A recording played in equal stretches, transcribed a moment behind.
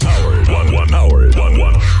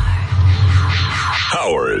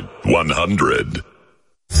100.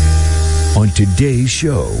 On today's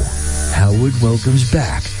show, Howard welcomes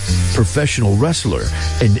back professional wrestler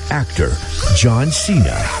and actor John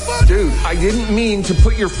Cena. Dude, I didn't mean to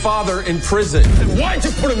put your father in prison. And why'd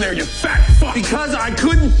you put him there, you fat fuck? Because I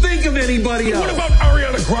couldn't think of anybody else. What about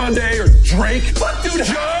Ariana Grande or Drake? What, dude?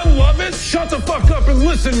 John Lovitz? Shut the fuck up and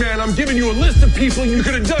listen, man. I'm giving you a list of people you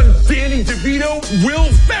could have done. Danny DeVito, Will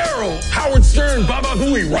Ferrell, Howard Stern, Baba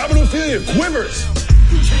Hooey, Robin Ophelia, Quivers.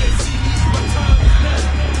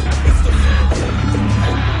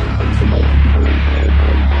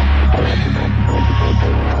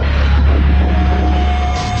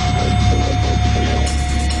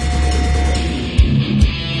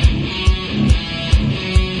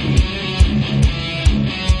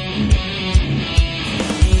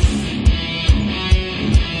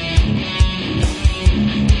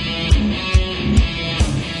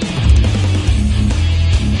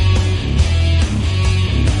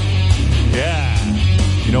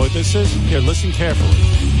 You know what this is? Here, listen carefully.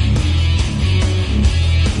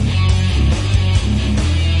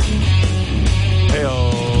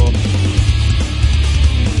 Hey-oh.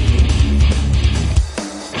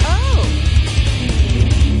 Oh.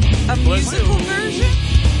 A musical version?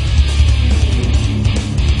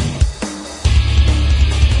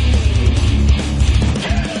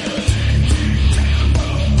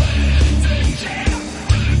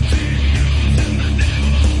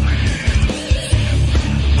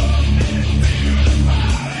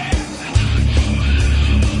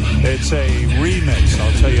 It's a remix.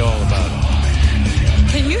 I'll tell you all about it.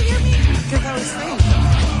 Can you hear me? Because I was saying.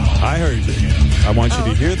 I heard you. I want you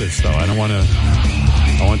to hear this, though. I want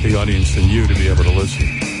the audience and you to be able to listen.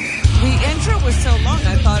 The intro was so long,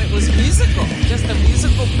 I thought it was musical. Just a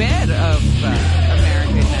musical bed of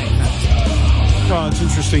American Nightmare. Well, it's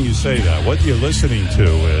interesting you say that. What you're listening to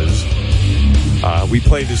is, we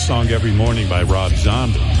play this song every morning by Rob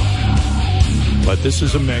Zombie. But this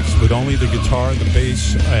is a mix with only the guitar, the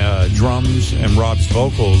bass, drums, and Rob's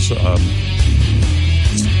vocals.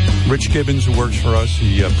 Rich Gibbons, who works for us,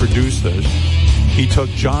 he produced this. He took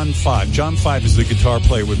John Five. John Five is the guitar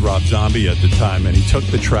player with Rob Zombie at the time, and he took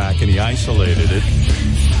the track and he isolated it.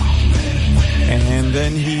 And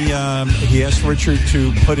then he asked Richard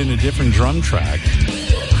to put in a different drum track.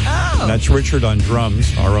 Oh. And that's Richard on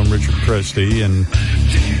drums, our own Richard Christie, and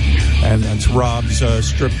that's Rob's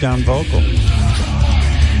stripped-down vocal.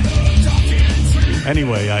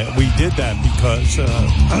 Anyway, we did that because,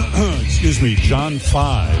 John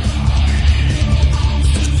Five,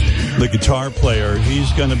 the guitar player,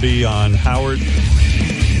 he's going to be on Howard.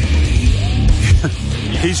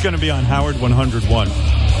 He's going to be on Howard 101.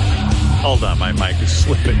 Hold on, my mic is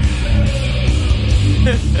slipping.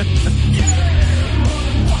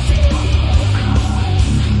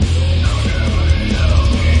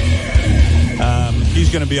 He's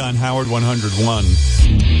going to be on Howard 101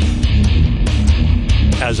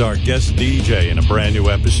 as our guest DJ in a brand new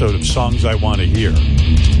episode of Songs I Want to Hear.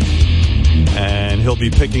 And he'll be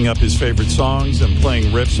picking up his favorite songs and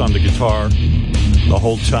playing riffs on the guitar the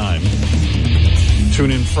whole time.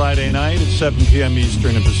 Tune in Friday night at 7 p.m.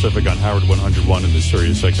 Eastern and Pacific on Howard 101 in the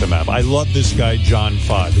SiriusXM app. I love this guy, John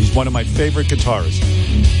Five. He's one of my favorite guitarists.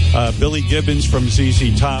 Billy Gibbons from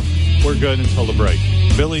ZZ Top. We're good until the break.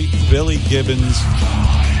 Billy Gibbons,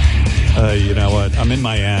 you know what? I'm in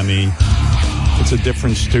Miami. It's a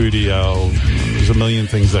different studio. There's a million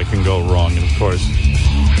things that can go wrong. And, of course,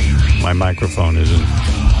 my microphone isn't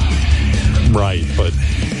right, but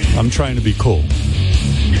I'm trying to be cool.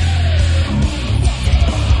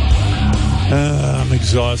 I'm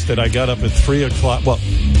exhausted. I got up at 3 o'clock. Well,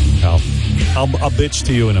 I'll bitch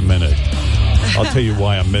to you in a minute. I'll tell you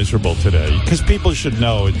why I'm miserable today. Because people should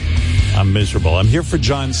know I'm miserable. I'm here for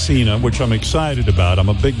John Cena, which I'm excited about. I'm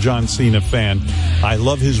a big John Cena fan. I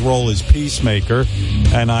love his role as Peacemaker,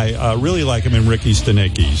 and I really like him in Ricky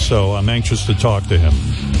Stenicki, so I'm anxious to talk to him.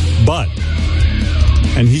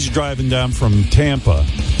 And he's driving down from Tampa.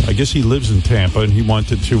 I guess he lives in Tampa, and he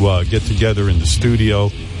wanted to get together in the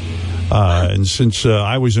studio. And since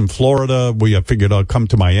I was in Florida, I figured I'll come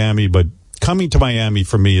to Miami, but coming to Miami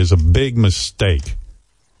for me is a big mistake.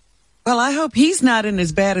 Well, I hope he's not in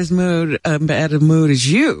as bad a mood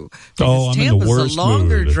as you. Oh, I'm in the worst mood. A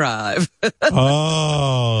longer mood. drive.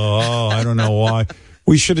 Oh, I don't know why.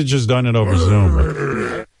 We should have just done it over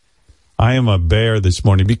Zoom. I am a bear this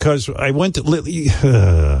morning because I went to...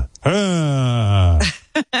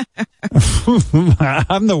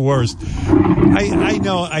 I'm the worst.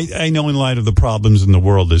 I know in light of the problems in the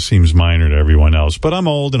world, this seems minor to everyone else, but I'm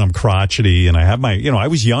old and I'm crotchety and I have my, I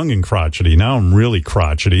was young and crotchety. Now I'm really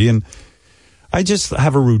crotchety. And I just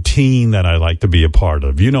have a routine that I like to be a part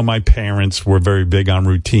of. You know, my parents were very big on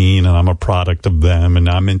routine, and I'm a product of them, and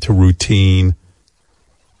I'm into routine.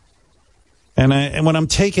 And when I'm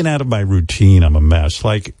taken out of my routine, I'm a mess.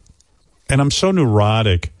 Like, and I'm so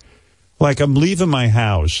neurotic. Like, I'm leaving my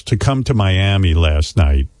house to come to Miami last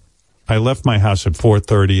night. I left my house at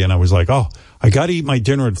 4:30, and I was like, oh, I got to eat my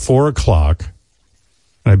dinner at 4 o'clock.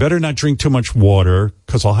 And I better not drink too much water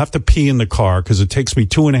because I'll have to pee in the car because it takes me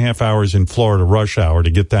 2.5 hours in Florida rush hour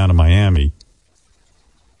to get down to Miami.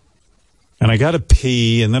 And I got to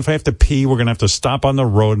pee. And then if I have to pee, we're going to have to stop on the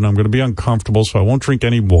road and I'm going to be uncomfortable, so I won't drink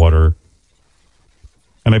any water.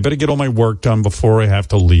 And I better get all my work done before I have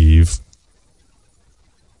to leave.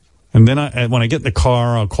 And then when I get in the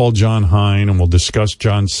car, I'll call John Hine and we'll discuss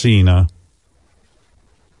John Cena.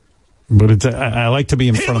 But I like to be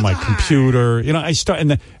in front of my computer. You know, I start,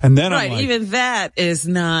 and then right, I'm like, even that is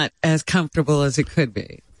not as comfortable as it could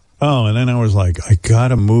be. Oh, and then I was like, I got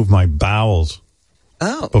to move my bowels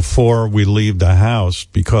before we leave the house,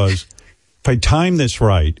 because if I time this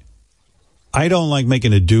right, I don't like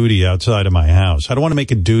making a duty outside of my house. I don't want to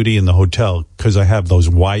make a duty in the hotel because I have those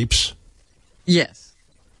wipes. Yes.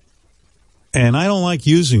 And I don't like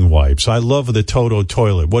using wipes. I love the Toto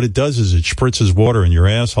toilet. What it does is it spritzes water in your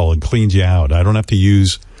asshole and cleans you out. I don't have to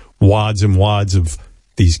use wads and wads of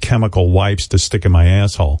these chemical wipes to stick in my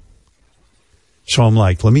asshole. So I'm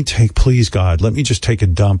like, please, God, let me just take a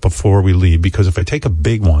dump before we leave, because if I take a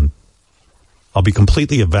big one, I'll be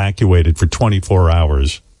completely evacuated for 24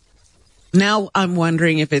 hours. Now I'm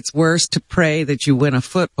wondering if it's worse to pray that you win a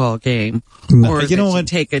football game or you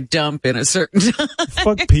take a dump in a certain time.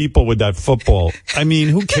 Fuck people with that football. I mean,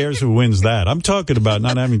 who cares who wins that? I'm talking about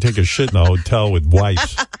not having to take a shit in a hotel with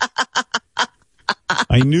wipes.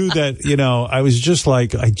 I knew that, you know, I was just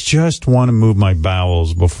like, I just want to move my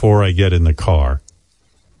bowels before I get in the car.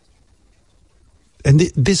 And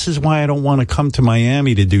this is why I don't want to come to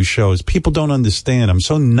Miami to do shows. People don't understand. I'm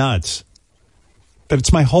so nuts. But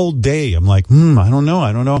it's my whole day. I'm like, I don't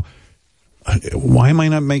know. Why am I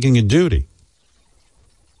not making a duty?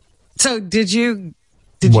 So did you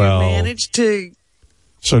manage to?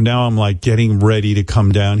 So now I'm like getting ready to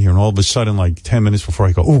come down here, and all of a sudden, like 10 minutes before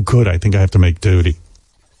I go, oh, good, I think I have to make duty.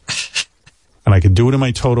 And I can do it in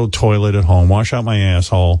my Toto toilet at home, wash out my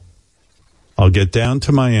asshole. I'll get down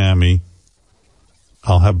to Miami.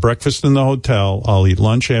 I'll have breakfast in the hotel. I'll eat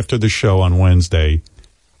lunch after the show on Wednesday.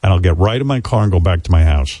 And I'll get right in my car and go back to my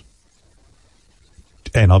house.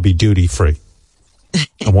 And I'll be duty-free.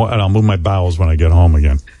 And I'll move my bowels when I get home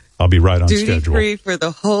again. I'll be right on schedule. Duty-free for the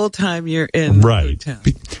whole time you're in the hotel.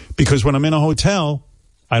 Because when I'm in a hotel,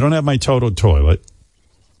 I don't have my Toto toilet.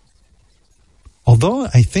 Although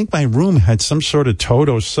I think my room had some sort of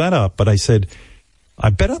Toto setup, but I said, I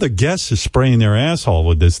bet other guests are spraying their asshole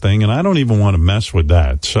with this thing, and I don't even want to mess with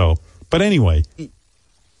that. So, but anyway...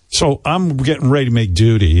 So I'm getting ready to make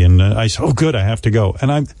duty, and I said, oh, good, I have to go.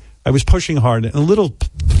 And I was pushing hard, and a little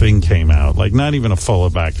thing came out, like not even a full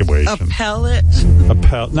evacuation. A pellet? A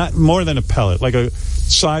pellet, not more than a pellet, like a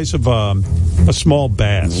size of a small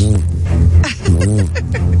bass.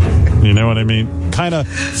 You know what I mean? Kind of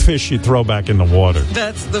fish you throw back in the water.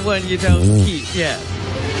 That's the one you don't keep, yeah.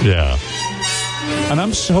 Yeah. And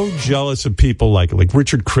I'm so jealous of people like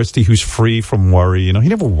Richard Christie, who's free from worry. You know, he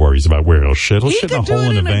never worries about where he'll shit. He'll shit in a hole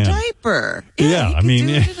in a van. Diaper. Yeah, I mean,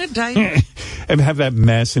 do it in a diaper. And have that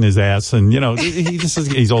mess in his ass, and you know,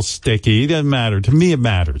 he's all sticky. It doesn't matter. To me, it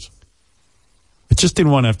matters. I just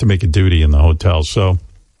didn't want to have to make a duty in the hotel, so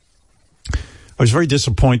I was very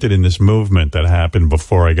disappointed in this movement that happened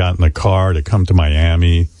before I got in the car to come to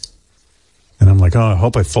Miami. And I'm like, oh, I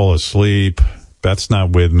hope I fall asleep. Beth's not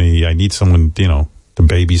with me. I need someone, you know, to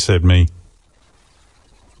babysit me.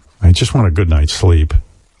 I just want a good night's sleep.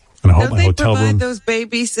 And I hope my hotel room. Don't they provide those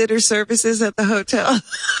babysitter services at the hotel?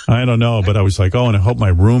 I don't know, but I was like, oh, and I hope my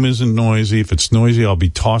room isn't noisy. If it's noisy, I'll be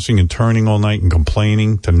tossing and turning all night and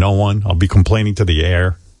complaining to no one. I'll be complaining to the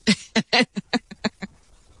air.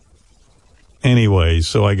 Anyway,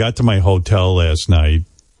 so I got to my hotel last night,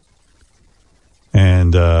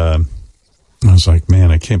 and I was like, man,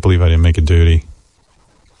 I can't believe I didn't make a duty.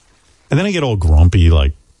 And then I get all grumpy,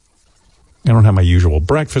 like, I don't have my usual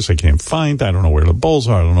breakfast. I can't find. I don't know where the bowls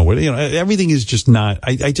are. I don't know where, you know, everything is just not,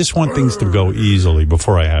 I just want things to go easily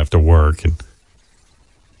before I have to work.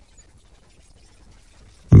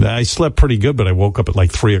 And I slept pretty good, but I woke up at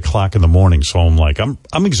like 3 o'clock in the morning. So I'm like,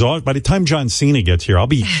 I'm exhausted. By the time John Cena gets here, I'll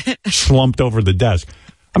be slumped over the desk.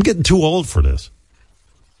 I'm getting too old for this.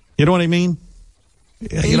 You know what I mean?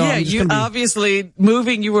 You know, you obviously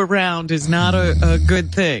moving you around is not a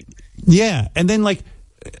good thing. Yeah. And then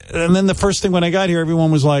the first thing when I got here,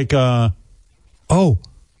 everyone was like, oh,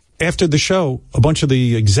 after the show, a bunch of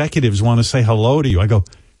the executives want to say hello to you. I go,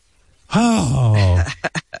 oh,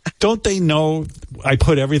 don't they know I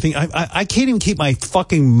put everything? I can't even keep my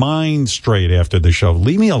fucking mind straight after the show.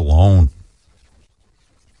 Leave me alone.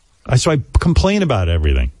 So I complain about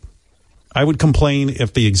everything. I would complain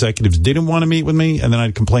if the executives didn't want to meet with me, and then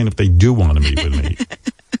I'd complain if they do want to meet with me.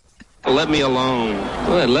 Let me alone.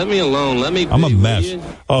 Go ahead, let me alone. Let me. I'm a mess.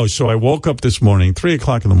 Oh, so I woke up this morning, 3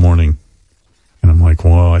 o'clock in the morning, and I'm like,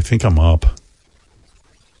 well, I think I'm up.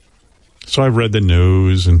 So I read the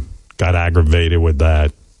news and got aggravated with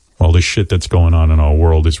that. All the shit that's going on in our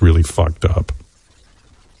world is really fucked up.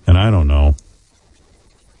 And I don't know.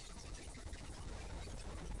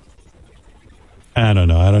 I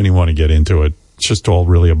don't even want to get into it. It's just all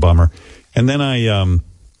really a bummer. And then then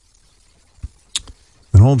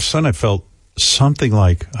all of a sudden I felt something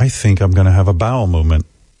like, I think I'm going to have a bowel movement.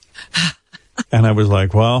 And I was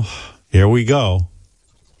like, well, here we go.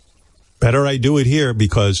 Better I do it here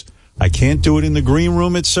because I can't do it in the green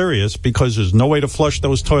room at Sirius because there's no way to flush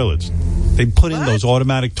those toilets. They put in those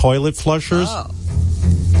automatic toilet flushers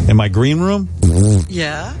in my green room.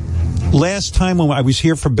 Yeah. Last time when I was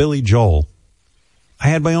here for Billy Joel, I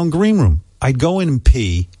had my own green room. I'd go in and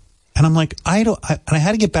pee, and I'm like, and I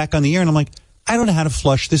had to get back on the air, and I'm like, I don't know how to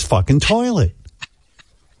flush this fucking toilet.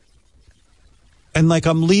 And like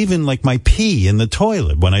I'm leaving like my pee in the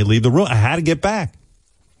toilet when I leave the room. I had to get back.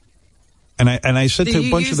 And I said to a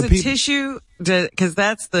bunch of the people, do you use a tissue? Because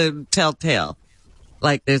that's the telltale.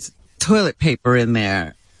 Like there's toilet paper in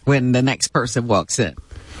there when the next person walks in.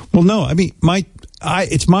 Well, no, I mean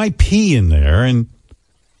it's my pee in there, and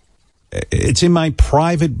it's in my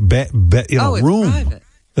private room. Private.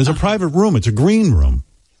 There's a private room. It's a green room.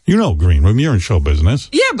 You know, green room. You're in show business.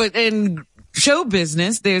 Yeah, but in show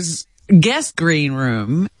business, there's guest green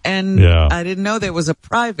room, and I didn't know there was a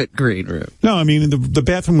private green room. No, I mean, the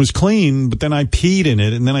bathroom was clean, but then I peed in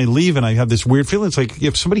it, and then I leave, and I have this weird feeling. It's like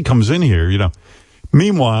if somebody comes in here, you know.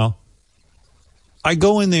 Meanwhile, I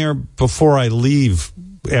go in there before I leave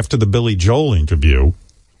after the Billy Joel interview,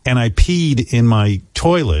 and I peed in my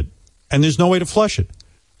toilet, and there's no way to flush it.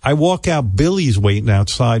 I walk out. Billy's waiting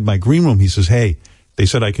outside my green room. He says, hey, they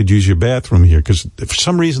said I could use your bathroom here because for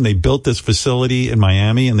some reason they built this facility in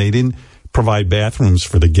Miami and they didn't provide bathrooms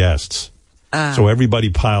for the guests. So everybody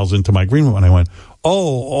piles into my green room. And I went,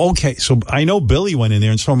 oh, okay. So I know Billy went in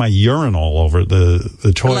there and saw my urine all over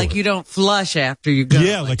the toilet. Like you don't flush after you go.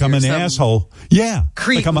 Yeah, like I'm an asshole. Yeah.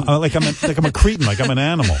 Cretin. Like I'm a cretin, like I'm an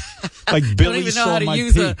animal. Like Billy don't even know saw how to my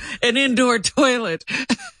use pee. an indoor toilet.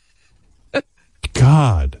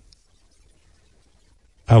 God.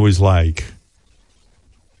 I was like,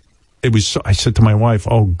 I said to my wife,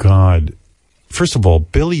 oh, God. First of all,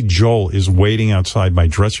 Billy Joel is waiting outside my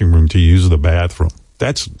dressing room to use the bathroom.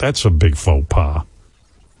 That's a big faux pas.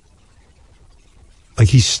 Like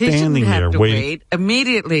he's standing there waiting. Wait.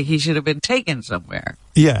 Immediately, he should have been taken somewhere.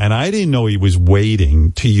 Yeah, and I didn't know he was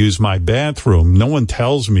waiting to use my bathroom. No one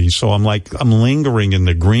tells me, so I'm lingering in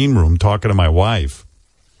the green room talking to my wife.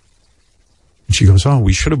 And she goes, oh,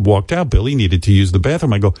 we should have walked out. Billy needed to use the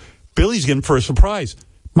bathroom. I go, Billy's getting for a surprise.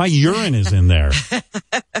 My urine is in there.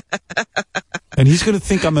 And he's going to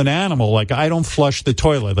think I'm an animal. Like I don't flush the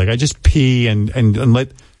toilet. Like I just pee and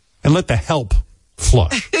let the help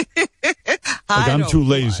flush. Like I'm too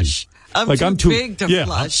lazy. I'm too big to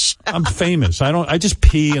flush. I'm famous. I just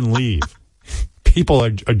pee and leave. People are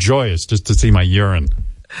joyous just to see my urine.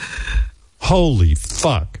 Holy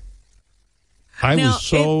fuck. I was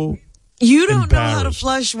so You don't know how to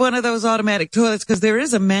flush one of those automatic toilets because there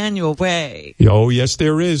is a manual way. Oh, yes,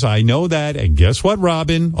 there is. I know that. And guess what,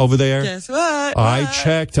 Robin, over there? Guess what? I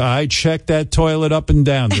checked that toilet up and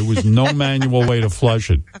down. There was no manual way to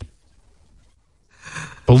flush it.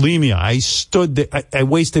 Believe me, I stood there. I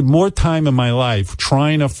wasted more time in my life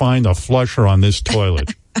trying to find a flusher on this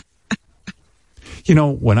toilet. You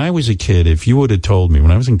know, when I was a kid, if you would have told me,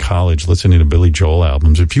 when I was in college listening to Billy Joel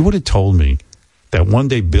albums, if you would have told me that one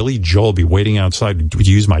day Billy Joel would be waiting outside to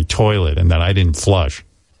use my toilet and that I didn't flush,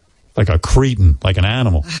 like a cretin, like an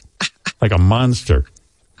animal, like a monster.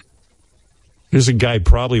 Here's a guy,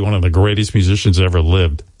 probably one of the greatest musicians ever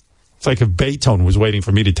lived. It's like if Beethoven was waiting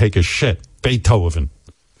for me to take a shit. Beethoven.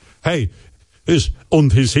 Hey, is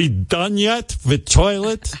he done yet with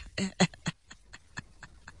toilet?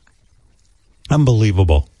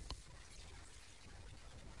 Unbelievable.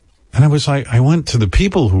 And I was like, I went to the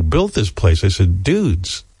people who built this place. I said,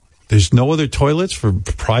 dudes, there's no other toilets for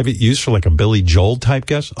private use for like a Billy Joel type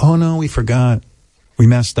guest? Oh, no, we forgot. We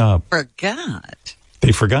messed up. Forgot?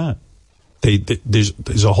 They forgot.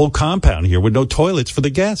 There's a whole compound here with no toilets for the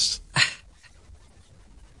guests.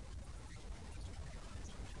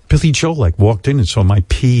 Billy Joel like walked in and saw my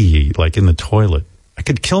pee like in the toilet. I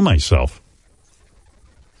could kill myself.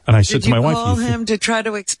 And I said to my wife, did you call him to try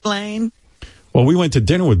to explain? Well, we went to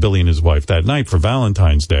dinner with Billy and his wife that night for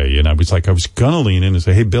Valentine's Day, and I was going to lean in and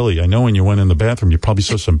say, hey, Billy, I know when you went in the bathroom, you probably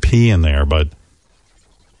saw some pee in there, but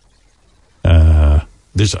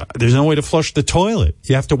there's no way to flush the toilet.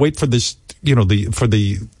 You have to wait for this, for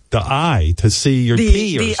the eye to see your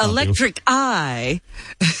pee or something. The electric eye.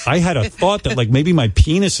 I had a thought that, like, maybe my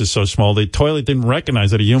penis is so small the toilet didn't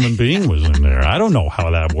recognize that a human being was in there. I don't know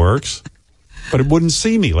how that works. But it wouldn't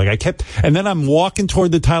see me. And then I'm walking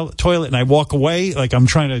toward the toilet and I walk away like I'm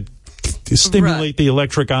trying to stimulate the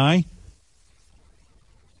electric eye.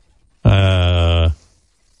 I'm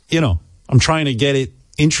trying to get it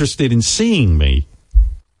interested in seeing me.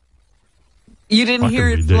 You didn't hear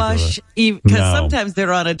it flush? Because sometimes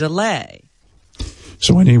they're on a delay.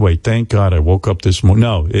 So anyway, thank God I woke up this morning.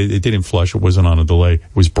 No, it didn't flush. It wasn't on a delay. It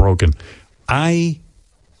was broken.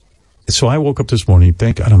 So I woke up this morning,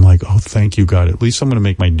 thank God, I'm like, oh, thank you, God. At least I'm going to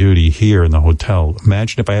make my duty here in the hotel.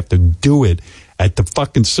 Imagine if I have to do it at the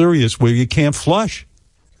fucking Sirius where you can't flush.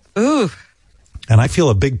 Ooh. And I feel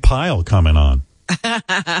a big pile coming on.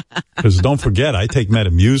 Because don't forget, I take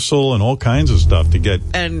Metamucil and all kinds of stuff to get...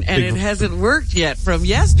 And it hasn't worked yet from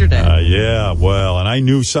yesterday. Yeah, well, and I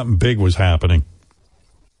knew something big was happening.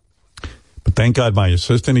 But thank God my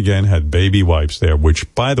assistant again had baby wipes there,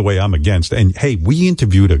 which, by the way, I'm against. And, hey, we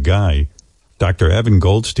interviewed a guy, Dr. Evan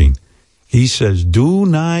Goldstein. He says, do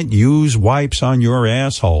not use wipes on your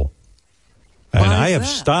asshole. And I have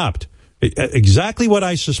stopped. Exactly what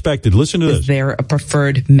I suspected. Listen to this. Is there a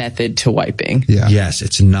preferred method to wiping? Yeah. Yes,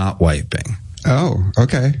 it's not wiping. Oh,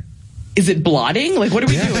 okay. Is it blotting? Like, what are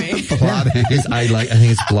we doing? Blotting. I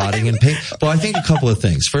think it's blotting and paint. Well, I think a couple of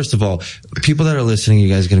things. First of all, people that are listening, you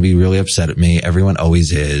guys are going to be really upset at me. Everyone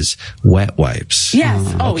always is. Wet wipes.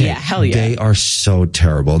 Yes. Oh, yeah. Hell yeah. They are so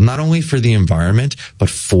terrible. Not only for the environment, but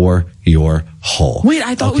for your hole. Wait,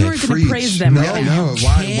 I thought we were going to praise them. No.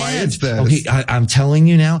 Why is this? Okay, I'm telling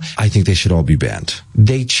you now, I think they should all be banned.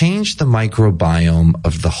 They changed the microbiome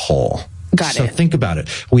of the hole. Got it. So think about it.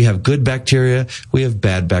 We have good bacteria, we have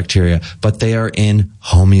bad bacteria, but they are in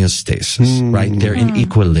homeostasis, right? They're in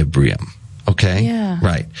equilibrium. Okay? Yeah.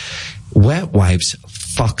 Right. Wet wipes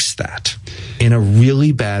fucks that in a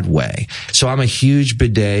really bad way. So I'm a huge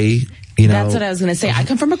bidet. That's what I was going to say. I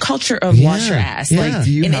come from a culture of wash your ass. Yeah. Like,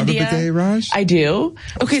 Do you in have India, a bidet, Raj? I do.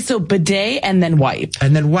 Okay, so bidet and then wipe.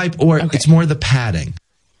 Or it's more the padding.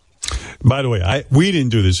 By the way, we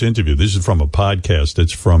didn't do this interview. This is from a podcast.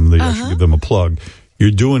 It's from I should give them a plug.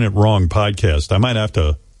 You're Doing It Wrong podcast. I might have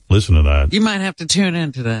to listen to that. You might have to tune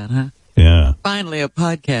into that, huh? Yeah. Finally, a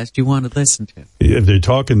podcast you want to listen to. If they're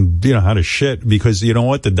talking, how to shit, because you know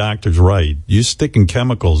what? The doctor's right. You sticking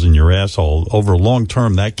chemicals in your asshole over long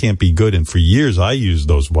term, that can't be good. And for years, I used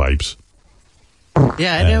those wipes.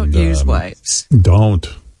 Yeah, I don't use wipes. Don't.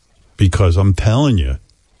 Because I'm telling you,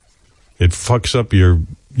 it fucks up your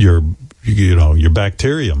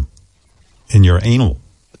bacterium in your anal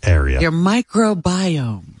area. Your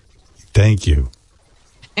microbiome. Thank you.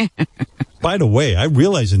 By the way, I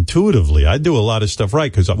realize intuitively I do a lot of stuff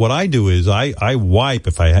right, because what I do is I wipe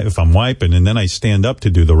if I'm wiping, and then I stand up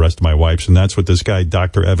to do the rest of my wipes, and that's what this guy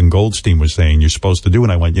Dr. Evan Goldstein was saying you're supposed to do.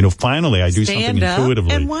 And I went, finally I do something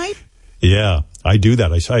intuitively. Stand up and wipe? Yeah, I do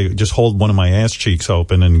that. I just hold one of my ass cheeks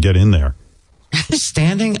open and get in there.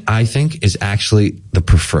 Standing, I think, is actually the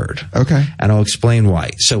preferred. Okay. And I'll explain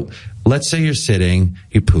why. So let's say you're sitting,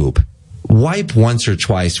 you poop. Wipe once or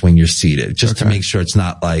twice when you're seated, just to make sure it's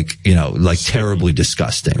not terribly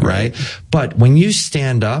disgusting, right? But when you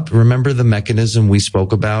stand up, remember the mechanism we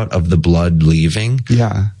spoke about of the blood leaving?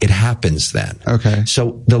 Yeah. It happens then. Okay.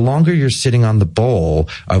 So the longer you're sitting on the bowl,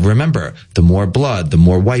 remember, the more blood, the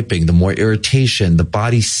more wiping, the more irritation, the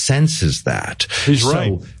body senses that. He's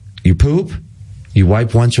right. So you poop. You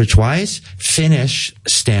wipe once or twice, finish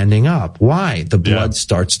standing up. Why? The blood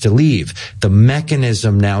starts to leave. The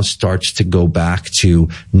mechanism now starts to go back to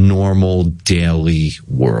normal daily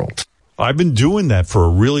world. I've been doing that for a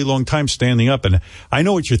really long time, standing up. And I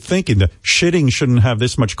know what you're thinking. The shitting shouldn't have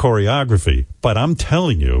this much choreography. But I'm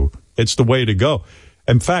telling you, it's the way to go.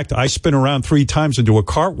 In fact, I spin around 3 times and do a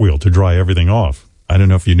cartwheel to dry everything off. I don't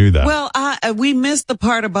know if you knew that. Well, we missed the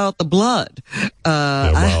part about the blood.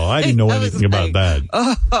 I didn't know anything about that.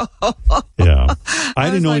 Yeah. I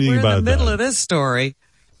didn't know anything about that. We're in the middle of this story.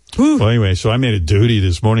 Well, anyway, so I made a duty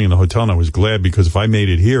this morning in the hotel, and I was glad, because if I made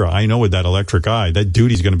it here, I know with that electric eye, that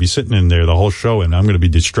duty's going to be sitting in there the whole show, and I'm going to be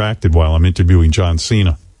distracted while I'm interviewing John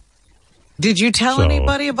Cena. Did you tell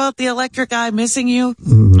anybody about the electric eye missing you?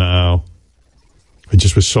 No. I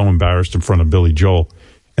just was so embarrassed in front of Billy Joel.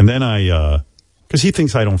 And then because he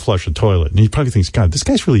thinks I don't flush a toilet. And he probably thinks, God, this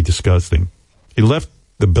guy's really disgusting. He left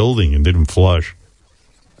the building and didn't flush.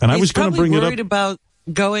 And I was going to bring it up. He's probably worried about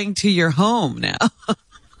going to your home now.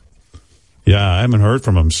 Yeah, I haven't heard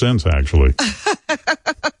from him since, actually.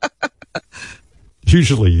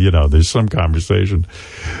 Usually, there's some conversation.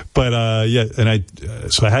 But,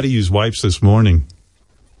 and so I had to use wipes this morning.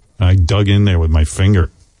 I dug in there with my finger.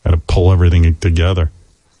 I had to pull everything together.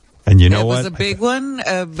 And you know what? It was a big one?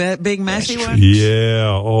 A big messy one?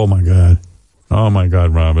 Yeah. Oh, my God. Oh, my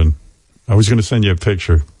God, Robin. I was going to send you a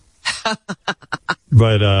picture.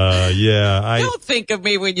 But, Don't think of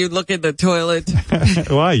me when you look in the toilet.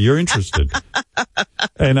 Why? You're interested.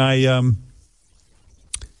 And I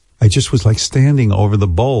just was like standing over the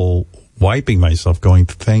bowl, wiping myself, going,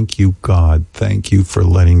 thank you, God. Thank you for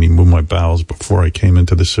letting me move my bowels before I came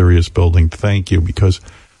into the Sirius building. Thank you, because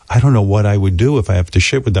I don't know what I would do if I have to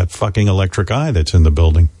shit with that fucking electric eye that's in the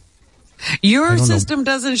building. Your system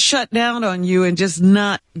doesn't shut down on you and just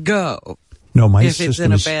not go. No, my if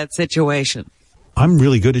system it's in a bad situation. I'm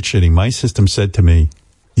really good at shitting. My system said to me,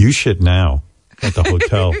 you shit now at the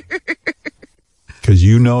hotel. Because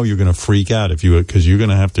you're going to freak out because you're going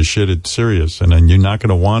to have to shit at Sirius, and then you're not going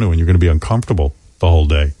to want to, and you're going to be uncomfortable the whole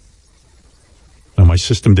day. Now, my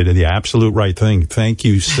system did the absolute right thing. Thank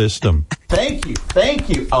you, system. Thank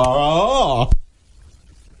you. Oh.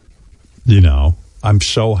 I'm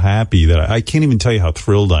so happy that I can't even tell you how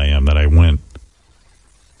thrilled I am that I went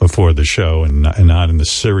before the show and not in the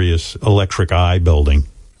Sirius electric eye building.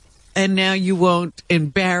 And now you won't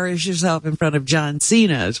embarrass yourself in front of John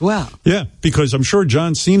Cena as well. Yeah, because I'm sure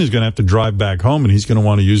John Cena is going to have to drive back home, and he's going to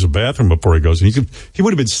want to use a bathroom before he goes. And he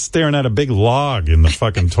would have been staring at a big log in the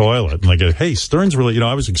fucking toilet. And like, hey, Stern's really,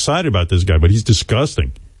 I was excited about this guy, but he's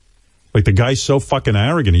disgusting. Like, the guy's so fucking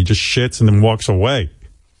arrogant, he just shits and then walks away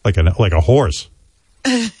like a horse.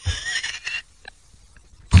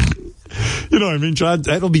 You know what I mean?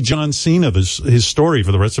 That'll be John Cena, his story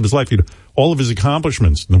for the rest of his life. All of his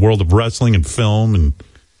accomplishments in the world of wrestling and film, and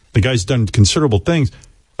the guy's done considerable things.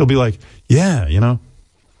 He'll be like, yeah,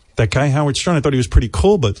 that guy Howard Stern, I thought he was pretty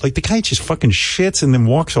cool, but like the guy just fucking shits and then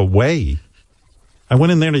walks away. I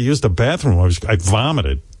went in there to use the bathroom. I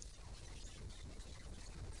vomited.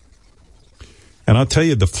 And I'll tell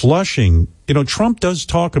you, the flushing, Trump does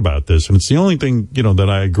talk about this, and it's the only thing, that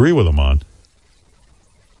I agree with him on.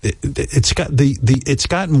 It's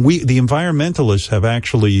gotten weak. The environmentalists have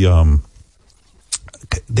actually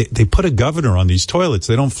they put a governor on these toilets.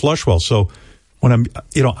 They don't flush well. So when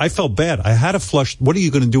I felt bad. I had to flush. What are you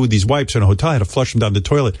going to do with these wipes in a hotel? I had to flush them down the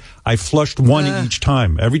toilet. I flushed one each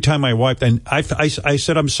time. Every time I wiped, and I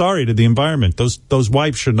said I'm sorry to the environment. Those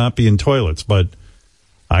wipes should not be in toilets, but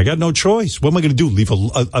I got no choice. What am I going to do? Leave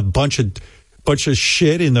a bunch of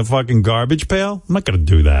shit in the fucking garbage pail? I'm not going to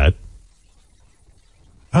do that.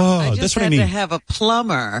 Oh, that's what I mean. I just had to have a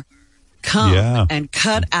plumber come and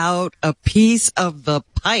cut out a piece of the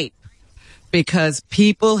pipe because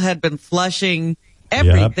people had been flushing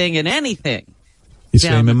everything and anything.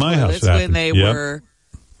 Same in my house when they were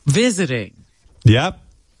visiting. Yep.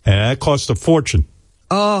 And that cost a fortune.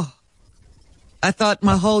 Oh, I thought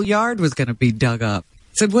my whole yard was going to be dug up.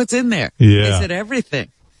 I said, what's in there? Yeah. They said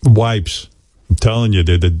everything. Wipes. I'm telling you,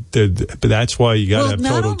 that's why you got to have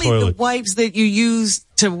total not only toilet. the wipes that you use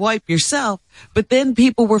to wipe yourself, but then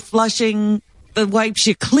people were flushing the wipes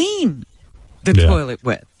you clean the toilet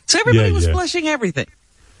with. So everybody was flushing everything.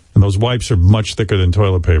 And those wipes are much thicker than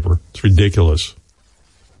toilet paper. It's ridiculous.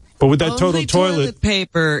 But with that Only toilet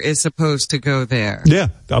paper is supposed to go there. Yeah.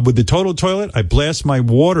 With the total toilet, I blast my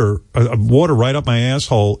water right up my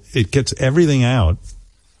asshole. It gets everything out.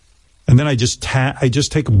 And then I just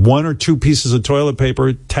take one or two pieces of toilet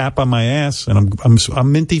paper, tap on my ass, and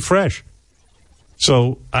I'm minty fresh.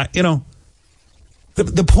 So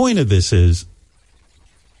the point of this is,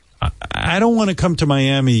 I don't want to come to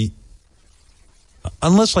Miami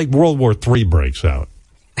unless like World War III breaks out.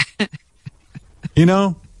 It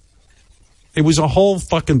was a whole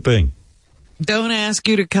fucking thing. Don't ask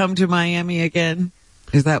you to come to Miami again.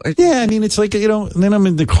 Is that what? Yeah, I mean it's like and then I'm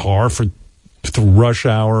in the car for rush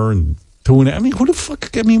hour and doing it. I mean, what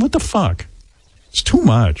the fuck? It's too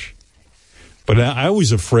much. But I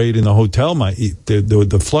was afraid in the hotel,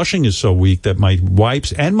 the flushing is so weak that my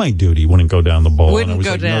wipes and my duty wouldn't go down the bowl. Wouldn't and I was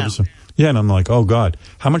go like, down. Nervous. Yeah, and I'm like, oh God,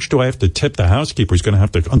 how much do I have to tip the housekeeper? He's going to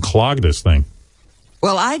have to unclog this thing.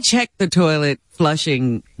 Well, I checked the toilet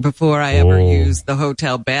flushing before I ever used the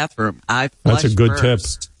hotel bathroom. I flushed That's a good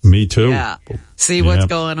first. tip. Me too. Yeah. See what's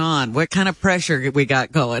going on. What kind of pressure we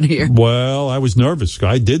got going here? Well, I was nervous.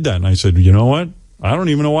 I did that, and I said, you know what? I don't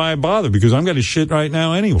even know why I bothered, because I'm going to shit right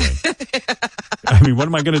now anyway. I mean, what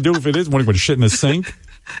am I going to do if it is? What, am I going to shit in the sink?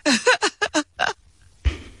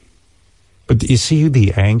 But do you see the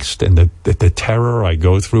angst and the terror I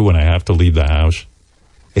go through when I have to leave the house?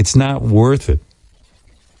 It's not worth it.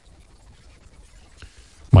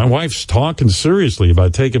 My wife's talking seriously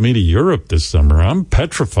about taking me to Europe this summer. I'm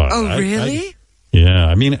petrified. Oh, really? Yeah,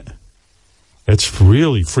 I mean, it's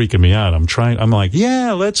really freaking me out. I'm like,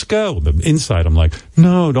 yeah, let's go. The inside, I'm like,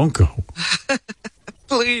 no, don't go.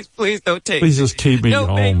 Please don't take me. Please just keep me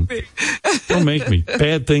home. Don't make me.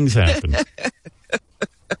 Bad things happen.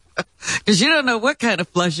 Because you don't know what kind of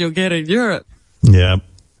flush you'll get in Europe. Yeah,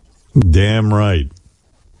 damn right.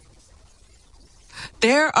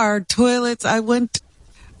 There are toilets. I went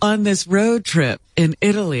on this road trip in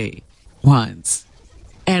Italy once.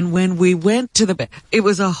 And when we went to it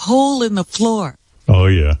was a hole in the floor. Oh,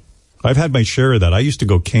 yeah. I've had my share of that. I used to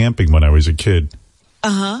go camping when I was a kid.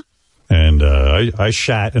 Uh-huh. And I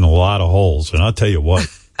shat in a lot of holes. And I'll tell you what,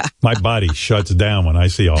 my body shuts down when I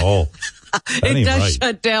see a hole. It does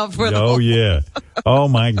shut down for the hole. Oh, yeah. Oh,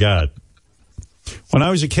 my God. When I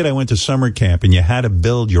was a kid, I went to summer camp, and you had to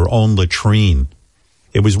build your own latrine.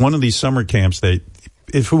 It was one of these summer camps that,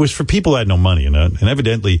 if it was for people who had no money, and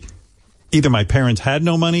evidently either my parents had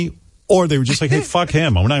no money, or they were just like, hey, fuck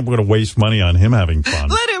him. I'm not going to waste money on him having fun.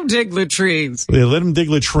 Let him dig latrines. Yeah, let him dig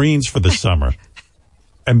latrines for the summer.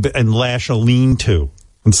 And lash a lean-to.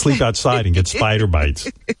 And sleep outside and get spider bites.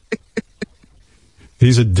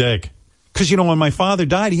 He's a dick. Because, when my father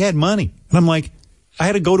died, he had money. And I'm like, I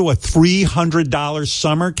had to go to a $300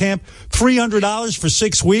 summer camp? $300 for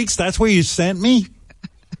 6 weeks? That's where you sent me?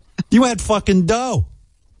 You had fucking dough.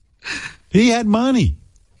 He had money.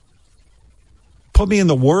 Put me in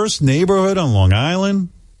the worst neighborhood on Long Island,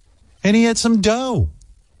 and he had some dough.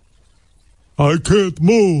 I can't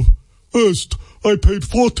move. I paid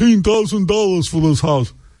 $14,000 for this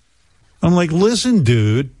house. I'm like, listen,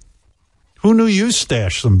 dude, who knew you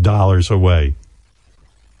stashed some dollars away?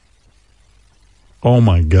 Oh,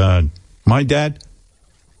 my God. My dad,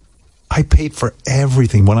 I paid for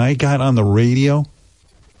everything. When I got on the radio,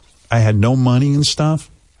 I had no money and stuff.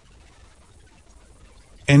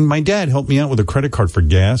 And my dad helped me out with a credit card for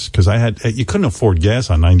gas because you couldn't afford gas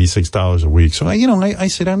on $96 a week. So, I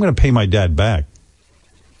said, I'm going to pay my dad back.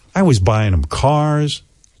 I was buying them cars.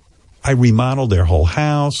 I remodeled their whole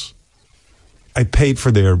house. I paid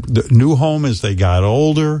for their new home as they got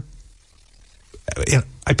older.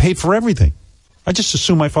 I paid for everything. I just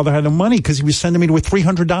assumed my father had no money because he was sending me to a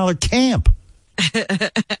 $300 camp.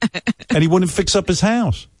 And he wouldn't fix up his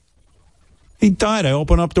house. He died. I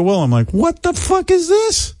opened up the will. I'm like, what the fuck is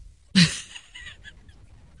this?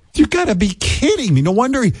 You got to be kidding me. No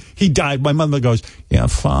wonder he died. My mother goes, yeah,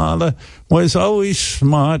 father was always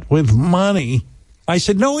smart with money. I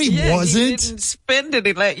said, no, he wasn't. He didn't spend it.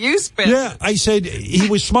 He let you spend it. Yeah, I said he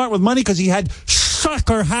was smart with money because he had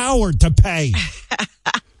Sucker Howard to pay.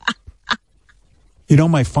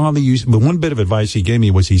 My father the one bit of advice he gave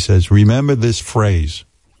me was he says, remember this phrase,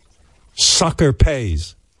 sucker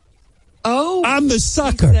pays. Oh, I'm the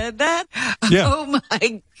sucker. He said that? Yeah. Oh,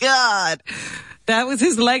 my God. That was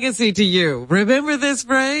his legacy to you. Remember this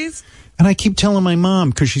phrase? And I keep telling my mom,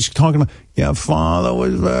 because she's talking about, yeah, father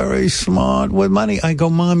was very smart with money. I go,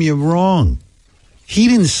 Mom, you're wrong. He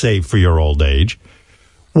didn't save for your old age.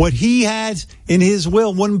 What he had in his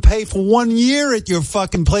will wouldn't pay for 1 year at your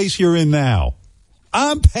fucking place you're in now.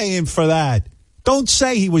 I'm paying for that. Don't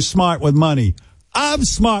say he was smart with money. I'm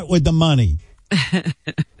smart with the money.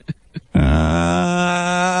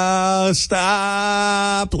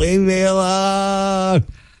 Stop. Leave me alone.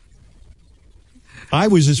 I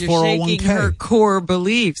was his 401k. Shaking her core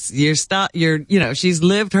beliefs. She's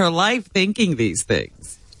lived her life thinking these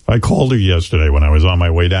things. I called her yesterday when I was on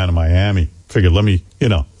my way down to Miami. Figured, let me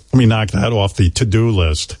knock that off the to-do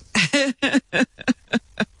list.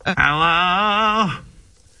 Hello?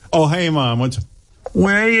 Oh, hey, Mom.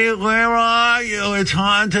 Where are you? It's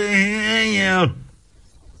hard to hear you.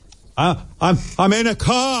 I'm in a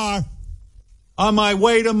car on my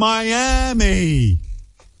way to Miami.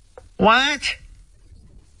 What?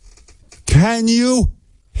 Can you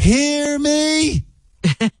hear me?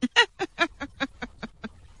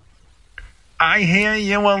 I hear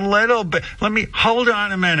you a little bit. Hold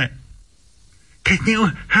on a minute. Can you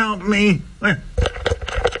help me? I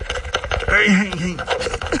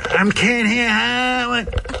can't hear Howard.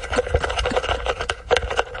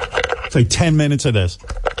 It's like 10 minutes of this.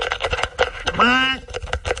 What?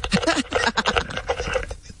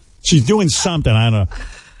 She's doing something. I don't know.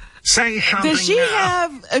 Say something. Does she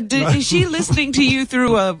is she listening to you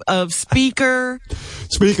through a speaker?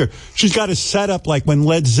 speaker. She's got a setup like when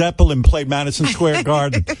Led Zeppelin played Madison Square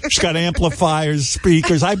Garden. She's got amplifiers,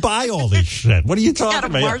 speakers. I buy all this shit. What are you talking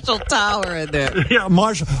about? Got a Marshall Tower in there. Yeah, a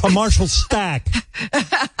Marshall stack.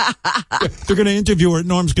 They're going to interview her at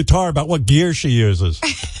Norm's Guitar about what gear she uses.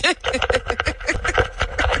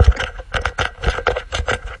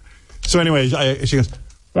 So anyways, she goes,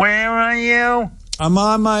 "Where are you?" "I'm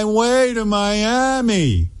on my way to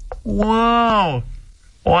Miami." "Whoa.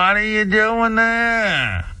 What are you doing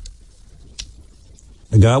there?"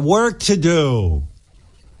 "I got work to do."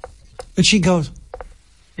 And she goes,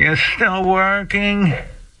 "You're still working?"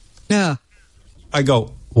 Yeah. I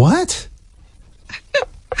go, "What?"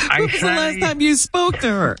 When was the last time you spoke to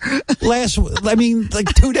her?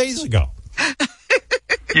 Like 2 days ago.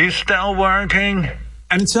 "You still working?"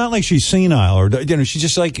 And it's not like she's senile or, she's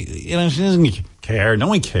just like, she doesn't care. No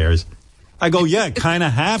one cares. I go, "Yeah, kind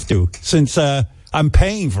of have to since I'm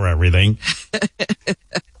paying for everything."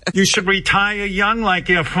 "You should retire young like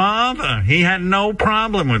your father. He had no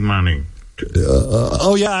problem with money."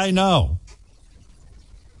 Oh, yeah, I know.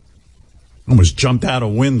 I almost jumped out a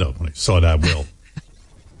window when I saw that will.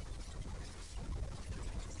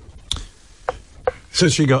 So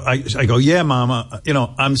I go, "Yeah, Mama,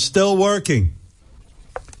 I'm still working."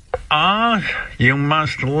 "Oh, you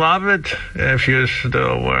must love it if you're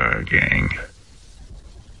still working."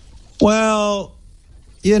 "Well,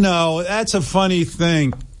 that's a funny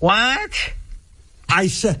thing." "What?" I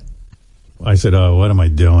said, "Oh, what am I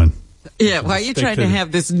doing?" Yeah, why are you trying to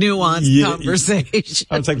have this nuanced conversation?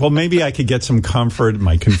 I was like, well, maybe I could get some comfort in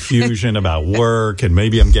my confusion about work, and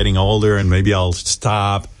maybe I'm getting older, and maybe I'll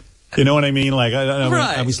stop. You know what I mean? Like,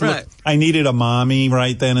 I needed a mommy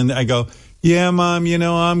right then, and I go, "Yeah, Mom,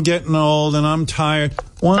 I'm getting old and I'm tired."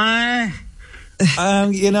 "What?"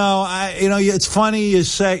 It's funny you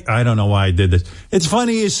say. I don't know why I did this. It's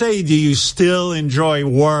funny you say, "Do you still enjoy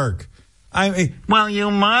work?" "Well, you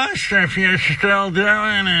must if you're still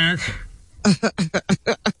doing it."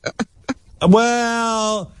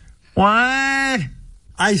 "Well." "What?"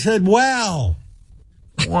 I said, "Well."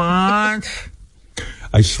 "What?"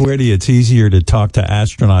 I swear to you, it's easier to talk to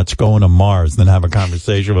astronauts going to Mars than have a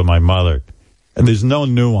conversation with my mother. And there's no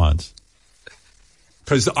nuance.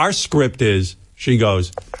 Because our script is, she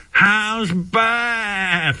goes, "How's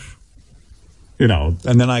Beth?"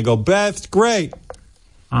 And then I go, "Beth's great."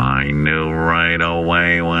 "I knew right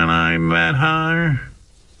away when I met her.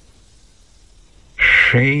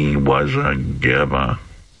 She was a giver.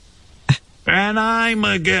 And I'm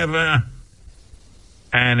a giver.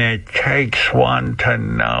 And it takes one to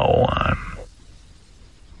know one."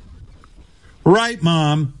 "Right,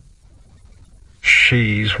 Mom."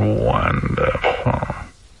 "She's wonderful."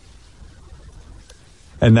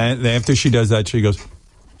 And then after she does that, she goes,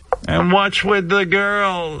 "And what's with the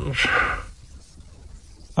girls?"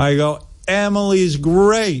 I go, "Emily's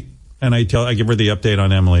great." And I give her the update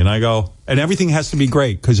on Emily. And I go, and everything has to be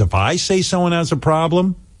great. Because if I say someone has a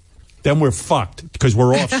problem, then we're fucked. Because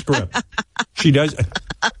we're off script. She does.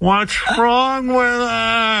 "What's wrong with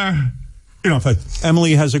her?" If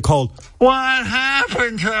Emily has a cold. "What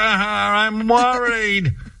happened to her? I'm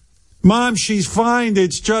worried." "Mom, she's fine.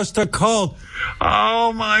 It's just a cold."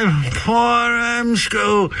 "Oh, my poor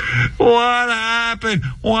Emsku. What happened?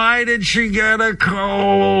 Why did she get a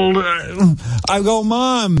cold?" I go,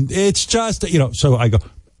 "Mom, it's just, so I go,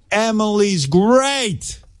 Emily's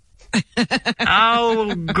great."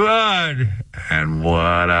 "Oh, good. And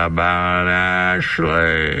what about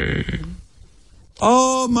Ashley?"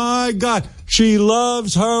 "Oh, my God. She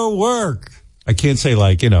loves her work." I can't say she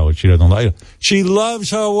doesn't like it. She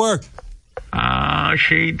loves her work. "Oh,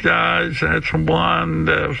 she does. That's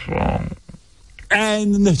wonderful."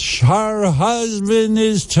 "And her husband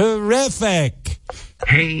is terrific."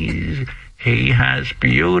 He has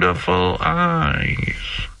beautiful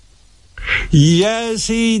eyes." "Yes,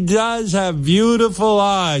 he does have beautiful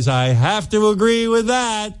eyes. I have to agree with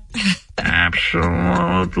that."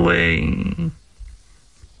 "Absolutely."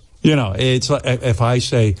 It's like if I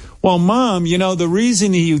say, "Well, Mom, the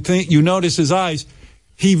reason you notice his eyes,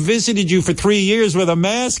 he visited you for 3 years with a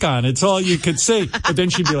mask on. It's all you could see." But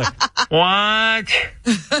then she'd be like, "What?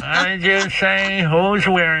 I just say, who's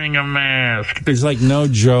wearing a mask?" There's no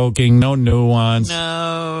joking, no nuance.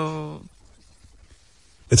 No.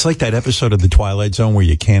 It's like that episode of The Twilight Zone where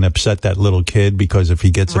you can't upset that little kid because if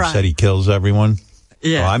he gets upset, he kills everyone.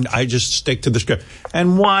 Yeah. So I just stick to the script.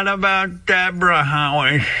 "And what about Deborah? How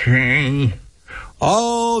is she?"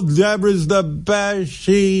 "Oh, Deborah's the best.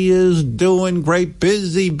 She is doing great.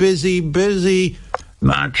 Busy, busy, busy."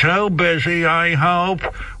 "Not too busy, I hope."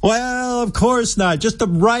 "Well, of course not. Just the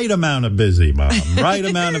right amount of busy, Mom. Right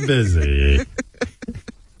amount of busy."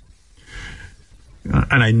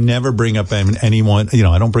 And I never bring up anyone,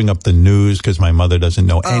 I don't bring up the news because my mother doesn't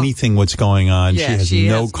know anything what's going on. Yeah, she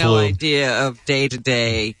has no idea of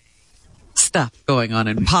day-to-day stuff going on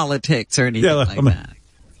in politics or anything like that.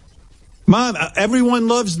 Mom, everyone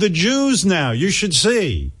loves the Jews now. You should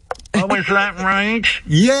see. Oh, is that right?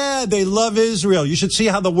 Yeah, they love Israel. You should see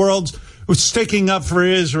how the world's sticking up for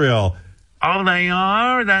Israel. Oh, they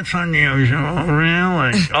are? That's unusual,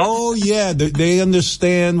 really. Oh, yeah. They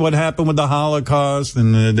understand what happened with the Holocaust,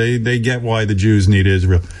 and they get why the Jews need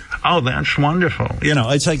Israel. Oh, that's wonderful.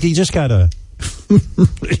 It's like you just gotta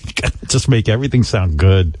just make everything sound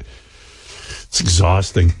good. It's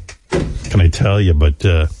exhausting, can I tell you? But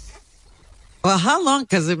well, how long?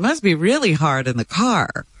 Because it must be really hard in the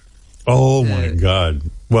car. Oh my God!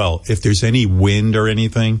 Well, if there's any wind or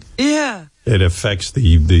anything, it affects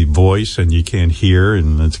the voice, and you can't hear.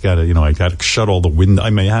 And it's got to, I got to shut all the wind. I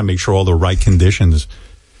may have to make sure all the right conditions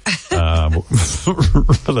for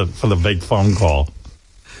the big phone call.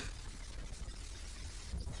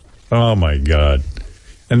 Oh my God!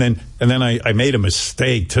 And then I made a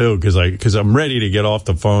mistake too because I'm ready to get off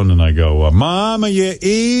the phone, and I go, Mom, are you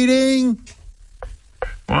eating?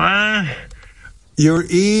 What? You're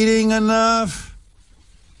eating enough?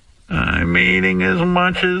 I'm eating as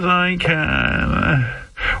much as I can.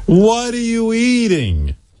 What are you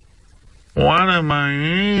eating? What am I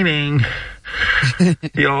eating?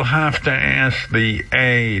 You'll have to ask the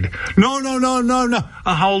aide. No.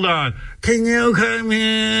 Hold on. Can you come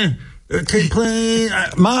here? Please?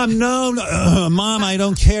 Mom, no. Mom, I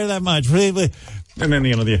don't care that much. Please. And then,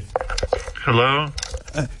 Hello?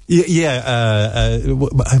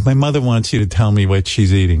 My mother wants you to tell me what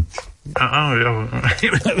she's eating.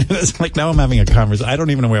 It's like now I'm having a conversation. I don't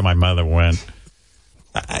even know where my mother went.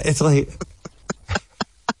 It's like...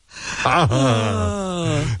 I'm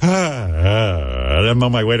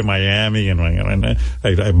on my way to Miami, and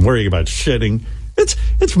I'm worrying about shitting.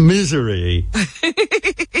 It's misery.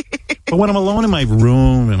 But when I'm alone in my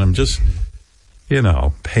room and I'm just...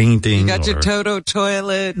 painting. You got your Toto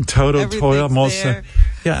toilet. Toilet. I'm all set.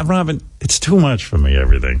 Yeah, Robin, it's too much for me,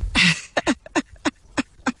 everything.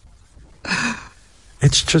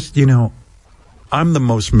 It's just, I'm the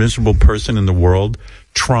most miserable person in the world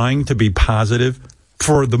trying to be positive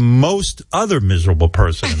for the most other miserable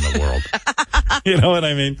person in the world. You know what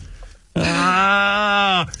I mean?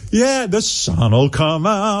 Yeah, the sun'll come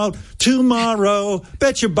out tomorrow.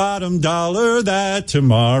 Bet your bottom dollar that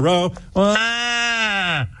tomorrow.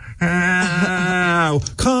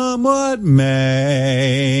 Come what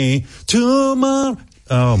may, tomorrow.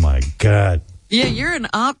 Oh my God. Yeah, you're an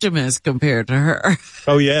optimist compared to her.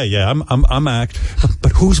 Oh yeah. I'm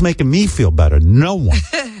but who's making me feel better? No one.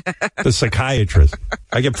 The psychiatrist.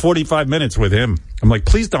 I get 45 minutes with him. I'm like,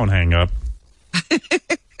 please don't hang up.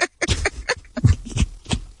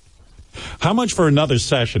 How much for another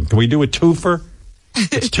session? Can we do a twofer?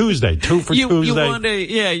 It's Tuesday. Two for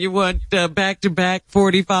Tuesday. You want back-to-back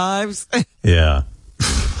 45s? Yeah.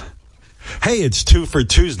 Hey, it's 2 for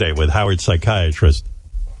Tuesday with Howard Psychiatrist.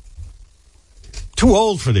 Too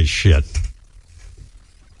old for this shit.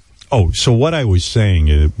 Oh, so what I was saying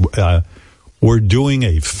is, we're doing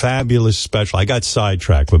a fabulous special. I got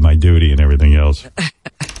sidetracked with my duty and everything else.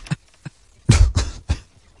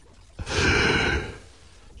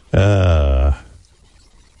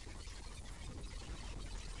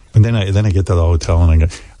 And then I get to the hotel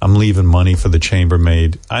and I'm leaving money for the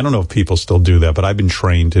chambermaid. I don't know if people still do that, but I've been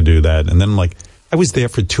trained to do that. And then I was there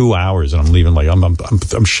for 2 hours and I'm leaving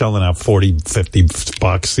I'm shelling out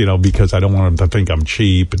 $40-50, because I don't want them to think I'm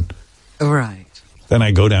cheap. And right. Then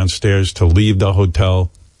I go downstairs to leave the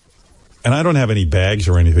hotel and I don't have any bags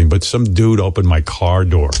or anything, but some dude opened my car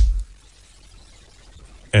door.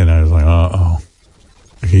 And I was like, uh-oh.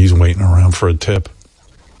 He's waiting around for a tip.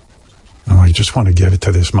 I just want to get it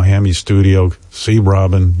to this Miami studio, see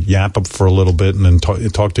Robin, yap up for a little bit, and then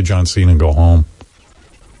talk to John Cena and go home.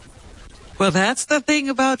 Well, that's the thing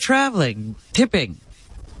about traveling, tipping.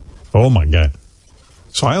 Oh, my God.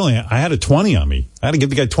 So I had a 20 on me. I had to give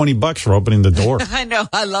the guy $20 for opening the door. I know.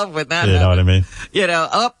 I love when that You know what I mean?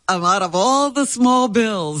 I'm out of all the small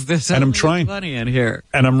bills. There's and I'm trying money in here.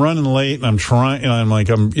 And I'm running late, and I'm trying, and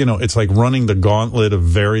it's like running the gauntlet of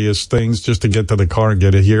various things just to get to the car and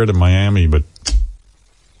get it here to Miami. But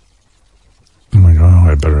I'm like,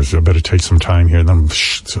 I better take some time here. And I'm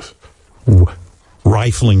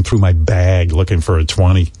rifling through my bag looking for a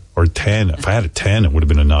 20 or 10. If I had a 10, it would have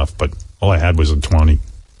been enough, but all I had was a 20.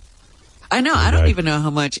 I know. I don't even know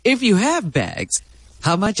how much, if you have bags,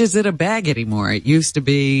 how much is it a bag anymore? It used to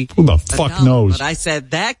be. Who the fuck knows? But I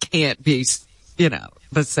said that can't be,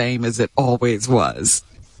 the same as it always was.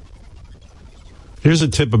 Here's a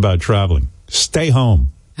tip about traveling. Stay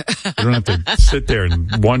home. You don't have to sit there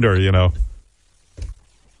and wonder, you know.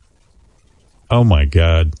 Oh, my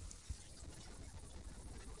God.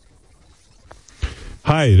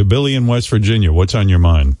 Hi, to Billy in West Virginia. What's on your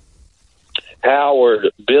mind?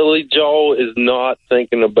 Howard, Billy Joel is not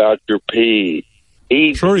thinking about your pee.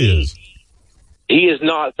 Sure he is. He is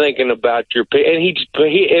not thinking about your pee.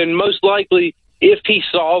 And most likely, if he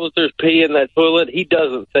saw that there's pee in that toilet, he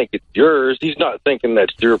doesn't think it's yours. He's not thinking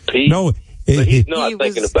that's your pee. No, he's not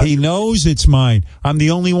thinking about it. He knows it's mine. I'm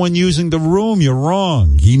the only one using the room. You're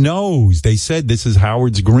wrong. He knows. They said this is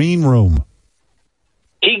Howard's green room.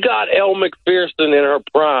 He got Elle McPherson in her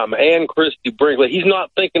prime and Christy Brinkley. He's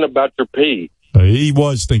not thinking about your pee. He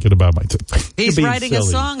was thinking about my... He's writing a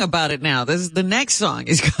song about it now. This is the next song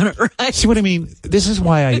he's going to write. See what I mean? This is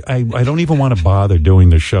why I don't even want to bother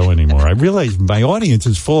doing the show anymore. I realize my audience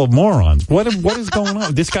is full of morons. What is going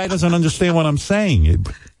on? This guy doesn't understand what I'm saying.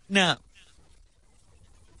 No.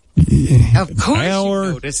 Of course Howard,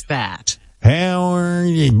 you noticed that.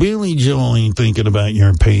 Howard, Billy Joel ain't thinking about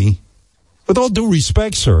your pee. With all due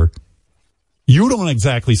respect, sir, you don't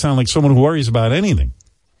exactly sound like someone who worries about anything.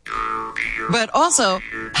 But also,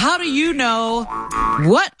 how do you know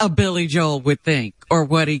what a Billy Joel would think or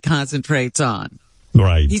what he concentrates on?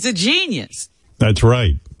 Right. He's a genius. That's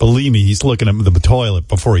right. Believe me, he's looking at the toilet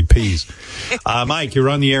before he pees. Mike, you're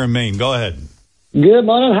on the air in Maine. Go ahead. Good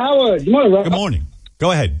morning, Howard. Good morning, Rob. Good morning.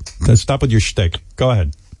 Go ahead. Stop with your shtick. Go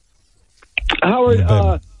ahead.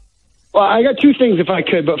 Howard, well, I got two things if I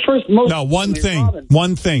could, but first, one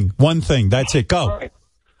thing. That's it. Go. All right.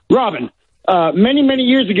 Robin, many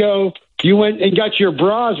years ago, you went and got your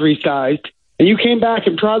bras resized, and you came back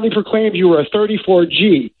and proudly proclaimed you were a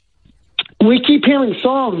 34G. We keep hearing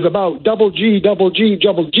songs about double G, double G,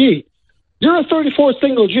 double G. You're a 34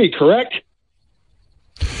 single G, correct?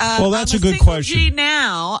 Well, that's I'm a good question. G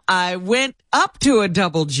now, I went up to a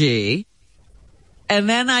double G, and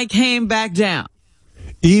then I came back down.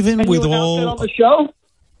 Even and with you all that on the show?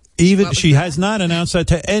 Even she has not announced that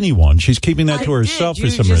to anyone. She's keeping that to herself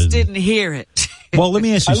for some reason. You just didn't hear it. Well, let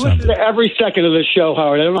me ask you something. I listen to every second of the show,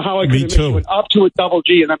 Howard. I don't know how I could have went up to a double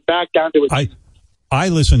G and then back down to a G. I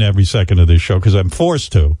listen to every second of this show because I'm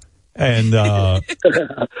forced to. And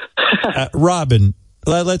Robin,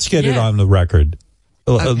 let's get it on the record.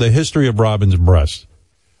 Okay. The history of Robin's breasts.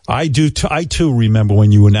 I too remember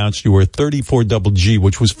when you announced you were 34 double G,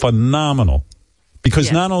 which was phenomenal.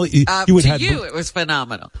 Because not only you had it was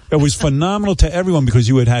phenomenal. It was phenomenal to everyone because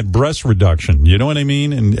you had breast reduction. You know what I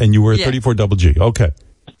mean? And you were 34 double G. Okay,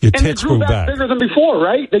 your tits grew back bigger than before,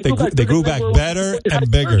 right? They grew back better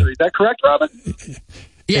and bigger. Surgery. Is that correct, Robin?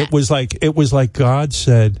 Yeah. It was like God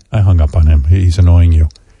said. I hung up on him. He's annoying you.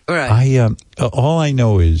 All right. All I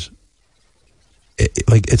know is,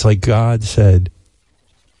 it's like God said.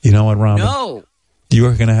 You know what, Robin? No. You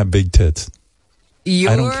are going to have big tits.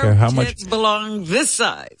 Your I don't care how tits much belong this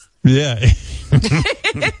size. Yeah.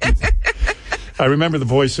 I remember the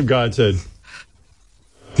voice of God said,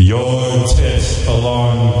 "Your tits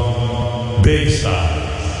belong big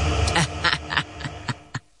size."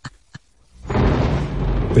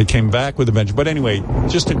 They came back with a vengeance. But anyway,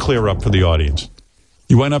 just to clear up for the audience,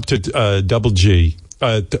 you went up to double G.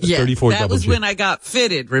 34 that double was G. when I got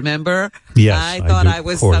fitted, remember? Yes, I thought I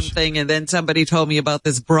was course. something, and then somebody told me about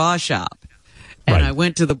this bra shop. And I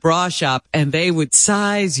went to the bra shop, and they would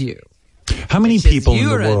size you. How many people in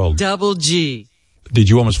the world? Double G. Did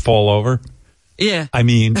you almost fall over? Yeah. I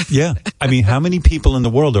mean, how many people in the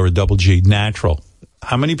world are a double G natural?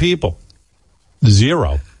 How many people?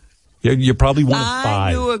 Zero. You're probably one of 5.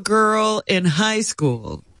 I knew a girl in high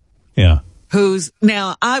school. Yeah.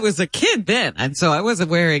 Now, I was a kid then, and so I wasn't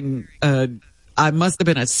wearing, I must have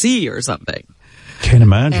been a C or something. Can't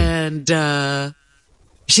imagine. And,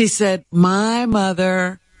 she said, my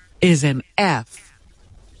mother is an F.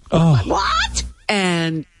 Oh. What?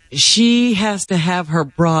 And she has to have her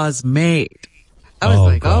bras made. I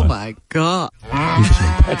was God. oh my God. You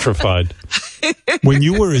became petrified. When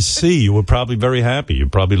you were a C, you were probably very happy. You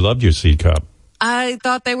probably loved your C cup. I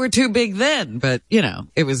thought they were too big then, but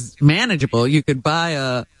it was manageable. You could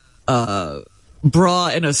buy a bra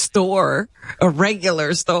in a store, a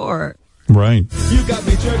regular store. Right. You got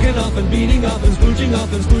me jerking off and beating off and spooching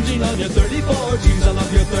on your 34 G's. I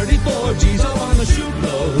love your 34 G's. I want to shoot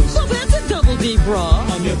lows. Well, that's a double D bra.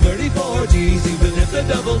 On your 34 G's, even if they're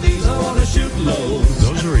double D's, I want to shoot lows.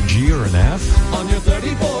 Those are a G or an F? On your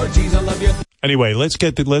 34 G's, I love your... Anyway, let's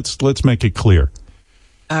make it clear.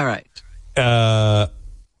 All right.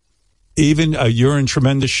 Even you're in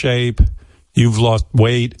tremendous shape. You've lost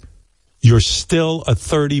weight. You're still a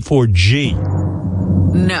 34G.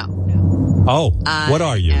 No. Oh, what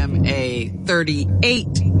are you? I am a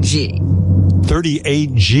 38G.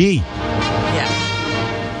 38G. Yeah.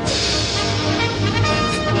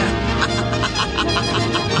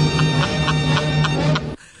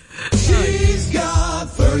 She's got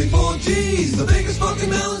 34 G's, the biggest fucking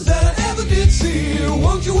melons that I ever did see.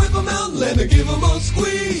 Won't you whip them out and let me give them a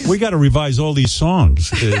squeeze? We got to revise all these songs.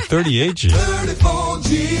 38G. 34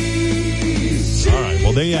 G's. All right,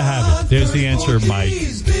 well, there you have it. There's the answer, Mike.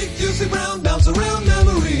 Big juicy brown bounce around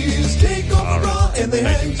memories. Take off the bra and they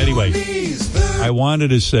hang to Anyway, her knees. I wanted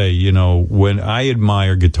to say, when I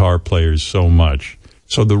admire guitar players so much,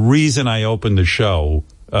 so the reason I opened the show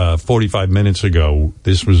 45 minutes ago,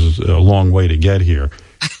 this was a long way to get here,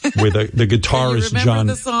 with the guitarist Can you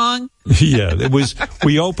remember the song? Yeah, it was.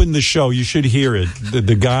 We opened the show. You should hear it.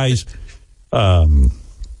 The guys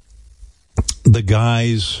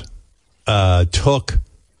took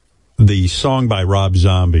the song by Rob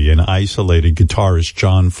Zombie and isolated guitarist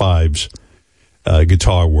John Five's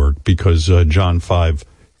guitar work, because John Five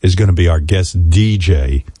is going to be our guest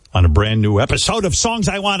DJ on a brand new episode of Songs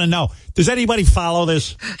I Want to Know. Does anybody follow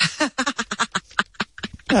this?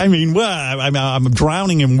 I mean, I'm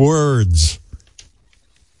drowning in words.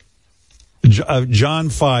 John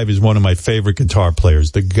Five is one of my favorite guitar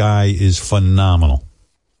players. The guy is phenomenal.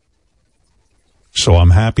 So I'm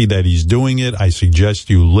happy that he's doing it. I suggest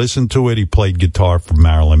you listen to it. He played guitar for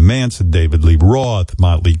Marilyn Manson, David Lee Roth,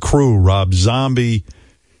 Motley Crue, Rob Zombie.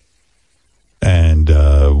 And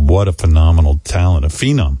what a phenomenal talent, a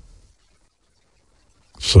phenom.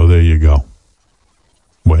 So there you go.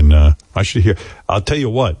 When I should hear, I'll tell you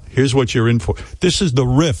what, here's what you're in for. This is the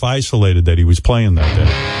riff isolated that he was playing that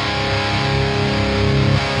day.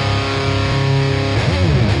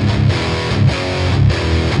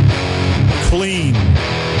 Clean.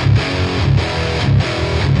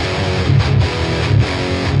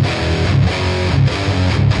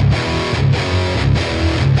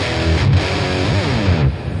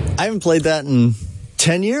 I haven't played that in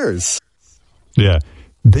 10 years. Yeah.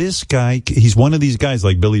 This guy, he's one of these guys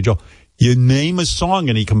like Billy Joel. You name a song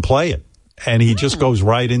and he can play it. And he just goes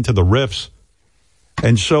right into the riffs.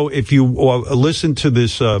 And so if you listen to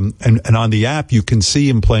this, and on the app, you can see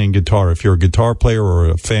him playing guitar. If you're a guitar player or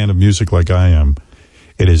a fan of music like I am,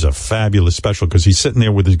 it is a fabulous special, because he's sitting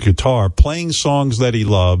there with his guitar, playing songs that he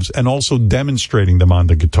loves and also demonstrating them on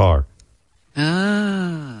the guitar.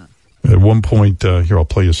 Ah. At one point, here, I'll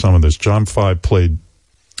play you some of this. John Five played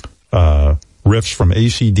riffs from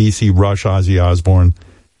AC/DC, Rush, Ozzy Osbourne.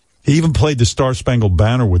 He even played the Star Spangled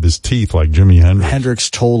Banner with his teeth like Jimi Hendrix. Hendrix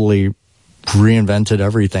totally reinvented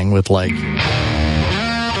everything with, like...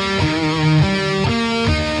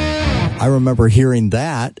 I remember hearing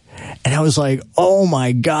that, and I was like, oh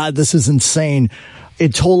my God, this is insane.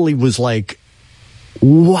 It totally was like,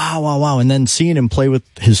 wow. And then seeing him play with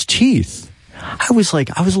his teeth, I was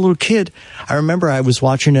like, I was a little kid. I remember I was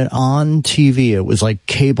watching it on TV. It was like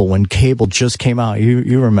cable, when cable just came out.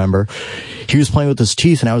 You remember. He was playing with his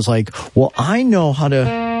teeth, and I was like, well, I know how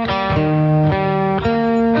to...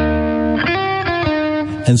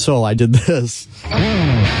 And so I did this.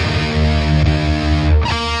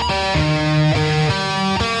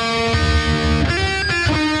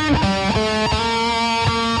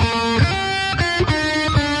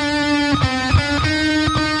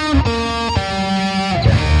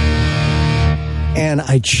 And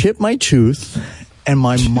I chipped my tooth, and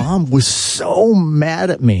my mom was so mad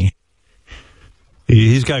at me.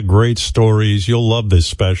 He's got great stories. You'll love this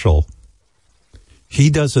special. He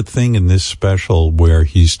does a thing in this special where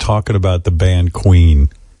he's talking about the band Queen,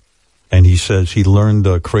 and he says he learned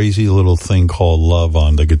a crazy little thing called love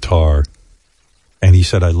on the guitar. And he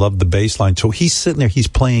said, I love the bass line. So he's sitting there, he's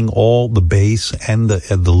playing all the bass and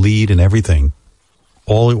the lead and everything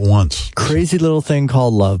all at once. Crazy Little Thing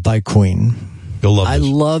Called Love by Queen. You'll love this. I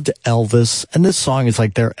loved Elvis, and this song is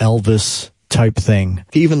like their Elvis type thing.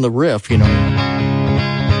 Even the riff, you know.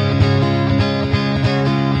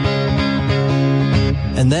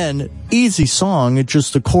 And then, easy song, it's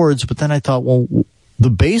just the chords, but then I thought, well,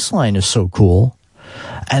 the bass line is so cool,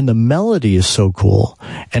 and the melody is so cool,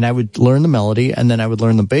 and I would learn the melody, and then I would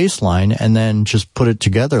learn the bass line, and then just put it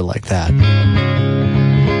together like that.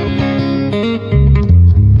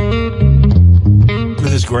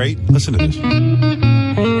 This is great. Listen to this.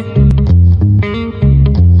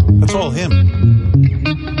 That's all him.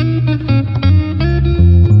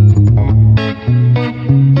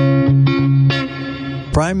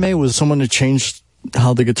 Brian May was someone who changed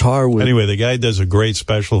how the guitar would... Anyway, the guy does a great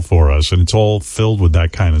special for us, and it's all filled with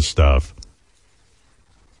that kind of stuff.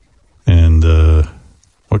 And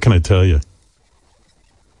what can I tell you?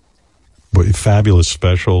 Fabulous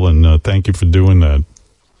special, and thank you for doing that.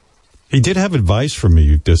 He did have advice for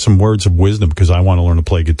me. There's some words of wisdom because I want to learn to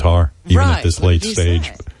play guitar, even at this late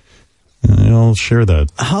stage. I'll share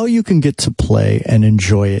that. How you can get to play and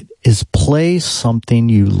enjoy it is play something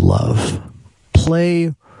you love.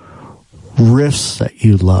 Play riffs that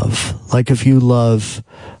you love. Like if you love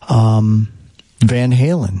Van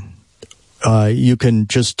Halen, you can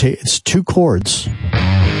just take, it's 2 chords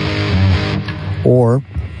or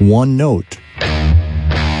 1 note.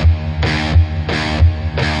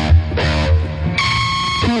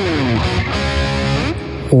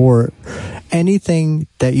 Or anything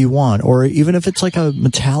that you want, or even if it's like a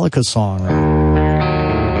Metallica song.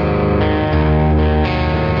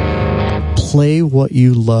 Play what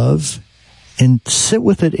you love and sit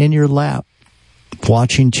with it in your lap,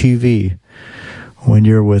 watching TV. When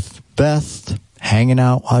you're with Beth, hanging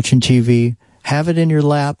out, watching TV, have it in your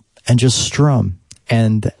lap and just strum.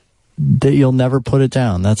 And you'll never put it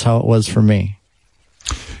down. That's how it was for me.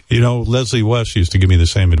 You know, Leslie West used to give me the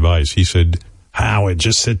same advice. He said, Howard,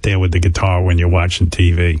 just sit there with the guitar when you're watching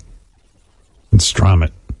TV and strum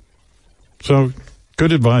it. So,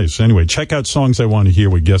 good advice. Anyway, check out Songs I Want to Hear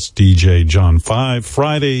with guest DJ John 5,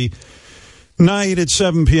 Friday night at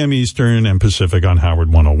 7 p.m. Eastern and Pacific on Howard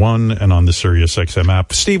 101 and on the Sirius XM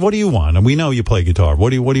app. Steve, what do you want? And we know you play guitar.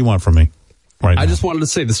 What do you want from me right now? I just wanted to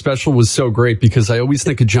say the special was so great because I always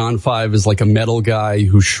think of John 5 as like a metal guy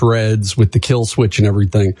who shreds with the kill switch and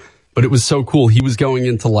everything. But it was so cool. He was going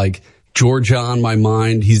into like Georgia on My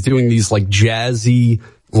Mind. He's doing these like jazzy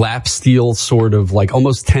lap steel sort of like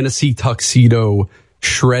almost Tennessee Tuxedo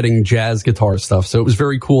shredding jazz guitar stuff. So it was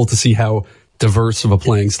very cool to see how diverse of a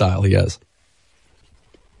playing style he has.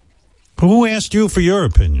 Who asked you for your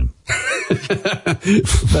opinion?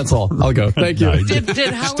 That's all. I'll go. Thank you.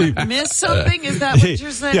 Did Howard miss something? Is that what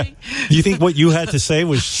you're saying? Yeah. You think what you had to say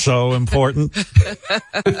was so important?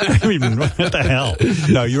 I mean, what the hell?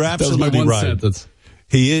 No, you're absolutely right. Sentence.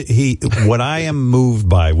 He. What I am moved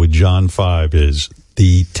by with John 5 is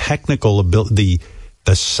the technical ability,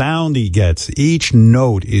 the sound he gets. Each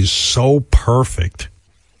note is so perfect.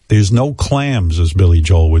 There's no clams, as Billy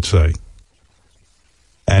Joel would say.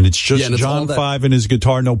 And it's just John 5 and his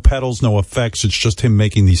guitar, no pedals, no effects. It's just him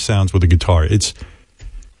making these sounds with the guitar. It's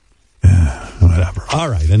whatever. All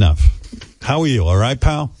right, enough. How are you? All right,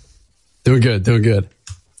 pal? Doing good.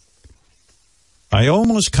 I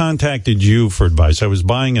almost contacted you for advice. I was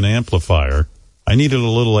buying an amplifier. I needed a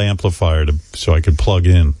little amplifier so I could plug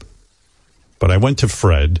in. But I went to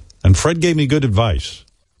Fred, and Fred gave me good advice.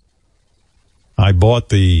 I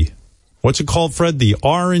bought what's it called, Fred? The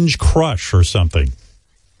Orange Crush or something.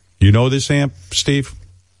 You know this amp, Steve?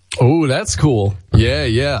 Oh, that's cool.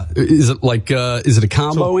 Yeah. Is it like, is it a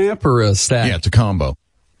combo amp or a stack? Yeah, it's a combo.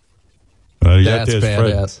 That's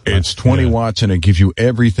badass. It's 20 watts and it gives you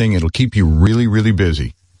everything. It'll keep you really, really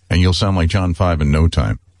busy. And you'll sound like John 5 in no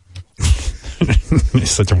time.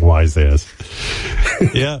 He's such a wise ass.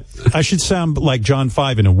 Yeah, I should sound like John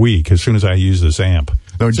 5 in a week as soon as I use this amp.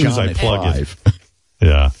 No, as soon John as I plug it.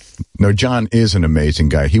 Yeah. No, John is an amazing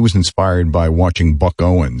guy. He was inspired by watching Buck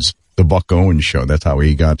Owens, the Buck Owens show. That's how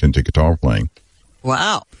he got into guitar playing.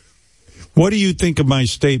 Wow. What do you think of my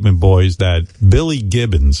statement, boys, that Billy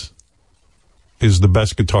Gibbons is the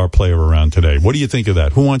best guitar player around today? What do you think of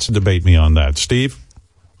that? Who wants to debate me on that? Steve?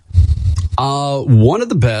 One of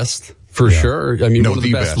the best, for sure. I mean, one of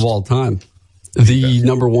the best of all time. The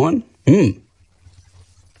number one?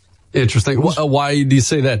 Interesting. Why do you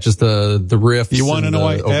say that? Just the riffs? You want to know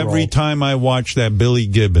why? Overall? Every time I watch that Billy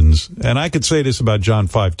Gibbons, and I could say this about John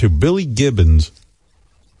 5 too, Billy Gibbons,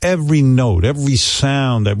 every note, every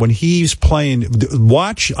sound that when he's playing,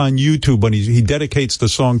 watch on YouTube when he dedicates the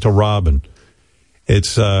song to Robin.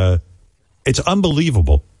 It's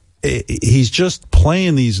unbelievable. He's just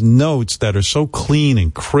playing these notes that are so clean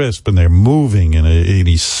and crisp, and they're moving, and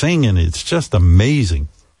he's singing. It's just amazing.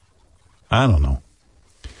 I don't know.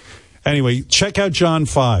 Anyway, check out John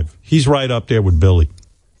 5. He's right up there with Billy.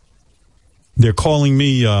 They're calling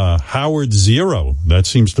me Howard Zero. That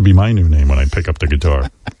seems to be my new name when I pick up the guitar.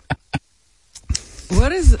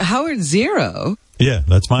 What is Howard Zero? Yeah,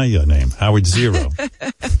 that's my name, Howard Zero.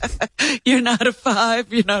 You're not a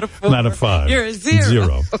 5. You're not a 4. Not a 5. You're a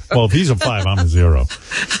 0. Well, if he's a 5, I'm a 0.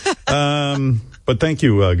 But thank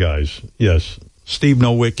you, guys. Yes, Steve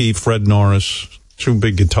Nowicki, Fred Norris. Two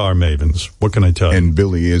big guitar mavens. What can I tell you? And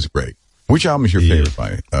Billy is great. Which album is your favorite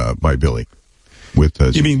by Billy?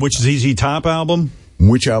 You mean which ZZ Top album?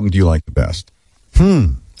 Which album do you like the best?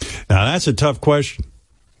 Now that's a tough question.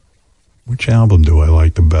 Which album do I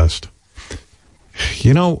like the best?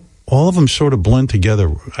 You know, all of them sort of blend together.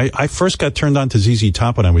 I first got turned on to ZZ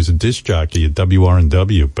Top when I was a disc jockey at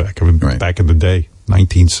WRNW back in the day,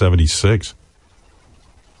 1976.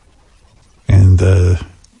 And, I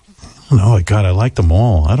don't know, God, I like them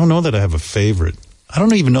all. I don't know that I have a favorite. I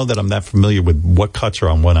don't even know that I'm that familiar with what cuts are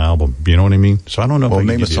on one album. You know what I mean? So I don't know if I can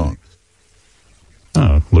name a give you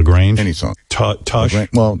song. LaGrange. Any song. Tush.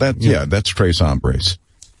 Well, that's Tres Hombres.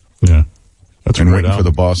 Yeah. That's a and great Waiting for album.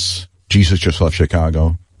 the Bus. Jesus Just Left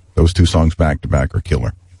Chicago. Those two songs back to back are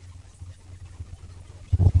killer.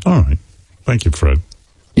 All right. Thank you, Fred.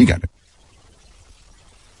 You got it.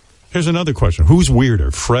 Here's another question. Who's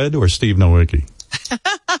weirder, Fred or Steve Nowicki?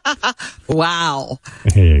 Wow.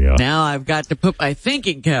 Here you go. Now I've got to put my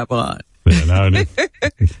thinking cap on. Yeah,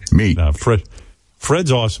 Me. No,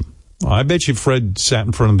 Fred's awesome. I bet you Fred sat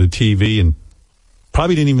in front of the TV and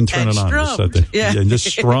probably didn't even turn And it on. Just sat strummed. there. Yeah. And just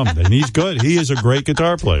strummed. And he's good. He is a great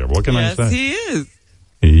guitar player. What can I say? Yes, he is.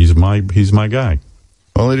 He's my guy.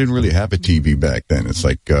 Well, they didn't really have a TV back then. It's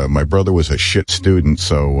like my brother was a shit student,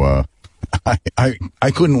 so I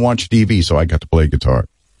couldn't watch TV, so I got to play guitar,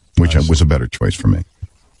 which was a better choice for me.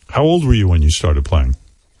 How old were you when you started playing?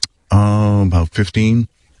 About 15,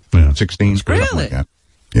 16. Really? Like that.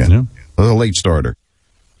 Yeah. I was a late starter.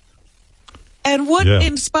 And what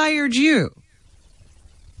inspired you?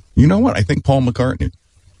 You know what? I think Paul McCartney.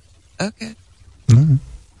 Okay.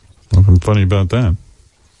 Nothing funny about that.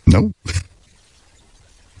 No.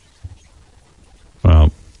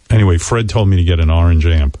 Well, anyway, Fred told me to get an orange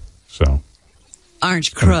amp, so.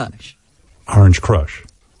 Orange Crush. Orange Crush.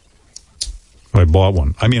 I bought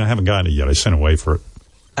one. I mean, I haven't gotten it yet. I sent away for it.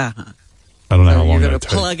 Uh-huh. I don't know how long You're that'll going to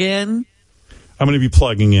take. plug in? I'm going to be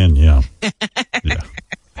plugging in, yeah. Yeah.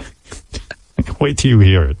 Wait till you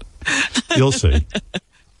hear it. You'll see.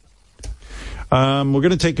 We're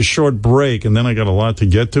going to take a short break, and then I got a lot to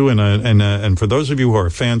get to. And for those of you who are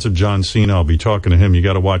fans of John Cena, I'll be talking to him. You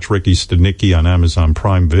got to watch Ricky Stanicki on Amazon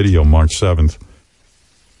Prime Video March 7th.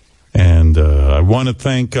 And I want to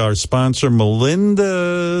thank our sponsor,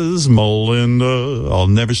 Melinda's. Melinda. I'll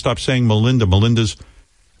never stop saying Melinda. Melinda's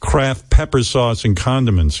craft pepper sauce and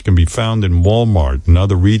condiments can be found in Walmart and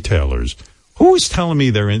other retailers. Who was telling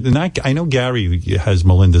me they're in? And I know Gary has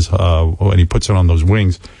Melinda's when he puts it on those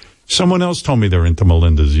wings. Someone else told me they're into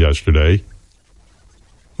Melinda's yesterday.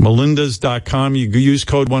 Melinda's.com. You use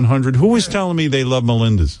code 100. Who was telling me they love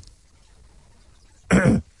Melinda's?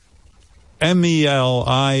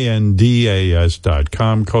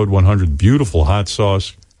 MELINDAS.com. Code 100. Beautiful hot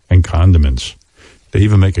sauce and condiments. They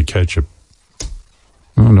even make a ketchup.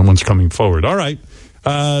 Oh, no one's coming forward. All right.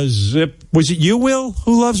 Zip. Was it you, Will,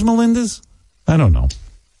 who loves Melinda's? I don't know.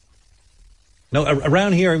 No,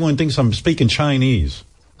 around here, everyone thinks I'm speaking Chinese.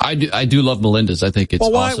 I do love Melinda's. I think it's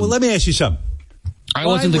awesome. Well, let me ask you something. I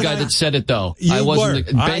wasn't the guy that said it, though. You were.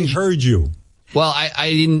 I heard you. Well,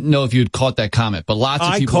 I didn't know if you had caught that comment, but lots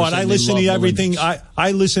of people I listen to everything.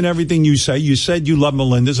 I listen to everything you say. You said you love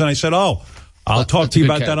Melinda's, and I said, I'll talk to you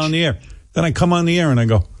about that on the air. Then I come on the air and I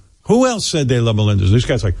go, who else said they love Melinda's? This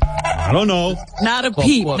guy's like, I don't know. Not a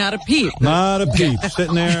peep. Not a peep. Not a peep.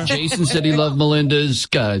 Sitting there. Jason said he loved Melinda's.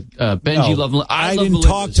 Benji loved Melinda's. I didn't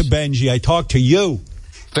talk to Benji. I talked to you.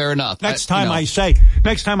 Fair enough. Next time I say,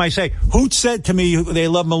 who said to me they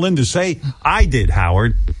love Melinda's? Say, I did,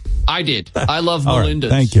 Howard. I did. I love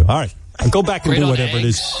Melinda's. Right, thank you. All right. Go back and do whatever it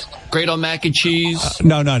is. Great on mac and cheese.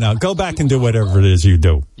 No. Go back and do whatever it is you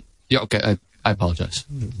do. Yeah, okay. I apologize.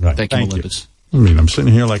 Right. Thank you, Melinda's. I mean, I'm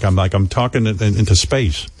sitting here like I'm talking into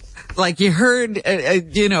space. Like you heard,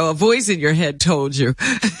 a voice in your head told you.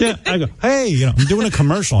 Yeah, I go, hey, I'm doing a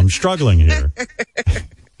commercial. I'm struggling here.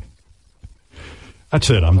 That's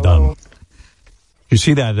it. I'm done. You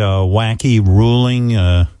see that wacky ruling?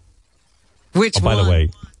 Which one? By the way,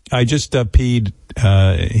 I just peed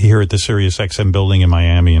here at the Sirius XM building in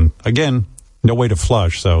Miami. And again, no way to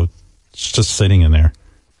flush, so it's just sitting in there.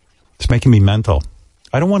 It's making me mental.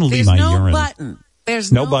 I don't want to leave my urine.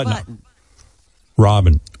 There's no button.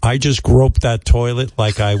 Robin, I just groped that toilet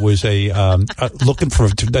like I was looking for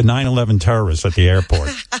the 9/11 terrorist at the airport.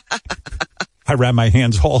 I ran my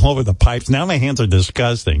hands all over the pipes. Now my hands are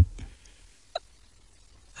disgusting.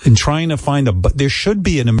 And trying to find there should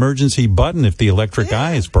be an emergency button if the electric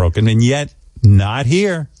eye is broken, and yet not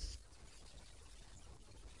here.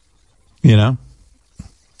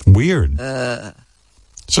 Weird.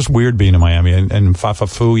 It's just weird being in Miami. And Fafa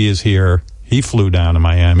Fui is here. He flew down to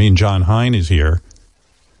Miami, and John Hine is here.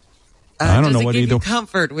 I don't know what he do.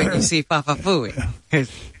 Comfort when you see Fafa Fui.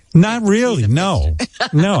 Not really. No.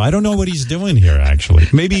 I don't know what he's doing here, actually.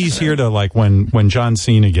 Maybe he's here to, like, when John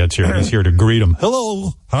Cena gets here, he's here to greet him.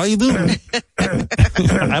 Hello. How you doing?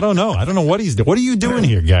 I don't know. I don't know what he's doing. What are you doing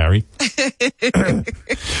here, Gary?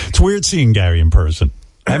 It's weird seeing Gary in person.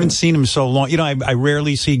 I haven't seen him so long. You know, I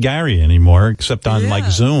rarely see Gary anymore, except on like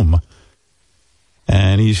Zoom.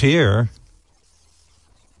 And he's here.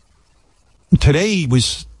 Today he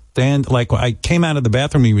was like I came out of the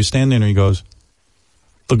bathroom, he was standing there and he goes,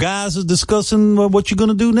 the guys are discussing what you're going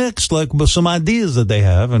to do next, like some ideas that they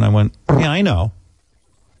have. And I went, yeah, I know.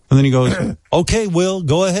 And then he goes, okay, Will,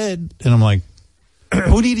 go ahead. And I'm like,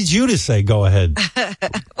 who needed you to say go ahead?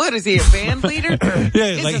 What is he, a band leader?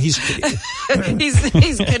 Yeah, like he's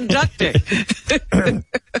conducting.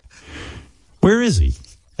 Where is he?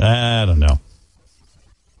 I don't know.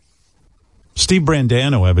 Steve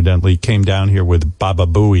Brandano evidently came down here with Baba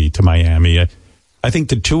Booey to Miami. I think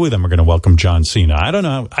the two of them are going to welcome John Cena. I don't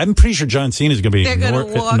know. I'm pretty sure John Cena is going to be annoyed. They're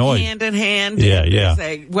going to walk annoyed. hand in hand. Yeah, and yeah.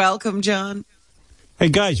 Say, welcome, John. Hey,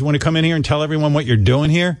 guys, you want to come in here and tell everyone what you're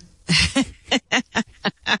doing here?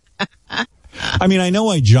 I mean, I know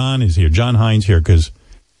why John is here. John Hines here because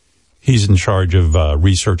he's in charge of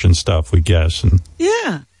research and stuff, we guess. And,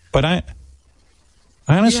 yeah. But I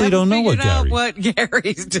honestly don't know what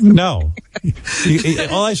Gary's doing. No.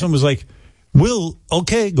 All I saw was like, Will,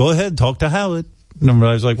 okay, go ahead, talk to Howard. And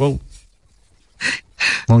I was like, well,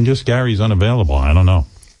 just Gary's unavailable. I don't know.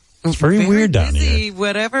 It's very weird down busy. here.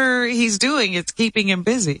 Whatever he's doing, it's keeping him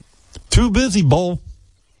busy. Too busy, Bull.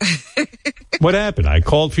 What happened? I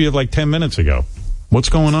called for you like 10 minutes ago. What's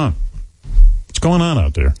going on? What's going on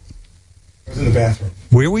out there? I was in the bathroom.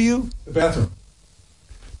 Where were you? The bathroom.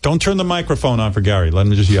 Don't turn the microphone on for Gary. Let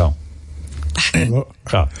him just yell. Oh.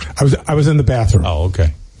 I was in the bathroom. Oh,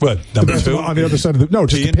 okay. What, number two? On the other side of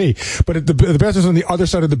just to pee. But the bathroom's on the other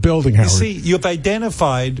side of the building, Howard. You see, you've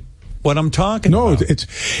identified what I'm talking about. No,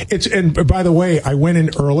 it's, and by the way, I went in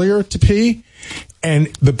earlier to pee, and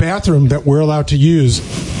the bathroom that we're allowed to use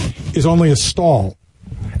is only a stall,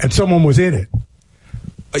 and someone was in it.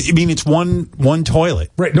 You mean it's one toilet?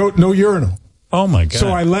 Right, no urinal. Oh, my God. So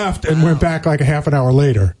I left and went back like a half an hour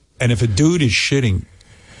later. And if a dude is shitting,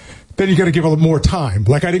 then you got to give a little more time.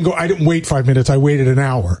 Like I didn't wait 5 minutes. I waited an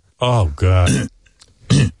hour. Oh, God.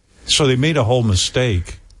 So they made a whole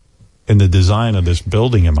mistake in the design of this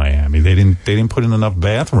building in Miami. They didn't put in enough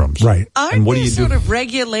bathrooms. Right. Aren't there sort of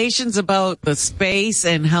regulations about the space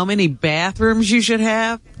and how many bathrooms you should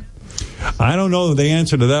have? I don't know the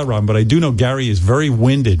answer to that, Ron, but I do know Gary is very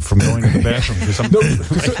winded from going to the bathroom.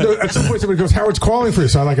 At some point somebody goes, Howard's calling for you,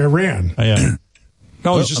 so I ran. Yeah.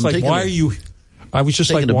 No, it's just like, why are you... I was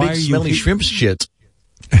just like, why are you... smelly shrimp shit.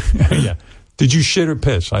 Yeah. Did you shit or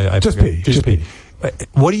piss? I just pee. Just pee.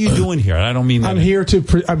 What are you doing here? I don't mean that.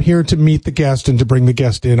 I'm here to meet the guest and to bring the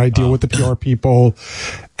guest in. I deal with the PR people,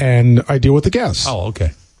 and I deal with the guests. Oh,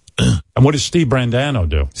 okay. And what does Steve Brandano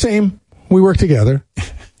do? Same. We work together.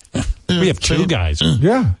 We have two guys.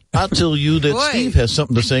 Yeah. I'll tell you that Steve has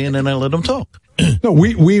something to say, and then I let him talk. No,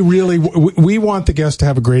 we really want the guest to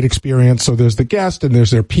have a great experience. So there's the guest and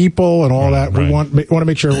there's their people and all that. Right. We want to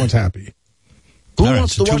make sure everyone's happy. Who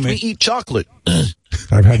wants to watch me eat chocolate?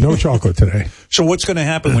 I've had no chocolate today. So what's going to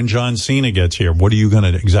happen when John Cena gets here? What are you going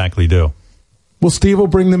to exactly do? Well, Steve will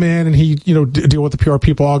bring them in, and he, deal with the PR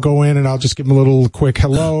people. I'll go in, and I'll just give them a little quick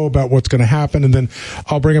hello about what's going to happen, and then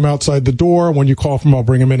I'll bring them outside the door. When you call from, I'll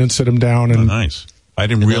bring them in and sit them down. And nice. I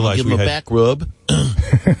didn't realize give him a back rub.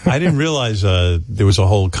 I didn't realize there was a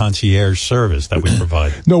whole concierge service that we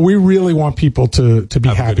provide. No, we really want people to be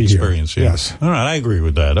have happy a good experience, here. Yeah. Yes. All right, I agree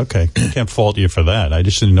with that. Okay. Can't fault you for that. I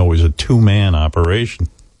just didn't know it was a two-man operation.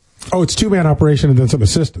 Oh, it's two-man operation and then some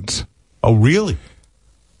assistants. Oh, really?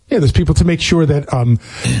 Yeah, there's people to make sure that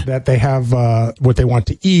that they have what they want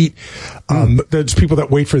to eat. There's people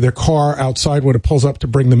that wait for their car outside when it pulls up to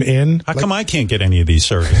bring them in. How come I can't get any of these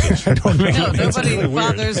services? I don't know. No, nobody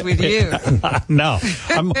bothers with you. No,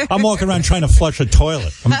 I'm walking around trying to flush a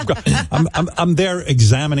toilet. I'm there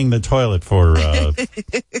examining the toilet for.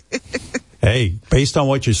 Hey, based on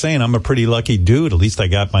what you're saying, I'm a pretty lucky dude. At least I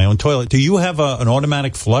got my own toilet. Do you have an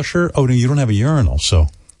automatic flusher? Oh, no, you don't have a urinal, so.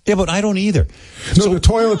 Yeah, but I don't either. No, the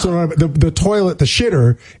toilets are the toilet. The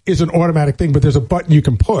shitter is an automatic thing, but there's a button you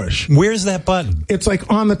can push. Where's that button? It's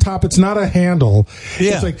like on the top. It's not a handle.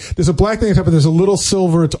 Yeah, it's like there's a black thing on top, but there's a little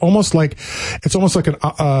silver. It's almost like an.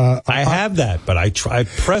 I have that, but I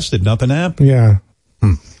pressed it. Nothing happened. Yeah,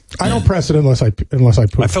 I don't press it unless I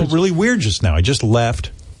poop. I felt really weird just now. I just left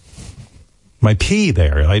my pee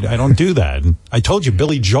there. I don't do that. And I told you,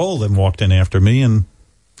 Billy Joel then walked in after me, and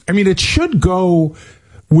I mean, it should go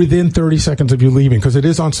within 30 seconds of you leaving, because it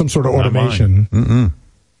is on some sort of automation.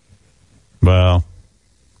 Well,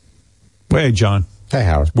 hey, John. Hey,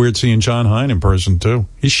 Howard. Weird seeing John Hine in person, too.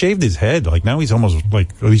 He shaved his head. Like, now he's almost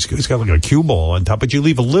like, he's got like a cue ball on top, but you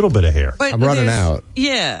leave a little bit of hair. But I'm running out.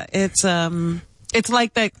 Yeah, it's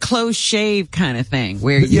like that close shave kind of thing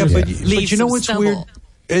where but you know what's stubble. weird?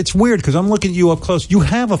 It's weird because I'm looking at you up close. You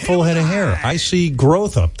have a full head of hair. I see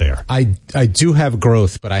growth up there. I do have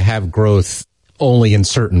growth, but I have growth only in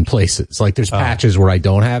certain places. Like there's patches where I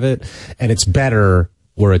don't have it, and it's better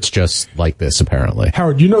where it's just like this, apparently.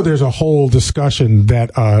 Howard, you know there's a whole discussion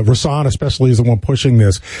that Rasan especially is the one pushing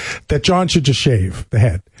this, that John should just shave the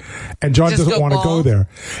head. And John doesn't want to go there.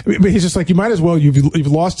 But he's just like, you might as well, you've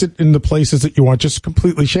lost it in the places that you want, just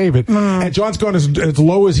completely shave it. And John's gone as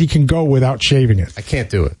low as he can go without shaving it. I can't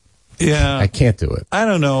do it. Yeah. I can't do it. I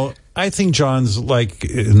don't know. I think John's like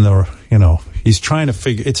he's trying to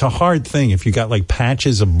figure. It's a hard thing if you got like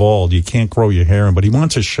patches of bald, you can't grow your hair in. But he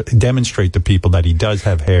wants to demonstrate to people that he does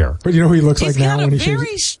have hair. But you know who he looks He's like now got when a he shaves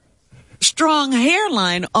very strong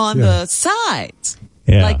hairline on the sides.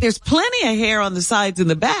 Yeah. Like there's plenty of hair on the sides and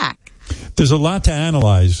the back. There's a lot to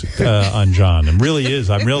analyze on John. It really is.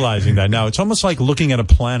 I'm realizing that now. It's almost like looking at a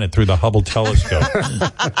planet through the Hubble telescope.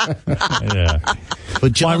 Yeah.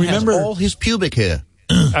 But John has all his pubic hair.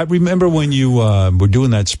 I remember when you were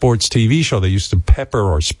doing that sports TV show, they used to pepper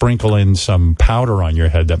or sprinkle in some powder on your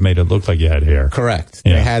head that made it look like you had hair. Correct.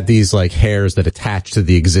 Yeah. They had these like hairs that attached to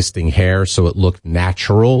the existing hair, so it looked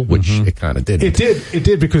natural, which it kind of did. It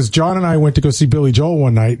did because John and I went to go see Billy Joel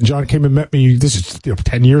one night, and John came and met me. This is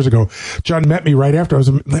 10 years ago. John met me right after. I was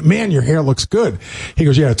like, man, your hair looks good. He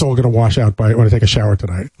goes, yeah, it's all going to wash out when I take a shower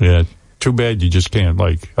tonight. Yeah. Too bad you just can't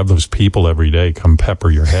like have those people every day come pepper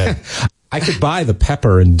your head. I could buy the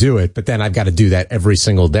pepper and do it, but then I've got to do that every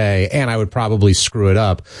single day, and I would probably screw it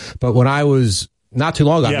up. But when I was not too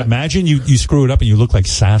long ago, imagine you screw it up and you look like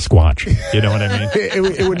Sasquatch. You know what I mean?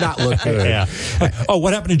 it would not look good. Yeah. Oh,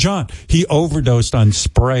 what happened to John? He overdosed on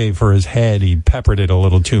spray for his head. He peppered it a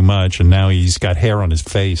little too much, and now he's got hair on his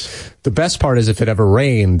face. The best part is if it ever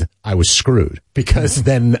rained, I was screwed because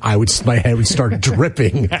then my head would start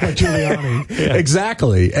dripping. Like Giuliani. Yeah.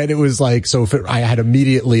 Exactly. And it was like, so if I had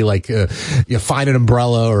immediately like, find an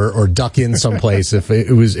umbrella or duck in someplace if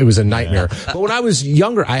it was a nightmare. Yeah. But when I was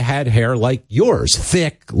younger, I had hair like yours,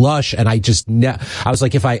 thick, lush. And I was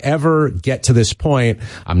like, if I ever get to this point,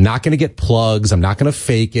 I'm not going to get plugs. I'm not going to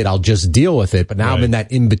fake it. I'll just deal with it. But now I'm in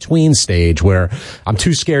that in between stage where I'm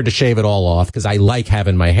too scared to shave it all off because I like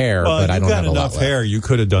having my hair. But I don't have enough hair. You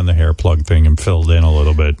could have done the hair plug thing and filled in a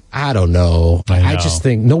little bit. I don't know. I just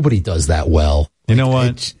think nobody does that well. You know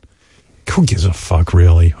what? Who gives a fuck,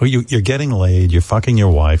 really? You're getting laid. You're fucking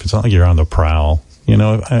your wife. It's not like you're on the prowl. You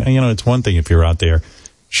know, it's one thing if you're out there.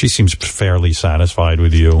 She seems fairly satisfied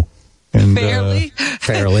with you. And, fairly.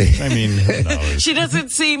 I mean, who knows? She doesn't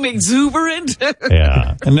seem exuberant.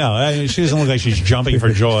 Yeah. No, she doesn't look like she's jumping for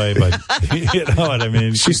joy, but you know what I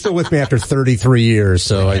mean? She's still with me after 33 years,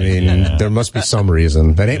 so I mean, there must be some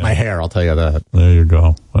reason. That ain't my hair, I'll tell you that. There you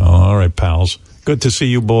go. Well, all right, pals. Good to see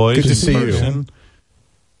you boys. Good to see you.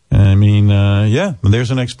 I mean,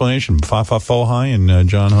 there's an explanation. Fafa Fohai and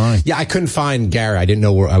John Hine. Yeah, I couldn't find Gary. I didn't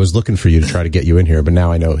know where. I was looking for you to try to get you in here, but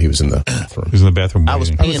now I know he was in the bathroom. He was in the bathroom waiting. I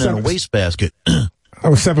was peeing in a wastebasket. I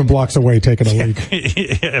was 7 blocks away taking a leak.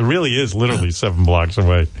 It really is literally 7 blocks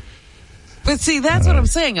away. But see, that's what I'm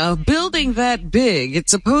saying. A building that big,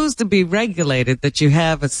 it's supposed to be regulated that you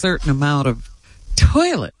have a certain amount of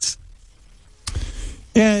toilets.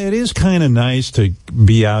 Yeah, it is kind of nice to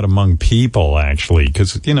be out among people, actually,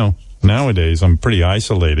 because, nowadays I'm pretty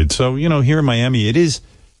isolated. So, here in Miami, it is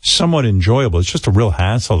somewhat enjoyable. It's just a real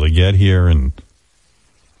hassle to get here, and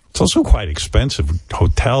it's also quite expensive.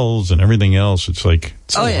 Hotels and everything else. It's like,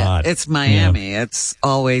 it's a lot. It's Miami. Yeah. It's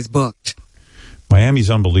always booked. Miami's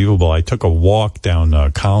unbelievable. I took a walk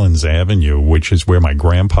down Collins Avenue, which is where my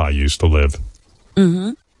grandpa used to live. Mm-hmm.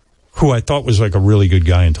 Who I thought was like a really good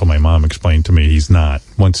guy until my mom explained to me he's not.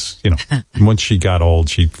 Once she got old,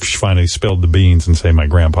 she finally spilled the beans and said my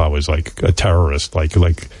grandpa was like a terrorist, like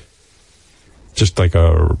just like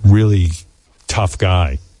a really tough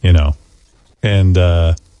guy, And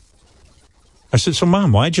I said, so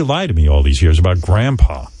Mom, why'd you lie to me all these years about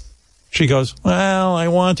Grandpa? She goes, well, I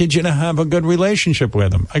wanted you to have a good relationship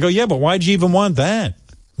with him. I go, yeah, but why'd you even want that?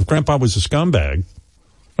 If Grandpa was a scumbag,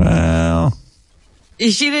 well...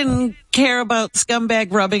 She didn't care about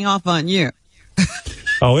scumbag rubbing off on you.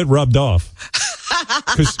 Oh, it rubbed off.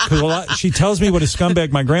 Because she tells me what a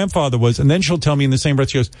scumbag my grandfather was, and then she'll tell me in the same breath,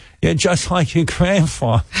 she goes, yeah, just like your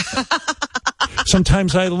grandfather.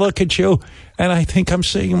 Sometimes I look at you, and I think I'm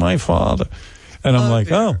seeing my father. And I'm like,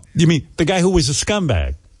 dear. Oh, you mean the guy who was a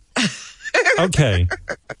scumbag? Okay.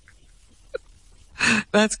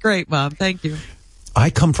 That's great, Mom. Thank you. I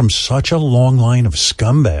come from such a long line of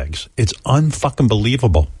scumbags. It's unfucking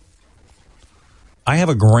believable. I have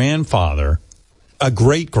a grandfather, a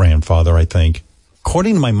great-grandfather, I think.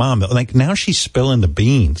 According to my mom, like now she's spilling the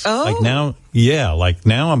beans. Oh. Like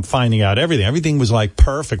now I'm finding out everything. Everything was like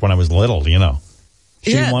perfect when I was little, you know.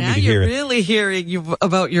 She didn't want me to hear it. Now you're really hearing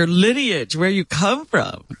about your lineage, where you come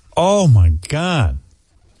from. Oh my God.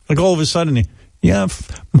 Like all of a sudden, your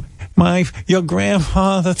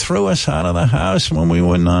grandfather threw us out of the house when we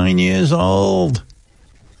were 9 years old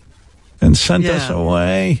and sent us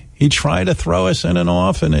away. He tried to throw us in an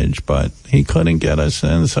orphanage, but he couldn't get us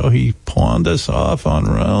in, so he pawned us off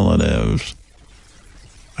on relatives.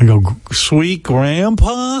 I go, sweet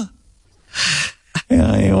grandpa?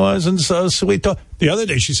 Yeah, he wasn't so sweet. The other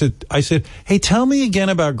day I said, hey, tell me again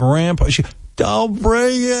about grandpa. She, don't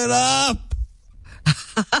bring it up.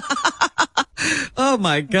 Oh,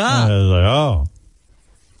 my God. I was like, oh.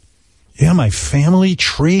 Yeah, my family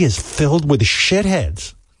tree is filled with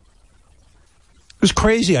shitheads. It was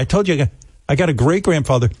crazy. I told you, I got a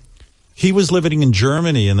great-grandfather. He was living in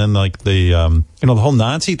Germany, and then like the whole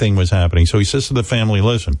Nazi thing was happening. So he says to the family,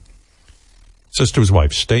 listen, says to his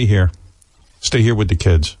wife, stay here with the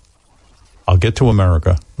kids. I'll get to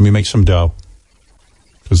America. Let me make some dough.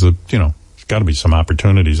 Because, there's got to be some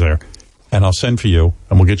opportunities there. And I'll send for you,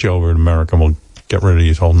 and we'll get you over to America, and we'll get rid of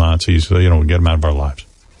these whole Nazis. So, we'll get them out of our lives.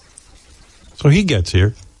 So he gets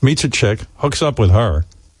here, meets a chick, hooks up with her,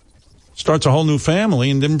 starts a whole new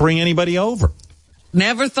family, and didn't bring anybody over.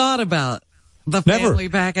 Never thought about the family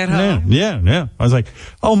back at home. Yeah. I was like,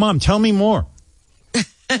 oh, Mom, tell me more.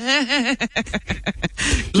 You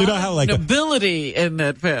know how like stability in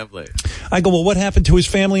that family. I go, well, what happened to his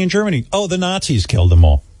family in Germany? Oh, the Nazis killed them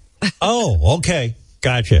all. Oh, okay,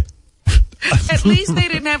 gotcha. At least they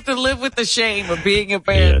didn't have to live with the shame of being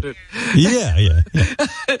abandoned. Yeah.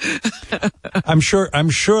 I'm sure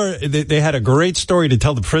they had a great story to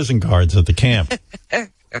tell the prison guards at the camp.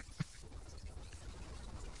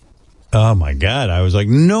 Oh my God, I was like,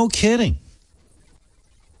 no kidding.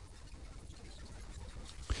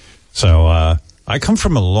 So, I come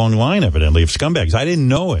from a long line, evidently, of scumbags. I didn't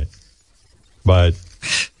know it, but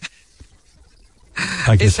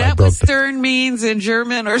I guess is that what Stern means in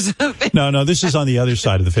German or something? No, this is on the other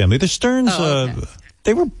side of the family. The Sterns,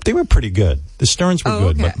 they were pretty good. The Sterns were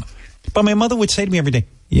good, okay. but my mother would say to me every day,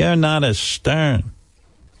 "You're not a Stern,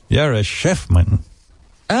 you're a Schiffman."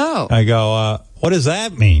 Oh, I go, what does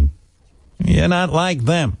that mean? You're not like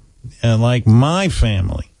them. You're like my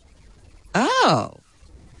family. Oh.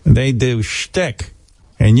 They do shtick,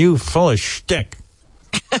 and you full of shtick.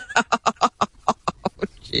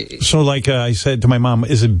 So, like I said to my mom,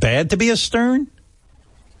 is it bad to be a Stern?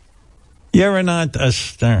 You're not a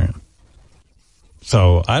Stern.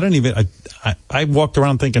 So I don't even. I walked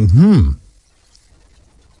around thinking,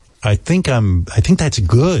 I think that's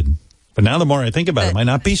good. But now the more I think about it, it might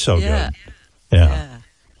not be so good. Yeah.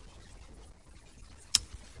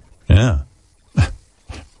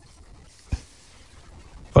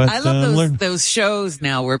 But, I love those shows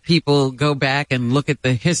now where people go back and look at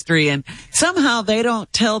the history, and somehow they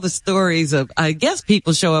don't tell the stories of, I guess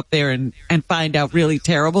people show up there and find out really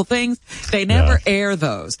terrible things. They never air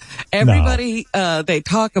those. Everybody they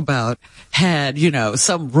talk about had,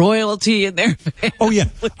 some royalty in their family. Oh, yeah.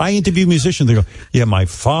 I interview musicians. They go, yeah, my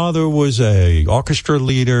father was a orchestra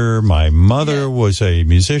leader. My mother was a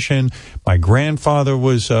musician. My grandfather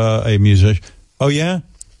was a musician. Oh, yeah?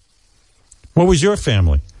 What was your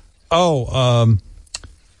family? Oh,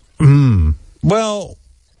 well,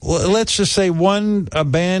 let's just say one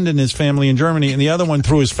abandoned his family in Germany and the other one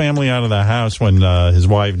threw his family out of the house when his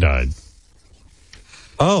wife died.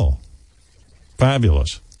 Oh,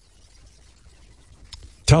 fabulous.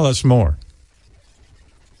 Tell us more.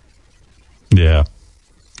 Yeah.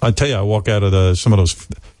 I tell you, I walk out of some of those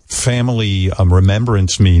family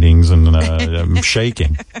remembrance meetings and I'm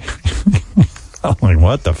shaking. I'm like,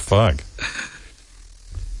 what the fuck?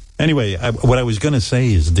 Anyway, what I was going to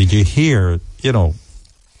say is, did you hear,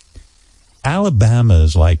 Alabama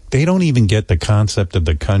is like, they don't even get the concept of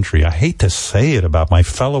the country. I hate to say it about my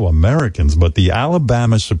fellow Americans, but the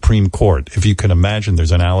Alabama Supreme Court, if you can imagine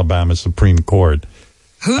there's an Alabama Supreme Court.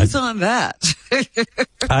 Who's on that?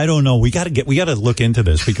 I don't know. We got to look into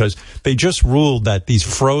this because they just ruled that these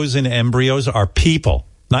frozen embryos are people,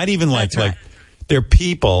 not even like they're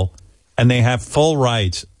people and they have full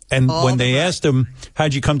rights. And when they asked him,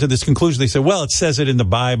 how'd you come to this conclusion? They said, well, it says it in the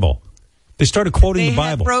Bible. They started quoting the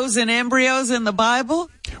Bible. They have frozen embryos in the Bible?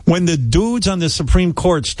 When the dudes on the Supreme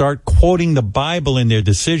Court start quoting the Bible in their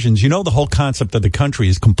decisions, the whole concept of the country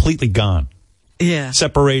is completely gone. Yeah.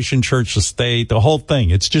 Separation, church to state, the whole thing.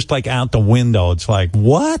 It's just like out the window. It's like,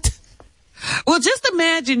 what? Well, just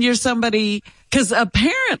imagine you're somebody, because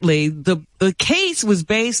apparently the case was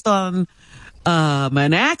based on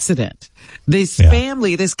an accident. This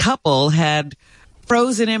family, this couple had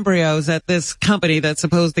frozen embryos at this company that's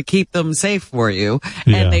supposed to keep them safe for you,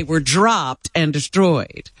 and they were dropped and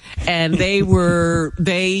destroyed. And they were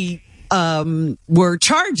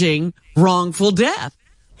charging wrongful death.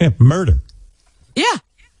 Yeah, murder. Yeah.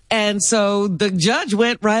 And so the judge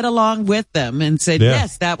went right along with them and said,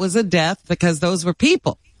 yes, that was a death because those were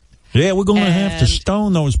people. Yeah, we're going to have to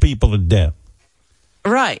stone those people to death.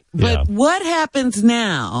 Right. But what happens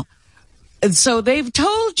now? So they've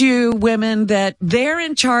told you, women, that they're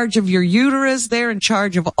in charge of your uterus. They're in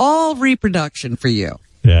charge of all reproduction for you.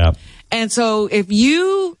 Yeah. And so if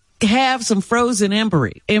you have some frozen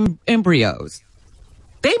embryos,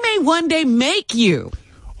 they may one day make you.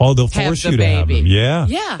 Oh, they'll force you to have them. Yeah.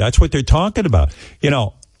 Yeah. That's what they're talking about. You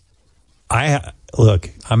know, look,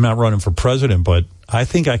 I'm not running for president, but I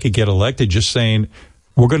think I could get elected just saying,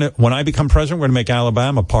 when I become president, we're going to make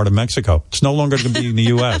Alabama part of Mexico. It's no longer going to be in the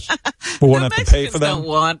U.S. We won't have to pay for them. Don't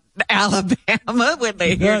want Alabama when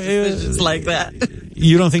they hear decisions like that.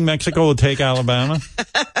 You don't think Mexico will take Alabama?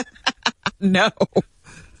 No.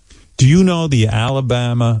 Do you know the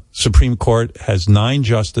Alabama Supreme Court has 9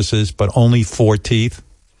 justices, but only 4 teeth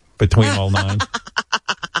between all 9?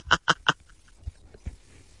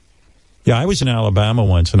 Yeah, I was in Alabama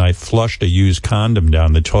once, and I flushed a used condom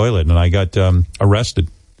down the toilet, and I got arrested.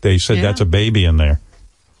 They said that's a baby in there.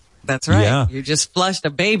 That's right. Yeah. You just flushed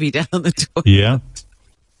a baby down the toilet. Yeah.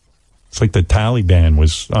 It's like the Taliban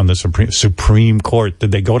was on the Supreme Court.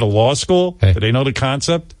 Did they go to law school? Did they know the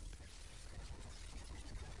concept?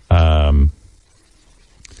 The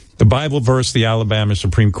Bible verse the Alabama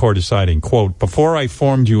Supreme Court is citing, quote, "Before I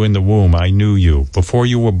formed you in the womb, I knew you. Before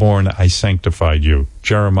you were born, I sanctified you."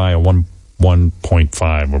 Jeremiah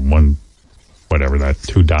 1.5 or 1, whatever that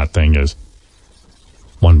 2 dot thing is.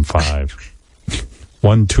 1.5.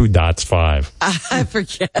 1 2 dots 5. I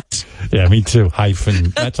forget. Yeah, me too.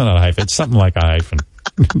 Hyphen. That's not a hyphen. It's something like a hyphen.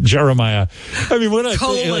 Jeremiah. I mean, what I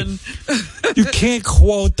colon. You can't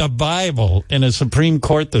quote the Bible in a Supreme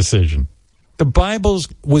Court decision. The Bible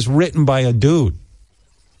was written by a dude.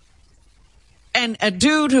 And a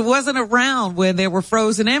dude who wasn't around when there were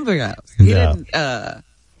frozen embryos. He didn't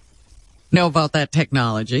know about that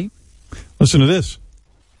technology. Listen to this.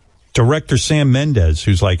 Director Sam Mendes,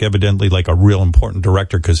 who's evidently a real important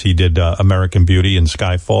director because he did American Beauty and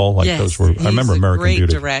Skyfall. Those were. I remember American Beauty.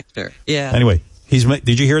 Great director. Yeah. Anyway,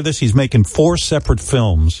 did you hear this? He's making 4 separate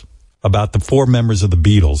films about the 4 members of the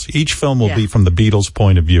Beatles. Each film will be from the Beatles'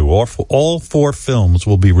 point of view. All 4 films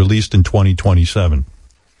will be released in 2027.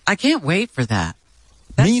 I can't wait for that.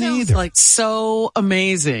 That sounds like so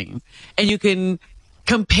amazing. And you can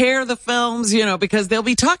compare the films, because they'll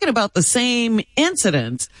be talking about the same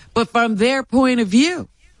incidents, but from their point of view.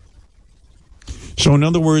 So in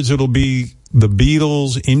other words, it'll be the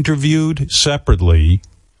Beatles interviewed separately.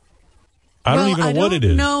 I don't even know what it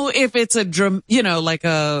is. I don't know if it's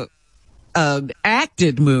an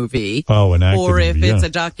acted movie. Oh, an acted movie, or if it's a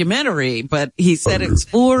documentary, but he said it's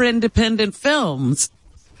 4 independent films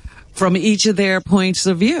from each of their points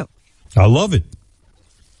of view. I love it.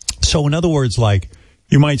 So in other words,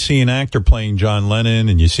 you might see an actor playing John Lennon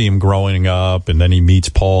and you see him growing up and then he meets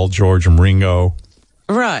Paul, George, and Ringo.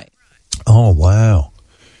 Right. Oh, wow.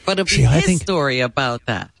 But it'll be his story about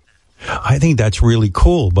that. I think that's really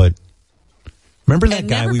cool, but remember that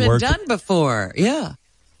guy we worked with? Never been done before, yeah.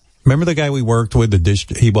 Remember the guy we worked with? At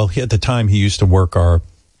the time he used to work our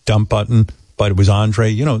dump button, but it was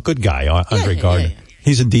Andre, good guy, Andre Gardner. Yeah.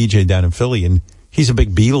 He's a DJ down in Philly, and he's a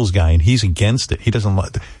big Beatles guy, and he's against it. He doesn't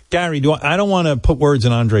like it. Gary, I don't want to put words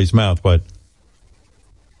in Andre's mouth, but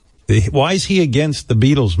why is he against the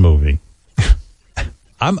Beatles movie?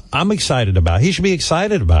 I'm excited about it. He should be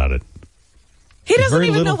excited about it. He doesn't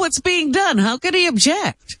even know what's being done. How could he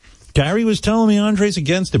object? Gary was telling me Andre's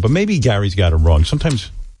against it, but maybe Gary's got it wrong.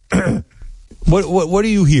 Sometimes, what do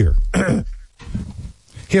you hear?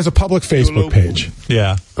 He has a public Facebook page.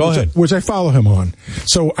 Yeah, go ahead. Which I follow him on.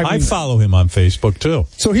 So I follow him on Facebook too.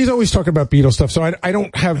 So he's always talking about Beatles stuff. So I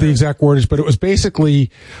don't have the exact wordage, but it was basically,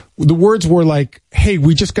 the words were like, "Hey,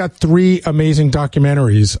 we just got 3 amazing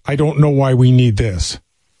documentaries. I don't know why we need this."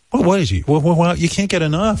 Well, what is he? Well, you can't get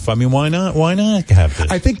enough. I mean, why not? Why not have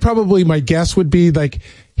this? I think probably my guess would be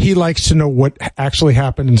he likes to know what actually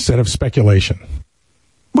happened instead of speculation.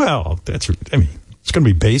 Well, it's going to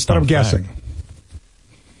be based on I'm guessing.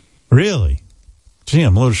 Really? Gee,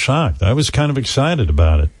 I'm a little shocked. I was kind of excited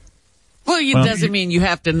about it. Well, it doesn't mean you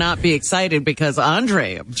have to not be excited because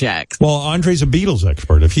Andre objects. Well, Andre's a Beatles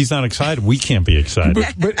expert. If he's not excited, we can't be excited.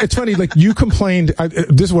 But it's funny, like you complained,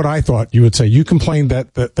 this is what I thought you would say. You complained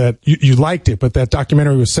that you liked it, but that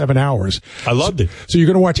documentary was 7 hours. I loved it. So you're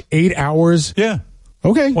going to watch 8 hours? Yeah.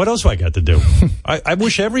 Okay. What else do I got to do? I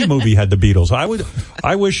wish every movie had the Beatles.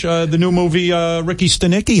 I wish the new movie Ricky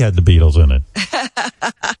Stenicki had the Beatles in it.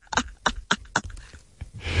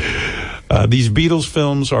 These Beatles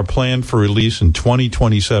films are planned for release in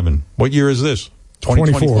 2027. What year is this?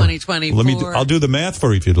 2024. I'll do the math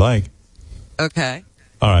for you if you'd like. Okay.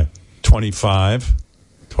 All right. 25,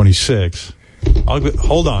 26.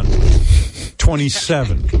 Hold on.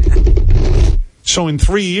 27. So in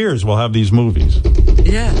 3 years, we'll have these movies.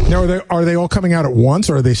 Yeah. Now, are they all coming out at once,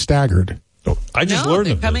 or are they staggered? I just learned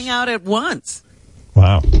they're of coming this. out at once.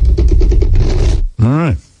 Wow. All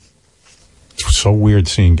right. It's so weird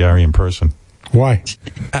seeing Gary in person. Why?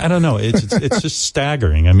 I don't know. It's just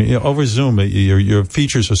staggering. I mean, over Zoom, your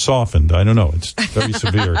features are softened. I don't know. It's very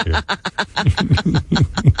severe here.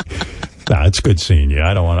 Nah, it's good seeing you.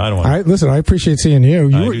 I don't want. Listen, I appreciate seeing you.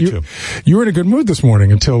 You were in a good mood this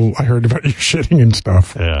morning until I heard about you shitting and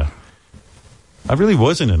stuff. Yeah. I really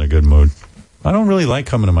wasn't in a good mood. I don't really like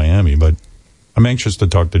coming to Miami, but I'm anxious to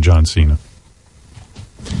talk to John Cena.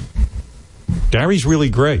 Gary's really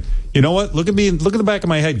great. You know what? Look at me. Look at the back of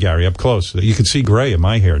my head, Gary, up close. You can see gray in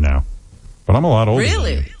my hair now. But I'm a lot older.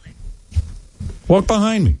 Really? Walk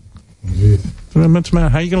behind me. What's the matter?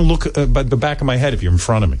 How are you going to look at the back of my head if you're in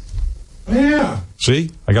front of me? Yeah.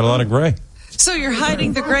 See? I got a lot of gray. So you're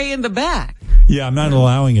hiding the gray in the back. Yeah, I'm not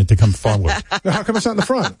allowing it to come forward. Now, how come it's not in the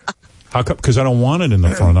front? How come? Because I don't want it in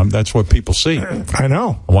the front. That's what people see. I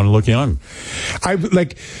know. I want to look young. I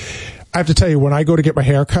have to tell you, when I go to get my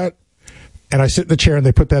hair cut, and I sit in the chair and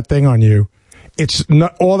they put that thing on you, it's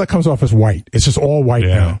not all that comes off is white. It's just all white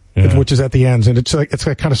now, which is at the ends, and it's like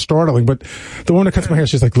kind of startling. But the woman that cuts my hair,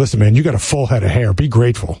 she's like, "Listen, man, you got a full head of hair. Be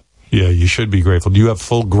grateful." Yeah, you should be grateful. Do you have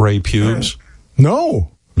full gray pubes?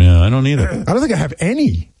 No. Yeah, I don't either. I don't think I have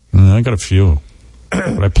any. I got a few,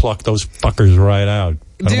 but I pluck those fuckers right out.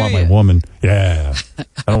 I don't want my woman. Yeah,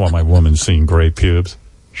 I don't want my woman seeing gray pubes.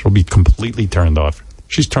 She'll be completely turned off.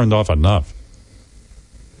 She's turned off enough.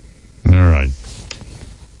 All right.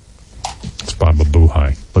 It's Baba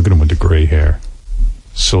Boohai. Look at him with the gray hair.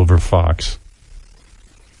 Silver fox.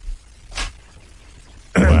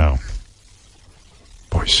 Wow.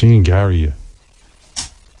 Boy, seeing Gary.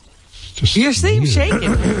 You seem shaking.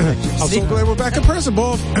 I'm so glad we're back in person,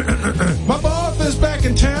 Bob. My Bob is back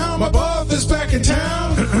in town. My Bob is back in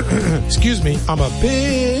town. Excuse me, I'm a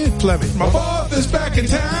bit Fleming. My Bob is back in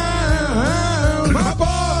town. My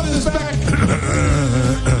Bob is back.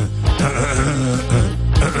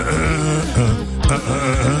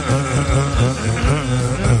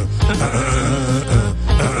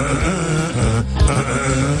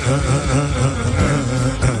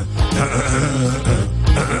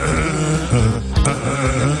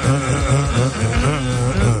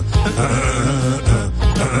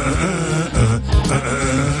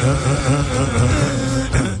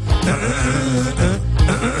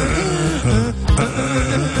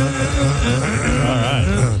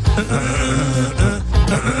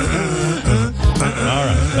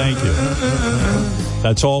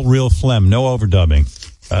 That's all real phlegm, no overdubbing.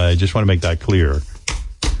 I just want to make that clear.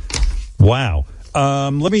 Wow.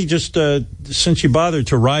 Let me just, since you bothered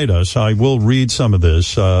to write us, I will read some of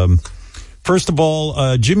this. First of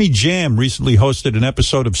all, Jimmy Jam recently hosted an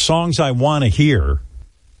episode of Songs I Want to Hear,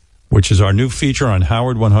 which is our new feature on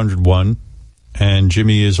Howard 101. And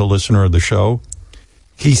Jimmy is a listener of the show.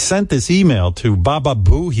 He sent this email to Baba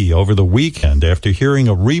Boohie over the weekend after hearing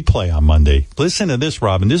a replay on Monday. Listen to this,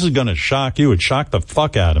 Robin. This is going to shock you. It shocked the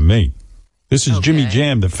fuck out of me. This is Jimmy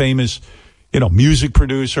Jam, the famous, music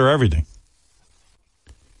producer, everything.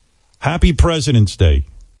 Happy President's Day.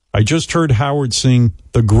 I just heard Howard sing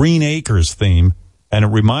the Green Acres theme, and it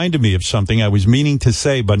reminded me of something I was meaning to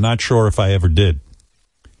say, but not sure if I ever did.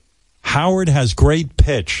 Howard has great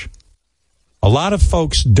pitch. A lot of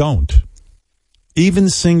folks don't. Even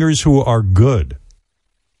singers who are good.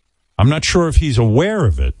 I'm not sure if he's aware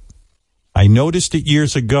of it. I noticed it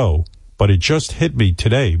years ago, but it just hit me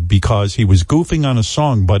today because he was goofing on a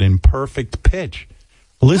song, but in perfect pitch.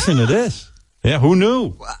 Listen to this. Yeah, who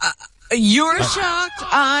knew? You're shocked.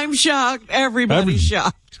 I'm shocked. Everybody's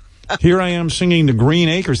shocked. Here I am singing the Green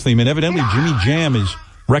Acres theme, and evidently Jimmy Jam is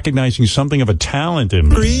recognizing something of a talent in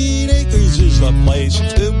me. Green Acres is the place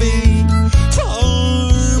to be.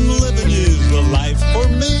 Farm living is the life for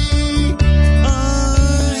me.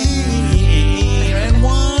 And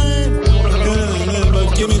wine.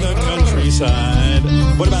 But give me the countryside.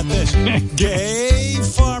 What about this? Gay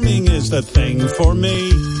farming is the thing for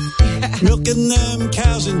me. Milking them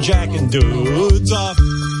cows and jacking dudes off.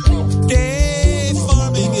 Gay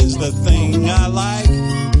farming is the thing I like.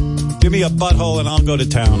 Give me a butthole and I'll go to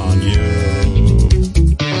town on you.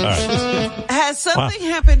 All right. Has something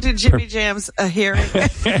happened to Jimmy Jam's hearing?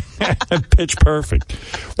 Pitch perfect.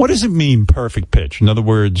 What does it mean, perfect pitch? In other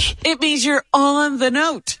words... It means you're on the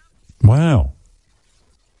note. Wow.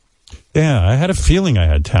 Yeah, I had a feeling I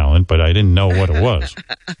had talent, but I didn't know what it was.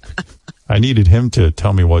 I needed him to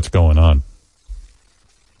tell me what's going on.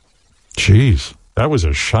 Jeez, that was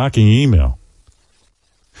a shocking email.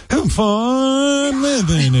 Fun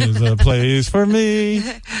living is a place for me.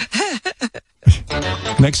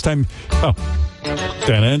 Next time,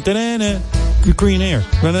 green air.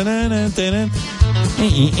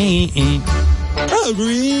 Oh,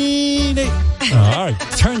 green air. All right,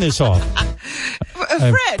 turn this off.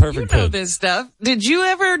 Fred, you know this stuff. Did you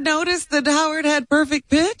ever notice that Howard had perfect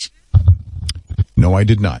pitch? No, I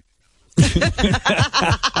did not.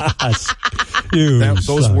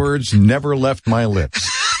 Those words never left my lips.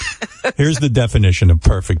 Here's the definition of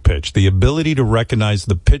perfect pitch. The ability to recognize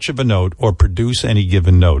the pitch of a note or produce any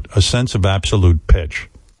given note. A sense of absolute pitch.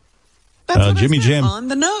 That's what Jimmy Jam. On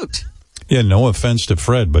the note. Yeah, no offense to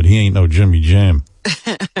Fred, but he ain't no Jimmy Jam.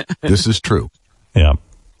 This is true. Yeah.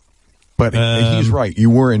 But he's right.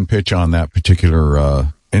 You were in pitch on that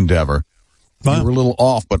particular endeavor. Huh? You were a little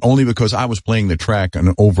off, but only because I was playing the track,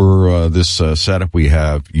 and over this setup we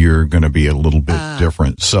have, you're going to be a little bit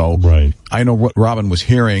different. So right. I know what Robin was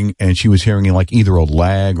hearing, and she was hearing like either a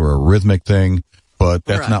lag or a rhythmic thing, but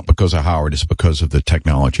that's not because of Howard. It's because of the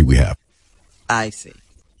technology we have. I see.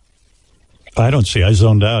 I don't see. I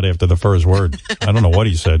zoned out after the first word. I don't know what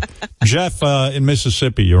he said. Jeff, in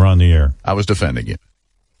Mississippi, you're on the air. I was defending you.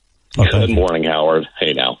 Oh, Good morning, Howard.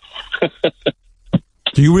 Hey, now.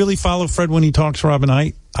 Do you really follow Fred when he talks, Robin?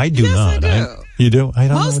 I do not. I do. You do? I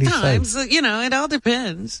don't know Most what he times, says. it all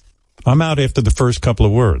depends. I'm out after the first couple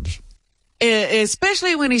of words.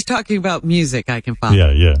 Especially when he's talking about music, I can follow.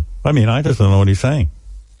 Yeah. I mean, I just don't know what he's saying.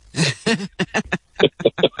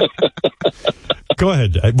 Go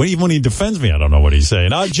ahead. Even when he defends me, I don't know what he's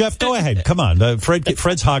saying. Jeff, go ahead. Come on.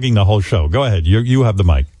 Fred's hogging the whole show. Go ahead. You have the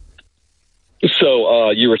mic. So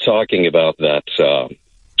you were talking about that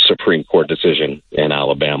Supreme Court decision in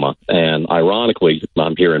Alabama. And ironically,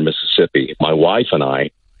 I'm here in Mississippi. My wife and I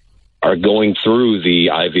are going through the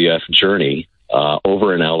IVF journey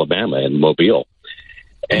over in Alabama in Mobile.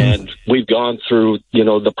 And we've gone through,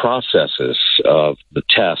 the processes of the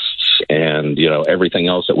tests and, everything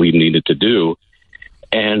else that we needed to do.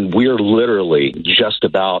 And we're literally just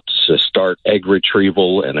about to start egg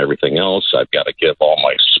retrieval and everything else. I've got to give all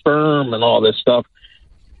my sperm and all this stuff.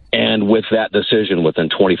 And with that decision, within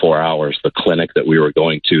 24 hours, the clinic that we were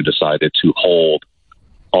going to decided to hold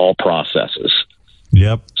all processes.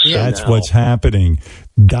 Yep, that's what's happening.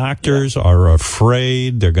 Doctors are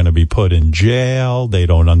afraid they're going to be put in jail. They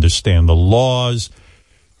don't understand the laws.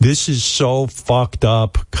 This is so fucked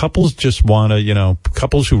up. Couples just want to,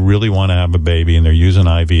 couples who really want to have a baby and they're using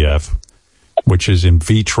IVF, which is in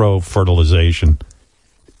vitro fertilization.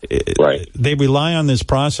 Right. They rely on this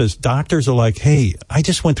process. Doctors are like, hey, I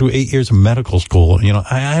just went through 8 years of medical school.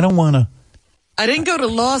 I don't want to. I didn't go to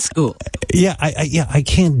law school. Yeah, I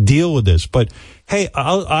can't deal with this. But hey,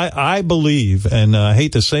 I believe, and I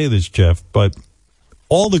hate to say this, Jeff, but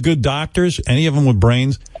all the good doctors, any of them with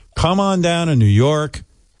brains, come on down to New York,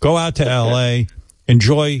 go out to L.A.,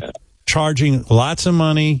 enjoy charging lots of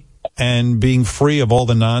money and being free of all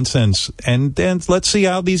the nonsense. And then let's see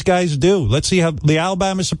how these guys do. Let's see how the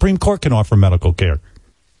Alabama Supreme Court can offer medical care.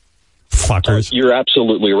 Fuckers. You're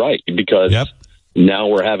absolutely right, because now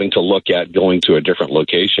we're having to look at going to a different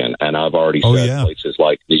location. And I've already said places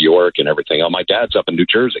like New York and everything. My dad's up in New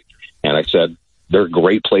Jersey. And I said, there are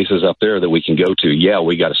great places up there that we can go to. Yeah,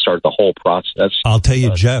 we got to start the whole process. I'll tell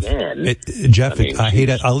you, Jeff.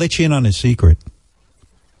 I'll let you in on a secret.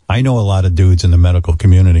 I know a lot of dudes in the medical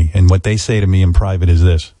community, and what they say to me in private is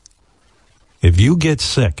this. If you get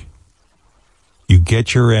sick, you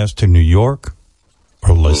get your ass to New York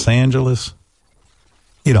or Los Angeles.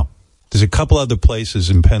 There's a couple other places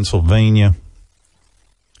in Pennsylvania.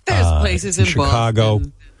 There's places in Chicago,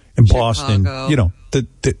 in Boston,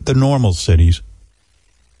 the normal cities.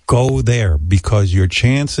 Go there, because your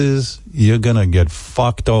chances, you're going to get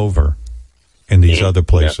fucked over in these other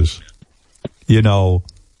places.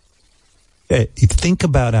 Think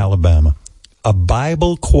about Alabama. A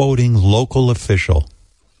Bible-quoting local official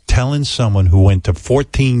telling someone who went to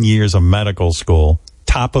 14 years of medical school,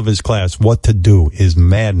 top of his class, what to do is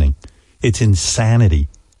maddening. It's insanity.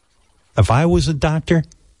 If I was a doctor,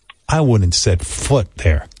 I wouldn't set foot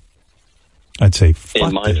there. I'd say, fuck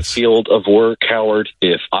in my this. field of work, Howard,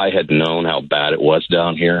 if I had known how bad it was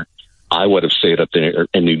down here, I would have stayed up there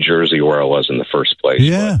in New Jersey where I was in the first place.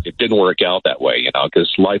 Yeah. But it didn't work out that way,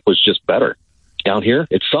 because life was just better. Down here,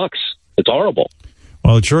 it sucks. It's horrible.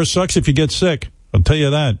 Well, it sure sucks if you get sick. I'll tell you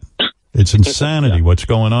that. It's insanity what's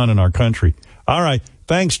going on in our country. All right.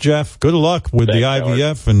 Thanks, Jeff. Good luck with the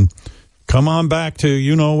IVF, and come on back to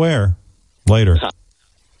you-know-where later.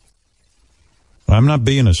 I'm not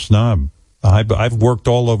being a snob. I've worked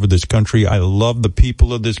all over this country. I love the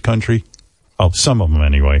people of this country. Oh, some of them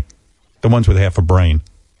anyway. The ones with half a brain.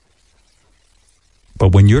 But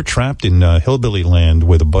when you're trapped in hillbilly land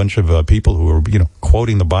with a bunch of people who are,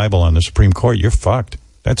 quoting the Bible on the Supreme Court, you're fucked.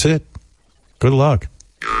 That's it. Good luck.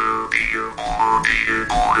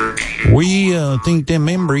 We think them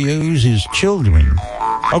embryos is children.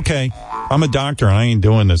 Okay, I'm a doctor and I ain't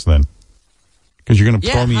doing this then. Because you're going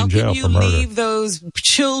to throw me in jail for murder. How can you leave those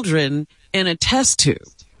children in a test tube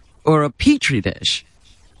or a petri dish?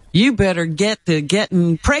 You better get to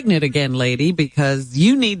getting pregnant again, lady, because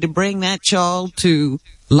you need to bring that child to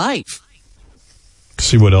life.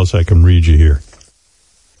 See what else I can read you here.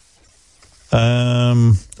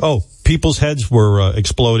 People's heads were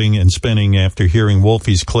exploding and spinning after hearing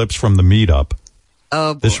Wolfie's clips from the meetup.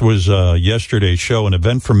 Oh, boy. This was yesterday's show, an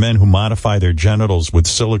event for men who modify their genitals with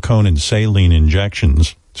silicone and saline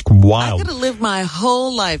injections. It's wild. I could have lived my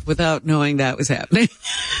whole life without knowing that was happening.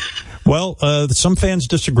 Well, some fans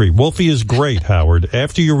disagree. Wolfie is great, Howard.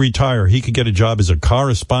 After you retire, he could get a job as a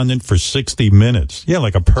correspondent for 60 Minutes. Yeah,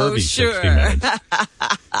 like a pervy 60 Minutes.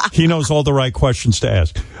 He knows all the right questions to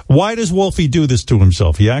ask. Why does Wolfie do this to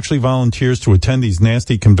himself? He actually volunteers to attend these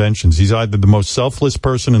nasty conventions. He's either the most selfless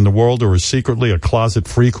person in the world or is secretly a closet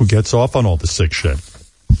freak who gets off on all the sick shit.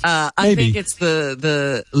 I think it's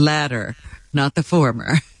the latter, not the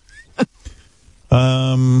former.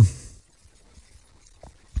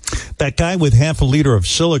 That guy with half a liter of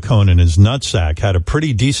silicone in his nutsack had a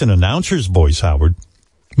pretty decent announcer's voice, Howard.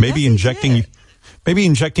 Maybe injecting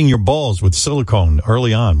your balls with silicone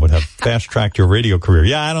early on would have fast-tracked your radio career.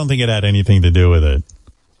 Yeah, I don't think it had anything to do with it.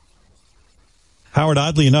 Howard,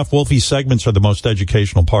 oddly enough, Wolfie's segments are the most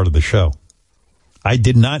educational part of the show. I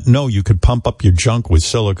did not know you could pump up your junk with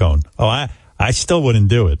silicone. Oh, I still wouldn't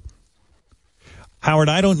do it. Howard,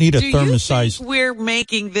 I don't need a thermosized... Do you think we're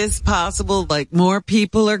making this possible? Like more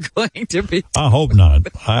people are going to be... I hope not.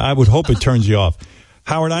 I would hope it turns you off.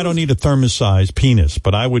 Howard, I don't need a thermosized penis,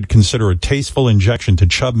 but I would consider a tasteful injection to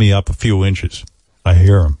chub me up a few inches. I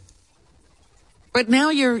hear him. But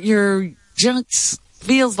now your junk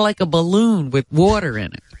feels like a balloon with water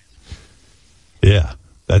in it. Yeah,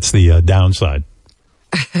 that's the downside.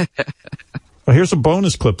 Well, here's a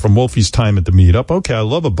bonus clip from Wolfie's time at the meetup. Okay, I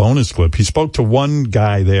love a bonus clip. He spoke to one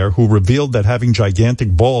guy there who revealed that having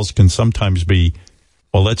gigantic balls can sometimes be,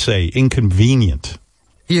 well, let's say, inconvenient.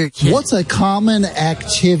 What's a common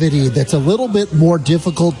activity that's a little bit more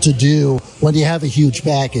difficult to do when you have a huge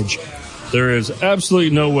package? There is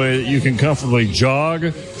absolutely no way that you can comfortably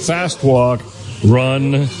jog, fast walk,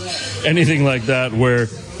 run, anything like that, where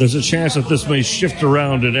there's a chance that this may shift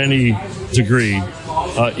around at any degree,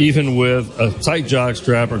 even with a tight jock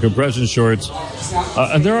strap or compression shorts.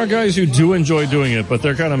 And there are guys who do enjoy doing it, but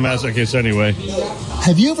they're kind of masochists anyway.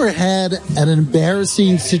 Have you ever had an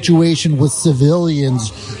embarrassing situation with civilians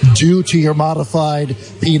due to your modified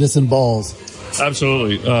penis and balls?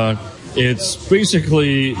 Absolutely. It's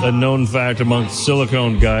basically a known fact amongst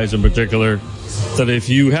silicone guys in particular that if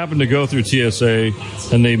you happen to go through TSA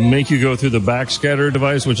and they make you go through the backscatter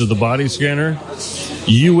device, which is the body scanner,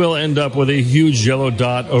 you will end up with a huge yellow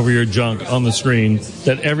dot over your junk on the screen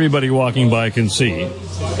that everybody walking by can see.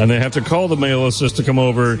 And they have to call the male assist to come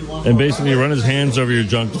over and basically run his hands over your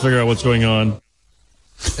junk to figure out what's going on.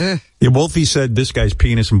 Yeah, Wolfie said this guy's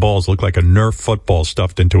penis and balls look like a Nerf football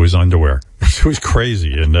stuffed into his underwear. It was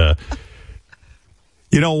crazy. And,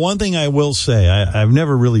 one thing I will say, I've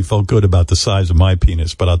never really felt good about the size of my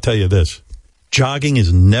penis, but I'll tell you this. Jogging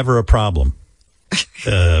is never a problem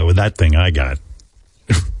with that thing I got.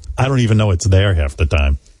 I don't even know it's there half the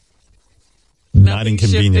time. Not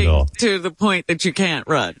inconvenient at all. To the point that you can't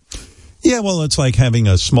run. Yeah, well, it's like having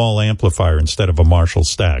a small amplifier instead of a Marshall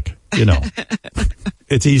stack.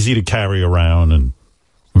 It's easy to carry around and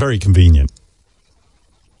very convenient.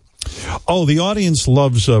 Oh, the audience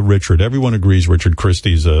loves Richard. Everyone agrees Richard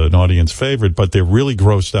Christie's an audience favorite, but they're really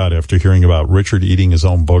grossed out after hearing about Richard eating his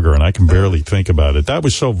own booger, and I can barely think about it. That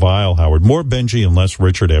was so vile, Howard. More Benji and less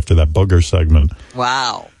Richard after that booger segment.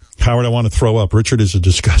 Wow. Howard, I want to throw up. Richard is a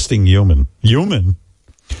disgusting human. Human?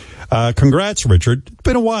 Congrats, Richard. It's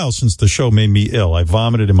been a while since the show made me ill. I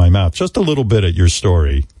vomited in my mouth just a little bit at your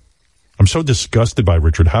story. I'm so disgusted by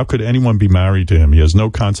Richard. How could anyone be married to him? He has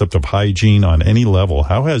no concept of hygiene on any level.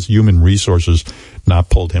 How has human resources not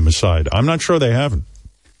pulled him aside? I'm not sure they haven't.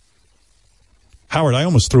 Howard, I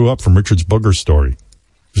almost threw up from Richard's booger story.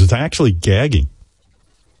 It was actually gagging.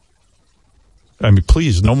 I mean,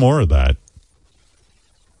 please, no more of that.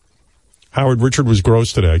 Howard, Richard was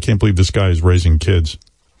gross today. I can't believe this guy is raising kids.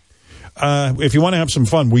 If you want to have some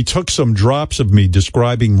fun, we took some drops of me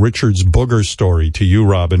describing Richard's booger story to you,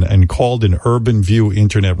 Robin, and called an Urban View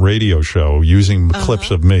internet radio show using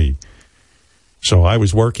clips of me. So I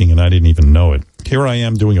was working and I didn't even know it. Here I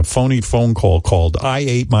am doing a phony phone call called I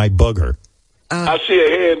Ate My Booger. I see a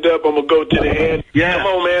hand up. I'm going to go to the hand. Yeah. Come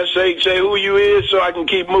on, man. Say who you is so I can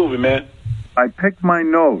keep moving, man. I picked my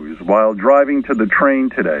nose while driving to the train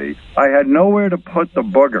today. I had nowhere to put the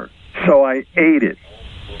booger, so I ate it.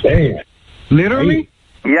 Damn. Literally?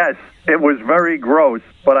 Yes, it was very gross,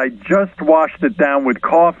 but I just washed it down with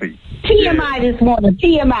coffee. TMI this morning.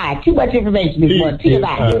 TMI. Too much information this morning.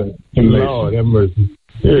 TMI. Lord have mercy.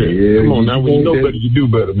 Yeah. Come on now. When you know better, you do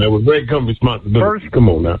better, man. With great come responsibility. Come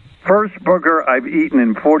on now. First booger I've eaten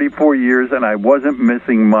in 44 years, and I wasn't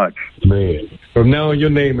missing much. Man. So now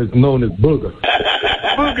your name is known as Booger.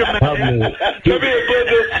 Booger, man. Come here,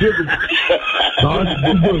 Booger. No,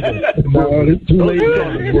 it's too late.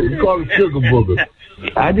 We call it Sugar Booger.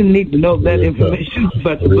 I didn't need to know that information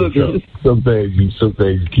about the boogers. Some things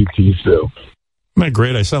you keep to yourself. Isn't that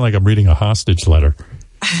great? I sound like I'm reading a hostage letter.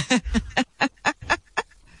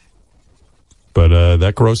 But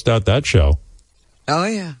that grossed out that show. Oh,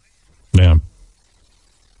 yeah. Yeah.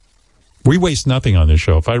 We waste nothing on this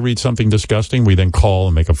show. If I read something disgusting, we then call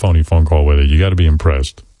and make a phony phone call with it. You got to be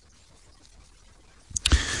impressed.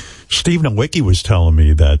 Steve Nowicki was telling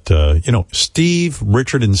me that, Steve,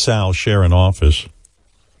 Richard, and Sal share an office.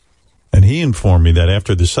 And he informed me that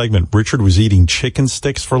after the segment, Richard was eating chicken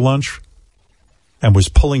sticks for lunch and was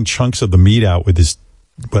pulling chunks of the meat out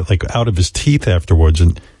out of his teeth afterwards.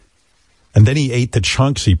 And then he ate the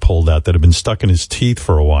chunks he pulled out that had been stuck in his teeth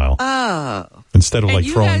for a while. Oh. Instead of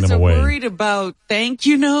throwing them away. You guys are worried about thank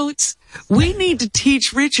you notes? We need to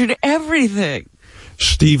teach Richard everything.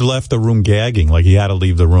 Steve left the room gagging, like he had to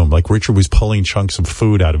leave the room. Like Richard was pulling chunks of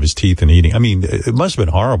food out of his teeth and eating. I mean, it must have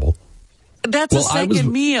been horrible. That's a second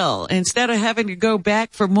meal. Instead of having to go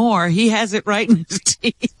back for more, he has it right in his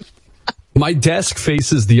teeth. My desk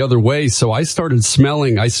faces the other way, so I started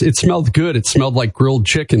smelling. It smelled good. It smelled like grilled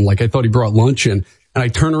chicken, like I thought he brought lunch in. And I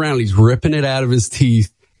turn around, and he's ripping it out of his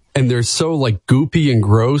teeth, and they're so goopy and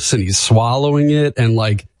gross, and he's swallowing it. And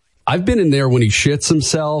I've been in there when he shits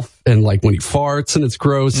himself, and when he farts, and it's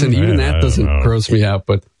gross, and even that doesn't gross me out.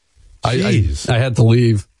 But I had to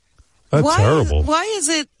leave. That's terrible. Why is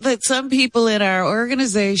it that some people in our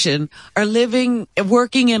organization are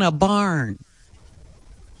working in a barn?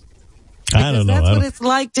 I don't know. That's what it's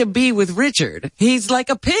like to be with Richard. He's like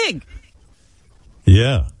a pig.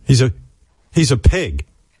 Yeah, he's a pig.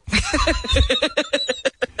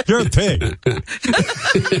 You're a pig. You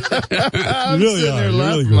really are. You're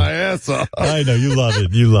really good. My ass off. I know you love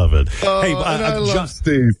it. You love it. Hey, I love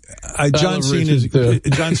Steve. John Cena is going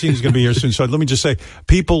to be here soon. So let me just say,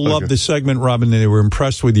 people love this segment, Robin. They were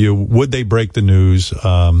impressed with you. Would they break the news?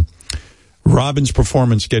 Robin's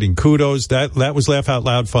performance getting kudos. That was laugh out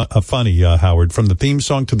loud funny, Howard. From the theme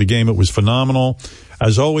song to the game, it was phenomenal.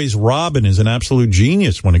 As always, Robin is an absolute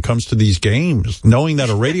genius when it comes to these games. Knowing that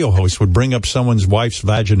a radio host would bring up someone's wife's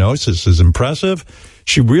vaginosis is impressive.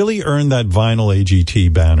 She really earned that vinyl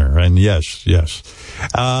AGT banner. And yes.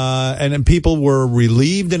 And then people were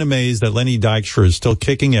relieved and amazed that Lenny Dykstra is still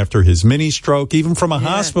kicking after his mini stroke. Even from a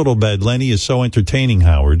hospital bed, Lenny is so entertaining,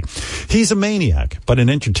 Howard. He's a maniac, but an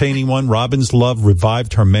entertaining one. Robin's love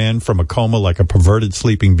revived her man from a coma like a perverted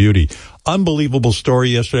sleeping beauty. Unbelievable story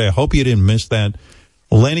yesterday. I hope you didn't miss that.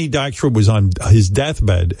 Lenny Dykstra was on his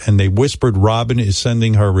deathbed, and they whispered Robin is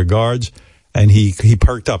sending her regards, and he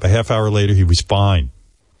perked up. A half hour later, he was fine.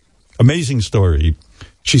 Amazing story.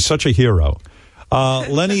 She's such a hero.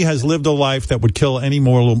 Lenny has lived a life that would kill any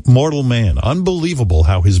mortal man. Unbelievable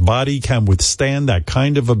how his body can withstand that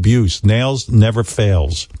kind of abuse. Nails never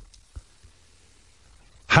fails.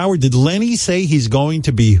 Howard, did Lenny say he's going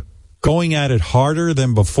to be going at it harder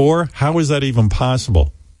than before? How is that even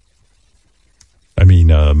possible? I mean,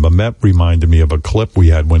 Mehmet reminded me of a clip we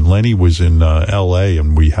had when Lenny was in L.A.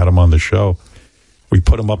 and we had him on the show. We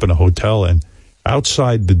put him up in a hotel, and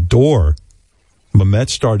outside the door, Mehmet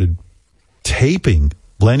started taping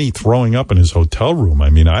Lenny throwing up in his hotel room.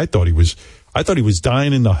 I mean, I thought he was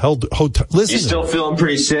dying in the hotel. Listen, you still feeling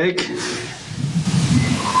pretty sick?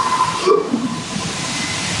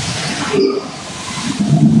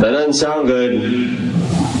 That doesn't sound good.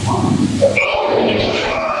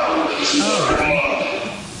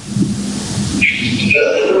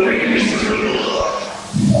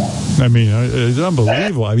 I mean, it's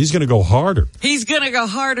unbelievable. I mean, he's going to go harder. He's going to go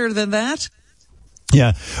harder than that?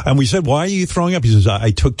 Yeah. And we said, why are you throwing up? He says,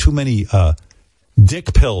 I took too many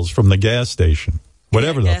dick pills from the gas station.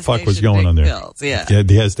 Whatever the fuck was going on there. Pills, yeah, the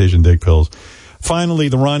gas station dick pills. Finally,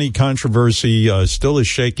 the Ronnie controversy still is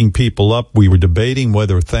shaking people up. We were debating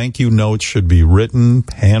whether thank you notes should be written,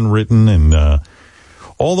 handwritten, and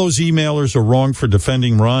all those emailers are wrong for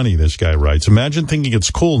defending Ronnie, this guy writes. Imagine thinking it's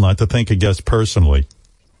cool not to thank a guest personally.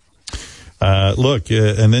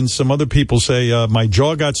 And then some other people say, my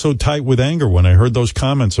jaw got so tight with anger when I heard those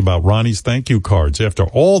comments about Ronnie's thank you cards. After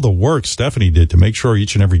all the work Stephanie did to make sure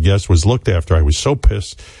each and every guest was looked after, I was so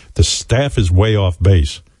pissed. The staff is way off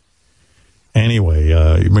base. Anyway,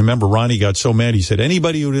 remember Ronnie got so mad, he said,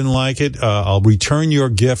 anybody who didn't like it, I'll return your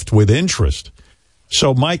gift with interest.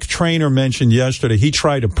 So Mike Trainer mentioned yesterday he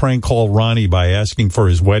tried to prank call Ronnie by asking for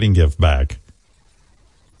his wedding gift back.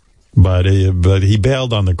 But he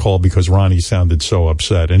bailed on the call because Ronnie sounded so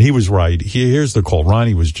upset. And he was right. Here's the call.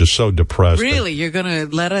 Ronnie was just so depressed. Really? You're going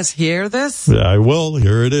to let us hear this? Yeah, I will.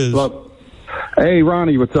 Here it is. Look. Hey,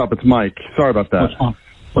 Ronnie, what's up? It's Mike. Sorry about that.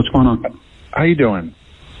 What's going on? How you doing?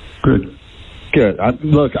 Good. Good.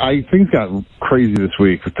 Things got crazy this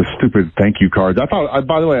week with the stupid thank you cards.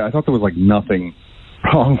 By the way, I thought there was like nothing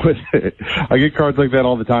wrong with it. I get cards like that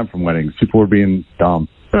all the time from weddings. People were being dumb.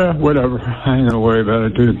 Whatever. I ain't gonna worry about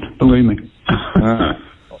it, dude. Believe me.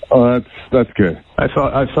 That's good. I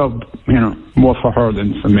felt, more for her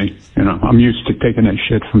than for me. I'm used to taking that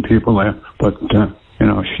shit from people there, but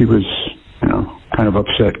she was, kind of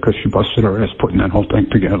upset because she busted her ass putting that whole thing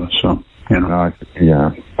together. So, yeah,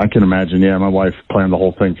 I can imagine. Yeah, my wife planned the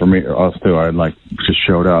whole thing for us too. I just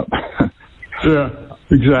showed up. Yeah,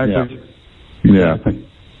 exactly. Yeah.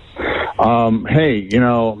 Hey,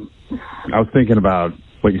 I was thinking about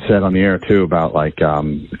what you said on the air too about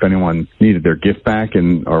if anyone needed their gift back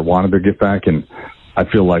or wanted their gift back, and I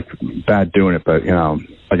feel like bad doing it, but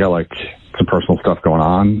I got some personal stuff going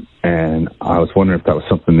on, and I was wondering if that was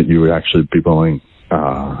something that you would actually be willing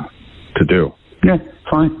to do. Yeah,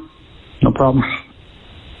 fine, no problem.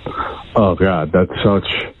 Oh God, that's such.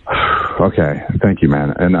 Okay, thank you,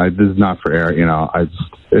 man. And this is not for air.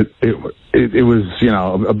 It was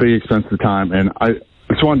a big expense at the time, and I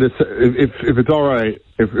just wanted to say, if it's all right,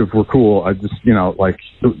 if we're cool, I just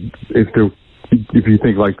if you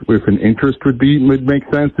think if an interest would make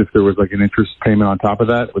sense, if there was an interest payment on top of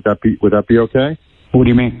that, would that be okay? What do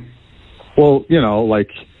you mean? Well,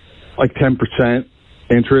 10%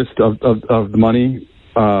 interest of the money,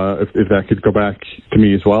 if that could go back to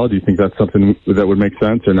me as well. Do you think that's something that would make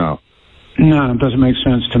sense or no? No, it doesn't make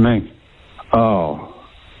sense to me. Oh,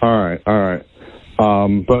 all right.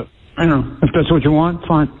 But if that's what you want,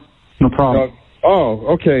 fine, no problem.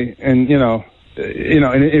 Okay, and and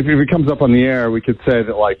if it comes up on the air, we could say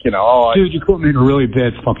that dude, you put me in a really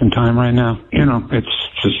bad fucking time right now. It's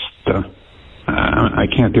just I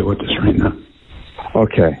can't deal with this right now.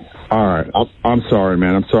 Okay, all right. I'm sorry,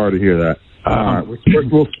 man. I'm sorry to hear that. All right, we're still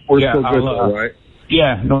good, though, right?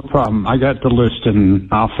 Yeah, no problem. I got the list,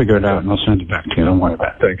 and I'll figure it out, and I'll send it back to you. Don't worry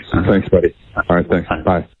about it. Thanks, buddy. All right, thanks.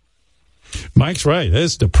 Bye. Mike's right.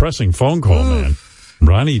 That's a depressing phone call, man.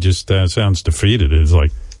 Ronnie just sounds defeated. It's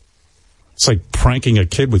like pranking a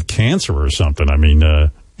kid with cancer or something. I mean,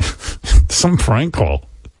 some prank call.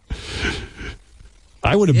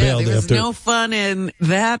 I would have bailed there was after. No fun in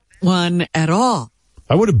that one at all.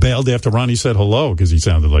 I would have bailed after Ronnie said hello because he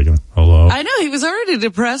sounded like hello. I know. He was already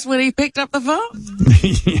depressed when he picked up the phone.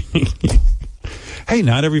 Hey,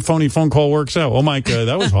 not every phony phone call works out. Oh, Mike,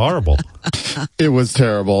 that was horrible. It was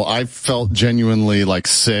terrible. I felt genuinely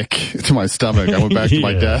sick to my stomach. I went back to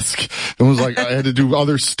my desk and was I had to do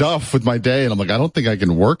other stuff with my day. And I'm I don't think I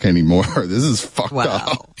can work anymore. This is fucked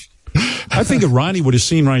up. I think Ronnie would have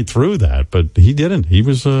seen right through that, but he didn't. He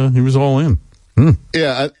was all in.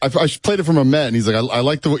 Yeah, I played it from a Met, and he's like, I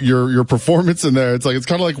like your performance in there. It's it's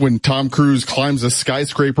kind of like when Tom Cruise climbs a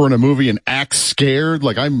skyscraper in a movie and acts scared.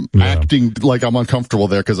 I'm acting like I'm uncomfortable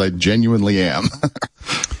there because I genuinely am.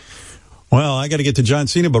 Well, I got to get to John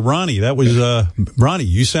Cena, but Ronnie, that was Ronnie.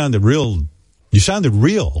 You sounded real. You sounded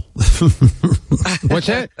real. What's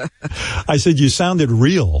that? I said you sounded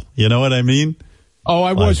real. You know what I mean? Oh,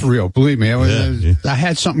 I was real. Believe me, I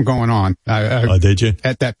had something going on. Did you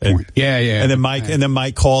at that point? Yeah. And then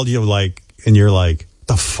Mike called you and you're like,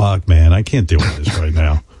 "The fuck, man, I can't deal with this right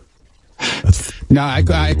now." No,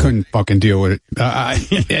 I couldn't fucking deal with it.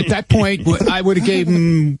 At that point, I would have gave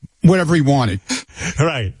him whatever he wanted.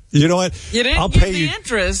 Right. You know what? You didn't I'll give pay the you.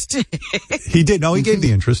 interest. He did. No, he gave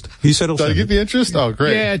the interest. He said he'll Did I send give it. the interest? Oh,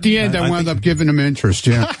 great. Yeah, at the end, I wound up giving him interest,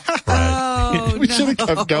 yeah. Oh, We should have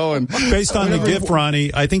kept going. Based on the gift,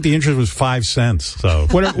 Ronnie, I think the interest was 5 cents. So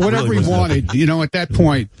Whatever he wanted, at that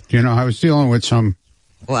point, I was dealing with some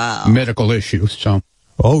medical issues, so.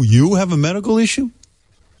 Oh, you have a medical issue?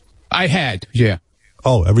 I had, yeah.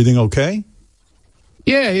 Oh, everything okay?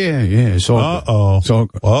 Yeah. So, Uh-oh,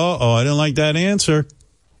 I didn't like that answer.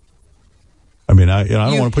 I mean, I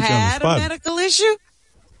don't want to put you on the spot. You had a medical issue?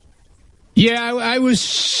 Yeah,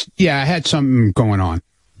 I had something going on.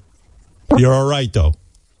 You're all right, though?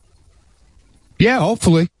 Yeah,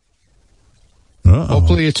 hopefully. Uh-oh.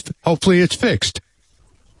 Hopefully it's fixed.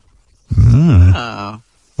 Oh.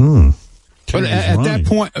 But at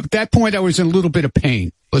that point, I was in a little bit of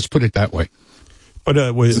pain. Let's put it that way. But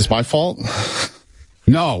is this my fault?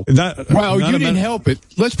 No. You didn't help it.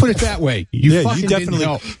 Let's put it that way. You didn't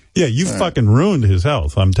help. Yeah, you fucking ruined his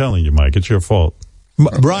health. I'm telling you, Mike. It's your fault.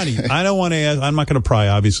 Ronnie, I don't want to ask. I'm not going to pry.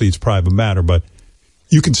 Obviously, it's a private matter, but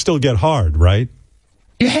you can still get hard, right?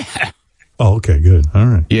 Yeah. Oh, okay, good. All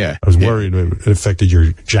right. Yeah. I was worried it affected your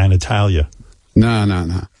genitalia.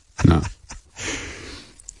 No.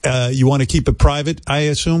 You want to keep it private, I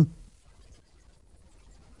assume?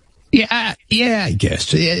 Yeah, I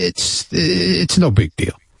guess. It's no big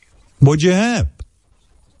deal. What'd you have?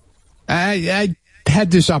 I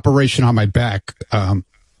had this operation on my back. They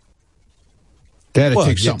had to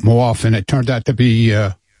take something off, and it turned out to be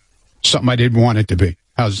something I didn't want it to be.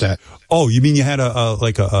 How's that? Oh, you mean you had a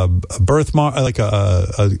birthmark, like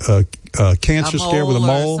a cancer scare with a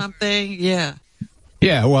mole? Or something? Yeah.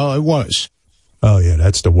 Yeah, well, it was. Oh yeah,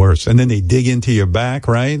 that's the worst. And then they dig into your back,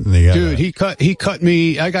 right? And Dude, he cut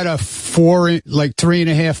me. I got a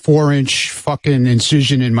 3.5, 4 inch fucking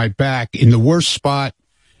incision in my back in the worst spot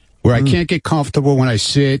where I can't get comfortable when I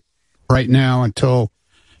sit right now until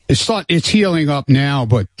it's healing up now.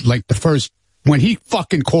 But like when he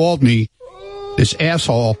fucking called me, this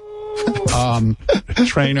asshole,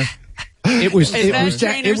 trainer. It was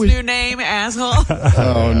Trainer's new name, asshole.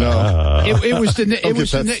 Oh no! It was the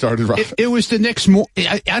next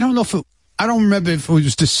I don't know I don't remember if it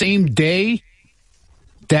was the same day,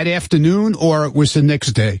 that afternoon, or it was the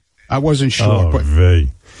next day. I wasn't sure.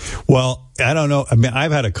 Well, I don't know. I mean,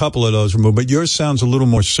 I've had a couple of those removed, but yours sounds a little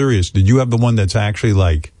more serious. Did you have the one that's actually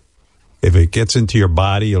like, if it gets into your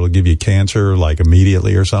body, it'll give you cancer like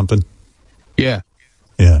immediately or something? Yeah.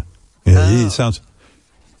 It sounds.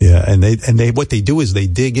 Yeah, and they what they do is they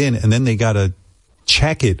dig in, and then they gotta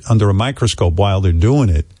check it under a microscope while they're doing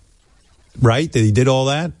it. Right? They did all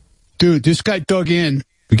that? Dude, this guy dug in.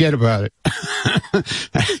 Forget about it.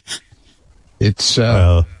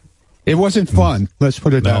 It wasn't fun. Let's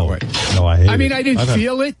put it that way. No, I hate it. I mean, I didn't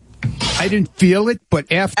feel it. I didn't feel it,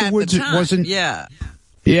 but afterwards it wasn't. Yeah.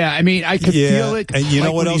 Yeah, I mean, I could feel it. And you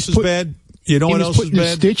know what else is bad? You know what else is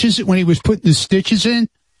bad? When he was putting the stitches in,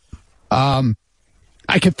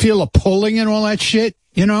 I could feel a pulling and all that shit,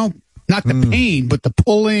 not the pain, but the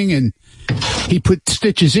pulling, and he put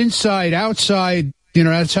stitches inside, outside,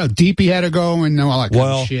 that's how deep he had to go and all that kind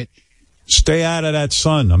of shit. Stay out of that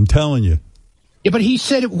sun, I'm telling you. Yeah, but he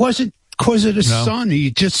said it wasn't because of the sun.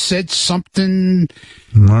 He just said something,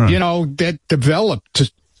 that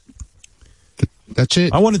developed. That's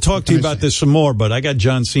it. I want to talk to you about this some more, but I got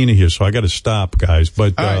John Cena here, so I got to stop, guys.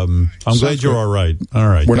 But I'm glad you're all right. All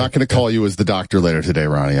right. We're not going to call you as the doctor later today,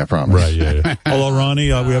 Ronnie, I promise. Right, yeah. Hello, Ronnie.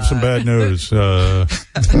 We have some bad news. No,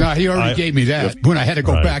 he already gave me that when I had to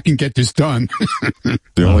go back and get this done.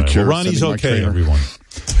 The only cure. Well, Ronnie's okay, everyone.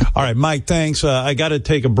 All right, Mike, thanks. I got to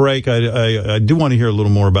take a break. I do want to hear a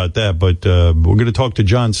little more about that, but we're going to talk to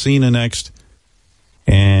John Cena next.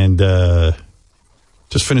 And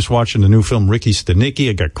just finished watching the new film Ricky Stenicki.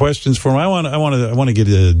 I got questions for him. I want to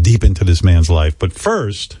get deep into this man's life. But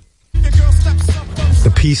first,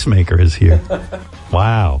 the Peacemaker is here.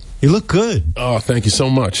 Wow. You look good. Oh, thank you so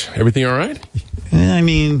much. Everything all right? I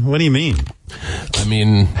mean, what do you mean? I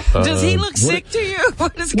mean... Does he look sick to you?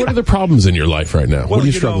 What are the problems in your life right now? What are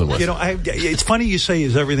you struggling with? It's funny you say,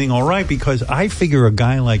 is everything all right? Because I figure a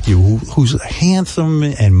guy like you, who's handsome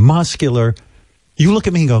and muscular, you look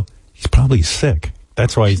at me and go, he's probably sick.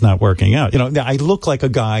 That's why he's not working out. I look like a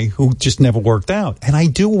guy who just never worked out. And I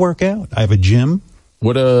do work out. I have a gym.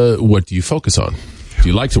 What do you focus on? Do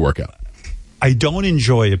you like to work out? I don't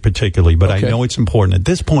enjoy it particularly, but I know it's important. At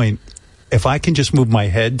this point, if I can just move my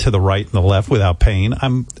head to the right and the left without pain,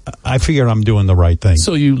 I figure I'm doing the right thing.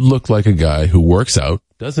 So you look like a guy who works out,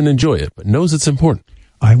 doesn't enjoy it, but knows it's important.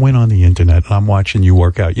 I went on the internet and I'm watching you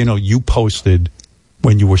work out. You posted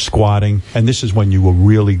when you were squatting, and this is when you were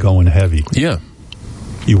really going heavy. Yeah.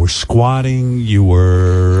 You were squatting, you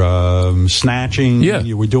were snatching,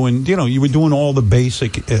 you were doing, you were doing all the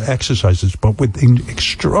basic exercises, but with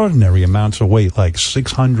extraordinary amounts of weight, like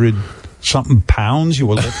 600 something pounds you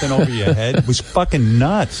were lifting over your head. It was fucking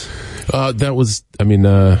nuts. That was,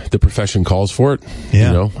 the profession calls for it.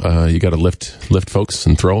 Yeah. You got to lift folks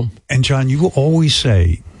and throw them. And John, you always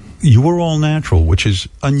say you were all natural, which is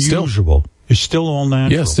unusual. You're still all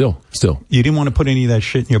natural. Yeah, still. You didn't want to put any of that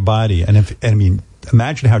shit in your body. And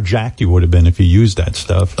imagine how jacked you would have been if you used that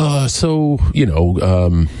stuff.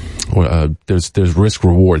 There's risk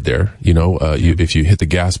reward there. If you hit the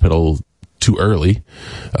gas pedal too early,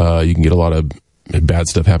 you can get a lot of bad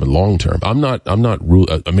stuff happen long term. I'm not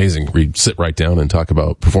amazing. We sit right down and talk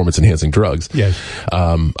about performance enhancing drugs. Yes.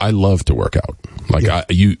 I love to work out.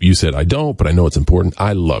 You said I don't, but I know it's important.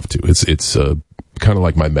 I love to. It's kind of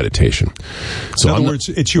like my meditation. So in other words,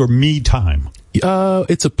 it's your me time.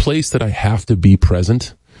 It's a place that I have to be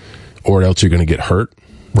present, or else you're going to get hurt.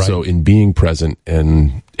 Right. So in being present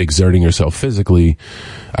and exerting yourself physically,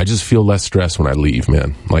 I just feel less stress when I leave,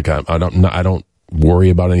 man. Like I don't worry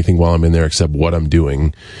about anything while I'm in there except what I'm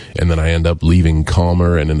doing, and then I end up leaving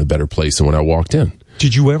calmer and in a better place than when I walked in.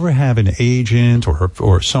 Did you ever have an agent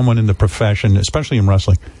or someone in the profession, especially in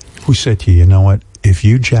wrestling, who said to you, you know what, if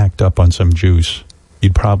you jacked up on some juice,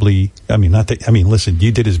 you'd probably, listen,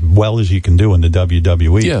 you did as well as you can do in the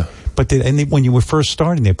WWE. Yeah. But when you were first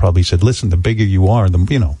starting, they probably said, listen, the bigger you are,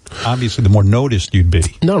 obviously the more noticed you'd be.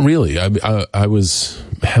 Not really. I was,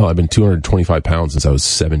 I've been 225 pounds since I was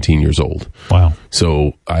 17 years old. Wow.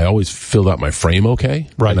 So I always filled out my frame okay.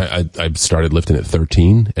 Right. And I started lifting at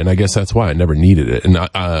 13, and I guess that's why I never needed it. And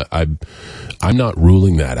I'm not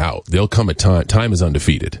ruling that out. There'll come a time. Time is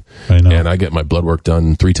undefeated. I know. And I get my blood work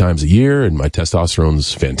done 3 times a year, and my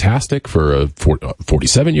testosterone's fantastic for a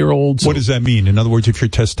 47-year-old. So. What does that mean? In other words, if your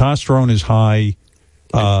testosterone is high,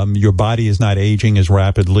 your body is not aging as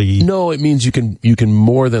rapidly. No, it means you can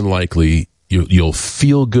more than likely you'll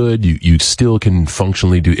feel good. You still can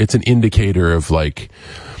functionally do. It's an indicator of like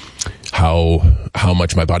how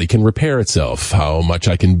much my body can repair itself, how much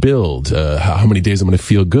I can build, how many days I'm going to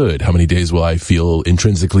feel good, how many days will I feel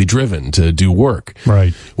intrinsically driven to do work.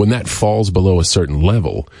 Right. When that falls below a certain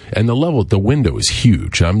level, and the window is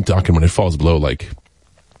huge. I'm talking when it falls below like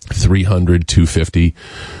 300, 250.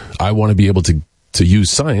 I want to be able to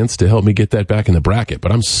use science to help me get that back in the bracket,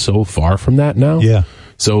 but I'm so far from that now. Yeah.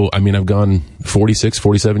 So, I've gone 46,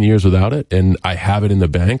 47 years without it, and I have it in the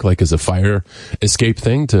bank, like as a fire escape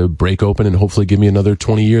thing to break open and hopefully give me another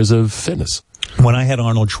 20 years of fitness. When I had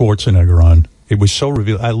Arnold Schwarzenegger on, it was so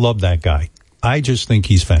revealing. I love that guy. I just think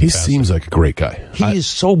he's fantastic. He seems like a great guy. He is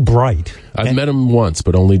so bright. I've met him once,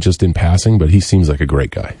 but only just in passing, but he seems like a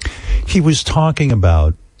great guy. He was talking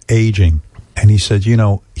about aging. And he said,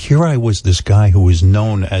 here I was, this guy who was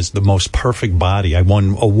known as the most perfect body. I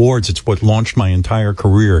won awards. It's what launched my entire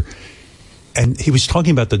career. And he was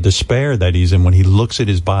talking about the despair that he's in when he looks at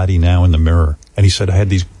his body now in the mirror. And he said, I had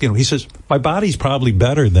these, he says, my body's probably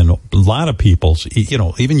better than a lot of people's,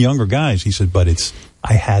 even younger guys. He said, but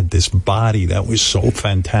I had this body that was so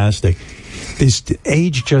fantastic. This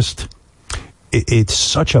age it's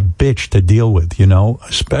such a bitch to deal with,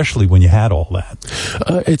 especially when you had all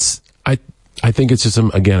that. I think it's just,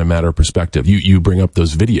 again, a matter of perspective. You bring up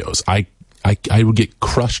those videos. I would get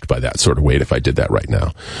crushed by that sort of weight if I did that right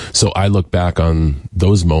now. So I look back on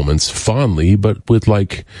those moments fondly, but with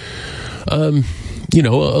a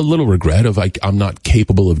little regret of I'm not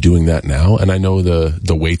capable of doing that now. And I know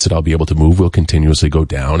the weights that I'll be able to move will continuously go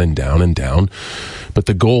down and down and down. But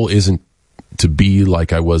the goal isn't to be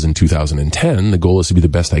like I was in 2010. The goal is to be the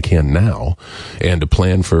best I can now and to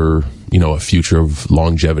plan for, a future of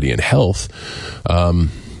longevity and health.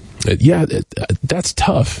 That's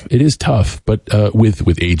tough. It is tough. But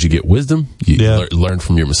with age, you get wisdom. You learn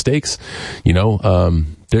from your mistakes.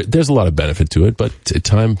 There's a lot of benefit to it, but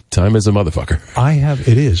time is a motherfucker.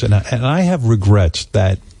 It is. And I have regrets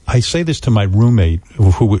that I say this to my roommate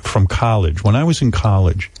who from college. When I was in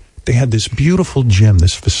college, they had this beautiful gym,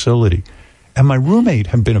 this facility. And my roommate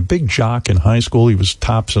had been a big jock in high school. He was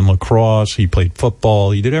tops in lacrosse. He played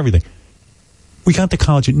football. He did everything. We got to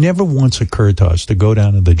college. It never once occurred to us to go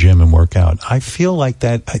down to the gym and work out. I feel like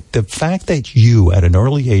that, the fact that you, at an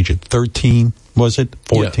early age, at 13, was it?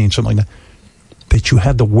 14, something like that you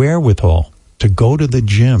had the wherewithal to go to the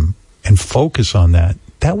gym and focus on that,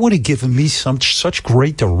 that would have given me such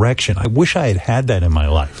great direction. I wish I had that in my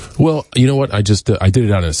life. Well, you know what? I did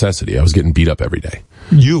it out of necessity. I was getting beat up every day.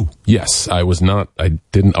 You? Yes, I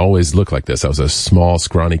didn't always look like this. I was a small,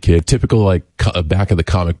 scrawny kid, typical like back of the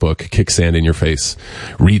comic book, kick sand in your face,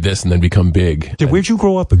 read this and then become big. Where'd you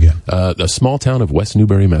grow up again? A small town of West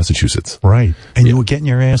Newbury, Massachusetts. Right. And you were getting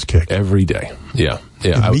your ass kicked. Every day. Yeah.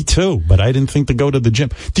 Yeah. Me too, but I didn't think to go to the gym.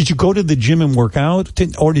 Did you go to the gym and work out?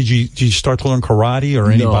 Or did you start to learn karate or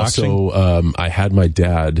any boxing? So I had my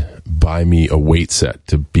dad buy me a weight set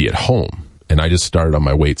to be at home. And I just started on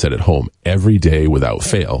my weight set at home every day without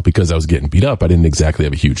fail because I was getting beat up. I didn't exactly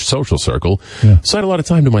have a huge social circle. Yeah. So I had a lot of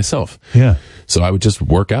time to myself. Yeah. So I would just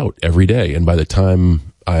work out every day. And by the time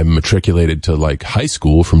I matriculated to like high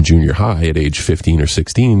school from junior high at age 15 or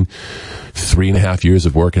 16, 3.5 years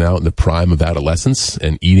of working out in the prime of adolescence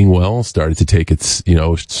and eating well started to take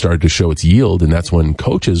started to show its yield. And that's when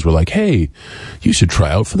coaches were like, hey, you should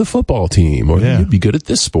try out for the football team or you'd be good at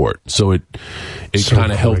this sport. So it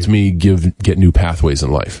kind of helped me get new pathways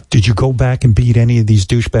in life. Did you go back and beat any of these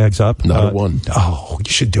douchebags up? Not a one. Oh,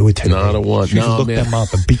 you should do it today. Not a one. You should look them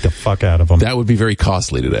up and beat the fuck out of them. That would be very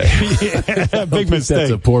costly today. Big mistake.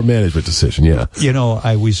 That's a poor management decision, yeah. You know,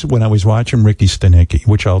 when I was watching Ricky Stenicki,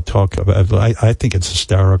 which I'll talk about, I think it's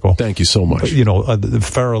hysterical. Thank you so much. You know, the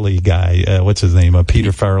Farrelly guy, what's his name?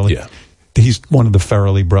 Peter Farrelly? Yeah. He's one of the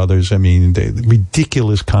Farrelly brothers. I mean,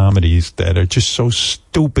 ridiculous comedies that are just so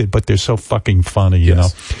stupid, but they're so fucking funny, you know.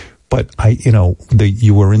 But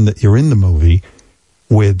you're in the movie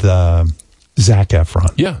with Zac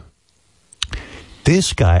Efron. Yeah.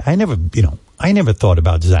 This guy, I never thought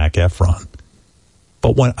about Zac Efron.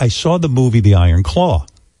 But when I saw the movie The Iron Claw,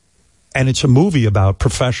 and it's a movie about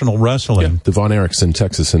professional wrestling. Yeah, the Von Erichs in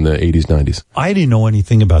Texas in the 80s, 90s. I didn't know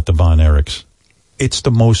anything about the Von Erichs. It's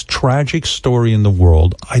the most tragic story in the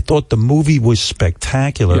world. I thought the movie was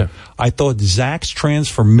spectacular. Yeah. I thought Zach's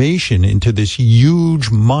transformation into this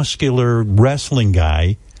huge, muscular wrestling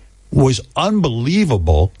guy was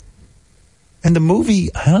unbelievable. And the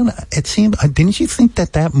movie, I don't know, it seemed, didn't you think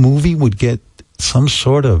that movie would get some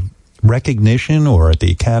sort of recognition or at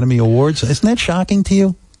the Academy Awards? Isn't that shocking to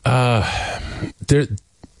you? I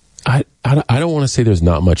don't want to say there's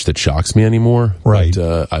not much that shocks me anymore. Right.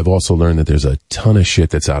 But, I've also learned that there's a ton of shit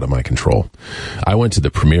that's out of my control. I went to the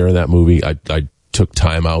premiere of that movie. I took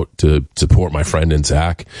time out to support my friend and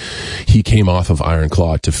Zach. He came off of Iron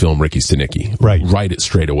Claw to film Ricky Stenicki. Right it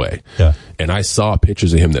straight away. Yeah. And I saw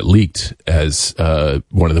pictures of him that leaked as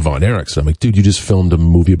one of the Von Erichs. And I'm like, dude, you just filmed a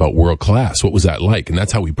movie about world class. What was that like? And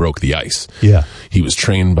that's how we broke the ice. Yeah. He was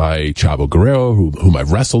trained by Chavo Guerrero, whom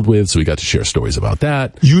I've wrestled with, so we got to share stories about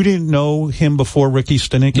that. You didn't know him before Ricky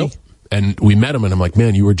Stenicki? Nope. And we met him, and I'm like,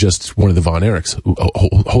 man, you were just one of the Von Erichs.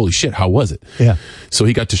 Holy shit, how was it? Yeah. So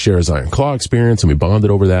he got to share his Iron Claw experience, and we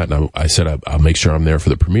bonded over that. And I said, I'll make sure I'm there for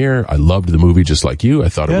the premiere. I loved the movie just like you. I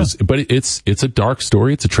thought it was, but it's a dark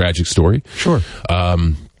story. It's a tragic story. Sure.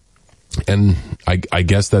 And I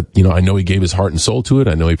guess that, I know he gave his heart and soul to it.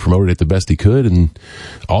 I know he promoted it the best he could, and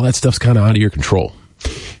all that stuff's kind of out of your control.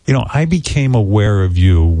 I became aware of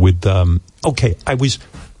you with,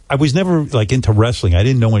 I was never like into wrestling. I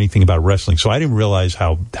didn't know anything about wrestling, so I didn't realize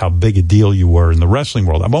how big a deal you were in the wrestling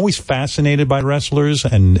world. I'm always fascinated by wrestlers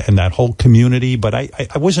and that whole community, but I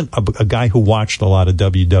wasn't a guy who watched a lot of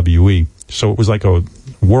WWE, so it was like a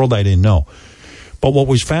world I didn't know. But what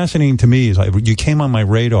was fascinating to me is you came on my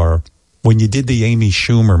radar when you did the Amy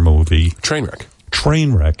Schumer movie. Trainwreck.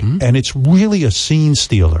 Mm-hmm. And it's really a scene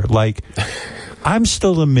stealer. Like, I'm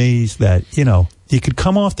still amazed that, you could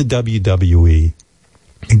come off the WWE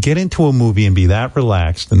and get into a movie and be that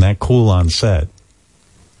relaxed and that cool on set.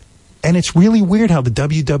 And it's really weird how the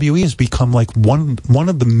WWE has become like one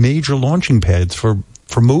of the major launching pads for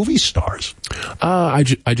movie stars. I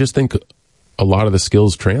just think a lot of the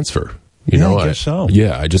skills transfer. I guess so.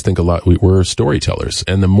 Yeah, I just think a lot. We're storytellers,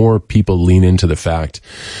 and the more people lean into the fact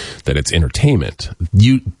that it's entertainment,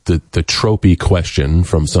 the tropey question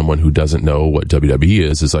from someone who doesn't know what WWE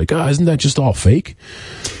is like, isn't that just all fake?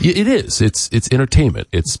 It is. It's entertainment.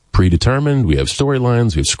 It's predetermined. We have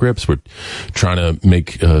storylines. We have scripts. We're trying to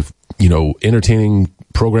make entertaining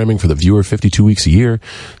programming for the viewer 52 weeks a year.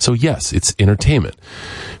 So yes, it's entertainment.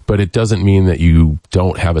 But it doesn't mean that you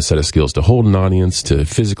don't have a set of skills to hold an audience, to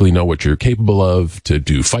physically know what you're capable of, to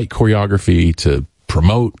do fight choreography, to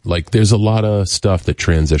promote. Like, there's a lot of stuff that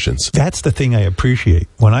transitions. That's the thing I appreciate.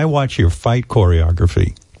 When I watch your fight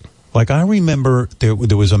choreography, like, I remember there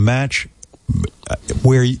was a match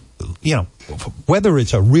where, whether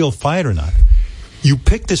it's a real fight or not, you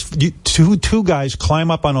pick two guys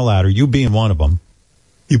climb up on a ladder, you being one of them.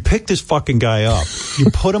 You pick this fucking guy up. You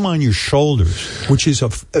put him on your shoulders,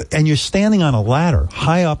 and you're standing on a ladder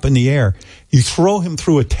high up in the air. You throw him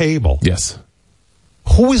through a table. Yes.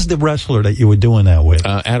 Who was the wrestler that you were doing that with?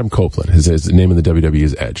 Adam Copeland. His name in the WWE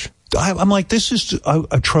is Edge. I'm like, this is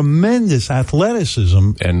a tremendous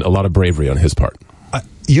athleticism. And a lot of bravery on his part.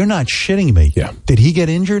 You're not shitting me. Yeah. Did he get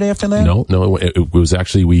injured after that? No. It was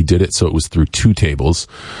actually, we did it so it was through 2 tables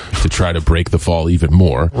to try to break the fall even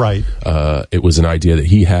more. Right. It was an idea that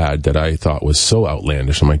he had that I thought was so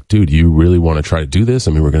outlandish. I'm like, dude, you really want to try to do this?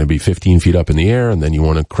 I mean, we're going to be 15 feet up in the air, and then you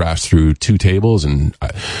want to crash through 2 tables, and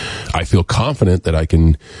I feel confident that I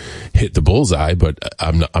can hit the bullseye, but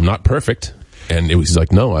I'm not perfect. And it was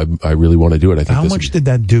like, no, I really want to do it. I think. How much did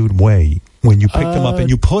that dude weigh when you picked him up and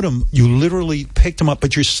you put him? You literally picked him up,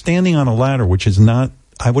 but you're standing on a ladder, which is not.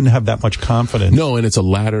 I wouldn't have that much confidence. No, and it's a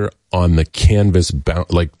ladder on the canvas,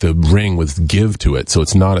 like the ring with give to it, so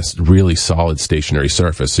it's not a really solid stationary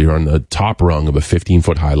surface. So you're on the top rung of a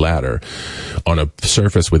 15-foot high ladder on a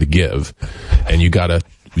surface with a give, and you got to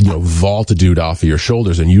vault a dude off of your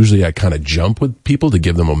shoulders. And usually I kind of jump with people to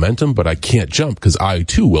give them momentum, but I can't jump because I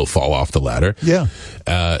too will fall off the ladder. Yeah.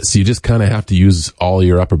 So you just kind of have to use all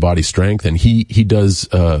your upper body strength. And he does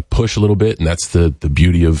push a little bit, and that's the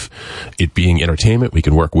beauty of it being entertainment. We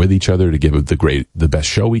can work with each other to give the best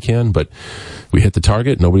show we can. But we hit the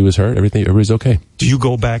target. Nobody was hurt. Everybody's okay. Do you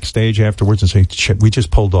go backstage afterwards and say, "Shit, we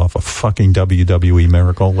just pulled off a fucking WWE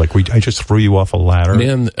miracle"? Like I just threw you off a ladder.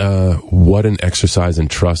 Man, what an exercise in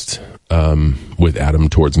trust with Adam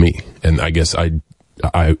towards me. And I guess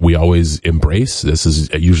we always embrace. This is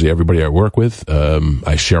usually everybody I work with.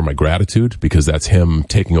 I share my gratitude because that's him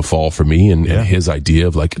taking a fall for me and his idea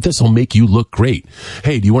of like, this will make you look great.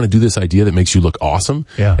 Hey, do you want to do this idea that makes you look awesome?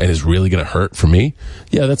 Yeah. And is really going to hurt for me?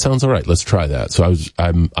 Yeah, that sounds all right. Let's try that. So I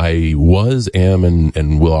am,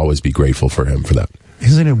 and will always be grateful for him for that.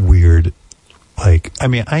 Isn't it weird? Like, I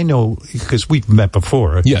mean, I know because we've met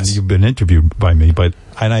before. Yes. And you've been interviewed by me,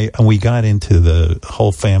 and we got into the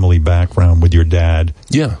whole family background with your dad.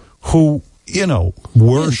 Yeah. Who,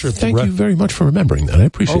 worshipped. Thank you very much for remembering that. I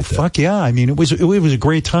appreciate that. Oh, fuck yeah. I mean, it was a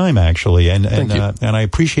great time, actually. And I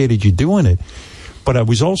appreciated you doing it. But I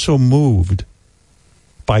was also moved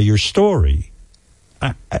by your story.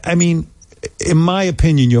 I mean, in my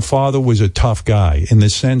opinion, your father was a tough guy in the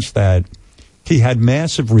sense that he had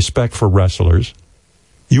massive respect for wrestlers.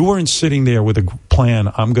 You weren't sitting there with a plan,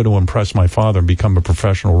 I'm going to impress my father and become a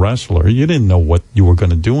professional wrestler. You didn't know what you were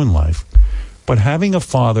going to do in life. But having a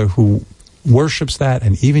father who worships that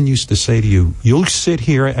and even used to say to you, you'll sit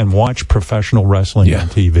here and watch professional wrestling on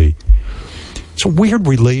TV. It's a weird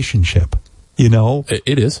relationship,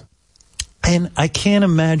 It is. And I can't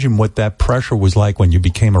imagine what that pressure was like when you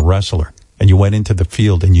became a wrestler and you went into the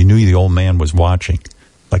field and you knew the old man was watching.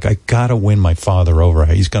 Like, I got to win my father over.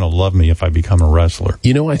 He's going to love me if I become a wrestler.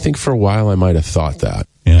 I think for a while I might have thought that.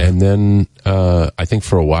 Yeah. And then I think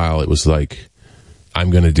for a while it was like, I'm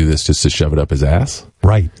going to do this just to shove it up his ass.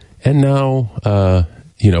 Right. And now,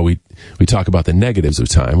 we talk about the negatives of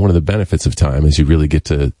time. One of the benefits of time is you really get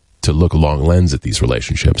to look a long lens at these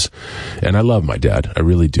relationships. And I love my dad. I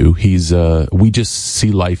really do. We just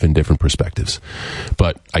see life in different perspectives.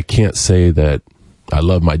 But I can't say that I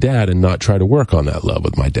love my dad and not try to work on that love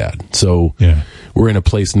with my dad. So we're in a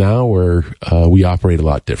place now where we operate a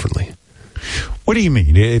lot differently. What do you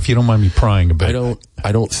mean? If you don't mind me prying a bit.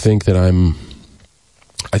 I don't think that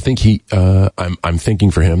I think I'm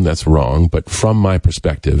thinking for him that's wrong, but from my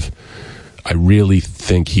perspective, I really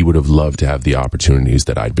think he would have loved to have the opportunities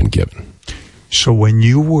that I'd been given. So when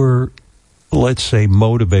you were, let's say,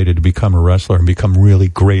 motivated to become a wrestler and become really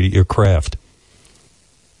great at your craft,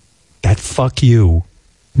 that fuck you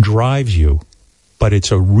drives you, but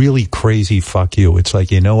it's a really crazy fuck you. It's like,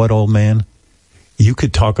 you know what, old man? You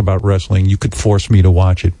could talk about wrestling, you could force me to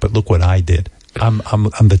watch it, but look what I did. I'm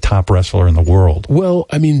the top wrestler in the world. Well,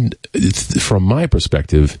 I mean, from my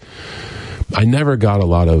perspective, I never got a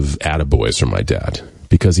lot of attaboys from my dad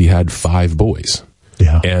because he had 5 boys.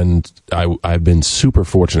 Yeah. And I've been super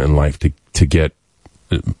fortunate in life to get,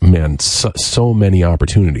 so many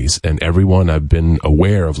opportunities, and everyone I've been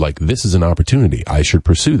aware of, like, this is an opportunity. I should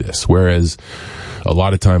pursue this. Whereas a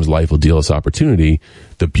lot of times life will deal us opportunity,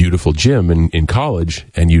 the beautiful gym in college,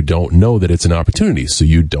 and you don't know that it's an opportunity, so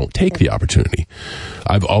you don't take the opportunity.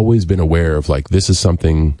 I've always been aware of, like, this is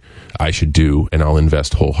something I should do, and I'll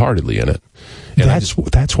invest wholeheartedly in it. And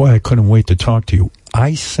that's why I couldn't wait to talk to you.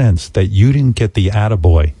 I sensed that you didn't get the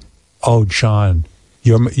attaboy. Oh, John,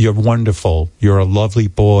 you're wonderful. You're a lovely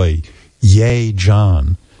boy. Yay,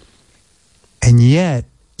 John. And yet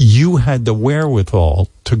you had the wherewithal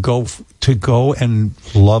to go and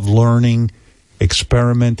love learning,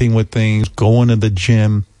 experimenting with things, going to the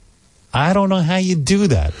gym. I don't know how you do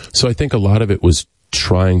that. So I think a lot of it was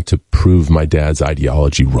trying to prove my dad's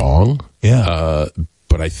ideology wrong. Yeah.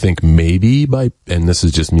 But I think maybe and this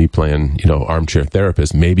is just me playing, armchair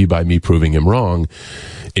therapist, maybe by me proving him wrong,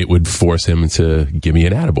 it would force him to give me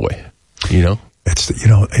an attaboy,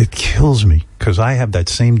 It kills me because I have that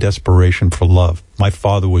same desperation for love. My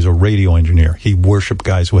father was a radio engineer. He worshipped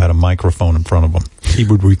guys who had a microphone in front of him. He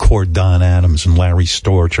would record Don Adams and Larry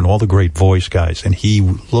Storch and all the great voice guys, and he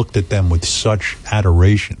looked at them with such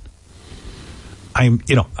adoration.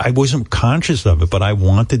 I wasn't conscious of it, but I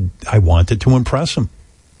wanted to impress him.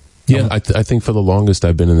 Yeah, I think for the longest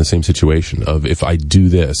I've been in the same situation of if I do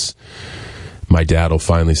this, my dad will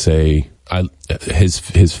finally say, his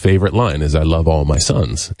favorite line is, "I love all my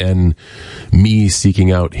sons." And me seeking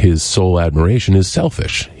out his sole admiration is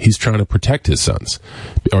selfish. He's trying to protect his sons,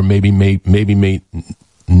 or maybe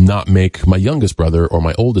not make my youngest brother or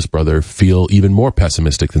my oldest brother feel even more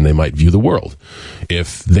pessimistic than they might view the world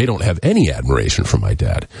if they don't have any admiration for my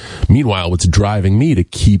dad. Meanwhile, what's driving me to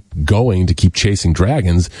keep going, to keep chasing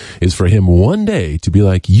dragons, is for him one day to be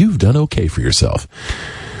like, "You've done okay for yourself."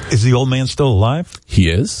 Is the old man still alive? He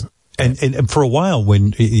is. And for a while,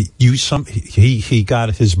 when he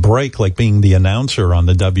got his break, like being the announcer on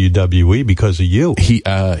the WWE because of you. He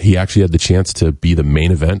actually had the chance to be the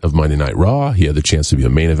main event of Monday Night Raw. He had the chance to be a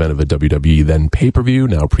main event of a WWE then pay-per-view,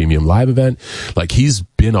 now premium live event. Like, he's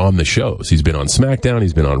been on the shows. He's been on SmackDown.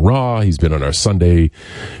 He's been on Raw. He's been on our Sunday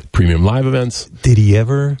premium live events. Did he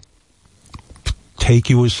ever take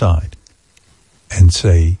you aside and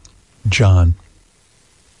say, "John,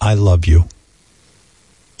 I love you.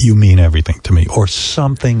 You mean everything to me," or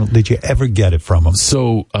something? Did you ever get it from him?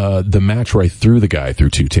 So the match where I threw the guy through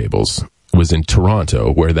two tables was in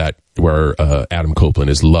Toronto, where Adam Copeland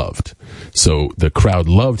is loved. So the crowd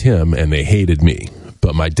loved him and they hated me.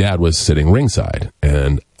 But my dad was sitting ringside,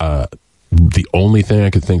 and the only thing I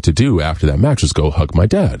could think to do after that match was go hug my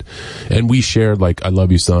dad. And we shared, like, "I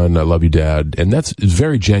love you, son. I love you, Dad." And that's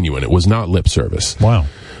very genuine. It was not lip service. Wow.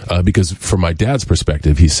 Because from my dad's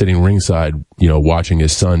perspective, he's sitting ringside, watching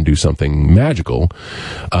his son do something magical.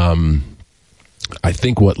 I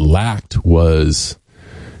think what lacked was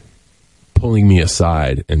pulling me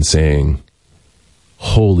aside and saying,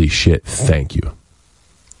 "Holy shit, thank you."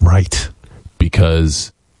 Right.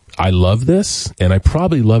 Because I love this, and I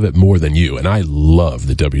probably love it more than you, and I love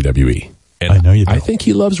the WWE. And I know you do. I think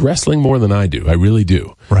he loves wrestling more than I do. I really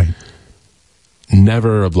do. Right.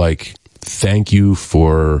 Never of like, "Thank you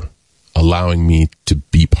for allowing me to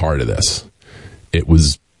be part of this." It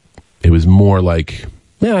was more like,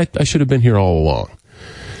 "Yeah, I should have been here all along."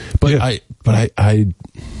 But yeah.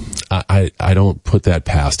 I don't put that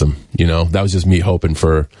past him. That was just me hoping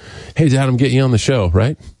for, "Hey, Dad, I'm getting you on the show,"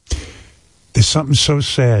 right? There's something so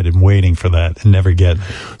sad in waiting for that and never getting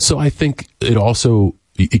it. So I think it also,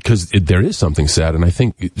 because there is something sad, and I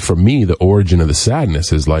think for me, the origin of the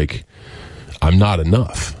sadness is like, I'm not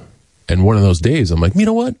enough. And one of those days, I'm like, "You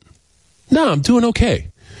know what? No, I'm doing okay."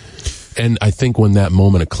 And I think when that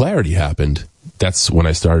moment of clarity happened, that's when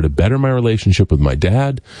I started to better my relationship with my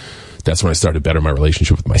dad. That's when I started to better my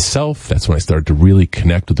relationship with myself. That's when I started to really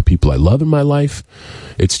connect with the people I love in my life.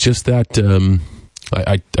 It's just that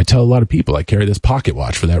I tell a lot of people I carry this pocket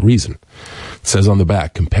watch for that reason. It says on the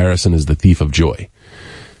back, "Comparison is the thief of joy."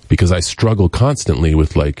 Because I struggle constantly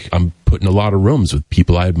with, like, I'm put in a lot of rooms with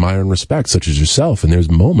people I admire and respect, such as yourself, and there's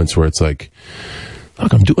moments where it's like,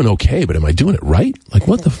 "Look, I'm doing okay, but am I doing it right? Like,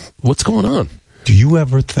 what's going on?" Do you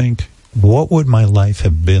ever think, what would my life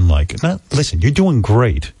have been like? Now, listen, you're doing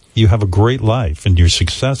great. You have a great life, and you're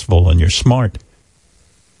successful, and you're smart.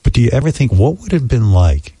 But do you ever think, what would it have been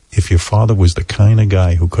like if your father was the kind of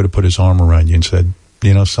guy who could have put his arm around you and said,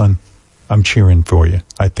 "Son, I'm cheering for you.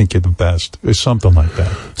 I think you're the best," or something like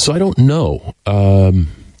that? So I don't know.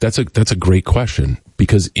 That's a great question,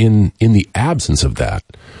 because in the absence of that,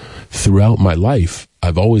 throughout my life,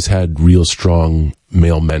 I've always had real strong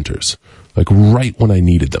male mentors, like right when I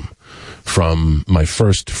needed them. From my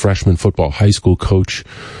first freshman football high school coach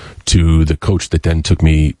to the coach that then took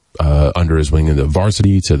me under his wing in the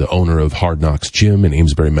varsity, to the owner of Hard Knocks Gym in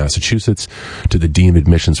Amesbury, Massachusetts, to the dean of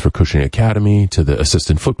admissions for Cushing Academy, to the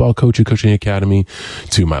assistant football coach at Cushing Academy,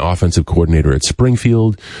 to my offensive coordinator at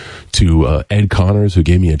Springfield, to Ed Connors, who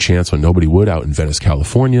gave me a chance when nobody would out in Venice,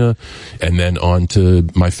 California, and then on to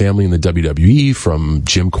my family in the WWE, from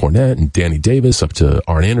Jim Cornette and Danny Davis up to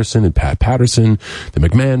Arn Anderson and Pat Patterson, the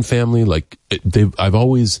McMahon family. Like, I've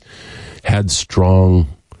always had strong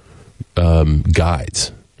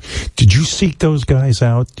guides. Did you seek those guys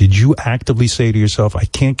out? Did you actively say to yourself, "I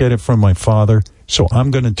can't get it from my father, so I'm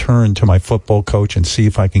going to turn to my football coach and see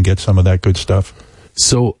if I can get some of that good stuff"?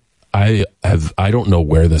 So I don't know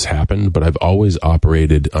where this happened, but I've always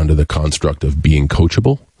operated under the construct of being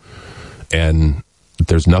coachable. And,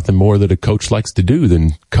 there's nothing more that a coach likes to do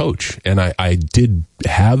than coach. And I did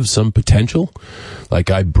have some potential. Like,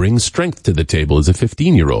 I bring strength to the table as a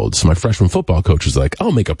 15-year-old. So my freshman football coach was like,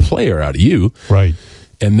 I'll make a player out of you. Right.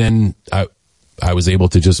 And then I was able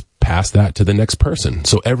to just pass that to the next person.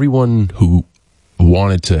 So everyone who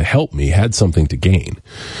wanted to help me had something to gain.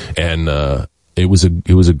 And it was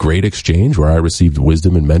a great exchange where I received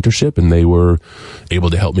wisdom and mentorship, and they were able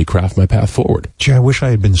to help me craft my path forward. Gee, I wish I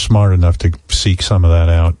had been smart enough to seek some of that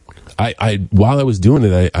out. While I was doing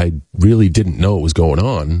it, I really didn't know what was going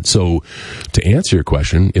on. So to answer your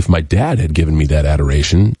question, if my dad had given me that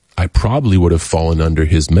adoration, I probably would have fallen under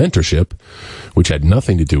his mentorship, which had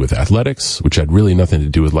nothing to do with athletics, which had really nothing to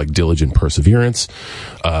do with like diligent perseverance,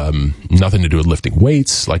 nothing to do with lifting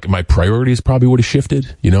weights. Like, my priorities probably would have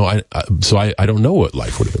shifted, you know. So I don't know what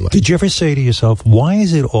life would have been like. Did you ever say to yourself, why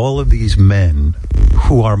is it all of these men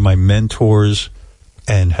who are my mentors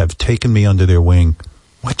and have taken me under their wing,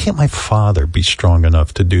 why can't my father be strong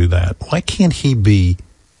enough to do that? Why can't he be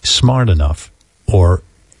smart enough or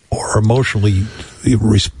emotionally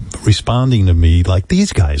responding to me like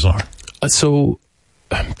these guys are? So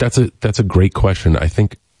that's a great question. I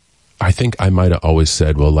think I might have always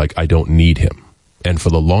said, well, like, I don't need him. And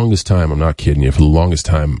for the longest time, I'm not kidding you, for the longest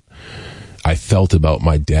time, I felt about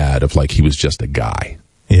my dad of like he was just a guy.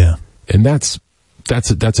 Yeah. And that's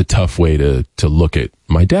a tough way to look at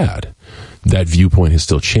my dad. That viewpoint has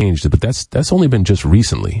still changed, but that's only been just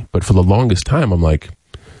recently. But for the longest time, I'm like,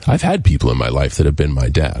 I've had people in my life that have been my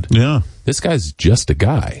dad. Yeah. This guy's just a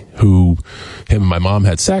guy who, him and my mom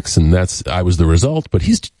had sex, and I was the result, but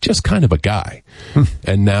he's just kind of a guy.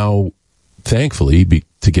 And now, thankfully,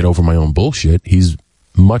 to get over my own bullshit, he's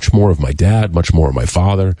much more of my dad, much more of my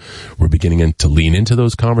father. We're beginning to lean into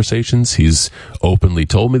those conversations. He's openly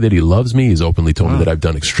told me that he loves me. He's openly told me that I've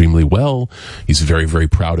done extremely well. He's very, very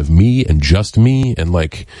proud of me and just me. And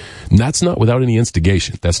like, that's not without any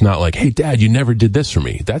instigation. That's not like, hey, Dad, you never did this for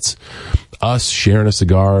me. That's us sharing a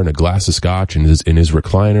cigar and a glass of scotch in his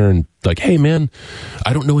recliner, and like, hey, man,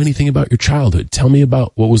 I don't know anything about your childhood. Tell me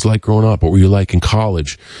about what was like growing up. What were you like in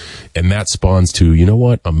college? And that spawns to, you know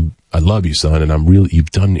what? I love you, son, and you've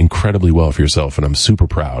done incredibly well for yourself, and I'm super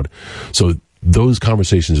proud. So those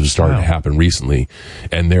conversations have started to happen recently,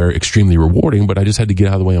 and they're extremely rewarding, but I just had to get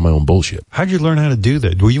out of the way on my own bullshit. How'd you learn how to do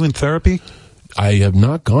that? Were you in therapy? I have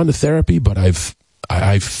not gone to therapy, but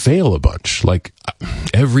I fail a bunch. Like,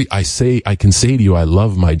 I can say to you, I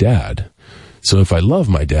love my dad. So if I love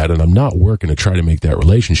my dad and I'm not working to try to make that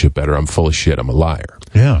relationship better, I'm full of shit. I'm a liar.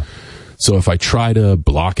 Yeah. So if I try to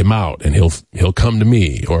block him out and he'll come to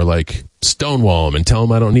me, or like stonewall him and tell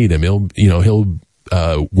him I don't need him, he'll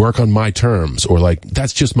work on my terms, or like,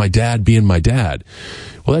 that's just my dad being my dad.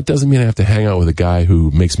 Well, that doesn't mean I have to hang out with a guy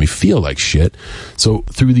who makes me feel like shit. So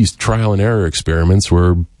through these trial and error experiments,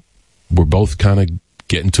 we're both kind of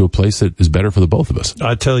getting to a place that is better for the both of us.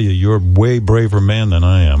 I tell you, you're a way braver man than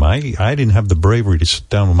I am. I didn't have the bravery to sit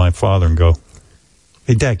down with my father and go,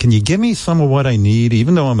 hey, Dad, can you give me some of what I need,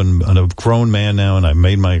 even though I'm a grown man now and I've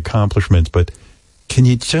made my accomplishments, but can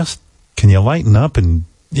you lighten up? And,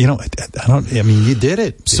 you did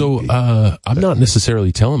it. So I'm not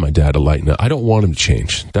necessarily telling my dad to lighten up. I don't want him to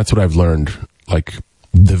change. That's what I've learned. Like,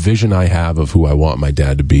 the vision I have of who I want my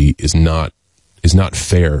dad to be is not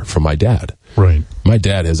fair for my dad. Right. My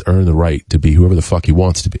dad has earned the right to be whoever the fuck he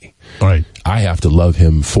wants to be. Right. I have to love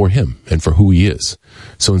him for him and for who he is.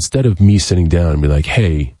 So instead of me sitting down and be like,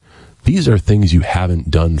 hey, these are things you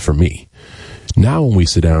haven't done for me. Now when we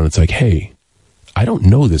sit down, it's like, hey, I don't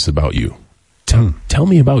know this about you. Tell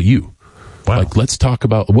me about you. Wow. Like, let's talk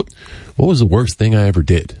about what was the worst thing I ever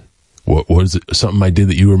did? What was it, something I did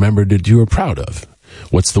that you remembered that you were proud of?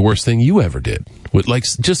 What's the worst thing you ever did?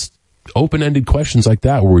 Just open-ended questions like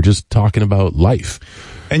that, where we're just talking about life.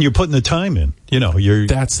 And you're putting the time in.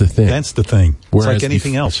 That's the thing. That's the thing. It's like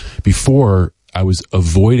anything else. Before, I was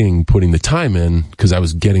avoiding putting the time in because I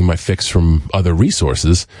was getting my fix from other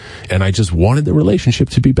resources, and I just wanted the relationship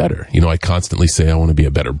to be better. I constantly say I want to be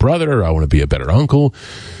a better brother, I want to be a better uncle,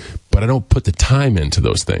 but I don't put the time into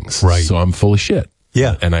those things. Right. So I'm full of shit.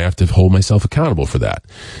 Yeah. And I have to hold myself accountable for that.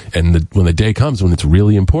 And when the day comes when it's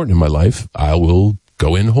really important in my life, I will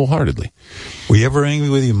go in wholeheartedly. Were you ever angry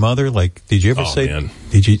with your mother? Like, did you ever say, man.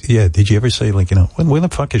 Did you ever say, like, where the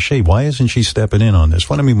fuck is she? Why isn't she stepping in on this?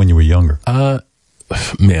 What I mean, when you were younger?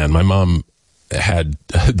 Man, my mom had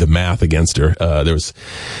the math against her. There was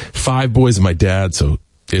 5 boys and my dad, so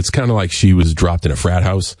it's kind of like she was dropped in a frat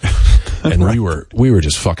house. And right. we were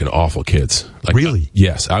just fucking awful kids. Like, really?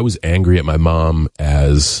 Yes. I was angry at my mom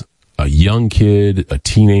as a young kid, a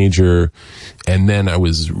teenager, and then I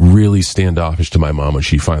was really standoffish to my mom when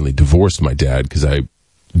she finally divorced my dad because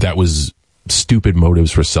that was stupid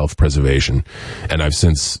motives for self-preservation. And I've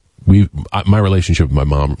since my relationship with my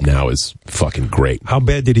mom now is fucking great. How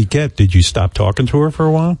bad did it get? Did you stop talking to her for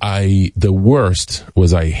a while? The worst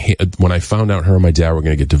was when I found out her and my dad were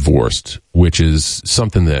going to get divorced, which is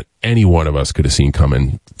something that any one of us could have seen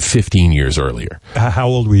coming 15 years earlier. How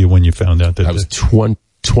old were you when you found out that? I was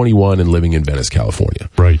 21 and living in Venice,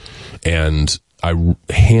 California. Right. And I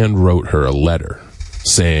hand wrote her a letter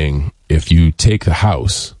saying, if you take the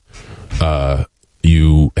house,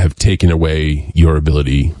 you have taken away your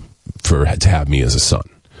ability to have me as a son.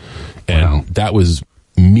 And that was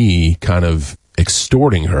me kind of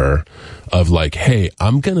extorting her of like, hey,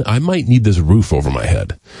 I might need this roof over my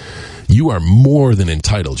head. You are more than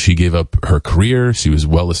entitled. She gave up her career. She was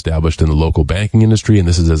well established in the local banking industry. And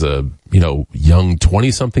this is as a, young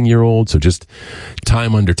 20-something-year-old. So just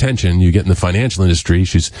time under tension. You get in the financial industry.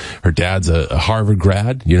 Her dad's a Harvard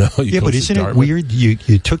grad, Yeah, but isn't it weird? You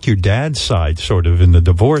took your dad's side sort of in the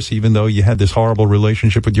divorce, even though you had this horrible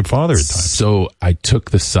relationship with your father at times. So I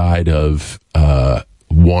took the side of,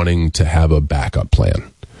 wanting to have a backup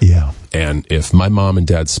plan. Yeah. And if my mom and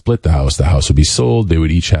dad split the house would be sold. They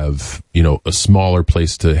would each have, a smaller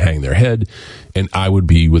place to hang their head. And I would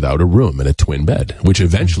be without a room and a twin bed, which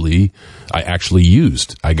eventually I actually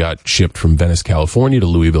used. I got shipped from Venice, California to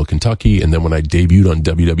Louisville, Kentucky. And then when I debuted on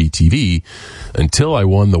WWE, until I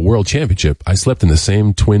won the world championship, I slept in the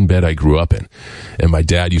same twin bed I grew up in. And my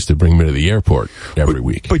dad used to bring me to the airport every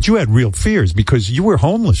week. But you had real fears because you were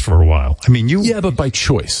homeless for a while. I mean, Yeah, but by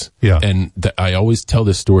choice. Yeah. And I always tell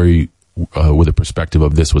this story with a perspective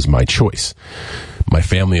of this was my choice. My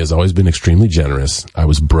family has always been extremely generous. I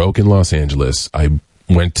was broke in Los Angeles. I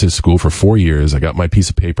went to school for 4 years. I got my piece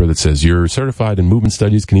of paper that says you're certified in movement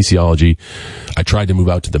studies, kinesiology. I tried to move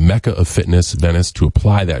out to the Mecca of fitness, Venice, to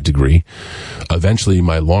apply that degree. Eventually,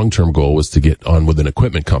 my long-term goal was to get on with an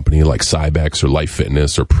equipment company like Cybex or Life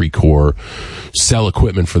Fitness or Precor, sell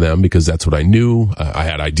equipment for them because that's what I knew. I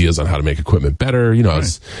had ideas on how to make equipment better.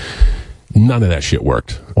 None of that shit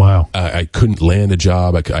worked. Wow. I couldn't land a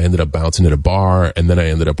job. I ended up bouncing at a bar, and then I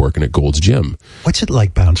ended up working at Gold's Gym. What's it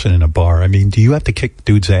like bouncing in a bar? I mean, do you have to kick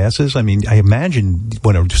dudes' asses? I mean, I imagine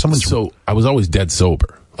when someone's... So I was always dead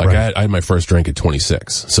sober. Like I had my first drink at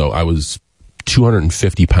 26. So I was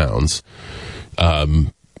 250 pounds.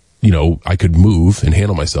 I could move and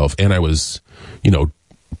handle myself, and I was,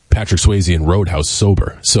 Patrick Swayze in Roadhouse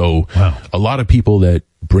sober. So a lot of people that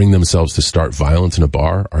bring themselves to start violence in a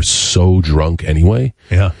bar are so drunk anyway.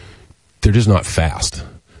 Yeah. They're just not fast.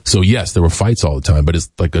 So yes, there were fights all the time, but it's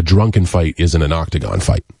like a drunken fight isn't an octagon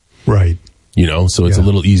fight. Right. So it's a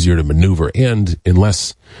little easier to maneuver. And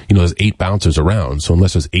unless, there's 8 bouncers around. So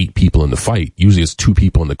unless there's 8 people in the fight, usually it's 2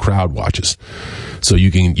 people in the crowd watches. So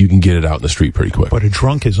you can get it out in the street pretty quick. But a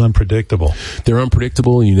drunk is unpredictable. They're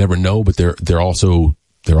unpredictable and you never know, but they're also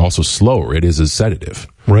slower. It is a sedative.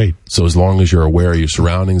 Right. So as long as you're aware of your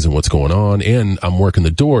surroundings and what's going on, and I'm working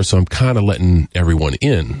the door, so I'm kind of letting everyone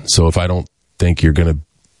in. So if I don't think you're going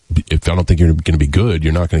to be good,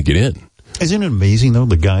 you're not going to get in. Isn't it amazing, though,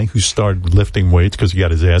 the guy who started lifting weights because he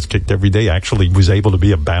got his ass kicked every day actually was able to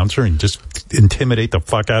be a bouncer and just intimidate the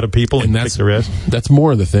fuck out of people and kick their ass? That's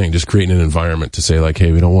more of the thing, just creating an environment to say, like,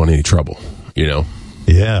 hey, we don't want any trouble,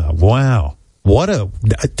 Yeah, wow.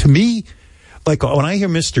 To me... Like when I hear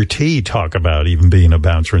Mr. T talk about even being a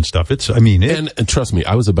bouncer and stuff, and trust me,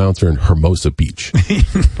 I was a bouncer in Hermosa Beach.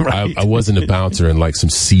 Right. I wasn't a bouncer in like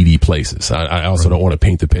some seedy places. I also don't want to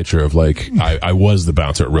paint the picture of like I was the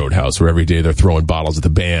bouncer at Roadhouse, where every day they're throwing bottles at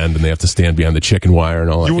the band and they have to stand behind the chicken wire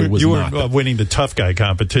and all that. You were winning the tough guy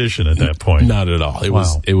competition at that point. Not at all.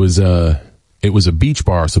 It was a beach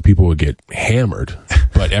bar, so people would get hammered,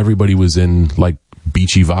 but everybody was in like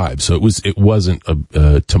beachy vibe, so it wasn't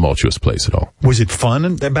a tumultuous place at all. Was it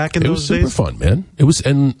fun back in those days? It was super fun, man. It was,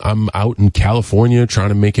 and I'm out in California trying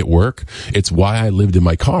to make it work. It's why I lived in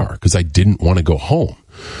my car, because I didn't want to go home.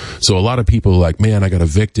 So a lot of people are like, man, I got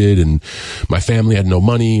evicted and my family had no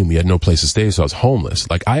money and we had no place to stay, so I was homeless.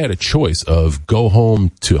 Like I had a choice of go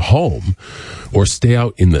home to home or stay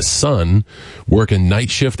out in the sun, working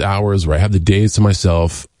night shift hours where I have the days to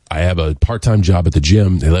myself. I have a part-time job at the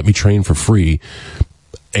gym. They let me train for free.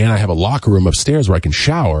 And I have a locker room upstairs where I can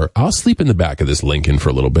shower. I'll sleep in the back of this Lincoln for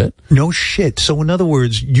a little bit. No shit. So in other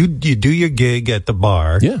words, you do your gig at the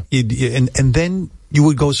bar. Yeah. And then you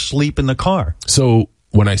would go sleep in the car. So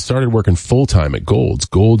when I started working full-time at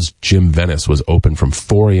Gold's Gym Venice was open from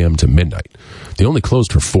 4 a.m. to midnight. They only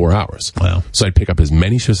closed for 4 hours. Wow. So I'd pick up as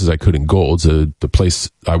many shifts as I could in Gold's. The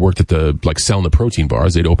place I worked at, selling the protein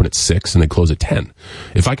bars, they'd open at 6 and they'd close at 10.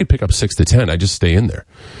 If I could pick up 6 to 10, I'd just stay in there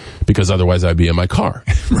because otherwise I'd be in my car.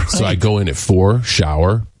 Right. So I'd go in at 4,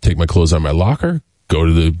 shower, take my clothes out of my locker, go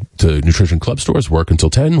to Nutrition Club stores, work until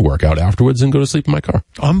 10, work out afterwards, and go to sleep in my car.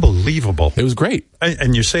 Unbelievable. It was great.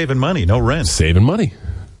 And you're saving money, no rent. Saving money.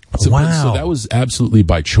 Wow. So that was absolutely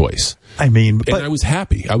by choice. I mean, and I was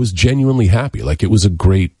happy. I was genuinely happy. Like, it was a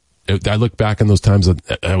great, I look back on those times,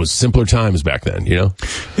 that was simpler times back then, you know?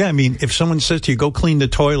 Yeah, I mean, if someone says to you, go clean the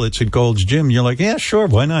toilets at Gold's Gym, you're like, yeah, sure,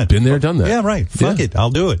 why not? Been there, done that. Yeah, right. Fuck it,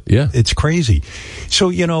 I'll do it. Yeah. It's crazy. So,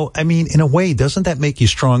 you know, I mean, in a way, doesn't that make you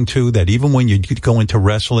strong, too? That even when you go into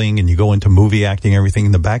wrestling and you go into movie acting, everything,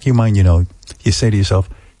 in the back of your mind, you know, you say to yourself,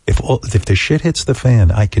 if the shit hits the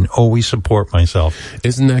fan, I can always support myself.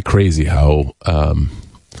 Isn't that crazy how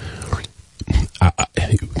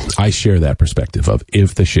I share that perspective of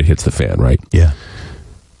if the shit hits the fan, right? Yeah.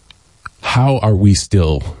 How do we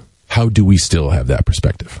still have that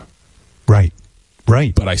perspective? Right.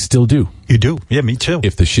 But I still do. You do? Yeah, me too.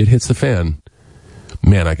 If the shit hits the fan,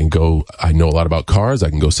 man, I know a lot about cars. I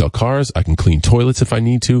can go sell cars. I can clean toilets if I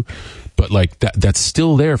need to. But like that's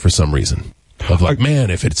still there for some reason. Of like,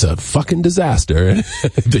 man, if it's a fucking disaster,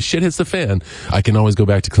 if the shit hits the fan, I can always go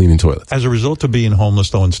back to cleaning toilets. As a result of being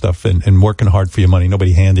homeless, though, and stuff, and working hard for your money,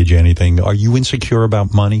 nobody handed you anything. Are you insecure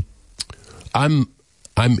about money? I'm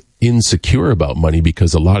insecure about money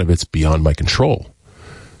because a lot of it's beyond my control.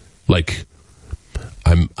 Like,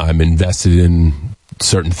 I'm invested in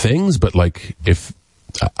certain things, but like, if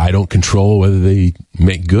I don't control whether they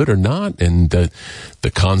make good or not, and the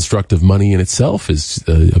construct of money in itself is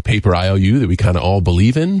a paper IOU that we kind of all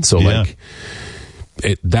believe in. So like,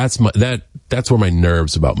 that's where my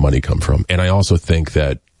nerves about money come from. And I also think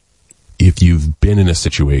that if you've been in a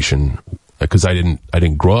situation, because I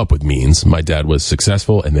didn't grow up with means. My dad was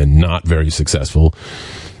successful and then not very successful,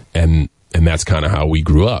 and that's kind of how we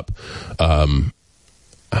grew up.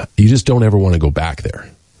 You just don't ever want to go back there.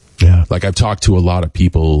 Yeah. Like, I've talked to a lot of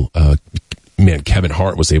people. Man, Kevin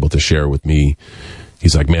Hart was able to share with me.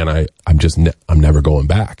 He's like, man, I'm never going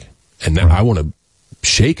back. And then I want to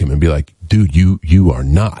shake him and be like, dude, you are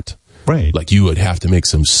not. Right. Like, you would have to make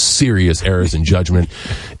some serious errors in judgment,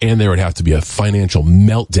 and there would have to be a financial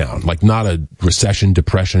meltdown, like not a recession,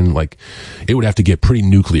 depression. Like, it would have to get pretty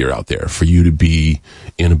nuclear out there for you to be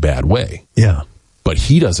in a bad way. Yeah. But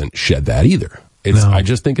he doesn't shed that either. I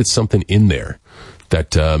just think it's something in there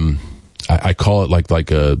that I call it like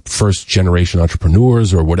a first generation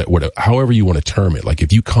entrepreneurs, or whatever, however you want to term it. Like,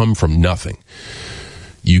 if you come from nothing,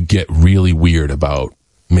 you get really weird about,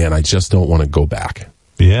 man, I just don't want to go back.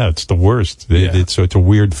 Yeah, it's the worst. It's a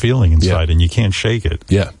weird feeling inside, and you can't shake it.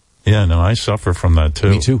 Yeah. Yeah, no, I suffer from that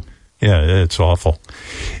too. Me too. Yeah, it's awful.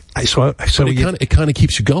 So it kind of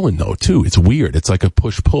keeps you going though too. It's weird. It's like a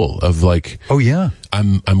push-pull of like, oh yeah,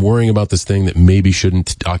 I'm worrying about this thing that maybe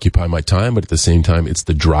shouldn't occupy my time, but at the same time, it's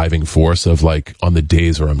the driving force of like, on the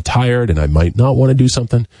days where I'm tired and I might not want to do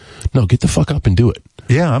something, no, get the fuck up and do it.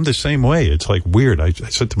 Yeah, I'm the same way. It's like weird. I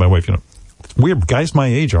said to my wife, you know, it's weird. Guys my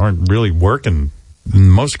age aren't really working.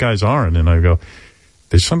 Most guys aren't, and I go,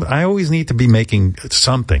 there's something. I always need to be making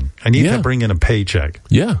something. I need to bring in a paycheck.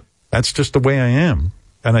 Yeah, that's just the way I am.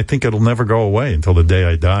 And I think it'll never go away until the day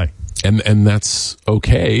I die. And that's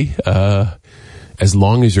okay, as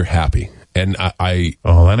long as you're happy. And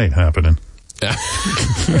oh, that ain't happening.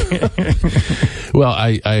 Well,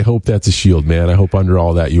 I hope that's a shield, man. I hope under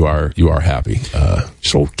all that you are happy.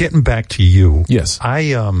 So getting back to you. Yes.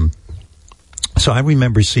 So I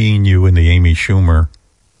remember seeing you in the Amy Schumer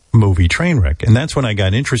movie Trainwreck, and that's when I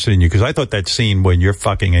got interested in you, because I thought that scene when you're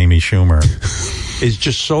fucking Amy Schumer is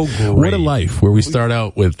just so great. What a life where we start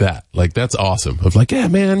out with that. Like, that's awesome. Of like, yeah,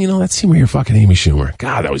 man, you know, that scene where you're fucking Amy Schumer.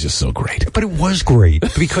 God, that was just so great. But it was great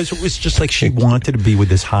because it was just like she wanted to be with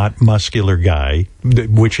this hot, muscular guy,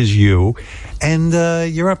 which is you, and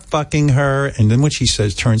you're up fucking her, and then when she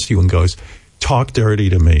turns to you and goes, talk dirty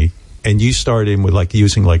to me. And you start in with like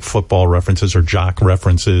using like football references or jock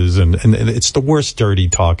references, and it's the worst dirty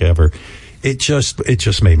talk ever. It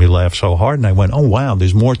just made me laugh so hard, and I went, oh wow,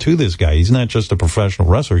 there's more to this guy. He's not just a professional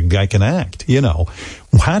wrestler. The guy can act, you know.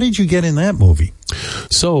 How did you get in that movie?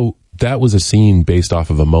 So that was a scene based off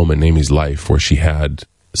of a moment in Amy's life where she had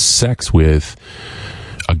sex with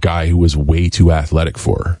a guy who was way too athletic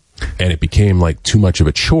for her, and it became like too much of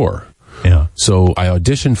a chore. Yeah. So I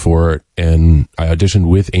auditioned for it, and I auditioned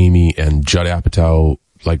with Amy and Judd Apatow,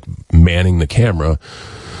 like manning the camera.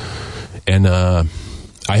 And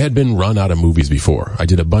I had been run out of movies before. I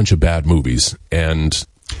did a bunch of bad movies, and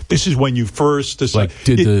this is when you first decided,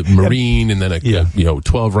 did the Marine, and then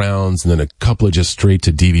 12 rounds, and then a couple of just straight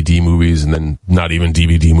to DVD movies, and then not even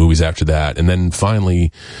DVD movies after that. And then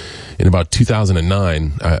finally, in about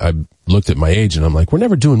 2009, I looked at my agent. I'm like, "We're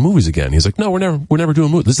never doing movies again." He's like, "No, we're never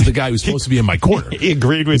doing movies." This is the guy who's supposed to be in my corner. He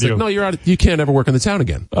agreed with you. Like, "No, you're out. You can't ever work in the town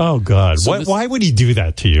again." Oh God! So why would he do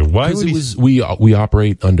that to you? Why would we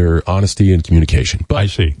operate under honesty and communication? But I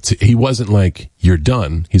see. He wasn't like, "You're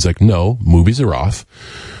done." He's like, "No, movies are off.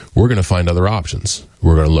 We're going to find other options.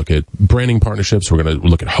 We're going to look at branding partnerships. We're going to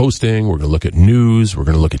look at hosting. We're going to look at news. We're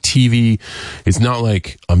going to look at TV." It's not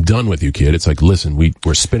like, "I'm done with you, kid." It's like, "Listen,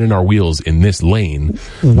 we're spinning our wheels in this lane.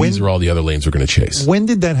 These are all the other lanes we're going to chase." When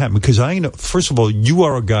did that happen? Because I know, first of all, you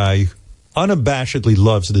are a guy unabashedly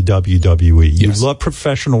loves the WWE. You love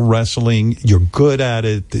professional wrestling. You're good at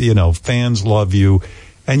it. Fans love you.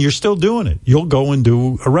 And you're still doing it. You'll go and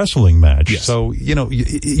do a wrestling match. Yes. So,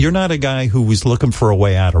 you're not a guy who was looking for a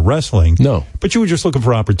way out of wrestling. No. But you were just looking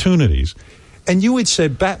for opportunities. And you had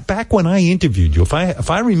said, back when I interviewed you, if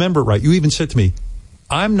I remember right, you even said to me,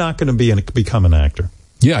 "I'm not going to become an actor."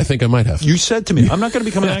 Yeah, I think I might have. You said to me, "I'm not going to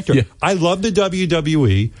become an actor. Yeah. I love the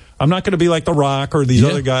WWE. I'm not going to be like The Rock or these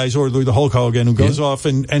other guys or the Hulk Hogan who goes off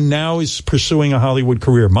and now is pursuing a Hollywood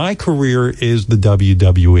career. My career is the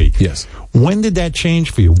WWE." Yes. When did that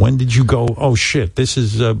change for you? When did you go, "Oh shit, this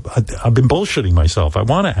is, I've been bullshitting myself. I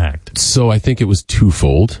want to act"? So I think it was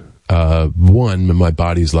twofold. One, my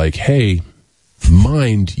body's like, "Hey,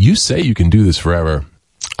 mind, you say you can do this forever.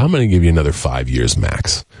 I'm going to give you another 5 years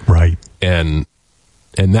max." Right.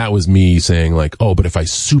 And that was me saying like, "Oh, but if I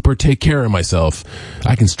super take care of myself,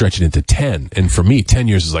 I can stretch it into 10. And for me, 10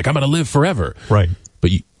 years is like, I'm going to live forever. Right.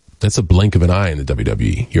 But that's a blink of an eye in the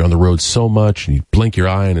WWE. You're on the road so much, and you blink your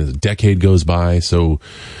eye, and a decade goes by. So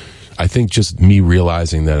I think just me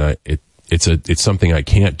realizing that it's something I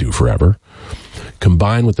can't do forever,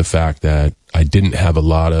 combined with the fact that I didn't have a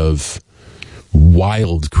lot of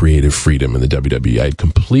wild creative freedom in the WWE. I had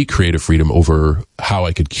complete creative freedom over how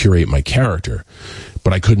I could curate my character,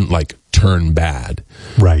 but I couldn't like turn bad.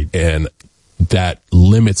 Right. And that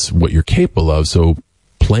limits what you're capable of. So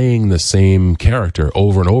playing the same character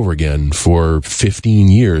over and over again for 15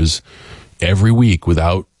 years every week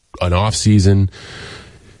without an off season,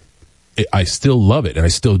 I still love it and I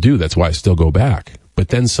still do. That's why I still go back. But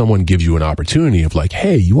then someone gives you an opportunity of like,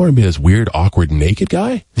 "Hey, you want to be this weird, awkward, naked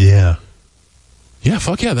guy?" Yeah. Yeah,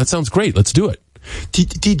 fuck yeah, that sounds great. Let's do it.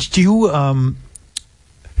 Did you,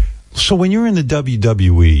 so when you're in the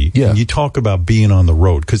WWE, and you talk about being on the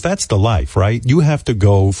road, because that's the life, right? You have to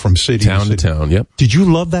go from city to town, yep. Did you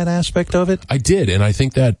love that aspect of it? I did, and I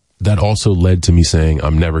think that also led to me saying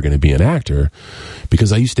I'm never going to be an actor,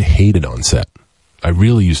 because I used to hate it on set. I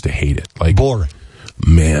really used to hate it. Like, boring.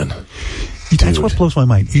 Man. That's what blows my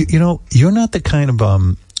mind. You're not the kind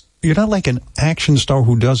of, you're not like an action star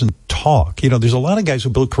who doesn't talk. There's a lot of guys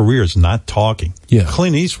who build careers not talking. Yeah.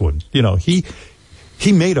 Clint Eastwood,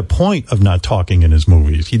 he made a point of not talking in his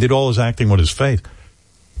movies. He did all his acting with his face.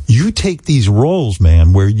 You take these roles,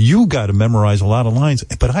 man, where you got to memorize a lot of lines.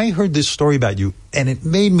 But I heard this story about you, and it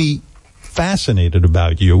made me fascinated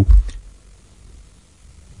about you.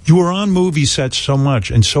 You were on movie sets so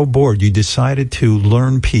much and so bored, you decided to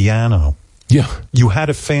learn piano. Yeah. You had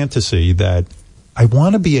a fantasy that I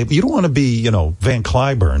want to be able, you don't want to be, Van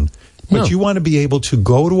Cliburn, but you want to be able to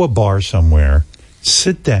go to a bar somewhere,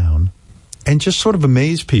 sit down, and just sort of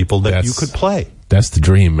amaze people that you could play. That's the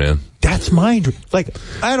dream, man. That's my dream. Like,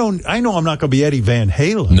 I know I'm not going to be Eddie Van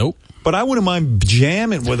Halen. Nope. But I wouldn't mind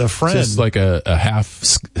jamming with a friend. Just like a half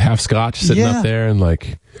scotch sitting up there and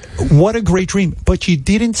like. What a great dream. But you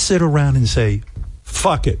didn't sit around and say,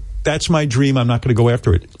 "Fuck it. That's my dream. I'm not going to go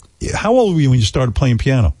after it." How old were you when you started playing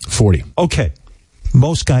piano? 40. Okay.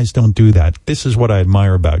 Most guys don't do that. This is what I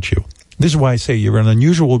admire about you. This is why I say you're an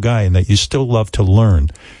unusual guy in that you still love to learn.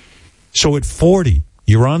 So at 40,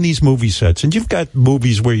 you're on these movie sets, and you've got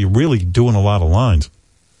movies where you're really doing a lot of lines.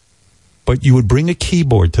 But you would bring a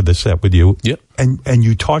keyboard to the set with you. Yep. And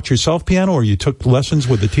you taught yourself piano, or you took lessons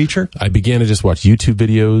with the teacher? I began to just watch YouTube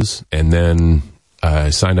videos, and then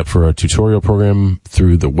I signed up for a tutorial program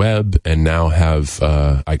through the web, and now have,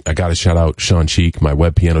 I got to shout out Sean Cheek, my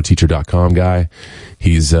webpianoteacher.com guy.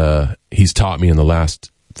 He's taught me in the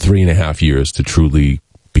last 3.5 years to truly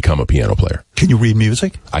become a piano player. Can you read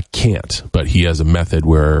music? I can't, but he has a method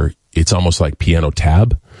where it's almost like piano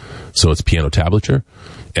tab. So it's piano tablature.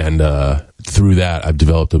 And through that, I've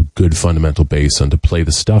developed a good fundamental base on to play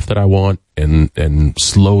the stuff that I want, and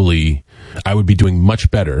slowly I would be doing much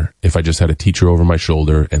better if I just had a teacher over my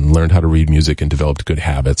shoulder and learned how to read music and developed good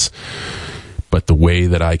habits. But the way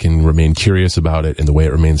that I can remain curious about it and the way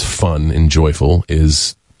it remains fun and joyful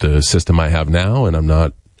is the system I have now, and I'm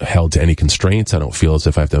not held to any constraints. I don't feel as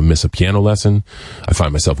if I have to miss a piano lesson. I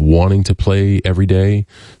find myself wanting to play every day.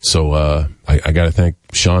 So I got to thank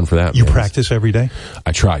Sean for that. You practice every day?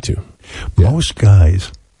 I try to. Most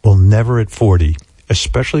guys will never at 40,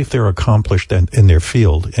 especially if they're accomplished in their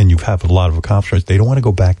field and you have a lot of accomplishments, they don't want to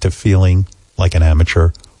go back to feeling like an amateur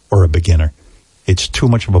or a beginner. It's too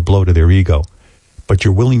much of a blow to their ego. But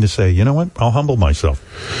you're willing to say, you know what, I'll humble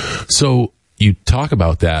myself. So you talk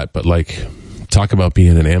about that, but like, talk about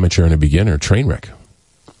being an amateur and a beginner, train wreck.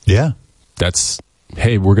 Yeah. That's,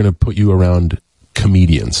 hey, we're going to put you around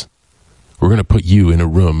comedians. We're going to put you in a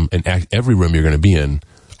room, and every room you're going to be in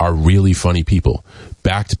are really funny people,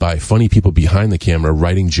 backed by funny people behind the camera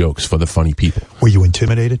writing jokes for the funny people. Were you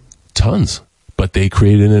intimidated? Tons. But they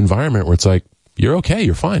created an environment where it's like, you're okay,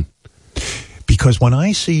 you're fine. Because when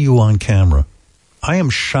I see you on camera, I am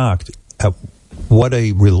shocked at what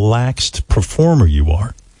a relaxed performer you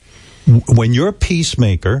are. When you're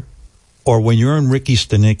Peacemaker or when you're in Ricky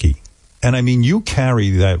Stenicki, and I mean, you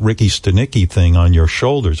carry that Ricky Stenicki thing on your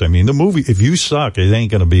shoulders. I mean, the movie, if you suck, it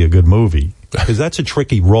ain't going to be a good movie because that's a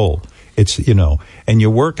tricky role. It's, you know, and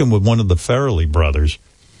you're working with one of the Farrelly brothers.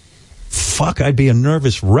 Fuck, I'd be a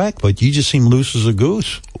nervous wreck, but you just seem loose as a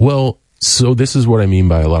goose. Well, so this is what I mean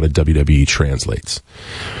by a lot of WWE translates.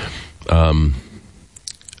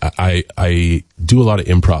 I do a lot of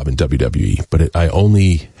improv in WWE, but I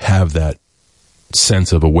only have that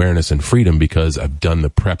sense of awareness and freedom because I've done the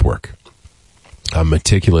prep work. I'm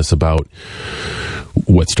meticulous about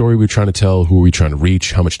what story we're trying to tell, who are we trying to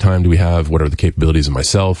reach, how much time do we have, what are the capabilities of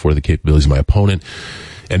myself, what are the capabilities of my opponent,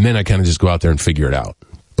 and then I kind of just go out there and figure it out.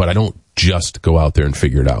 But I don't just go out there and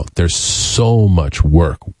figure it out. There's so much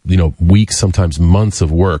work, you know, weeks, sometimes months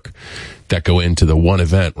of work that go into the one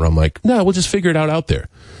event where I'm like, no, we'll just figure it out there.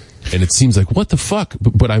 And it seems like, what the fuck?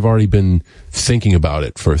 But I've already been thinking about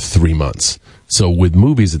it for 3 months. So with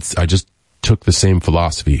movies, I just took the same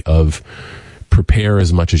philosophy of prepare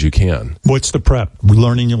as much as you can. What's the prep?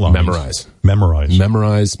 Learning your lines.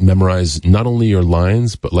 Memorize not only your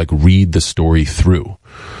lines, but like read the story through.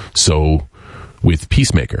 So with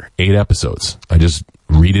Peacemaker, 8 episodes, I just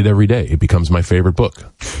read it every day. It becomes my favorite book.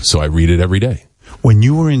 So I read it every day. When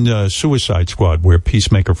you were in Suicide Squad, where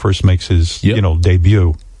Peacemaker first makes his, you know,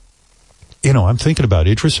 debut, you know, I'm thinking about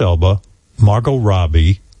Idris Elba, Margot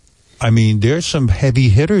Robbie. I mean, there's some heavy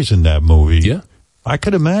hitters in that movie. Yeah. I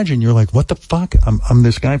could imagine you're like, what the fuck? I'm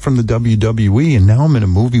this guy from the WWE, and now I'm in a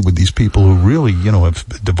movie with these people who really, you know, have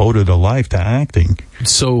devoted a life to acting.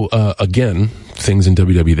 So, again, things in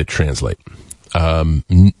WWE that translate.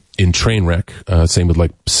 In Trainwreck, same with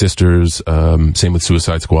like Sisters, same with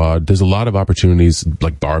Suicide Squad. There's a lot of opportunities,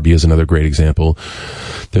 like Barbie is another great example.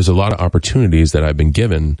 There's a lot of opportunities that I've been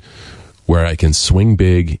given where I can swing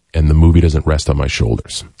big and the movie doesn't rest on my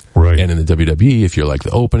shoulders. Right. And in the WWE, if you're like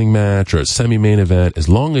the opening match or a semi-main event, as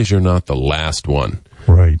long as you're not the last one,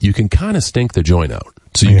 right, you can kind of stink the joint out.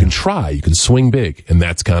 So you can try, you can swing big. And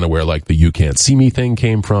that's kind of where like the You Can't See Me thing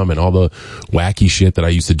came from and all the wacky shit that I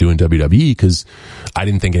used to do in WWE because I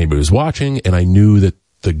didn't think anybody was watching and I knew that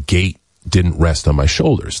the gate didn't rest on my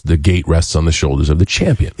shoulders. The gate rests on the shoulders of the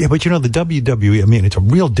champion. Yeah, but you know, the WWE, I mean, it's a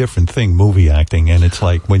real different thing, movie acting. And it's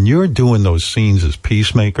like when you're doing those scenes as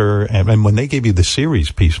Peacemaker and when they gave you the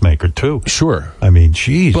series Peacemaker too. Sure. I mean,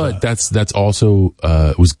 geez. But that's also,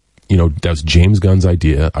 was, you know, that was James Gunn's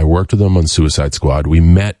idea. I worked with him on Suicide Squad. We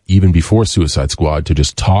met even before Suicide Squad to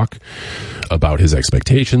just talk about his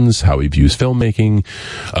expectations, how he views filmmaking,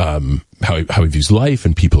 how he views life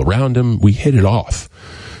and people around him. We hit it off.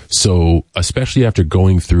 So, especially after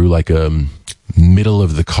going through like a middle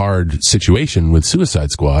of the card situation with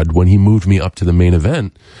Suicide Squad, when he moved me up to the main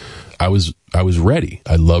event, I was ready.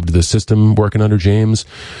 I loved the system working under James.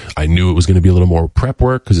 I knew it was going to be a little more prep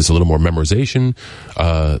work because it's a little more memorization.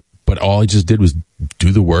 But all I just did was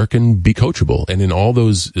do the work and be coachable. And in all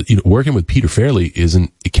those, you know, working with Peter Farrelly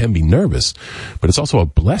it can be nervous, but it's also a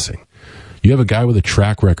blessing. You have a guy with a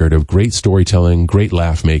track record of great storytelling, great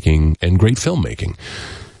laugh making, and great filmmaking.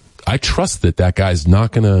 I trust that guy's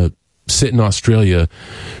not going to sit in Australia,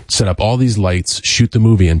 set up all these lights, shoot the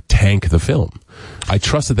movie, and tank the film. I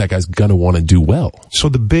trust that guy's going to want to do well. So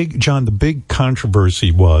the big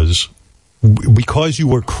controversy was because you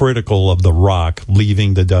were critical of The Rock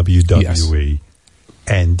leaving the WWE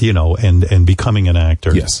and, you know, and becoming an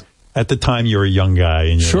actor. Yes. At the time, you're a young guy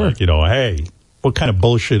and you're like, you know, hey, what kind of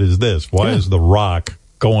bullshit is this? Why is The Rock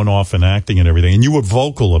going off and acting and everything, and you were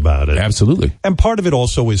vocal about it. Absolutely. And part of it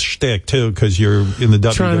also is shtick, too, because you're in the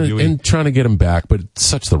WWE. Trying to get him back, but it's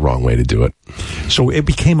such the wrong way to do it. So it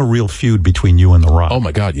became a real feud between you and The Rock. Oh,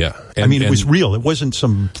 my God, yeah. It was real. It wasn't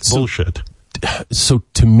some bullshit. So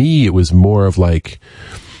to me, it was more of like,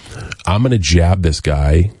 I'm going to jab this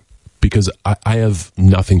guy because I have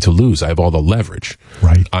nothing to lose. I have all the leverage.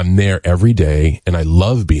 Right. I'm there every day, and I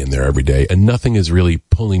love being there every day, and nothing is really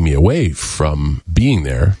pulling me away from being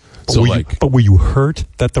there. But were you hurt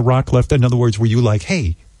that The Rock left? In other words, were you like,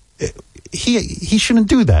 hey, he shouldn't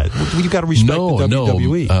do that? You got to respect the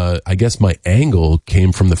WWE. No. I guess my angle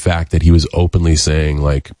came from the fact that he was openly saying,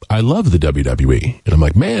 like, I love the WWE. And I'm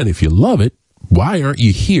like, man, if you love it, why aren't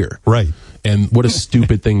you here? Right. And what a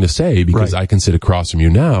stupid thing to say, because I can sit across from you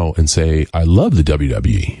now and say, I love the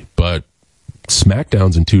WWE, but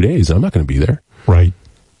SmackDown's in 2 days, and I'm not going to be there. Right.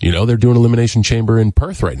 You know, they're doing Elimination Chamber in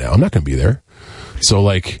Perth right now. I'm not going to be there. So,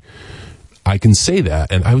 like, I can say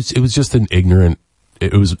that, and it was just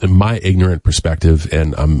it was my ignorant perspective,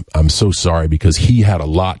 and I'm so sorry because he had a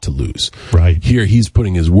lot to lose. Right. Here, he's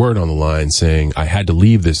putting his word on the line saying, I had to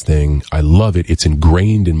leave this thing. I love it. It's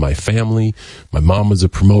ingrained in my family. My mom was a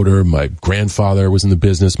promoter. My grandfather was in the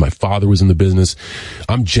business. My father was in the business.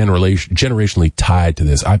 I'm generationally tied to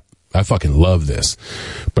this. I fucking love this.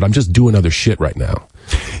 But I'm just doing other shit right now.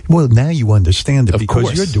 Well, now you understand it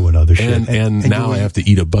because you're doing other shit. And now I have to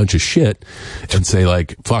eat a bunch of shit and say,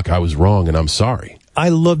 like, fuck, I was wrong and I'm sorry. I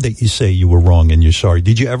love that you say you were wrong and you're sorry.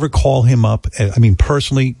 Did you ever call him up? I mean,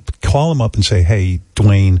 personally, call him up and say, hey,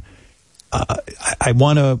 Dwayne, I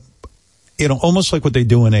want to, almost like what they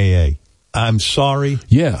do in AA. I'm sorry.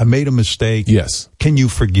 Yeah. I made a mistake. Yes. Can you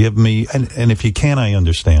forgive me? And if you can, I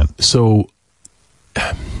understand. So,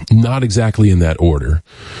 not exactly in that order.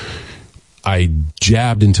 I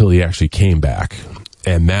jabbed until he actually came back,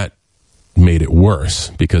 and that made it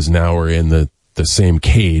worse because now we're in the same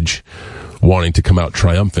cage wanting to come out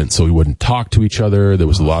triumphant, so we wouldn't talk to each other. There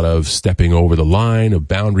was a lot of stepping over the line of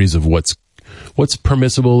boundaries of what's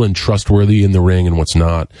permissible and trustworthy in the ring and what's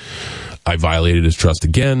not. I violated his trust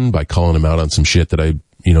again by calling him out on some shit that I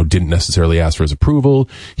didn't necessarily ask for his approval.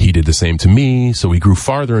 He did the same to me, so we grew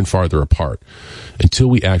farther and farther apart until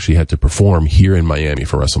we actually had to perform here in Miami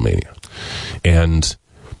for WrestleMania. And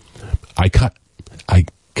I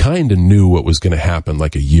kind of knew what was going to happen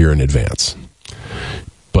like a year in advance.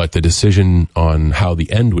 But the decision on how the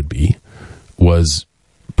end would be was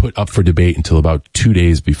put up for debate until about 2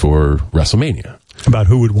 days before WrestleMania. About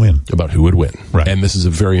who would win. Right. And this is a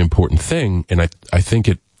very important thing, and I think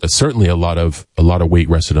it certainly a lot of weight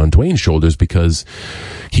rested on Dwayne's shoulders because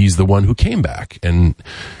he's the one who came back, and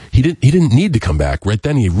he didn't need to come back right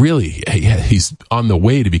then. He's on the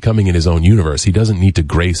way to becoming in his own universe. He doesn't need to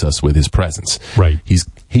grace us with his presence. Right.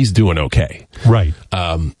 He's doing okay. Right.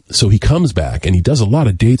 So he comes back and he does a lot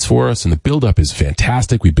of dates for us, and the build up is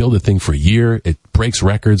fantastic. We build a thing for a year. It breaks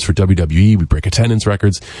records for WWE. We break attendance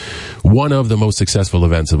records. One of the most successful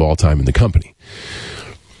events of all time in the company.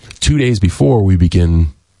 2 days before we begin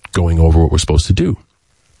going over what we're supposed to do.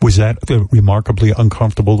 Was that remarkably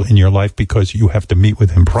uncomfortable in your life because you have to meet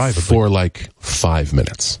with him privately? For like 5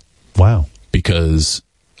 minutes. Wow. Because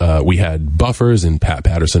we had buffers in Pat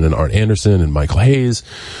Patterson and Arn Anderson and Michael Hayes.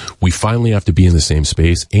 We finally have to be in the same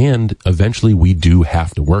space, and eventually we do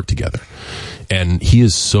have to work together. And he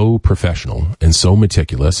is so professional and so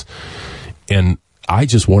meticulous, and I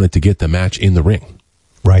just wanted to get the match in the ring.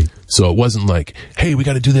 Right. So it wasn't like, hey, we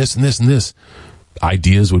got to do this and this and this.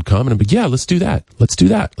 Ideas would come, and I'd be, yeah, let's do that. Let's do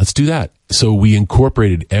that. Let's do that. So we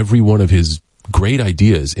incorporated every one of his great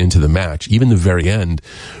ideas into the match, even the very end,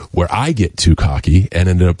 where I get too cocky and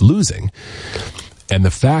ended up losing. And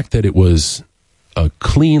the fact that it was a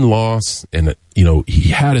clean loss, and he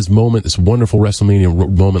had his moment, this wonderful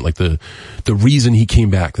WrestleMania moment, like the reason he came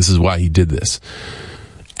back, this is why he did this.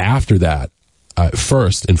 After that,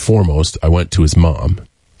 first and foremost, I went to his mom,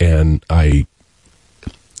 and I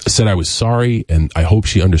said I was sorry, and I hope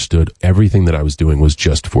she understood everything that I was doing was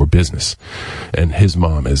just for business. And his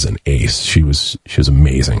mom is an ace. She was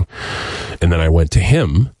amazing. And then I went to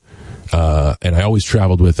him, and I always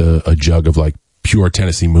traveled with a jug of like pure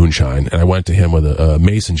Tennessee moonshine. And I went to him with a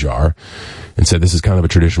mason jar and said, this is kind of a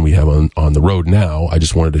tradition we have on the road now. I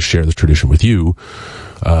just wanted to share this tradition with you,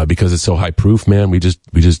 because it's so high proof, man. We just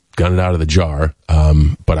got it out of the jar.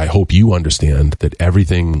 But I hope you understand that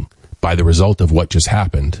everything, by the result of what just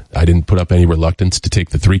happened, I didn't put up any reluctance to take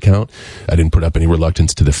the 3 count. I didn't put up any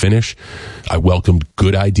reluctance to the finish. I welcomed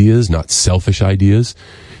good ideas, not selfish ideas.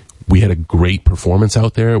 We had a great performance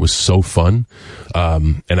out there. It was so fun.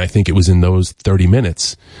 And I think it was in those 30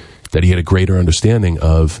 minutes that he had a greater understanding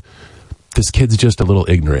of this kid's just a little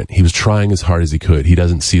ignorant. He was trying as hard as he could. He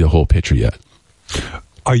doesn't see the whole picture yet.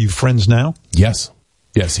 Are you friends now? Yes.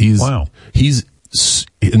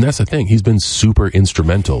 And that's the thing. He's been super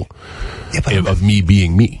instrumental of me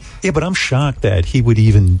being me. Yeah, but I'm shocked that he would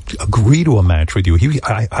even agree to a match with you.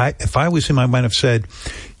 If I was him, I might have said,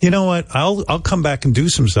 you know what, I'll come back and do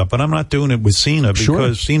some stuff, but I'm not doing it with Cena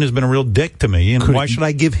because Cena's been a real dick to me, and why should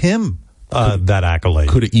I give him that accolade?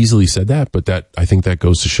 Could have easily said that, but I think that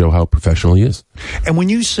goes to show how professional he is. And when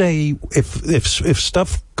you say if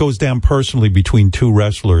stuff goes down personally between two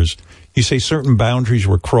wrestlers, you say certain boundaries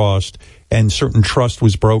were crossed and certain trust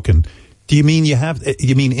was broken. Do you mean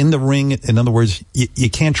you mean in the ring? In other words, you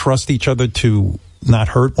can't trust each other to not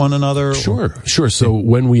hurt one another? Sure. So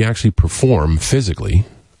when we actually perform physically,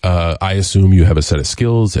 I assume you have a set of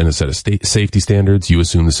skills and a set of safety standards. You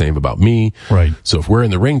assume the same about me. Right. So if we're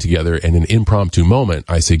in the ring together and in an impromptu moment,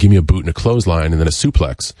 I say, give me a boot and a clothesline and then a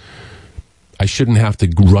suplex. I shouldn't have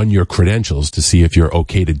to run your credentials to see if you're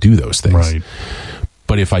okay to do those things. Right.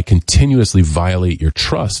 But if I continuously violate your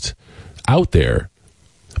trust out there,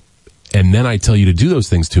 and then I tell you to do those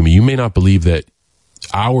things to me, you may not believe that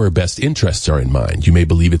our best interests are in mind. You may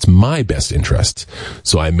believe it's my best interests.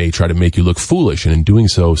 So I may try to make you look foolish, and in doing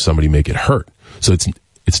so, somebody may get hurt. So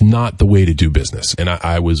it's not the way to do business. And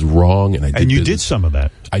I was wrong, and I did. And you did some of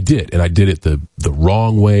that. I did, and I did it the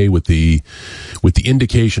wrong way with the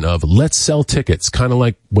indication of let's sell tickets, kind of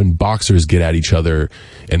like when boxers get at each other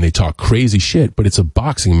and they talk crazy shit, but it's a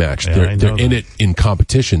boxing match. Yeah, they're in it in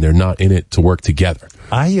competition. They're not in it to work together.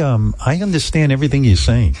 I understand everything you're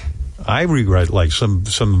saying. I regret like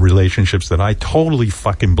some relationships that I totally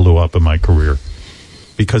fucking blew up in my career.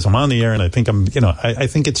 Because I'm on the air and I think I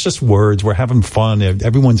think it's just words. We're having fun.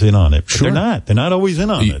 Everyone's in on it. But Sure. They're not always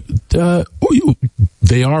in on it.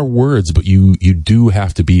 They are words, but you do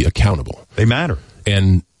have to be accountable. They matter.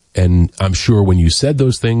 And I'm sure when you said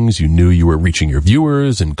those things, you knew you were reaching your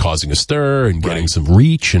viewers and causing a stir and getting some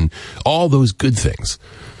reach and all those good things.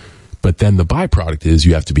 But then the byproduct is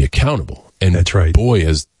you have to be accountable. And that's right. Boy,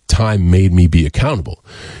 has time made me be accountable.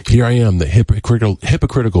 Here I am, the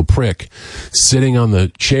hypocritical prick, sitting on the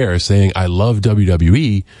chair saying, I love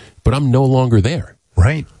WWE, but I'm no longer there.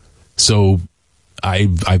 Right. So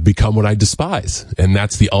I've become what I despise. And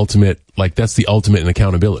that's the ultimate in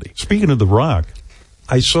accountability. Speaking of The Rock,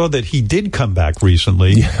 I saw that he did come back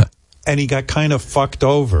recently. Yeah. And he got kind of fucked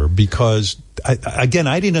over because, I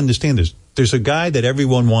didn't understand this. There's a guy that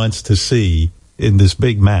everyone wants to see in this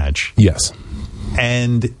big match. Yes.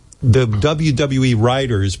 And the WWE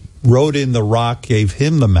writers wrote in The Rock, gave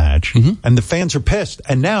him the match, and the fans are pissed.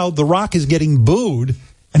 And now The Rock is getting booed,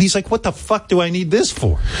 and he's like, what the fuck do I need this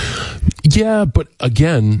for? Yeah, but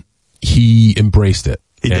again, he embraced it.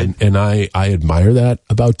 And I admire that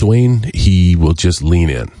about Dwayne. He will just lean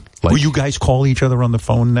in. Will you guys call each other on the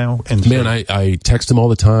phone now? And man, I text him all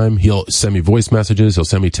the time. He'll send me voice messages. He'll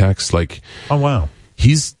send me texts. Like, oh wow,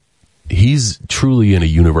 he's truly in a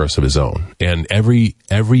universe of his own. And every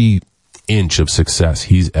inch of success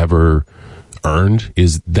he's ever earned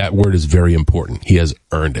that word is very important. He has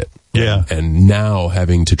earned it. Yeah. And now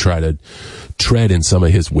having to try to tread in some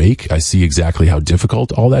of his wake, I see exactly how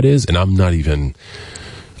difficult all that is. And I'm not even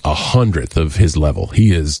 100th of his level.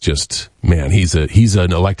 He is just, man, he's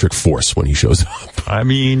an electric force when he shows up. I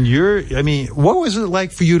mean, what was it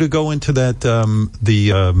like for you to go into that,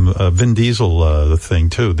 Vin Diesel, thing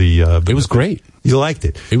too? It was great. You liked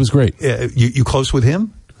it. It was great. You close with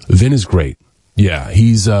him? Vin is great. Yeah.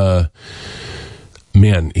 He's an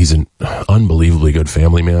unbelievably good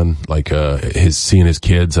family man. Like, seeing his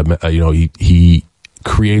kids, he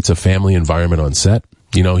creates a family environment on set.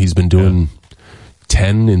 He's been doing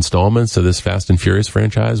 10 installments of this Fast and Furious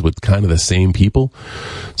franchise with kind of the same people.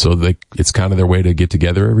 So it's kind of their way to get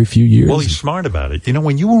together every few years. Well, he's smart about it.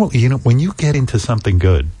 When you get into something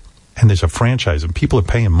good and there's a franchise and people are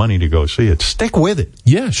paying money to go see it, stick with it.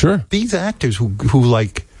 Yeah, sure. These actors who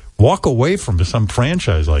like walk away from some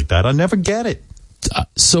franchise like that, I never get it.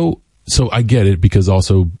 So I get it because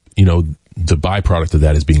also, the byproduct of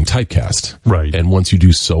that is being typecast. Right. And once you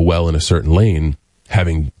do so well in a certain lane,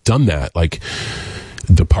 having done that, like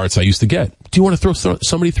the parts I used to get, do you want to throw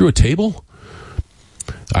somebody through a table?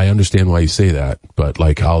 I understand why you say that, but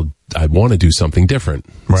like I want to do something different.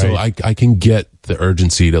 Right. So I can get the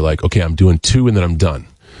urgency to like, okay, I'm doing 2 and then I'm done.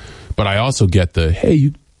 But I also get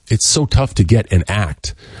it's so tough to get an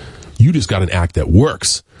act. You just got an act that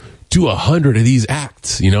works. Do 100 of these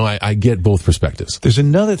acts. I get both perspectives. There's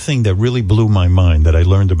another thing that really blew my mind that I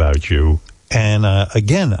learned about you. And,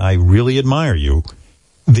 again, I really admire you.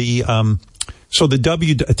 So tell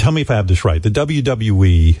me if I have this right. The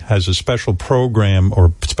WWE has a special program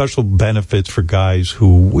or special benefits for guys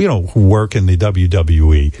who work in the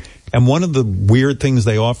WWE. And one of the weird things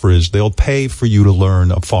they offer is they'll pay for you to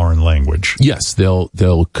learn a foreign language. Yes, they'll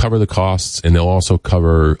cover the costs, and they'll also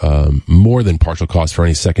cover more than partial costs for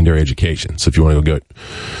any secondary education. So if you want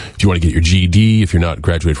to get your GED, if you're not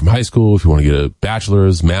graduated from high school, if you want to get a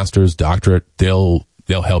bachelor's, master's, doctorate, they'll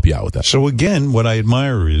help you out with that. So again, what I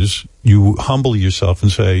admire is you humble yourself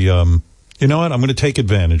and say, you know what, I'm going to take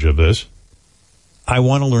advantage of this. I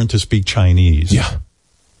want to learn to speak Chinese. Yeah.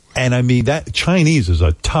 And I mean, that Chinese is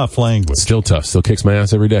a tough language. Still tough. Still kicks my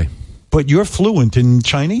ass every day. But you're fluent in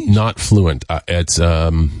Chinese? Not fluent.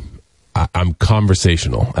 I'm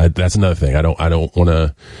conversational. That's another thing. I don't want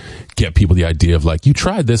to get people the idea of like, you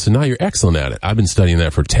tried this and now you're excellent at it. I've been studying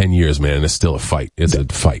that for 10 years, man, and it's still a fight. It's a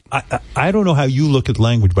fight. I don't know how you look at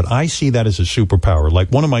language, but I see that as a superpower. Like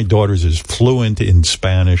one of my daughters is fluent in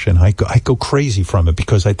Spanish, and I go crazy from it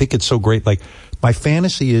because I think it's so great. Like my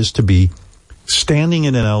fantasy is to be standing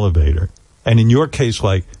in an elevator, and in your case,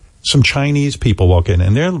 like some Chinese people walk in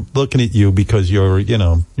and they're looking at you because you're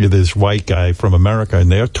this white guy from America, and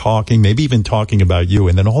they're talking, maybe even talking about you.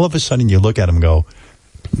 And then all of a sudden you look at them and go,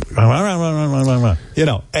 I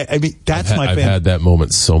mean, that's my fantasy. I've had that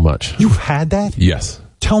moment so much. You've had that? Yes.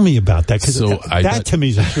 Tell me about that, because that to me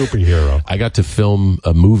is a superhero. I got to film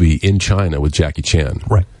a movie in China with Jackie Chan.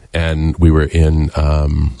 Right. And we were in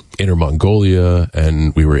Inner Mongolia,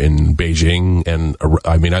 and we were in Beijing, and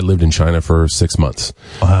I lived in China for 6 months.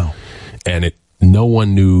 Wow. And no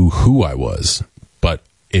one knew who I was, but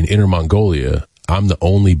in Inner Mongolia, I'm the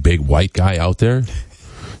only big white guy out there.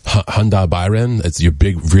 Handa Byron, it's your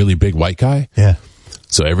really big white guy. Yeah.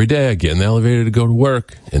 So every day I get in the elevator to go to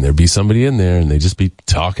work, and there'd be somebody in there, and they'd just be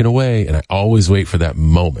talking away, and I always wait for that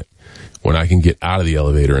moment when I can get out of the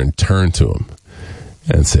elevator and turn to them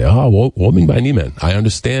and say, "Oh, what mean by Nieman? I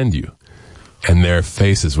understand you." And their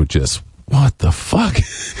faces would just, what the fuck?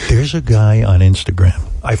 There's a guy on Instagram.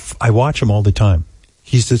 I watch him all the time.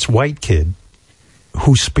 He's this white kid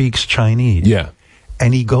who speaks Chinese. Yeah.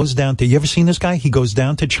 And he goes down to, you ever seen this guy? He goes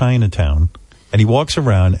down to Chinatown and he walks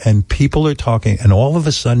around and people are talking, and all of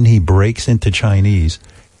a sudden he breaks into Chinese,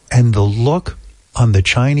 and the look on the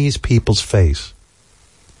Chinese people's face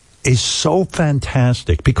is so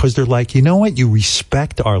fantastic, because they're like, you know what? You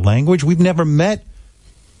respect our language. We've never met,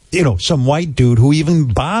 some white dude who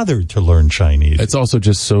even bothered to learn Chinese. It's also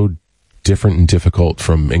just so different and difficult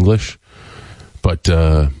from English. But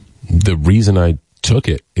the reason I took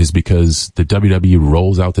it is because the WWE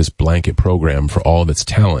rolls out this blanket program for all of its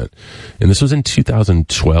talent. And this was in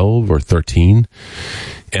 2012 or 13.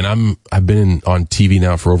 And I've been on TV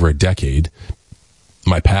now for over a decade.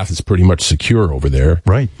 My path is pretty much secure over there.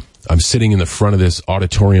 Right. I'm sitting in the front of this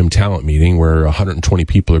auditorium talent meeting where 120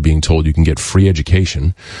 people are being told you can get free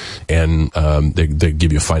education, and they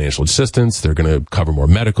give you financial assistance. They're going to cover more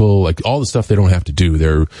medical, like all the stuff they don't have to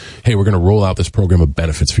do. Hey, we're going to roll out this program of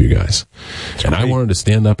benefits for you guys. And I wanted to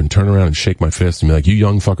stand up and turn around and shake my fist and be like, you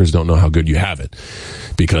young fuckers don't know how good you have it.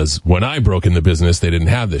 Because when I broke in the business, they didn't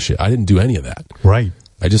have this shit. I didn't do any of that. Right.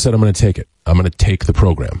 I just said, I'm going to take it. I'm going to take the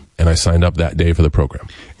program. And I signed up that day for the program.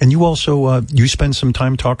 And you also, you spend some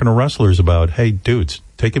time talking to wrestlers about, hey, dudes,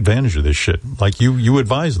 take advantage of this shit. Like you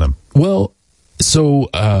advise them. Well, so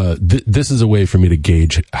this is a way for me to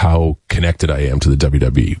gauge how connected I am to the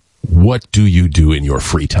WWE. What do you do in your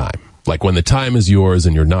free time? Like when the time is yours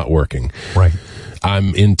and you're not working. Right.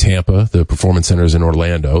 I'm in Tampa. The Performance Center is in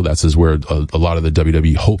Orlando. That's where a lot of the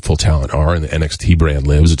WWE hopeful talent are, and the NXT brand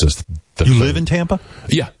lives. It's just you live in Tampa?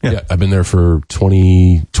 Yeah. I've been there for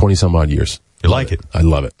 20 some odd years. You like it? I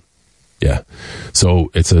love it. Yeah.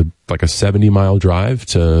 So it's like a 70-mile drive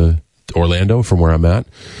to Orlando from where I'm at.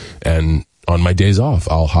 And on my days off,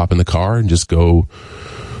 I'll hop in the car and just go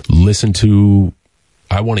listen to,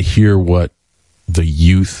 I want to hear what the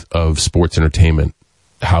youth of sports entertainment,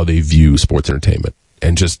 how they view sports entertainment.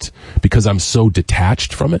 And just because I'm so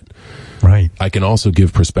detached from it, right, I can also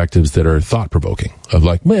give perspectives that are thought-provoking of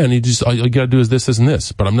like, man, all you got to do is this, and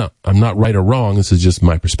this. But I'm not right or wrong. This is just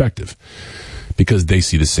my perspective. Because they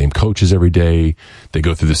see the same coaches every day. They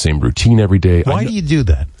go through the same routine every day. Why do you do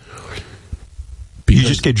that? Because you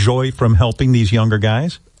just get joy from helping these younger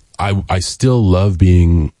guys? I still love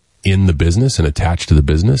being in the business and attached to the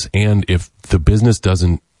business. And if the business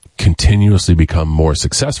doesn't continuously become more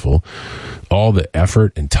successful, all the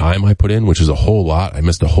effort and time I put in, which is a whole lot,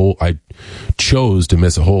 I chose to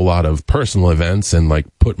miss a whole lot of personal events and like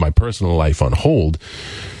put my personal life on hold.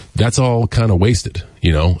 That's all kind of wasted.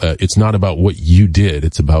 It's not about what you did.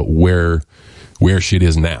 It's about where shit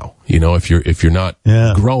is now. If you're not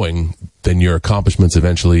growing, then your accomplishments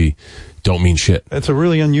eventually don't mean shit. That's a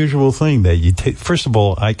really unusual thing that you take. First of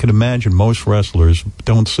all, I could imagine most wrestlers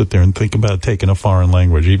don't sit there and think about taking a foreign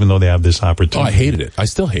language, even though they have this opportunity. Oh, I hated it. I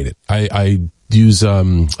still hate it. I use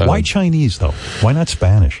why Chinese though? Why not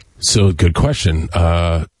Spanish? So good question.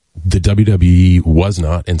 The WWE was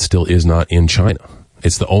not and still is not in China.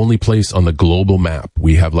 It's the only place on the global map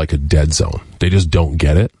we have like a dead zone. They just don't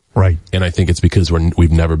get it. Right. And I think it's because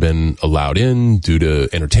we've never been allowed in due to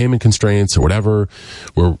entertainment constraints or whatever.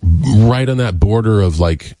 We're right on that border of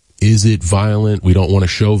like, is it violent? We don't want to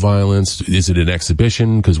show violence. Is it an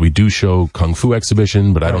exhibition? Because we do show Kung Fu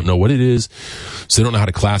exhibition, but I don't know what it is. So they don't know how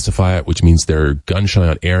to classify it, which means they're gun shy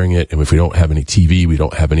on airing it. And if we don't have any TV, we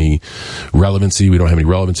don't have any relevancy. We don't have any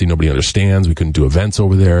relevancy. Nobody understands. We couldn't do events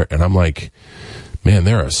over there. And I'm like, man,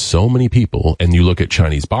 there are so many people, and you look at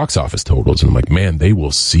Chinese box office totals, and I'm like, man, they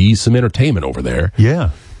will see some entertainment over there.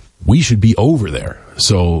 Yeah. We should be over there.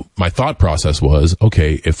 So my thought process was,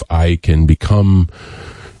 okay, if I can become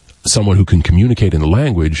someone who can communicate in the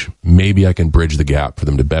language, maybe I can bridge the gap for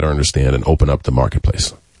them to better understand and open up the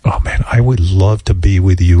marketplace. Oh, man, I would love to be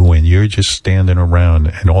with you when you're just standing around,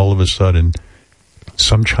 and all of a sudden,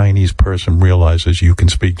 some Chinese person realizes you can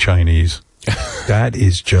speak Chinese. That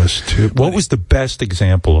is just too. What was the best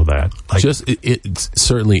example of that? Like, it's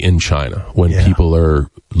certainly in China when people are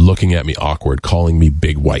looking at me awkward, calling me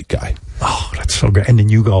big white guy. Oh, that's so good. And then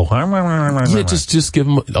you go, yeah, just give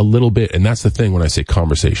them a little bit. And that's the thing when I say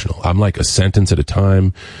conversational. I'm like a sentence at a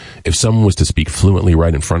time. If someone was to speak fluently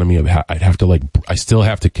right in front of me, I'd have to I still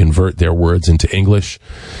have to convert their words into English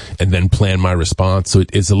and then plan my response. So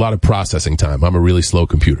it's a lot of processing time. I'm a really slow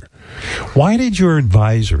computer. Why did your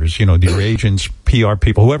advisors, your agents, PR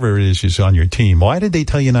people, whoever it is on your team, why did they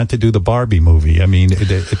tell you not to do the Barbie movie? I mean, at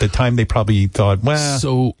the time they probably thought, well,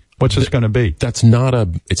 so what's this going to be? It's not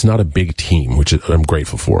a big team, which I'm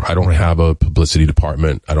grateful for. I don't have a publicity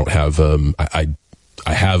department. I don't have, I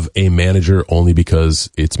have a manager only because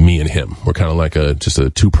it's me and him. We're kind of like just a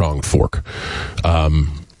two-pronged fork. And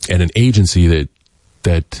an agency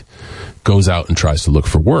that goes out and tries to look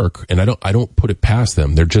for work. And I don't put it past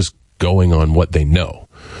them. They're just going on what they know.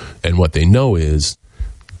 And what they know is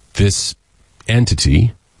this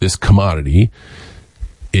entity, this commodity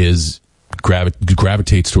is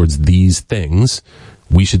gravitates towards these things.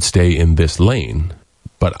 We should stay in this lane.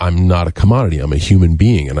 But I'm not a commodity. I'm a human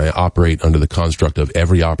being, and I operate under the construct of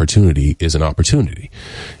every opportunity is an opportunity.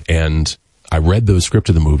 And I read the script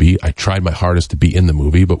of the movie. I tried my hardest to be in the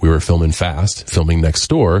movie, but we were filming fast, filming next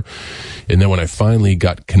door. And then when I finally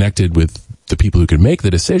got connected with the people who could make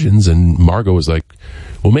the decisions, and Margot was like,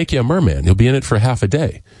 we'll make you a merman. You'll be in it for half a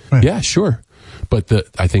day. Right. Yeah, sure. But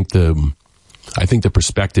I think the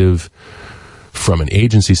perspective from an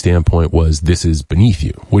agency standpoint was this is beneath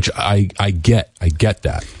you, which I get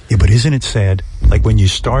that. Yeah, but isn't it sad? Like when you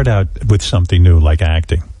start out with something new, like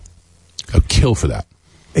acting. I'll kill for that.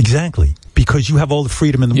 Exactly. Because you have all the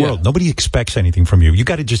freedom in the world. Nobody expects anything from you. You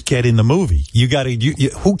got to just get in the movie. You got to,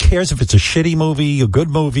 who cares if it's a shitty movie, a good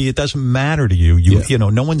movie? It doesn't matter to you. You know,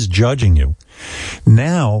 no one's judging you.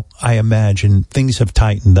 Now, I imagine things have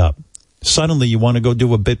tightened up. Suddenly you want to go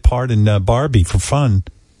do a bit part in Barbie for fun.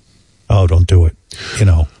 Oh, don't do it.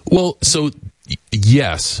 Well, so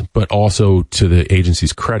yes, but also to the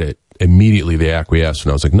agency's credit, immediately they acquiesced,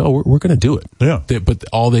 and I was like, no, we're going to do it. Yeah. But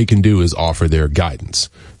all they can do is offer their guidance.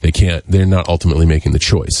 They're not ultimately making the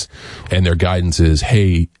choice. And their guidance is,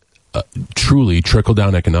 hey, truly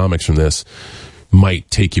trickle-down economics from this might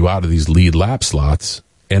take you out of these lead lap slots.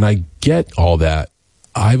 And I get all that.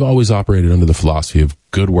 I've always operated under the philosophy of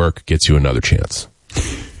good work gets you another chance.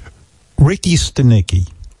 Ricky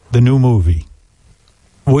Stenicki, the new movie.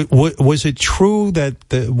 Was it true that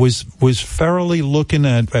was Farrelly looking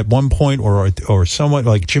at one point or somewhat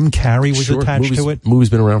like Jim Carrey was attached to it? Movie's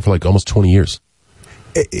been around for like almost 20 years.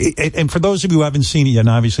 And for those of you who haven't seen it yet, and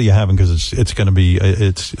obviously you haven't because it's going to be,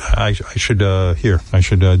 I should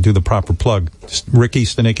do the proper plug. Ricky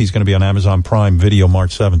Stenicki's going to be on Amazon Prime Video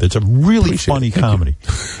March 7th. It's a really funny comedy.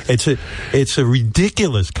 It's a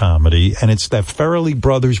ridiculous comedy, and it's that Farrelly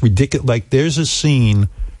brothers ridiculous. Like there's a scene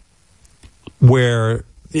where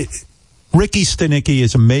Ricky Stenicki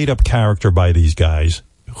is a made-up character by these guys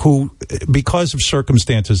who, because of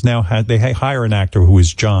circumstances, now they hire an actor who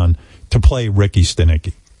is John to play Ricky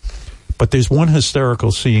Stenicki. But there's one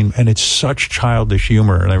hysterical scene, and it's such childish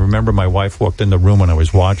humor. And I remember my wife walked in the room when I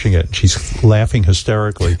was watching it, and she's laughing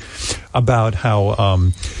hysterically about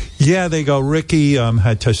how, they go, Ricky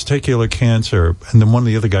had testicular cancer. And then one of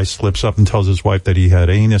the other guys slips up and tells his wife that he had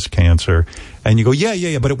anus cancer. And you go,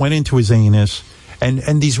 yeah, but it went into his anus.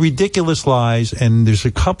 And these ridiculous lies, and there's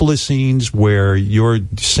a couple of scenes where you're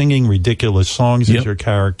singing ridiculous songs as your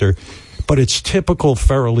character, but it's typical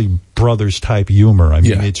Farrelly Brothers type humor. I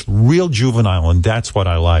mean, it's real juvenile, and that's what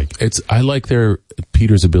I like. I like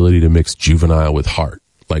Peter's ability to mix juvenile with heart.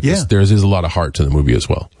 Like there's a lot of heart to the movie as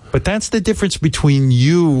well. But that's the difference between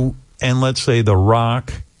you and, let's say, The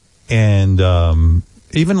Rock and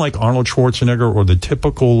even like Arnold Schwarzenegger or the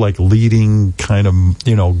typical like leading kind of,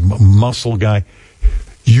 muscle guy.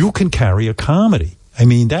 You can carry a comedy. I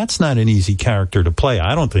mean, that's not an easy character to play.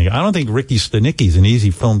 I don't think Ricky Stenicki's an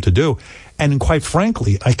easy film to do. And quite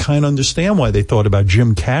frankly, I kind of understand why they thought about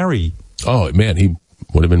Jim Carrey. Oh man, he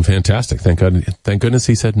would have been fantastic. Thank goodness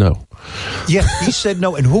he said no. Yeah, he said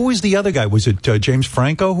no. And who was the other guy? Was it James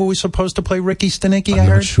Franco who was supposed to play Ricky Stenicki? I'm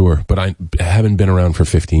not sure, but I haven't been around for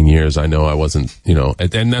 15 years. I know I wasn't,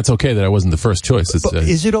 and that's okay that I wasn't the first choice. But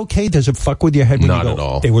is it okay? Does it fuck with your head? Not at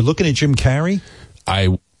all. They were looking at Jim Carrey?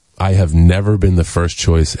 I have never been the first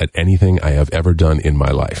choice at anything I have ever done in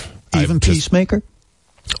my life. Even Peacemaker?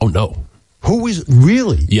 Oh, no. Who was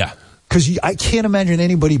really? Yeah. Because I can't imagine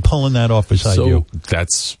anybody pulling that off beside you. So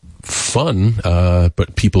that's fun,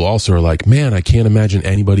 but people also are like, man, I can't imagine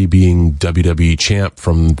anybody being WWE champ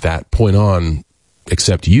from that point on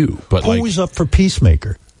except you. But who was up for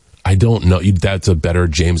Peacemaker? I don't know. That's a better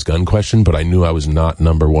James Gunn question, but I knew I was not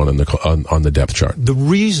number one on the depth chart. The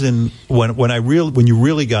reason when you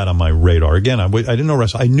really got on my radar again, I didn't know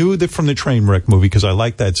wrestling. I knew that from the Trainwreck movie because I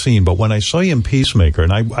liked that scene. But when I saw you in Peacemaker,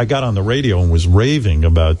 and I got on the radio and was raving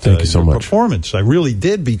about Thank you so your much. performance, I really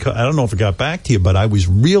did. Because I don't know if it got back to you, but I was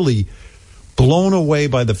really blown away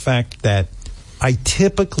by the fact that I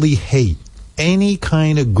typically hate any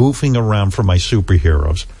kind of goofing around for my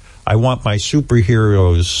superheroes. I want my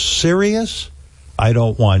superheroes serious. I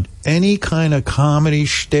don't want any kind of comedy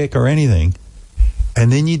shtick or anything.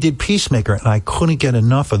 And then you did Peacemaker, and I couldn't get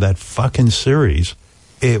enough of that fucking series.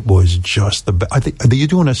 It was just the best. Are you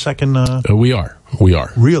doing a second? We are.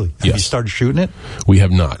 Really? Yes. Have you started shooting it? We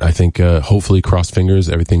have not. I think, hopefully, cross fingers,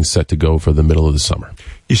 everything's set to go for the middle of the summer.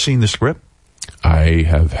 You seen the script? I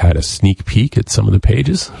have had a sneak peek at some of the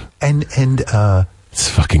pages. And it's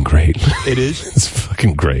fucking great. It is? It's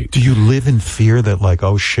fucking great. Do you live in fear that, like,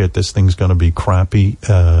 oh shit, this thing's going to be crappy?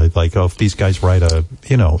 Like, oh, if these guys write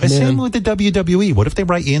same with the WWE. What if they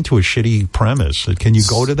write you into a shitty premise? Can you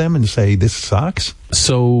go to them and say, this sucks?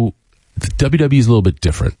 So, the WWE is a little bit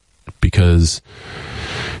different because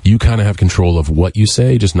you kind of have control of what you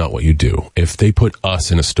say, just not what you do. If they put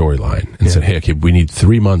us in a storyline and said, hey, okay, we need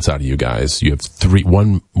 3 months out of you guys. You have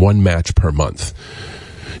one match per month.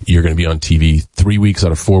 You're going to be on TV 3 weeks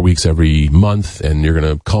out of 4 weeks every month, and you're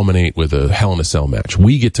going to culminate with a Hell in a Cell match.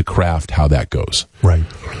 We get to craft how that goes. Right.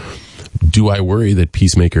 Do I worry that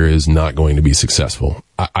Peacemaker is not going to be successful?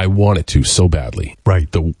 I want it to so badly. Right.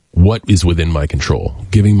 What is within my control,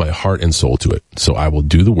 giving my heart and soul to it. So I will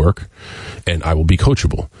do the work, and I will be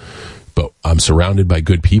coachable. But I'm surrounded by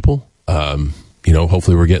good people.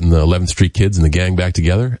 Hopefully we're getting the 11th Street Kids and the gang back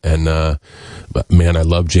together. And, man, I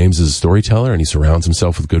love James as a storyteller, and he surrounds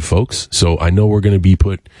himself with good folks. So I know we're going to be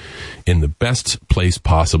put in the best place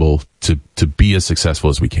possible to be as successful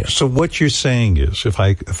as we can. So what you're saying is, if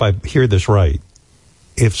I hear this right,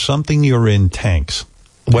 if something you're in tanks,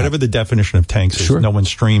 whatever the definition of tanks is, no one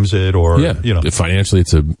streams it or, financially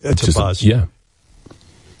it's a buzz. Yeah.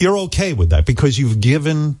 You're okay with that because you've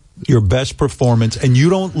given your best performance and you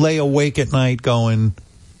don't lay awake at night going,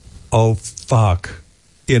 oh, fuck,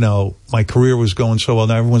 my career was going so well,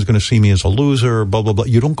 now everyone's going to see me as a loser, blah, blah, blah.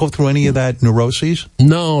 You don't go through any of that neuroses?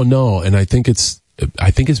 No. And I think it's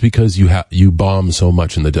because you bomb so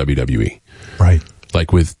much in the WWE. Right.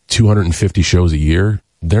 Like with 250 shows a year,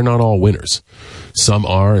 they're not all winners. Some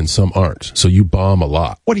are and some aren't. So you bomb a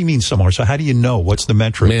lot. What do you mean some are? So how do you know? What's the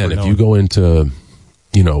metric? Man, if you go into,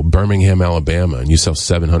 Birmingham, Alabama, and you sell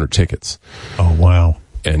 700 tickets. Oh, wow.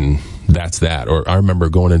 And that's that. Or I remember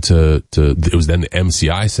going into it was then the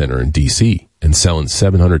MCI Center in D.C. and selling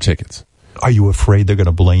 700 tickets. Are you afraid they're going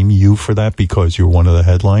to blame you for that because you're one of the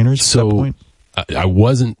headliners at that point? I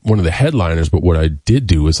wasn't one of the headliners, but what I did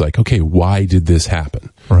do was like, okay, why did this happen?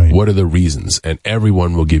 Right. What are the reasons? And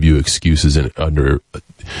everyone will give you excuses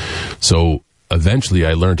So eventually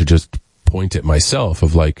I learned to just point at myself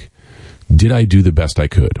of like, did I do the best I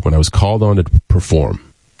could? When I was called on to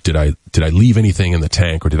perform, did I leave anything in the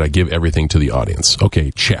tank or did I give everything to the audience?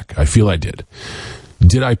 Okay, check. I feel I did.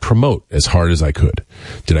 Did I promote as hard as I could?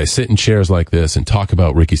 Did I sit in chairs like this and talk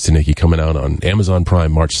about Ricky Stenicki coming out on Amazon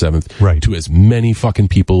Prime March 7th to as many fucking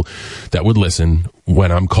people that would listen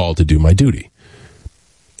when I'm called to do my duty?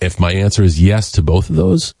 If my answer is yes to both of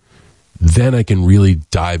those, then I can really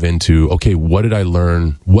dive into, okay, what did I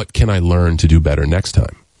learn? What can I learn to do better next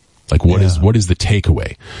time? Like, what is the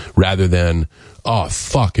takeaway? Rather than, oh,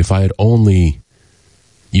 fuck, if I had only,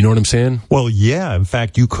 you know what I'm saying? Well, yeah. In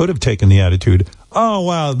fact, you could have taken the attitude, oh,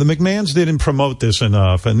 wow, the McMahons didn't promote this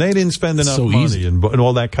enough, and they didn't spend enough money, and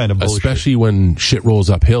all that kind of bullshit. Especially when shit rolls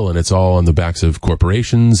uphill and it's all on the backs of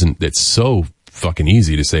corporations, and it's so fucking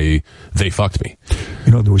easy to say, they fucked me.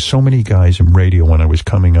 You know, there were so many guys in radio when I was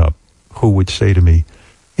coming up who would say to me,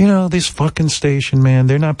 you know, this fucking station, man,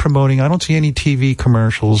 they're not promoting. I don't see any TV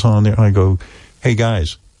commercials on there. And I go, hey,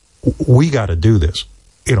 guys, we got to do this.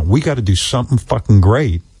 You know, we got to do something fucking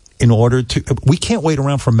great in order to, we can't wait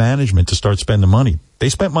around for management to start spending money. They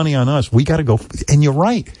spent money on us. We got to go. And you're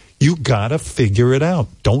right. You got to figure it out.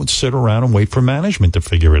 Don't sit around and wait for management to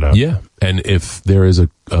figure it out. Yeah. And if there is a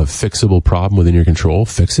fixable problem within your control,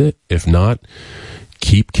 fix it. If not,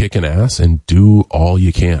 keep kicking ass and do all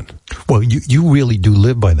you can. Well, you really do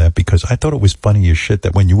live by that, because I thought it was funny as shit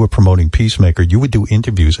that when you were promoting Peacemaker, you would do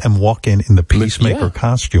interviews and walk in the Peacemaker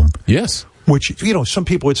costume. Yes. Which, you know, some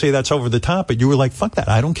people would say that's over the top, but you were like, fuck that.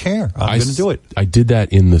 I don't care. I'm going to do it. I did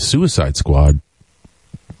that in the Suicide Squad.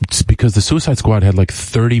 It's because the Suicide Squad had like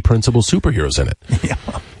 30 principal superheroes in it.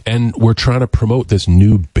 Yeah. And we're trying to promote this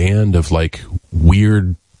new band of like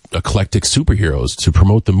weird, eclectic superheroes to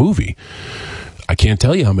promote the movie. I can't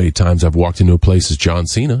tell you how many times I've walked into a place as John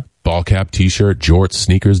Cena, ball cap, t-shirt, jorts,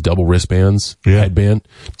 sneakers, double wristbands, headband,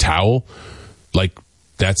 towel. Like,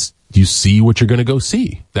 that's, you see what you're going to go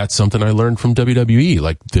see. That's something I learned from WWE,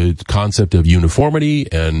 like the concept of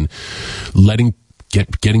uniformity and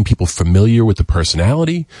getting people familiar with the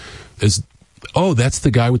personality is, oh, that's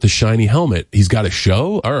the guy with the shiny helmet. He's got a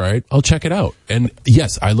show? All right, I'll check it out. And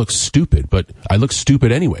yes, I look stupid, but I look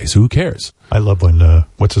stupid anyway, so who cares? I love when,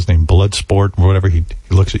 what's his name, Bloodsport or whatever, he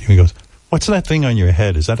looks at you and he goes, what's that thing on your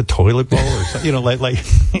head? Is that a toilet bowl? Or something? You know, like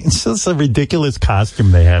it's just a ridiculous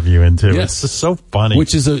costume they have you into. Yes. It's just so funny.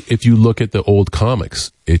 Which is, if you look at the old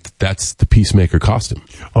comics, that's the Peacemaker costume.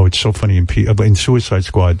 Oh, it's so funny. In Suicide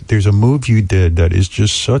Squad, there's a move you did that is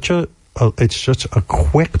just such it's just a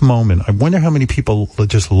quick moment. I wonder how many people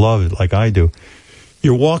just love it like I do.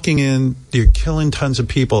 You're walking in, you're killing tons of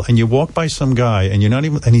people, and you walk by some guy, and you're not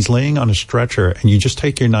even, and he's laying on a stretcher, and you just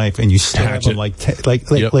take your knife and you stab him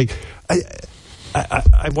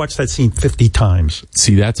I've watched that scene 50 times.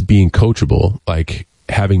 See, that's being coachable. Like,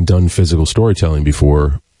 having done physical storytelling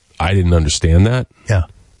before, I didn't understand that. Yeah.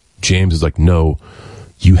 James is like, no,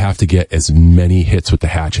 you have to get as many hits with the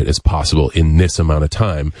hatchet as possible in this amount of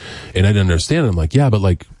time. And I didn't understand it. I'm like, yeah, but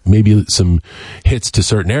like maybe some hits to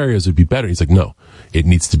certain areas would be better. He's like, no, it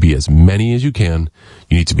needs to be as many as you can.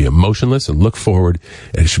 You need to be emotionless and look forward.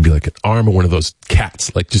 And it should be like an arm of one of those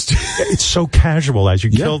cats. Like, just. It's so casual as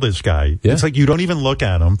you kill this guy. Yeah. It's like you don't even look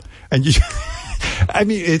at him. And you. I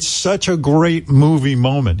mean, it's such a great movie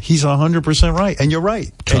moment. He's 100% right. And you're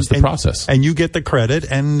right. Trust the process. And you get the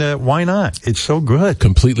credit, and why not? It's so good.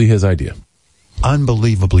 Completely his idea.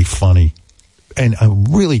 Unbelievably funny. And a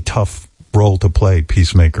really tough role to play,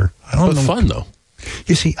 Peacemaker. But fun, though.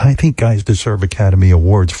 You see, I think guys deserve Academy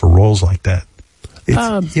Awards for roles like that.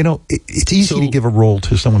 It's, it's easy to give a role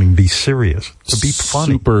to someone and be serious, to be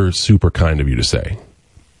funny. Super, super kind of you to say.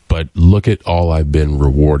 But look at all I've been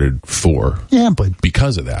rewarded for. Yeah, but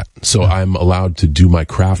because of that. So I'm allowed to do my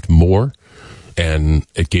craft more, and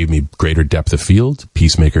it gave me greater depth of field.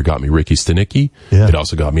 Peacemaker got me Ricky Stenicki. Yeah. It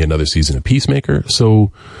also got me another season of Peacemaker.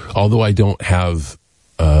 So although I don't have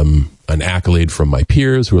an accolade from my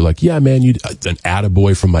peers who are like, yeah, man, you an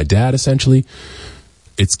attaboy from my dad, essentially,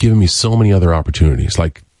 it's given me so many other opportunities.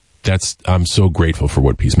 Like, I'm so grateful for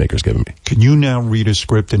what Peacemaker's given me. Can you now read a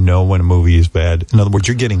script and know when a movie is bad? In other words,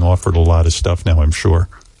 you're getting offered a lot of stuff now, I'm sure.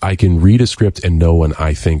 I can read a script and know when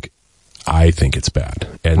I think it's bad.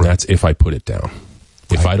 And that's if I put it down.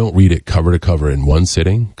 Right. If I don't read it cover to cover in one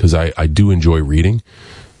sitting, because I do enjoy reading,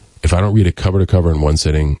 if I don't read it cover to cover in one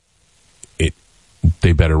sitting,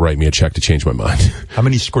 they better write me a check to change my mind. How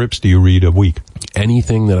many scripts do you read a week?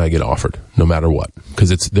 Anything that I get offered, no matter what.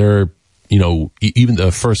 Because even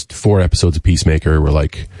the first 4 episodes of Peacemaker were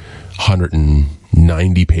like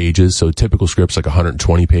 190 pages. So typical scripts like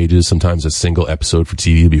 120 pages. Sometimes a single episode for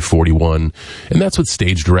TV would be 41. And that's with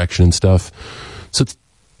stage direction and stuff. So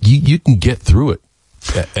you can get through it.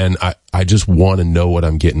 And I just want to know what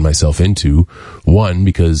I'm getting myself into. One,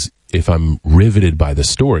 because if I'm riveted by the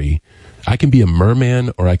story, I can be a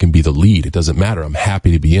merman or I can be the lead. It doesn't matter. I'm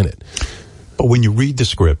happy to be in it. But when you read the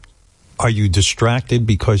script, are you distracted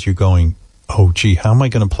because you're going, oh, gee, how am I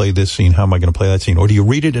going to play this scene? How am I going to play that scene? Or do you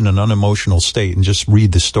read it in an unemotional state and just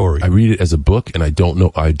read the story? I read it as a book, and I don't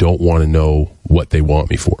want to know what they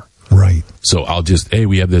want me for. Right. So I'll just, hey,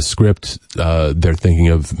 we have this script. They're thinking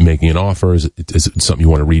of making an offer. Is it something you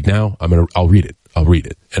want to read now? I'll read it. I'll read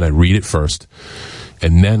it. And I read it first.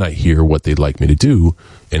 And then I hear what they'd like me to do.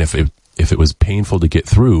 And if it was painful to get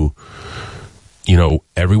through,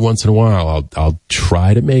 every once in a while I'll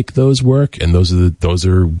try to make those work. And those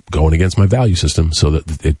are going against my value system. So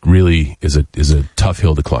that it really is a tough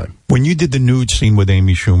hill to climb. When you did the nude scene with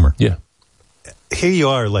Amy Schumer. Yeah. Here you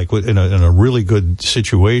are, like in a really good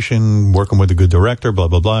situation, working with a good director, blah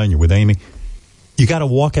blah blah, and you're with Amy. You got to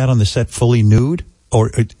walk out on the set fully nude,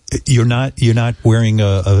 or you're not wearing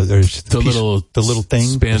the little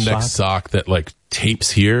thing, spandex sock that like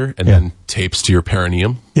tapes here and then tapes to your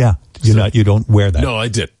perineum. Yeah, you don't wear that. No, I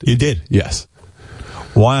did. You did? Yes.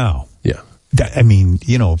 Wow. Yeah.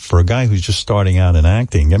 For a guy who's just starting out in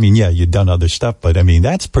acting, you've done other stuff, but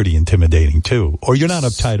that's pretty intimidating too. Or you're not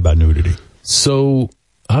uptight about nudity. So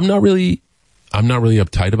I'm not really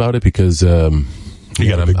uptight about it because you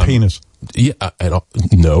got a big penis. Yeah,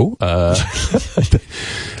 no.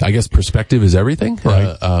 I guess perspective is everything.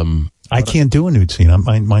 Right. I can't do a nude scene.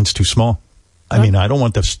 Mine's too small. I don't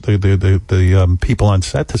want the people on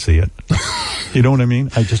set to see it. You know what I mean?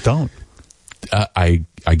 I just don't. I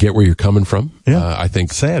get where you're coming from. Yeah. I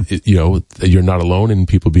think sad. You're not alone in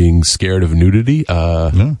people being scared of nudity.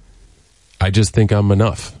 No. I just think I'm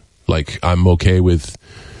enough. Like, I'm okay with,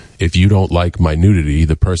 if you don't like my nudity,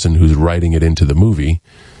 the person who's writing it into the movie,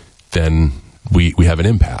 then we have an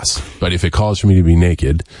impasse. But if it calls for me to be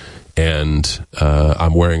naked and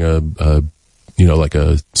I'm wearing a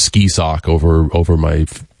ski sock over my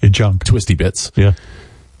junk, twisty bits, yeah,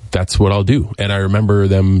 that's what I'll do. And I remember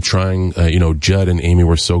them trying, Judd and Amy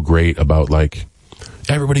were so great about like,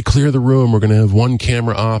 everybody clear the room. We're going to have one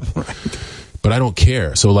camera op. But I don't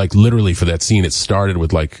care. So, like, literally for that scene, it started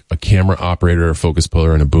with, like, a camera operator, a focus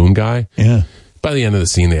puller, and a boom guy. Yeah. By the end of the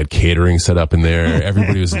scene, they had catering set up in there.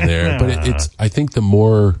 Everybody was in there. But I think the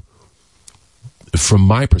more, from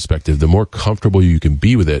my perspective, the more comfortable you can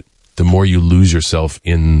be with it, the more you lose yourself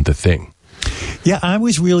in the thing. Yeah, I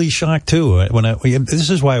was really shocked too. This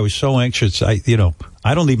is why I was so anxious. I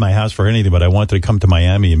don't leave my house for anything, but I wanted to come to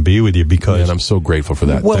Miami and be with you because. And I'm so grateful for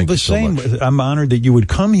that. Well, Thank you so much. I'm honored that you would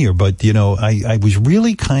come here, but I was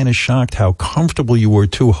really kind of shocked how comfortable you were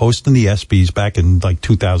too hosting the ESPYs back in like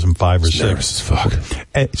 2005 or 6. Nervous as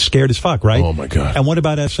fuck. Scared as fuck, right? Oh my God. And what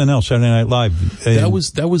about SNL, Saturday Night Live?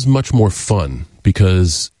 That was much more fun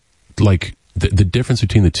because, like, the difference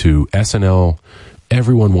between the two, SNL.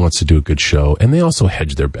 Everyone wants to do a good show, and they also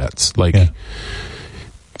hedge their bets. Like,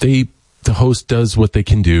 the host does what they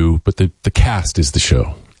can do, but the cast is the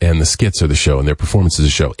show, and the skits are the show, and their performance is the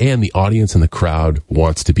show, and the audience and the crowd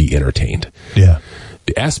wants to be entertained. Yeah.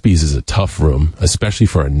 The ESPYs is a tough room, especially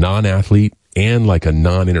for a non-athlete and like a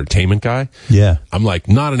non-entertainment guy. Yeah. I'm like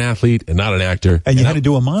not an athlete and not an actor. And you had to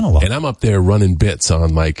do a monologue. And I'm up there running bits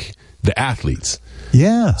on like the athletes.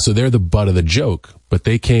 Yeah. So they're the butt of the joke, but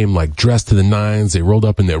they came like dressed to the nines. They rolled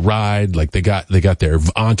up in their ride. Like they got their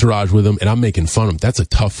entourage with them, and I'm making fun of them. That's a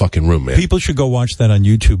tough fucking room, man. People should go watch that on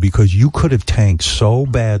YouTube because you could have tanked so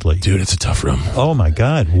badly. Dude, it's a tough room. Oh my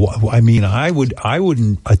God. I mean, I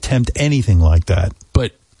wouldn't attempt anything like that.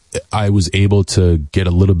 But I was able to get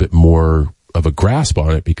a little bit more of a grasp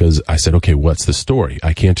on it because I said, okay, what's the story?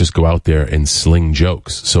 I can't just go out there and sling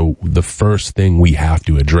jokes. So the first thing we have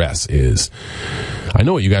to address is, I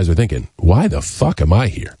know what you guys are thinking. Why the fuck am I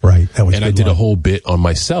here? Right. And I did a whole bit on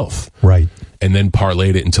myself. Right. And then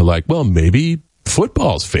parlayed it into like, well, maybe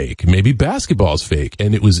football's fake. Maybe basketball's fake.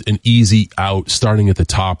 And it was an easy out, starting at the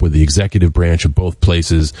top with the executive branch of both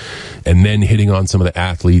places and then hitting on some of the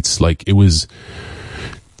athletes. Like it was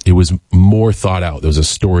more thought out. There was a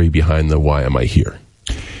story behind the why am I here.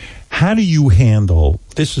 How do you handle,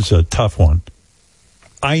 this is a tough one.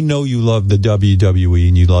 I know you love the WWE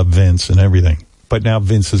and you love Vince and everything, but now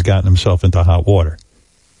Vince has gotten himself into hot water.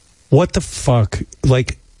 What the fuck?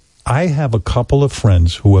 Like, I have a couple of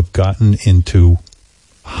friends who have gotten into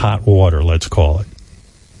hot water, let's call it.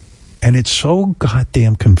 And it's so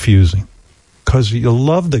goddamn confusing because you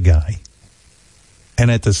love the guy. And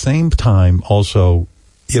at the same time, also,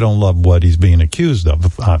 you don't love what he's being accused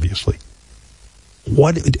of, obviously.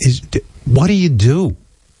 What do you do?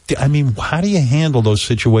 I mean, how do you handle those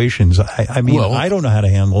situations? I mean, I don't know how to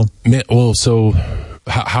handle them. Well, so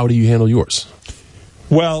how do you handle yours?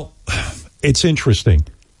 Well, it's interesting.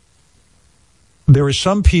 There are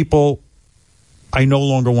some people I no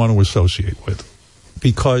longer want to associate with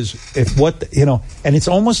because and it's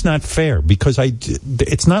almost not fair because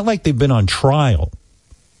it's not like they've been on trial,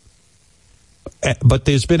 but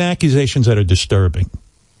there's been accusations that are disturbing.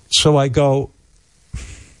 So I go,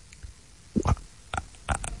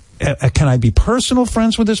 can I be personal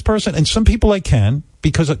friends with this person? And some people I can,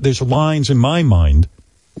 because there's lines in my mind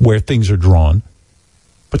where things are drawn.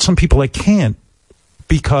 But some people I can't,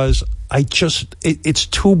 because it's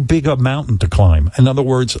too big a mountain to climb. In other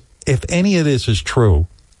words, if any of this is true,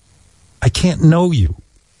 I can't know you.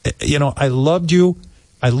 You know, I loved you.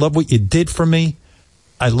 I love what you did for me.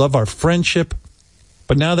 I love our friendship.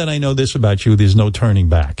 But now that I know this about you, there's no turning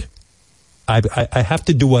back. I have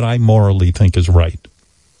to do what I morally think is right.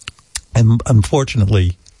 And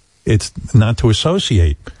unfortunately, it's not to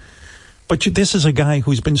associate. But this is a guy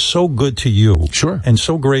who's been so good to you. Sure. And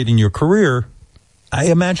so great in your career. I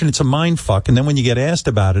imagine it's a mind fuck. And then when you get asked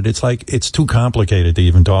about it, it's like it's too complicated to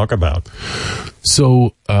even talk about.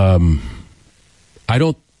 So I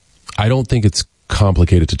don't think it's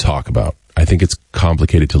complicated to talk about. I think it's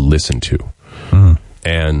complicated to listen to.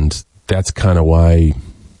 And that's kind of why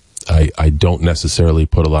I don't necessarily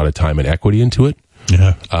put a lot of time and equity into it.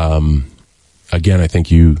 Yeah. Again, I think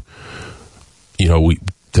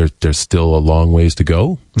there's still a long ways to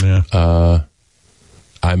go. Yeah.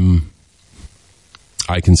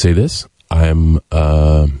 I can say this. I'm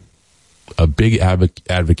a big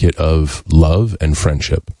advocate of love and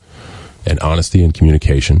friendship and honesty and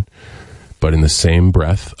communication. But in the same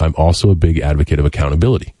breath, I'm also a big advocate of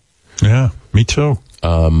accountability. Yeah, me too.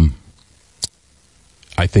 I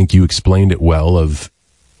think you explained it well of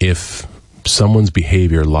if someone's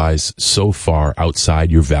behavior lies so far outside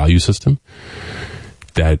your value system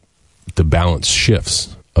that the balance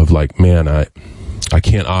shifts of like, man, I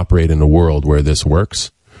can't operate in a world where this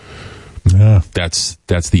works. Yeah. That's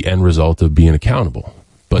the end result of being accountable.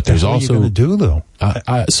 But there's also, what are you going to do though?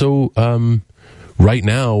 Right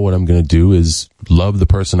now, what I'm going to do is love the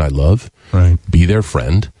person I love, right? Be their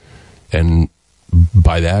friend. And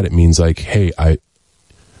by that, it means like, hey, I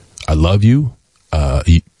love you.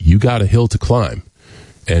 You got a hill to climb.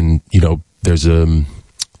 And, there's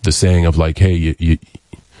the saying of like, hey, you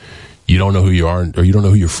don't know who you are, or you don't know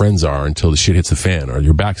who your friends are until the shit hits the fan or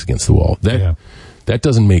your back's against the wall. That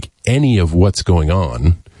doesn't make any of what's going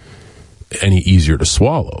on any easier to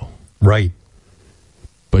swallow. Right.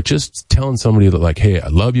 But just telling somebody that like, hey, I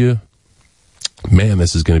love you, man,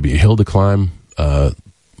 this is going to be a hill to climb. We're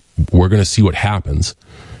going to see what happens.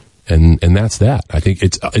 And that's that. I think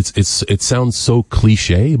it sounds so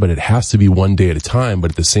cliche, but it has to be one day at a time.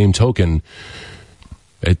 But at the same token,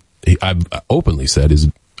 I've openly said is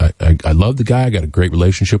I love the guy. I got a great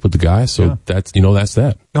relationship with the guy. So that's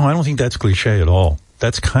that. No, I don't think that's cliche at all.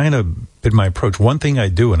 That's kind of been my approach. One thing I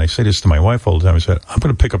do, and I say this to my wife all the time, I said, I'm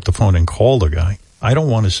going to pick up the phone and call the guy. I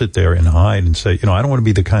don't want to sit there and hide and say, I don't want to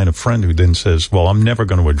be the kind of friend who then says, well, I'm never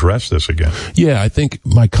going to address this again. Yeah, I think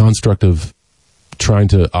my construct of trying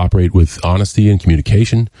to operate with honesty and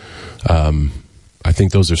communication, I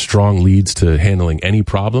think those are strong leads to handling any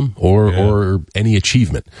problem or any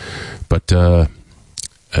achievement. But the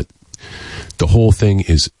whole thing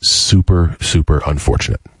is super, super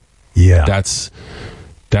unfortunate. Yeah.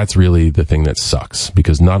 That's really the thing that sucks,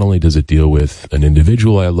 because not only does it deal with an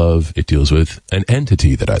individual I love, it deals with an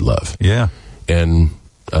entity that I love. Yeah. And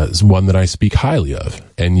it's one that I speak highly of.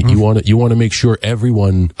 And you want to make sure I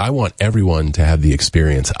want everyone to have the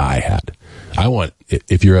experience I had.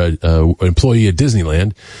 If you're an employee at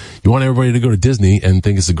Disneyland, you want everybody to go to Disney and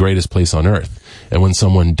think it's the greatest place on earth. And when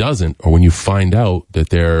someone doesn't, or when you find out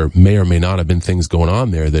that there may or may not have been things going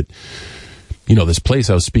on there that, this place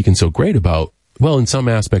I was speaking so great about, well, in some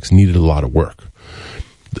aspects needed a lot of work.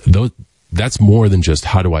 That's more than just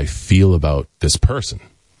how do I feel about this person.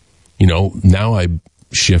 Now I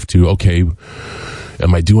shift to, okay,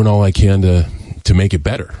 am I doing all I can to make it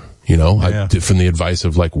better? From the advice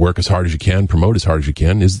of like, work as hard as you can, promote as hard as you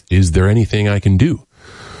can. Is there anything I can do?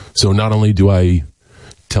 So not only do I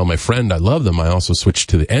tell my friend I love them, I also switch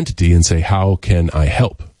to the entity and say, how can I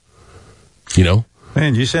help?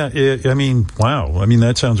 Man, you sound, wow.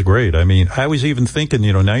 That sounds great. I was even thinking,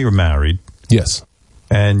 now you're married. Yes.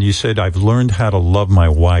 And you said, I've learned how to love my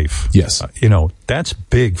wife. Yes. That's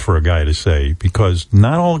big for a guy to say, because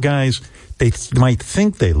not all guys, they might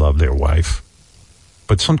think they love their wife,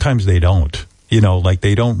 but sometimes they don't.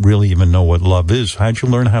 They don't really even know what love is. How'd you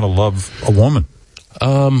learn how to love a woman?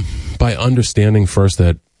 By understanding first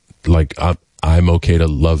that, like, I'm okay to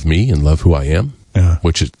love me and love who I am. Yeah.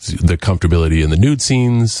 Which is the comfortability in the nude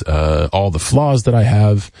scenes, all the flaws that I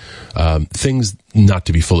have, things not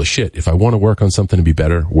to be full of shit. If I want to work on something to be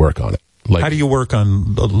better, work on it. How do you work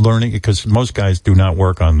on learning? Because most guys do not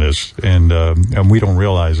work on this, and we don't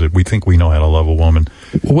realize it. We think we know how to love a woman.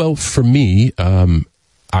 Well, for me,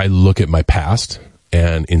 I look at my past,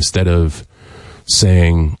 and instead of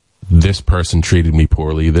saying this person treated me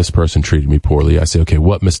poorly, this person treated me poorly. I say, okay,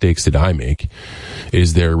 what mistakes did I make?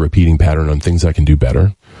 Is there a repeating pattern on things I can do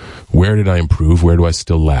better? Where did I improve? Where do I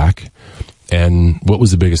still lack? And what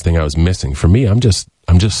was the biggest thing I was missing? For me, I'm just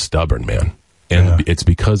stubborn, man. And it's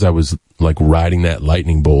because I was like riding that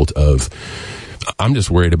lightning bolt of, I'm just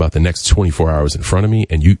worried about the next 24 hours in front of me,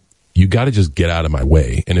 and you got to just get out of my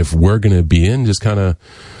way. And if we're going to be in, just kind of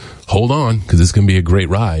hold on, because it's going to be a great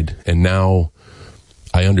ride. And now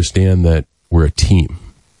I understand that we're a team.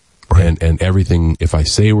 Right. And everything, if I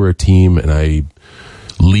say we're a team and I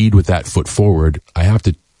lead with that foot forward, I have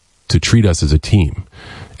to treat us as a team.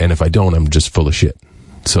 And if I don't, I'm just full of shit.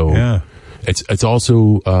 So it's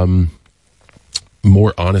also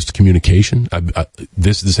more honest communication.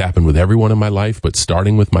 This happened with everyone in my life, but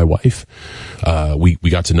starting with my wife, we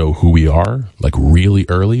got to know who we are like really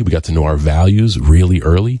early. We got to know our values really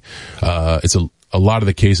early. It's a lot of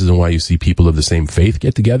the cases in why you see people of the same faith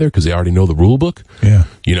get together, because they already know the rule book. Yeah,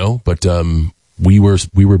 you know. But we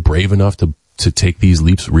were brave enough to take these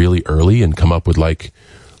leaps really early and come up with like,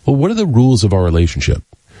 well, what are the rules of our relationship,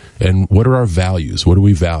 and what are our values? What do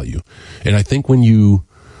we value? And I think when you,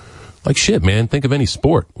 like, shit, man, think of any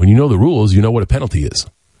sport. When you know the rules, you know what a penalty is.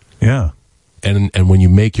 Yeah. And when you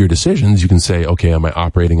make your decisions, you can say, okay, am I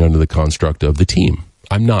operating under the construct of the team?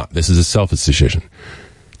 I'm not. This is a selfish decision.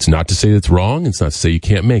 It's not to say it's wrong. It's not to say you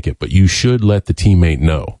can't make it, but you should let the teammate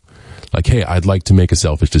know. Like, hey, I'd like to make a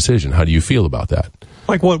selfish decision. How do you feel about that?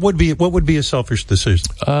 Like, what would be a selfish decision?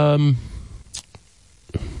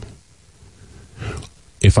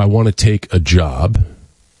 If I want to take a job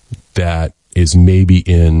that is maybe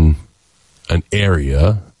in an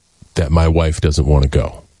area that my wife doesn't want to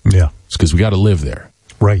go. Yeah. It's because we got to live there.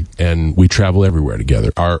 Right. And we travel everywhere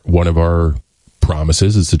together. One of our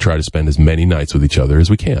promises is to try to spend as many nights with each other as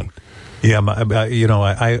we can. Yeah,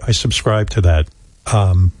 I subscribe to that.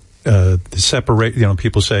 Separate.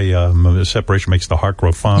 People say separation makes the heart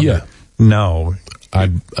grow fonder. Yeah. No.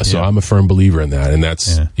 I'm a firm believer in that, and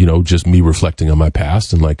that's just me reflecting on my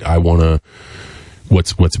past, and like I want to.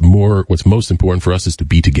 What's most important for us is to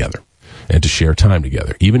be together and to share time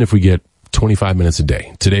together, even if we get 25 minutes a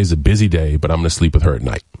day. Today's a busy day, but I'm going to sleep with her at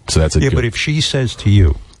night. So that's good. But if she says to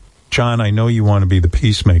you, John, I know you want to be the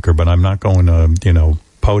peacemaker, but I'm not going to,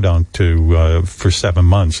 podunk for 7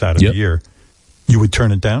 months out of the year, you would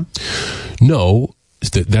turn it down? No,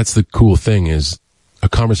 that's the cool thing is a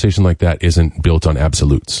conversation like that isn't built on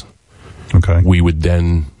absolutes. Okay. We would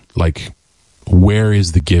then, like, where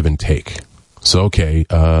is the give and take? So, okay,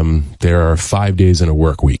 there are 5 days in a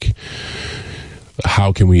work week.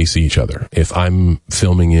 How can we see each other? If I'm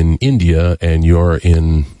filming in India and you're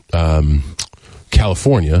in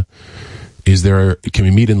California, can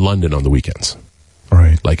we meet in London on the weekends?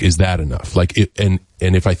 Right. Like, is that enough? Like, and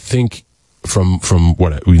if I think from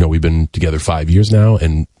what we've been together 5 years now,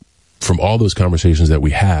 and from all those conversations that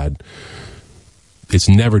we had, it's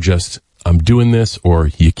never just I'm doing this or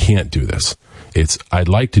you can't do this. It's, I'd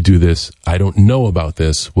like to do this. I don't know about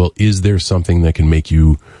this. Well, is there something that can make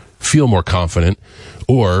you feel more confident?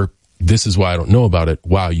 Or this is why I don't know about it.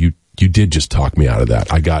 Wow, you did just talk me out of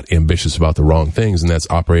that. I got ambitious about the wrong things, and that's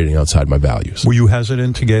operating outside my values. Were you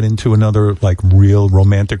hesitant to get into another, like, real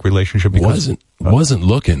romantic relationship? Wasn't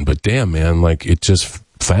looking, but damn, man, like, it just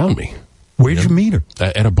found me. Where'd you meet her?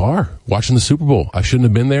 At a bar, watching the Super Bowl. I shouldn't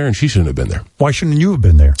have been there, and she shouldn't have been there. Why shouldn't you have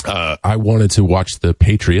been there? I wanted to watch the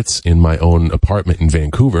Patriots in my own apartment in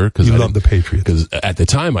Vancouver. You love the Patriots. Because at the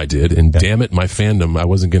time I did, and damn it, my fandom, I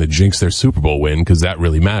wasn't going to jinx their Super Bowl win, because that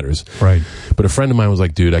really matters. Right. But a friend of mine was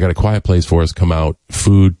like, dude, I got a quiet place for us. Come out,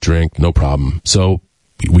 food, drink, no problem. So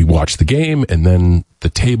we watched the game, and then the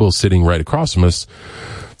table sitting right across from us,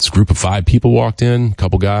 this group of 5 people walked in, a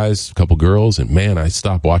couple guys, a couple girls, and man, I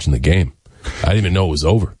stopped watching the game. I didn't even know it was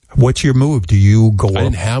over. What's your move? Do you go up? I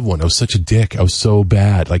didn't have one. I was such a dick. I was so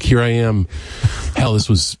bad. Like, here I am. Hell, this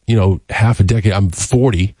was, half a decade. I'm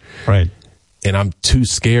 40. Right. And I'm too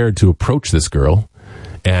scared to approach this girl.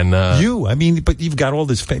 And but you've got all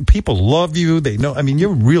this people love you. They know. I mean, you're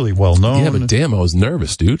really well known. Yeah, but damn, I was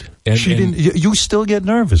nervous, dude. You still get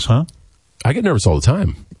nervous, huh? I get nervous all the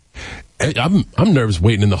time. I'm nervous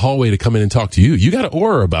waiting in the hallway to come in and talk to you. You got an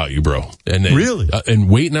aura about you, bro. And really, and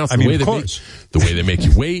waiting out the way they make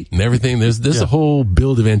you wait and everything. There's a whole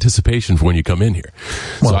build of anticipation for when you come in here.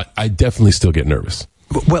 Well, so I definitely still get nervous.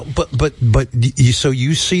 Well, so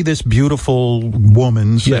you see this beautiful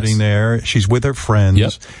woman sitting there. She's with her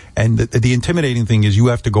friends, and the intimidating thing is you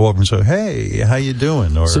have to go over and say, "Hey, how you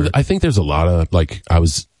doing?" Or so I think there's a lot of like I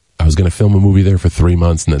was going to film a movie there for 3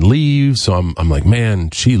 months and then leave. So I'm like,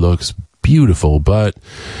 man, she looks beautiful, but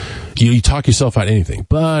You talk yourself out of anything,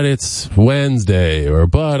 but it's Wednesday, or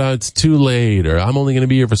but it's too late, or I'm only going to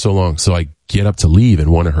be here for so long. So I get up to leave,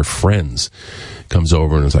 and one of her friends comes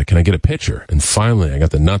over and is like, "Can I get a picture?" And finally, I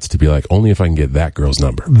got the nuts to be like, "Only if I can get that girl's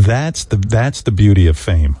number." That's the beauty of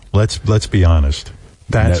fame. Let's be honest.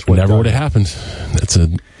 That's what never would have happened.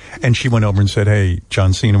 And she went over and said, "Hey,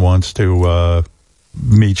 John Cena wants to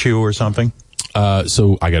meet you or something."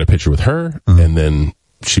 So I got a picture with her, and then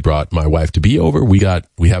she brought my wife to be over. We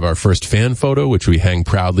have our first fan photo, which we hang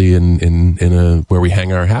proudly in where we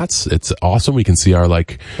hang our hats. It's awesome. We can see our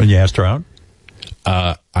And you asked her out?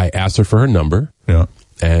 I asked her for her number. Yeah.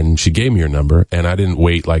 And she gave me her number, and I didn't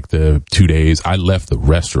wait like the 2 days. I left the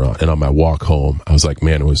restaurant, and on my walk home, I was like,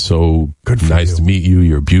 man, it was so nice to meet you.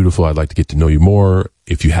 You're beautiful. I'd like to get to know you more.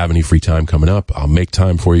 If you have any free time coming up, I'll make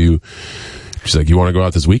time for you. She's like, you want to go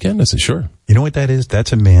out this weekend? I said, sure. You know what that is?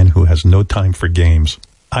 That's a man who has no time for games.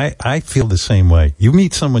 I feel the same way. You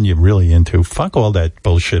meet someone you're really into, fuck all that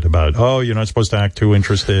bullshit about, you're not supposed to act too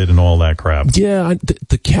interested and all that crap. Yeah,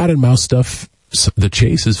 the cat and mouse stuff, the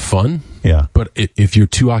chase is fun. Yeah. But if you're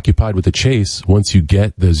too occupied with the chase, once you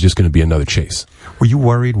there's just going to be another chase. Were you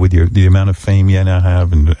worried with the amount of fame you now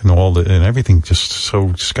have and everything just so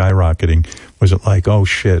skyrocketing? Was it like, oh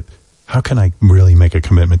shit, how can I really make a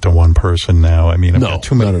commitment to one person now? I mean, I've got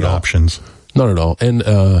too many options. Not at all. And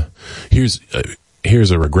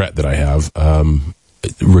here's a regret that I have.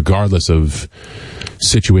 Regardless of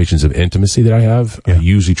situations of intimacy that I have, I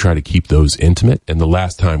usually try to keep those intimate. And the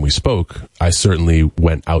last time we spoke, I certainly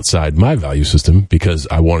went outside my value system because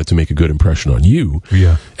I wanted to make a good impression on you.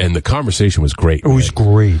 Yeah. And the conversation was great. It was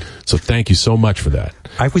great. So thank you so much for that.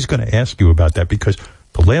 I was going to ask you about that because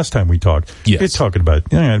the last time we talked, you're talking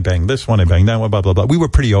about, I bang this one, I bang that one, blah, blah, blah. We were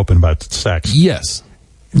pretty open about sex. Yes.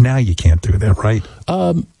 Now you can't do that, right?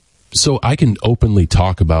 So I can openly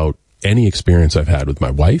talk about any experience I've had with my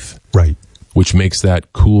wife. Right. Which makes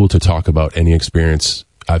that cool to talk about any experience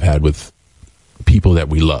I've had with people that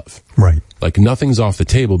we love. Right. Like nothing's off the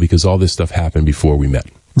table because all this stuff happened before we met.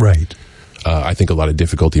 Right. I think a lot of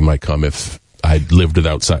difficulty might come if I'd lived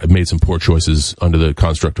made some poor choices under the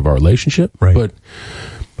construct of our relationship. Right. But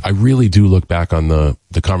I really do look back on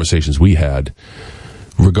the conversations we had,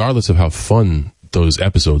 regardless of how fun those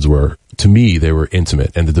episodes were. To me, they were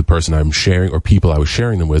intimate, and the person I'm sharing or people I was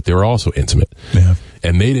sharing them with, they were also intimate. Yeah.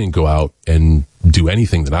 And they didn't go out and do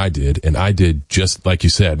anything that I did, and I did just like you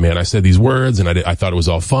said, man. I said these words, and I thought it was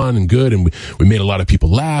all fun and good, and we made a lot of people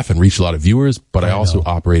laugh and reached a lot of viewers. But I also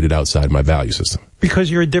operated outside my value system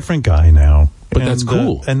because you're a different guy now. But that's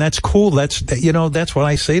cool, and that's cool. That's that's what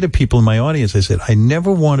I say to people in my audience. I said I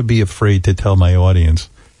never want to be afraid to tell my audience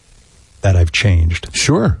that I've changed.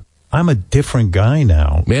 Sure. I'm a different guy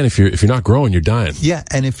now. Man, if you're not growing, you're dying. Yeah,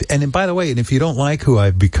 and by the way, and if you don't like who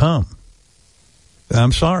I've become,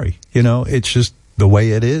 I'm sorry. It's just the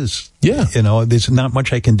way it is. Yeah. There's not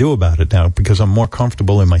much I can do about it now because I'm more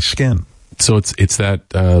comfortable in my skin. So it's that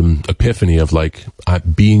epiphany of like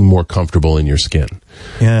being more comfortable in your skin.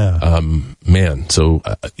 Yeah. Man, so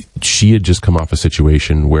she had just come off a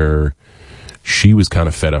situation where she was kind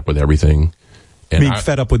of fed up with everything. And being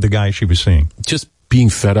fed up with the guy she was seeing. Just being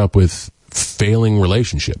fed up with failing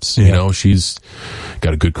relationships. Yeah. She's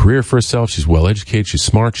got a good career for herself. She's well educated. She's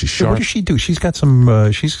smart. She's sharp. What does she do? She's got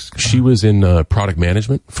some. She was in product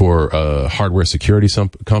management for a hardware security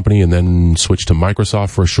company, and then switched to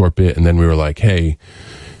Microsoft for a short bit. And then we were like, "Hey,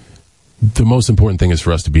 the most important thing is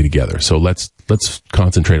for us to be together. So let's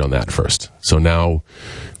concentrate on that first." So now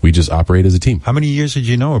we just operate as a team. How many years did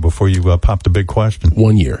you know her before you popped the big question?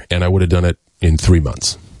 1 year, and I would have done it in 3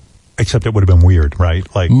 months. Except it would have been weird, right?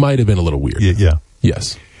 Like might have been a little weird. Yeah.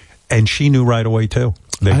 Yes. And she knew right away too.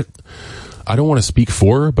 I don't want to speak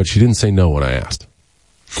for her, but she didn't say no when I asked.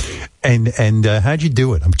 And how'd you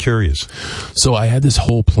do it? I'm curious. So I had this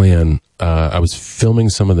whole plan. I was filming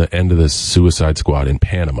some of the end of the Suicide Squad in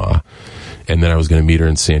Panama, and then I was going to meet her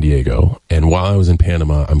in San Diego. And while I was in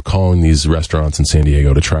Panama, I'm calling these restaurants in San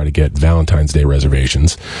Diego to try to get Valentine's Day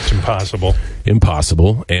reservations. It's impossible.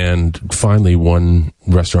 Impossible. And finally, one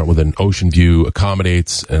restaurant with an ocean view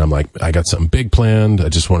accommodates, and I'm like, I got something big planned. I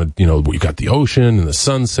just wanted, we got the ocean and the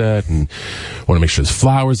sunset, and want to make sure there's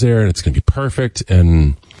flowers there, and it's going to be perfect.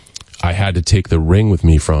 And I had to take the ring with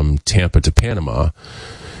me from Tampa to Panama,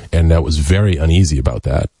 and I was very uneasy about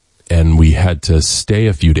that. And we had to stay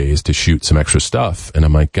a few days to shoot some extra stuff. And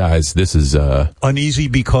I'm like, guys, this is uneasy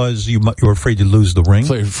because you were afraid to lose the ring.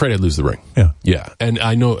 Afraid I'd lose the ring. Yeah. And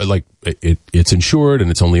I know, like, it's insured and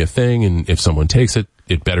it's only a thing. And if someone takes it,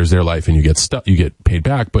 it betters their life and you get paid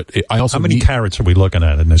back. But I also how many carats are we looking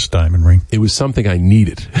at in this diamond ring? It was something I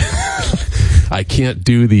needed. I can't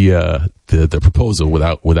do the the proposal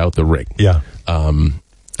without the ring. Yeah.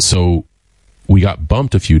 So we got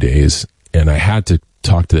bumped a few days, and I had to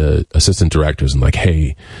talk to the assistant directors and like,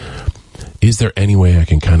 hey, is there any way I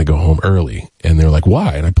can kind of go home early? And they're like,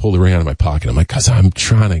 why? And I pulled the ring out of my pocket. I'm like, because I'm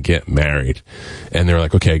trying to get married. And they're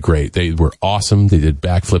like, okay, great. They were awesome. They did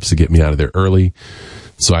backflips to get me out of there early.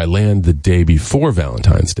 So I land the day before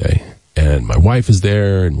Valentine's Day, and my wife is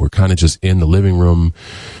there, and we're kind of just in the living room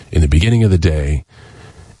in the beginning of the day.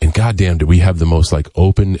 And goddamn, did we have the most like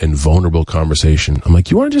open and vulnerable conversation. I'm like,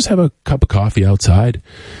 you want to just have a cup of coffee outside?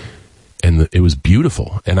 And it was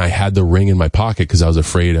beautiful. And I had the ring in my pocket because I was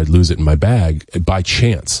afraid I'd lose it in my bag by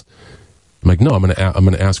chance. I'm like, no, I'm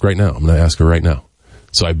gonna ask right now. I'm gonna ask her right now.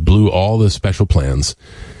 So I blew all the special plans,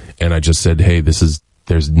 and I just said, hey,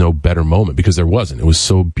 there's no better moment, because there wasn't. It was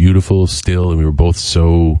so beautiful still, and we were both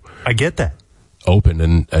so I get that. Open,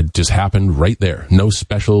 and it just happened right there. No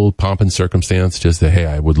special pomp and circumstance, just that, hey,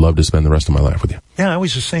 I would love to spend the rest of my life with you. Yeah, I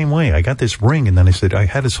was the same way. I got this ring, and then I said, I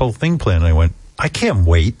had this whole thing planned, and I went, I can't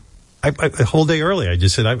wait. A whole day early, I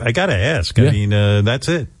just said, I got to ask. Yeah. I mean, that's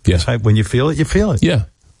it. Yeah. When you feel it, you feel it. Yeah.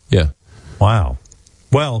 Yeah. Wow.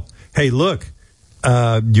 Well, hey, look,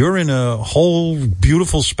 you're in a whole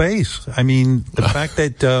beautiful space. I mean, the fact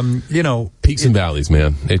that, peaks and valleys,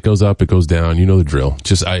 man. It goes up, it goes down. You know the drill.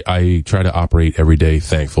 Just, I try to operate every day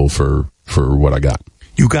thankful for what I got.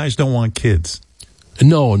 You guys don't want kids?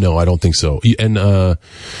 No, I don't think so. And,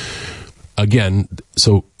 again,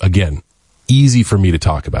 easy for me to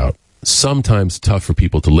talk about. Sometimes tough for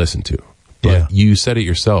people to listen to. But you said it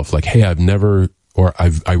yourself, like, hey, I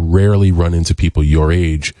rarely run into people your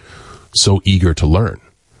age so eager to learn.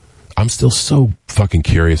 I'm still so fucking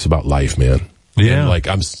curious about life, man. Yeah. And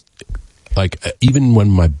I'm even when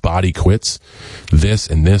my body quits, this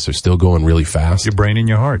and this are still going really fast. Your brain and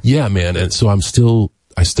your heart. Yeah, man. And so I still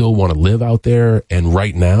want to live out there. And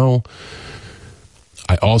right now,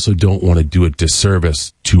 I also don't want to do a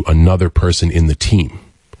disservice to another person in the team.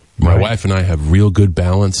 My wife and I have real good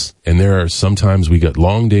balance, and there are sometimes we get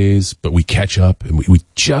long days, but we catch up, and we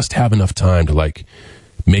just have enough time to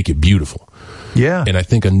make it beautiful. Yeah. And I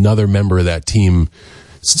think another member of that team,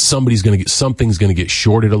 something's going to get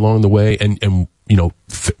shorted along the way, and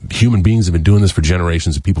human beings have been doing this for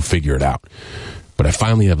generations, and people figure it out. But I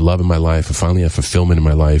finally have love in my life. I finally have fulfillment in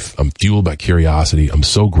my life. I'm fueled by curiosity. I'm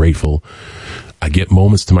so grateful. I get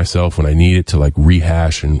moments to myself when I need it to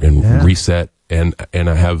rehash and reset. And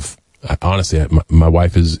I have, honestly, my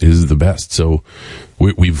wife is the best. So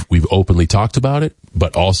we've openly talked about it,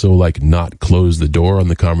 but also not closed the door on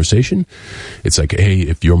the conversation. It's like, hey,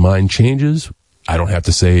 if your mind changes, I don't have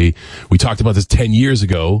to say, we talked about this 10 years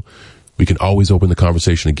ago. We can always open the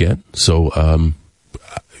conversation again. So,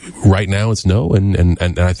 right now it's no, and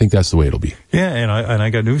I think that's the way it'll be. Yeah, and I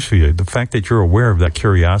got news for you. The fact that you're aware of that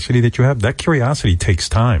curiosity that you have, that curiosity takes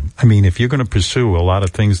time. I mean, if you're going to pursue a lot of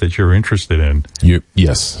things that you're interested in.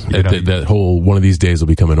 Yes. That whole one of these days will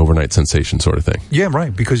become an overnight sensation sort of thing. Yeah,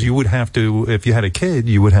 right, because you would have to, if you had a kid,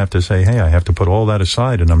 you would have to say, hey, I have to put all that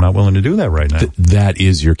aside, and I'm not willing to do that right now. That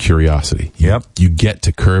is your curiosity. Yep. You get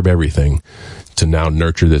to curb everything to now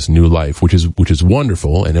nurture this new life, which is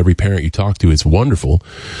wonderful, and every parent you talk to, it's wonderful.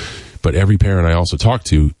 But every parent I also talk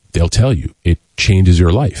to, they'll tell you it changes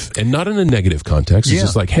your life, and not in a negative context. It's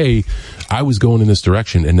just like, hey, I was going in this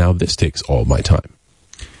direction, and now this takes all my time.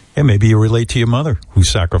 And maybe you relate to your mother, who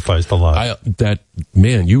sacrificed a lot. I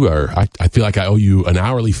feel like I owe you an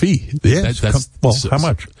hourly fee. Yes. How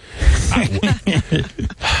much?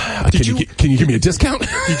 Can you give me a discount?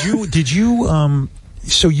 Did you?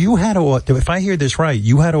 So you had to. If I hear this right,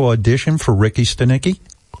 you had to audition for Ricky Stenicki?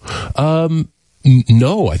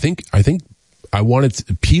 No, I think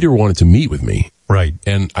Peter wanted to meet with me. Right.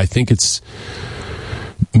 And I think it's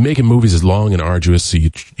making movies is long and arduous. So you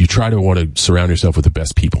try to want to surround yourself with the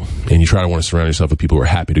best people, and you try to want to surround yourself with people who are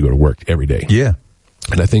happy to go to work every day. Yeah.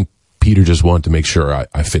 And I think Peter just wanted to make sure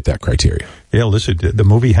I fit that criteria. Yeah, listen, the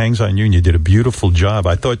movie hangs on you, and you did a beautiful job.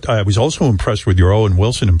 I was also impressed with your Owen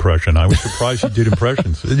Wilson impression. I was surprised you did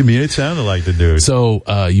impressions. I mean, it sounded like the dude. So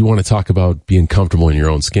you want to talk about being comfortable in your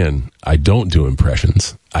own skin. I don't do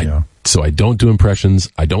impressions. So I don't do impressions.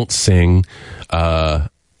 I don't sing. So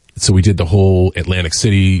we did the whole Atlantic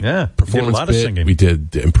City performance bit. Of singing. We did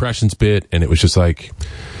the impressions bit, and it was just like,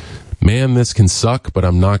 man, this can suck, but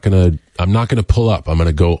I'm not gonna pull up. I'm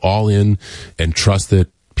gonna go all in and trust that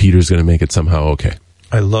Peter's gonna make it somehow okay.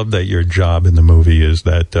 I love that your job in the movie is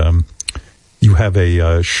that you have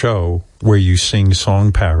a show where you sing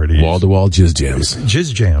song parodies, wall to wall jizz jams, yep.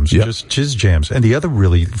 Just jizz jams. And the other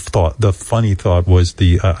funny thought was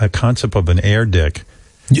the concept of an air dick.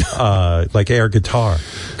 like air guitar.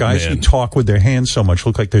 Guys who talk with their hands so much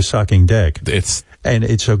look like they're sucking dick. And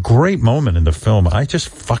it's a great moment in the film.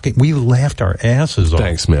 We laughed our asses off.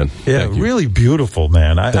 Thanks, man. Yeah, really beautiful,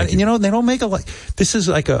 man. They don't make this is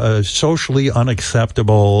like a socially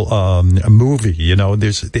unacceptable movie. You know,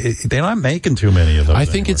 they're not making too many of those.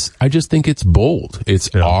 I just think it's bold.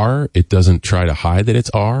 It's R. It doesn't try to hide that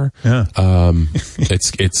it's R. Yeah.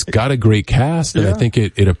 It's got a great cast, and I think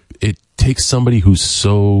it takes somebody who's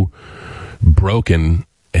so broken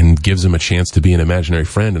and gives him a chance to be an imaginary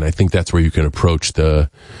friend. And I think that's where you can approach the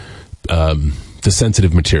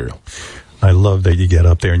sensitive material. I love that you get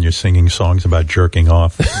up there and you're singing songs about jerking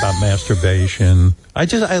off, about masturbation. I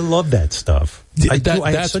love that stuff.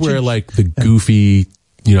 That's where like the goofy,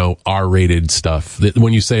 R-rated stuff. That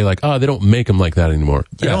when you say like, they don't make them like that anymore.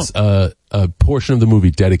 Yes, a portion of the movie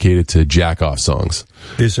dedicated to jack-off songs.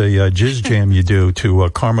 There's a jizz jam you do to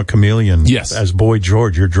Karma Chameleon. Yes. As Boy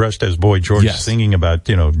George. You're dressed as Boy George, singing about,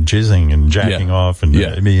 jizzing and jacking off. And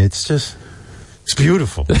I mean, it's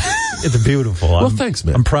beautiful. It's beautiful. Well, thanks,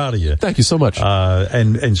 man. I'm proud of you. Thank you so much.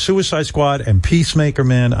 And Suicide Squad and Peacemaker,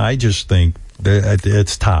 man, I just think that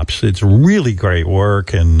it's tops. It's really great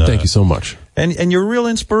work. And thank you so much. And you're a real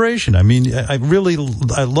inspiration. I mean, I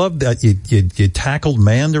love that you tackled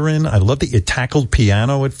Mandarin. I love that you tackled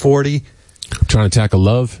piano at 40. I'm trying to tackle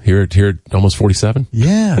love here at almost 47.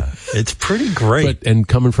 Yeah, it's pretty great. And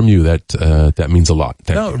coming from you, that means a lot.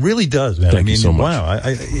 Thank you. It really does, man. Thank you so much.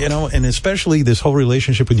 Wow, and especially this whole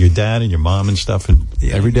relationship with your dad and your mom and stuff. And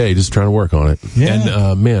every day, just trying to work on it.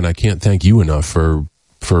 Yeah. And man, I can't thank you enough for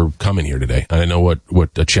coming here today. I know what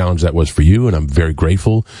a challenge that was for you, and I'm very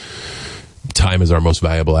grateful. Time is our most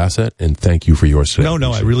valuable asset, and thank you for yours today.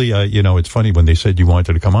 No, I really, it's funny when they said you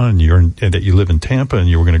wanted to come on, and that you live in Tampa, and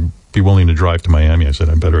you were going to be willing to drive to Miami. I said,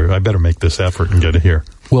 I better make this effort and get it here.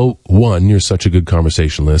 Well, one, you're such a good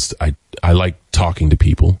conversationalist. I like talking to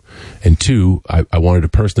people, and two, I wanted to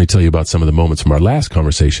personally tell you about some of the moments from our last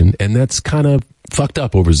conversation, and that's kind of fucked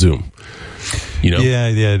up over Zoom. Yeah,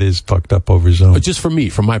 it is fucked up over Zoom. But just for me,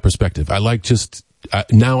 from my perspective, I like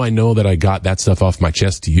now I know that I got that stuff off my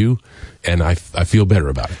chest to you, and I feel better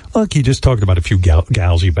about it. Look, you just talked about a few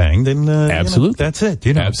gals you banged, and absolutely, that's it.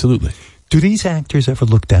 Absolutely. Do these actors ever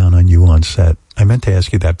look down on you on set? I meant to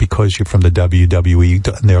ask you that because you're from the WWE,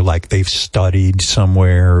 and they're like they've studied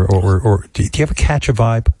somewhere, or do you ever catch a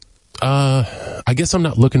vibe? I guess I'm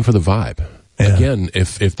not looking for the vibe. Yeah. Again,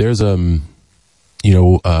 if there's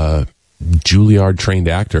Juilliard trained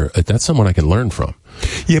actor, that's someone I can learn from.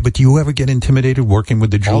 Yeah, but do you ever get intimidated working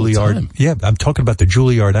with the Juilliard? All the time. Yeah, I'm talking about the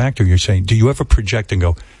Juilliard actor. You're saying, do you ever project and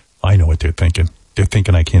go, I know what they're thinking. They're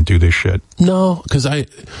thinking I can't do this shit. No, because I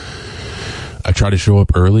try to show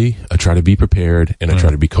up early, I try to be prepared, and I try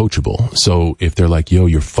to be coachable. So if they're like, yo,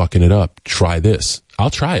 you're fucking it up, try this, I'll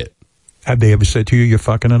try it. Have they ever said to you, you're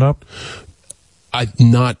fucking it up?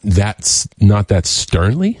 Not that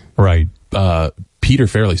sternly. Right. Peter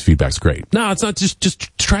Farrelly's feedback's great. No, it's not.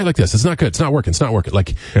 Just try it like this. It's not good. It's not working. It's not working.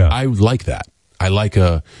 Like, I like that. I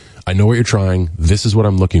know what you're trying. This is what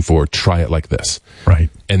I'm looking for. Try it like this.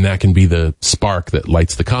 Right. And that can be the spark that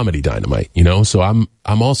lights the comedy dynamite, So I'm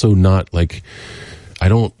also not like, I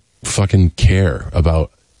don't fucking care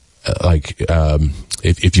about,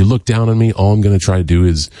 if you look down on me, all I'm going to try to do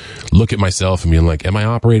is look at myself and be like, am I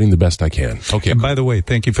operating the best I can? Okay. And by the way,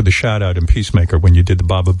 thank you for the shout out in Peacemaker when you did the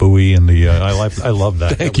Baba Booey and the, I love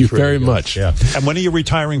that. Thank you very much. Yeah. And when are you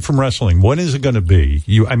retiring from wrestling? When is it going to be?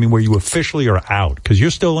 Where you officially are out? Because you're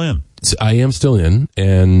still in. I am still in.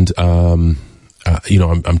 And, I'm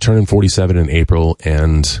turning 47 in April,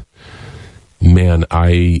 and man,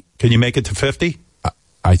 can you make it to 50?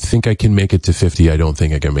 I think I can make it to 50. I don't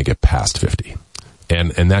think I can make it past 50.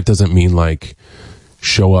 And that doesn't mean like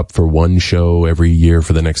show up for one show every year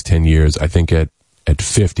for the next 10 years. I think at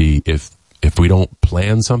 50, if we don't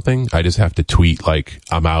plan something, I just have to tweet like,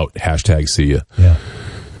 I'm out, #see ya. Yeah.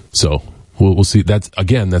 So we'll see. That's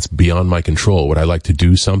beyond my control. Would I like to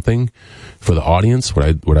do something for the audience?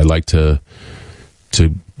 Would I like to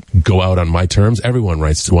go out on my terms? Everyone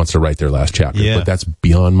wants to write their last chapter, but that's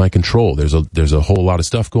beyond my control. There's a whole lot of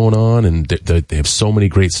stuff going on, and they have so many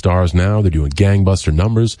great stars now. They're doing gangbuster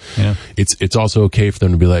numbers. Yeah. It's also okay for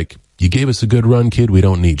them to be like, you gave us a good run, kid. We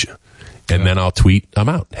don't need you. And then I'll tweet, I'm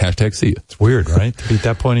out. #see ya. It's weird, right? To be at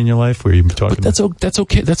that point in your life where you're talking. But that's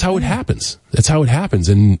okay. That's how it happens. That's how it happens.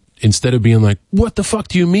 And instead of being like, what the fuck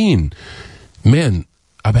do you mean? Man,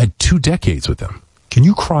 I've had 2 decades with them. Can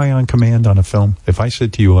you cry on command on a film? If I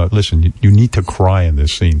said to you, listen, you need to cry in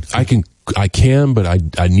this scene. I can, but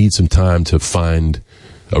I need some time to find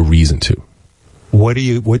a reason to. What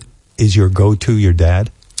is your go-to, your dad?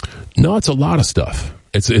 No, it's a lot of stuff.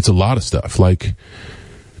 It's a lot of stuff. Like,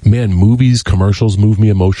 man, movies, commercials move me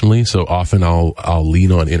emotionally. So often I'll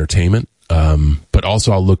lean on entertainment. But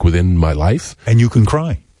also I'll look within my life. And you can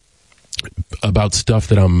cry about stuff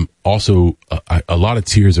that I'm also, a lot of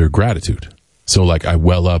tears are gratitude. So like I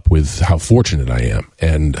well up with how fortunate I am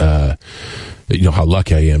and, how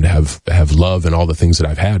lucky I am to have love and all the things that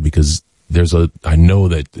I've had, because I know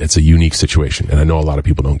that it's a unique situation, and I know a lot of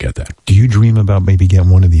people don't get that. Do you dream about maybe getting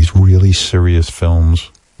one of these really serious films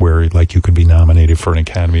where like you could be nominated for an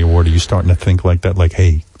Academy Award? Are you starting to think like that? Like,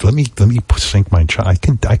 hey, let me sink my child.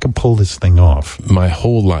 I can pull this thing off. My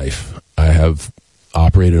whole life, I have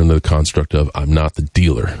operated under the construct of I'm not the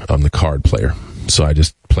dealer, I'm the card player. So I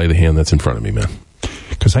just play the hand that's in front of me, man.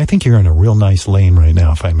 Because I think you're in a real nice lane right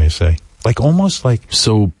now, if I may say. Like almost like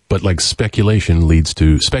but like speculation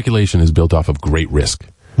is built off of great risk,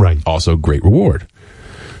 right? Also great reward.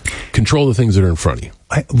 Control the things that are in front of you.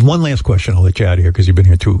 One last question, I'll let you out of here because you've been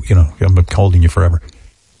here too. I've been holding you forever.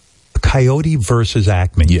 Coyote versus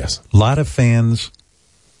Acme. Yes, a lot of fans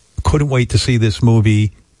couldn't wait to see this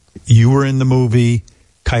movie. You were in the movie.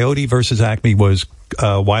 Coyote versus Acme was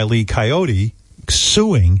Wile E. Coyote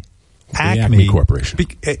suing Acme Corporation,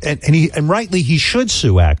 and rightly he should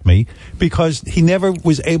sue Acme because he never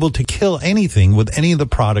was able to kill anything with any of the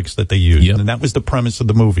products that they used, and that was the premise of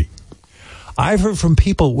the movie. I've heard from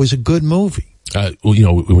people it was a good movie. When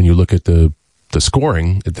you look at the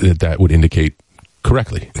scoring, that would indicate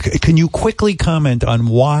correctly. Can you quickly comment on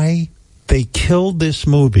why they killed this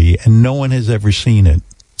movie and no one has ever seen it?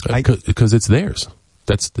 Because it's theirs.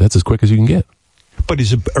 That's as quick as you can get. But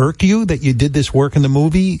does it irk you that you did this work in the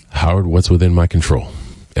movie? Howard, what's within my control?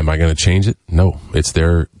 Am I going to change it? No. It's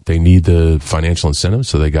they need the financial incentive,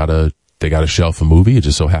 so they got to shelf a movie. It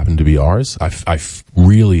just so happened to be ours. I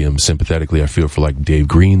really am sympathetically, I feel for like Dave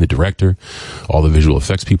Green, the director, all the visual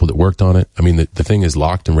effects people that worked on it. I mean, the thing is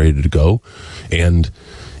locked and ready to go, and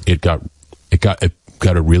it got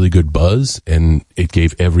a really good buzz, and it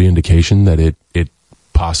gave every indication that it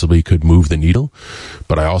possibly could move the needle.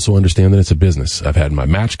 But I also understand that it's a business. I've had my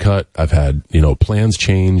match cut. I've had, plans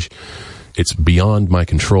change. It's beyond my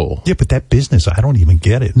control. Yeah, but that business, I don't even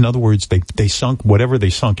get it. In other words, they sunk whatever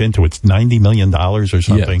they sunk into. It's $90 million or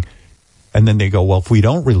something. Yeah. And then they go, well, if we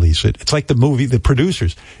don't release it, it's like the movie, the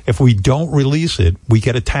producers. If we don't release it, we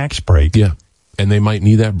get a tax break. Yeah. And they might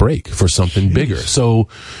need that break for something bigger. So,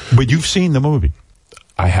 but you've seen the movie.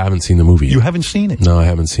 I haven't seen the movie yet. You haven't seen it? No, I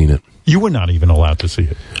haven't seen it. You were not even allowed to see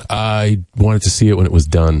it. I wanted to see it when it was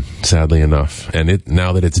done, sadly enough. And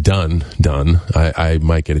now that it's done, I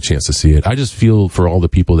might get a chance to see it. I just feel for all the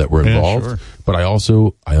people that were involved. Yeah, sure. But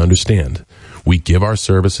I understand. We give our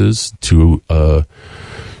services to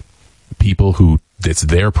people who it's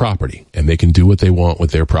their property, and they can do what they want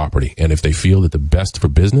with their property. And if they feel that the best for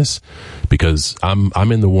business, because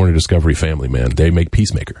I'm in the Warner Discovery family, man, they make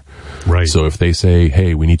Peacemaker. Right. So if they say,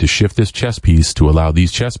 hey, we need to shift this chess piece to allow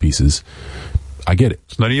these chess pieces, I get it.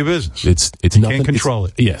 It's none of your business. It's you nothing. Can't control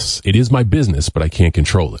it. Yes, it is my business, but I can't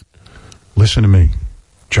control it. Listen to me.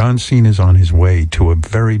 John Cena is on his way to a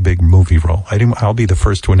very big movie role. I'll be the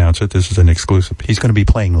first to announce it. This is an exclusive. He's going to be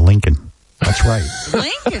playing Lincoln. That's right.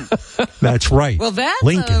 Lincoln. That's right. Well, that's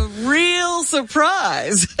Lincoln. A real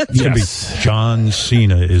surprise. Yes. John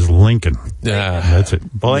Cena is Lincoln. That's it.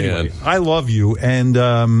 Well, anyway, I love you, and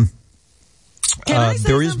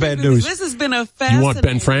there is bad news. This has been a fascinating... You want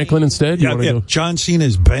Ben Franklin instead? John Cena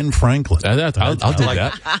is Ben Franklin. I'll do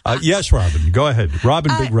that. Yes, Robin. Go ahead.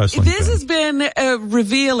 Robin, big wrestling This fan. has been a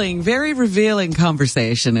very revealing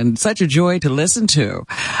conversation and such a joy to listen to.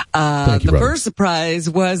 Thank you, the first surprise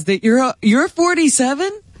was that you're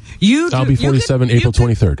 47? I'll be 47 April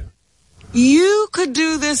 23rd. You could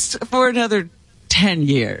do this for another 10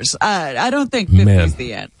 years. I don't think 50 is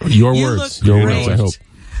the end. Your words, I hope.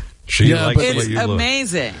 It's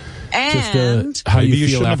amazing. And just, how you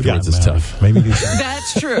feel afterwards is tough. Maybe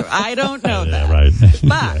that's true. I don't know that.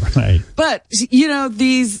 Right. But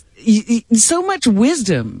these so much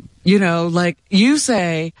wisdom. Like you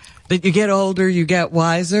say that you get older, you get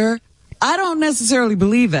wiser. I don't necessarily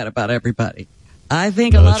believe that about everybody. I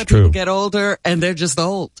think a lot of people get older and they're just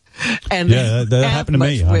old. And that happened to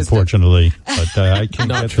me, unfortunately. But I can't.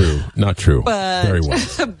 Not true. But, very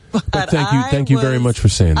well. But thank you very much for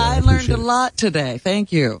saying that. I learned a lot today.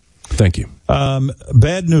 Thank you. Thank you.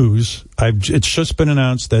 Bad news. It's just been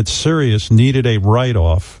announced that Sirius needed a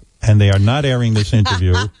write-off and they are not airing this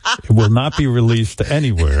interview. It will not be released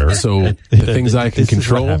anywhere. So the things I can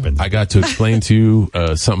control, I got to explain to you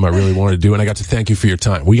something I really wanted to do, and I got to thank you for your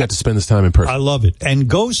time. We got to spend this time in person. I love it. And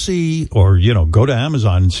go see, or, go to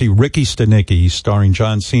Amazon and see Ricky Stenicki starring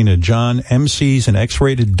John Cena. John MCs an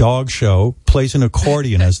X-rated dog show, plays an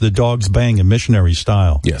accordion as the dogs bang in missionary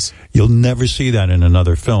style. Yes. You'll never see that in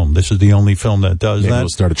another film. This is the only film that does Maybe that. We'll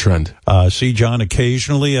start a trend. See John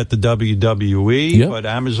occasionally at the WWE, but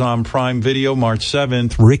Amazon Prime Video, March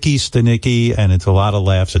 7th, Ricky Stenicki, and it's a lot of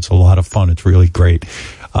laughs. It's a lot of fun. It's really great.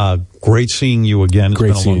 Great seeing you again. It's great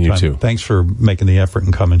been a seeing long time. you too. Thanks for making the effort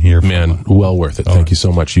and coming here. Man, well worth it. Thank you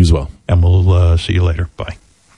so much. You as well. And we'll see you later. Bye.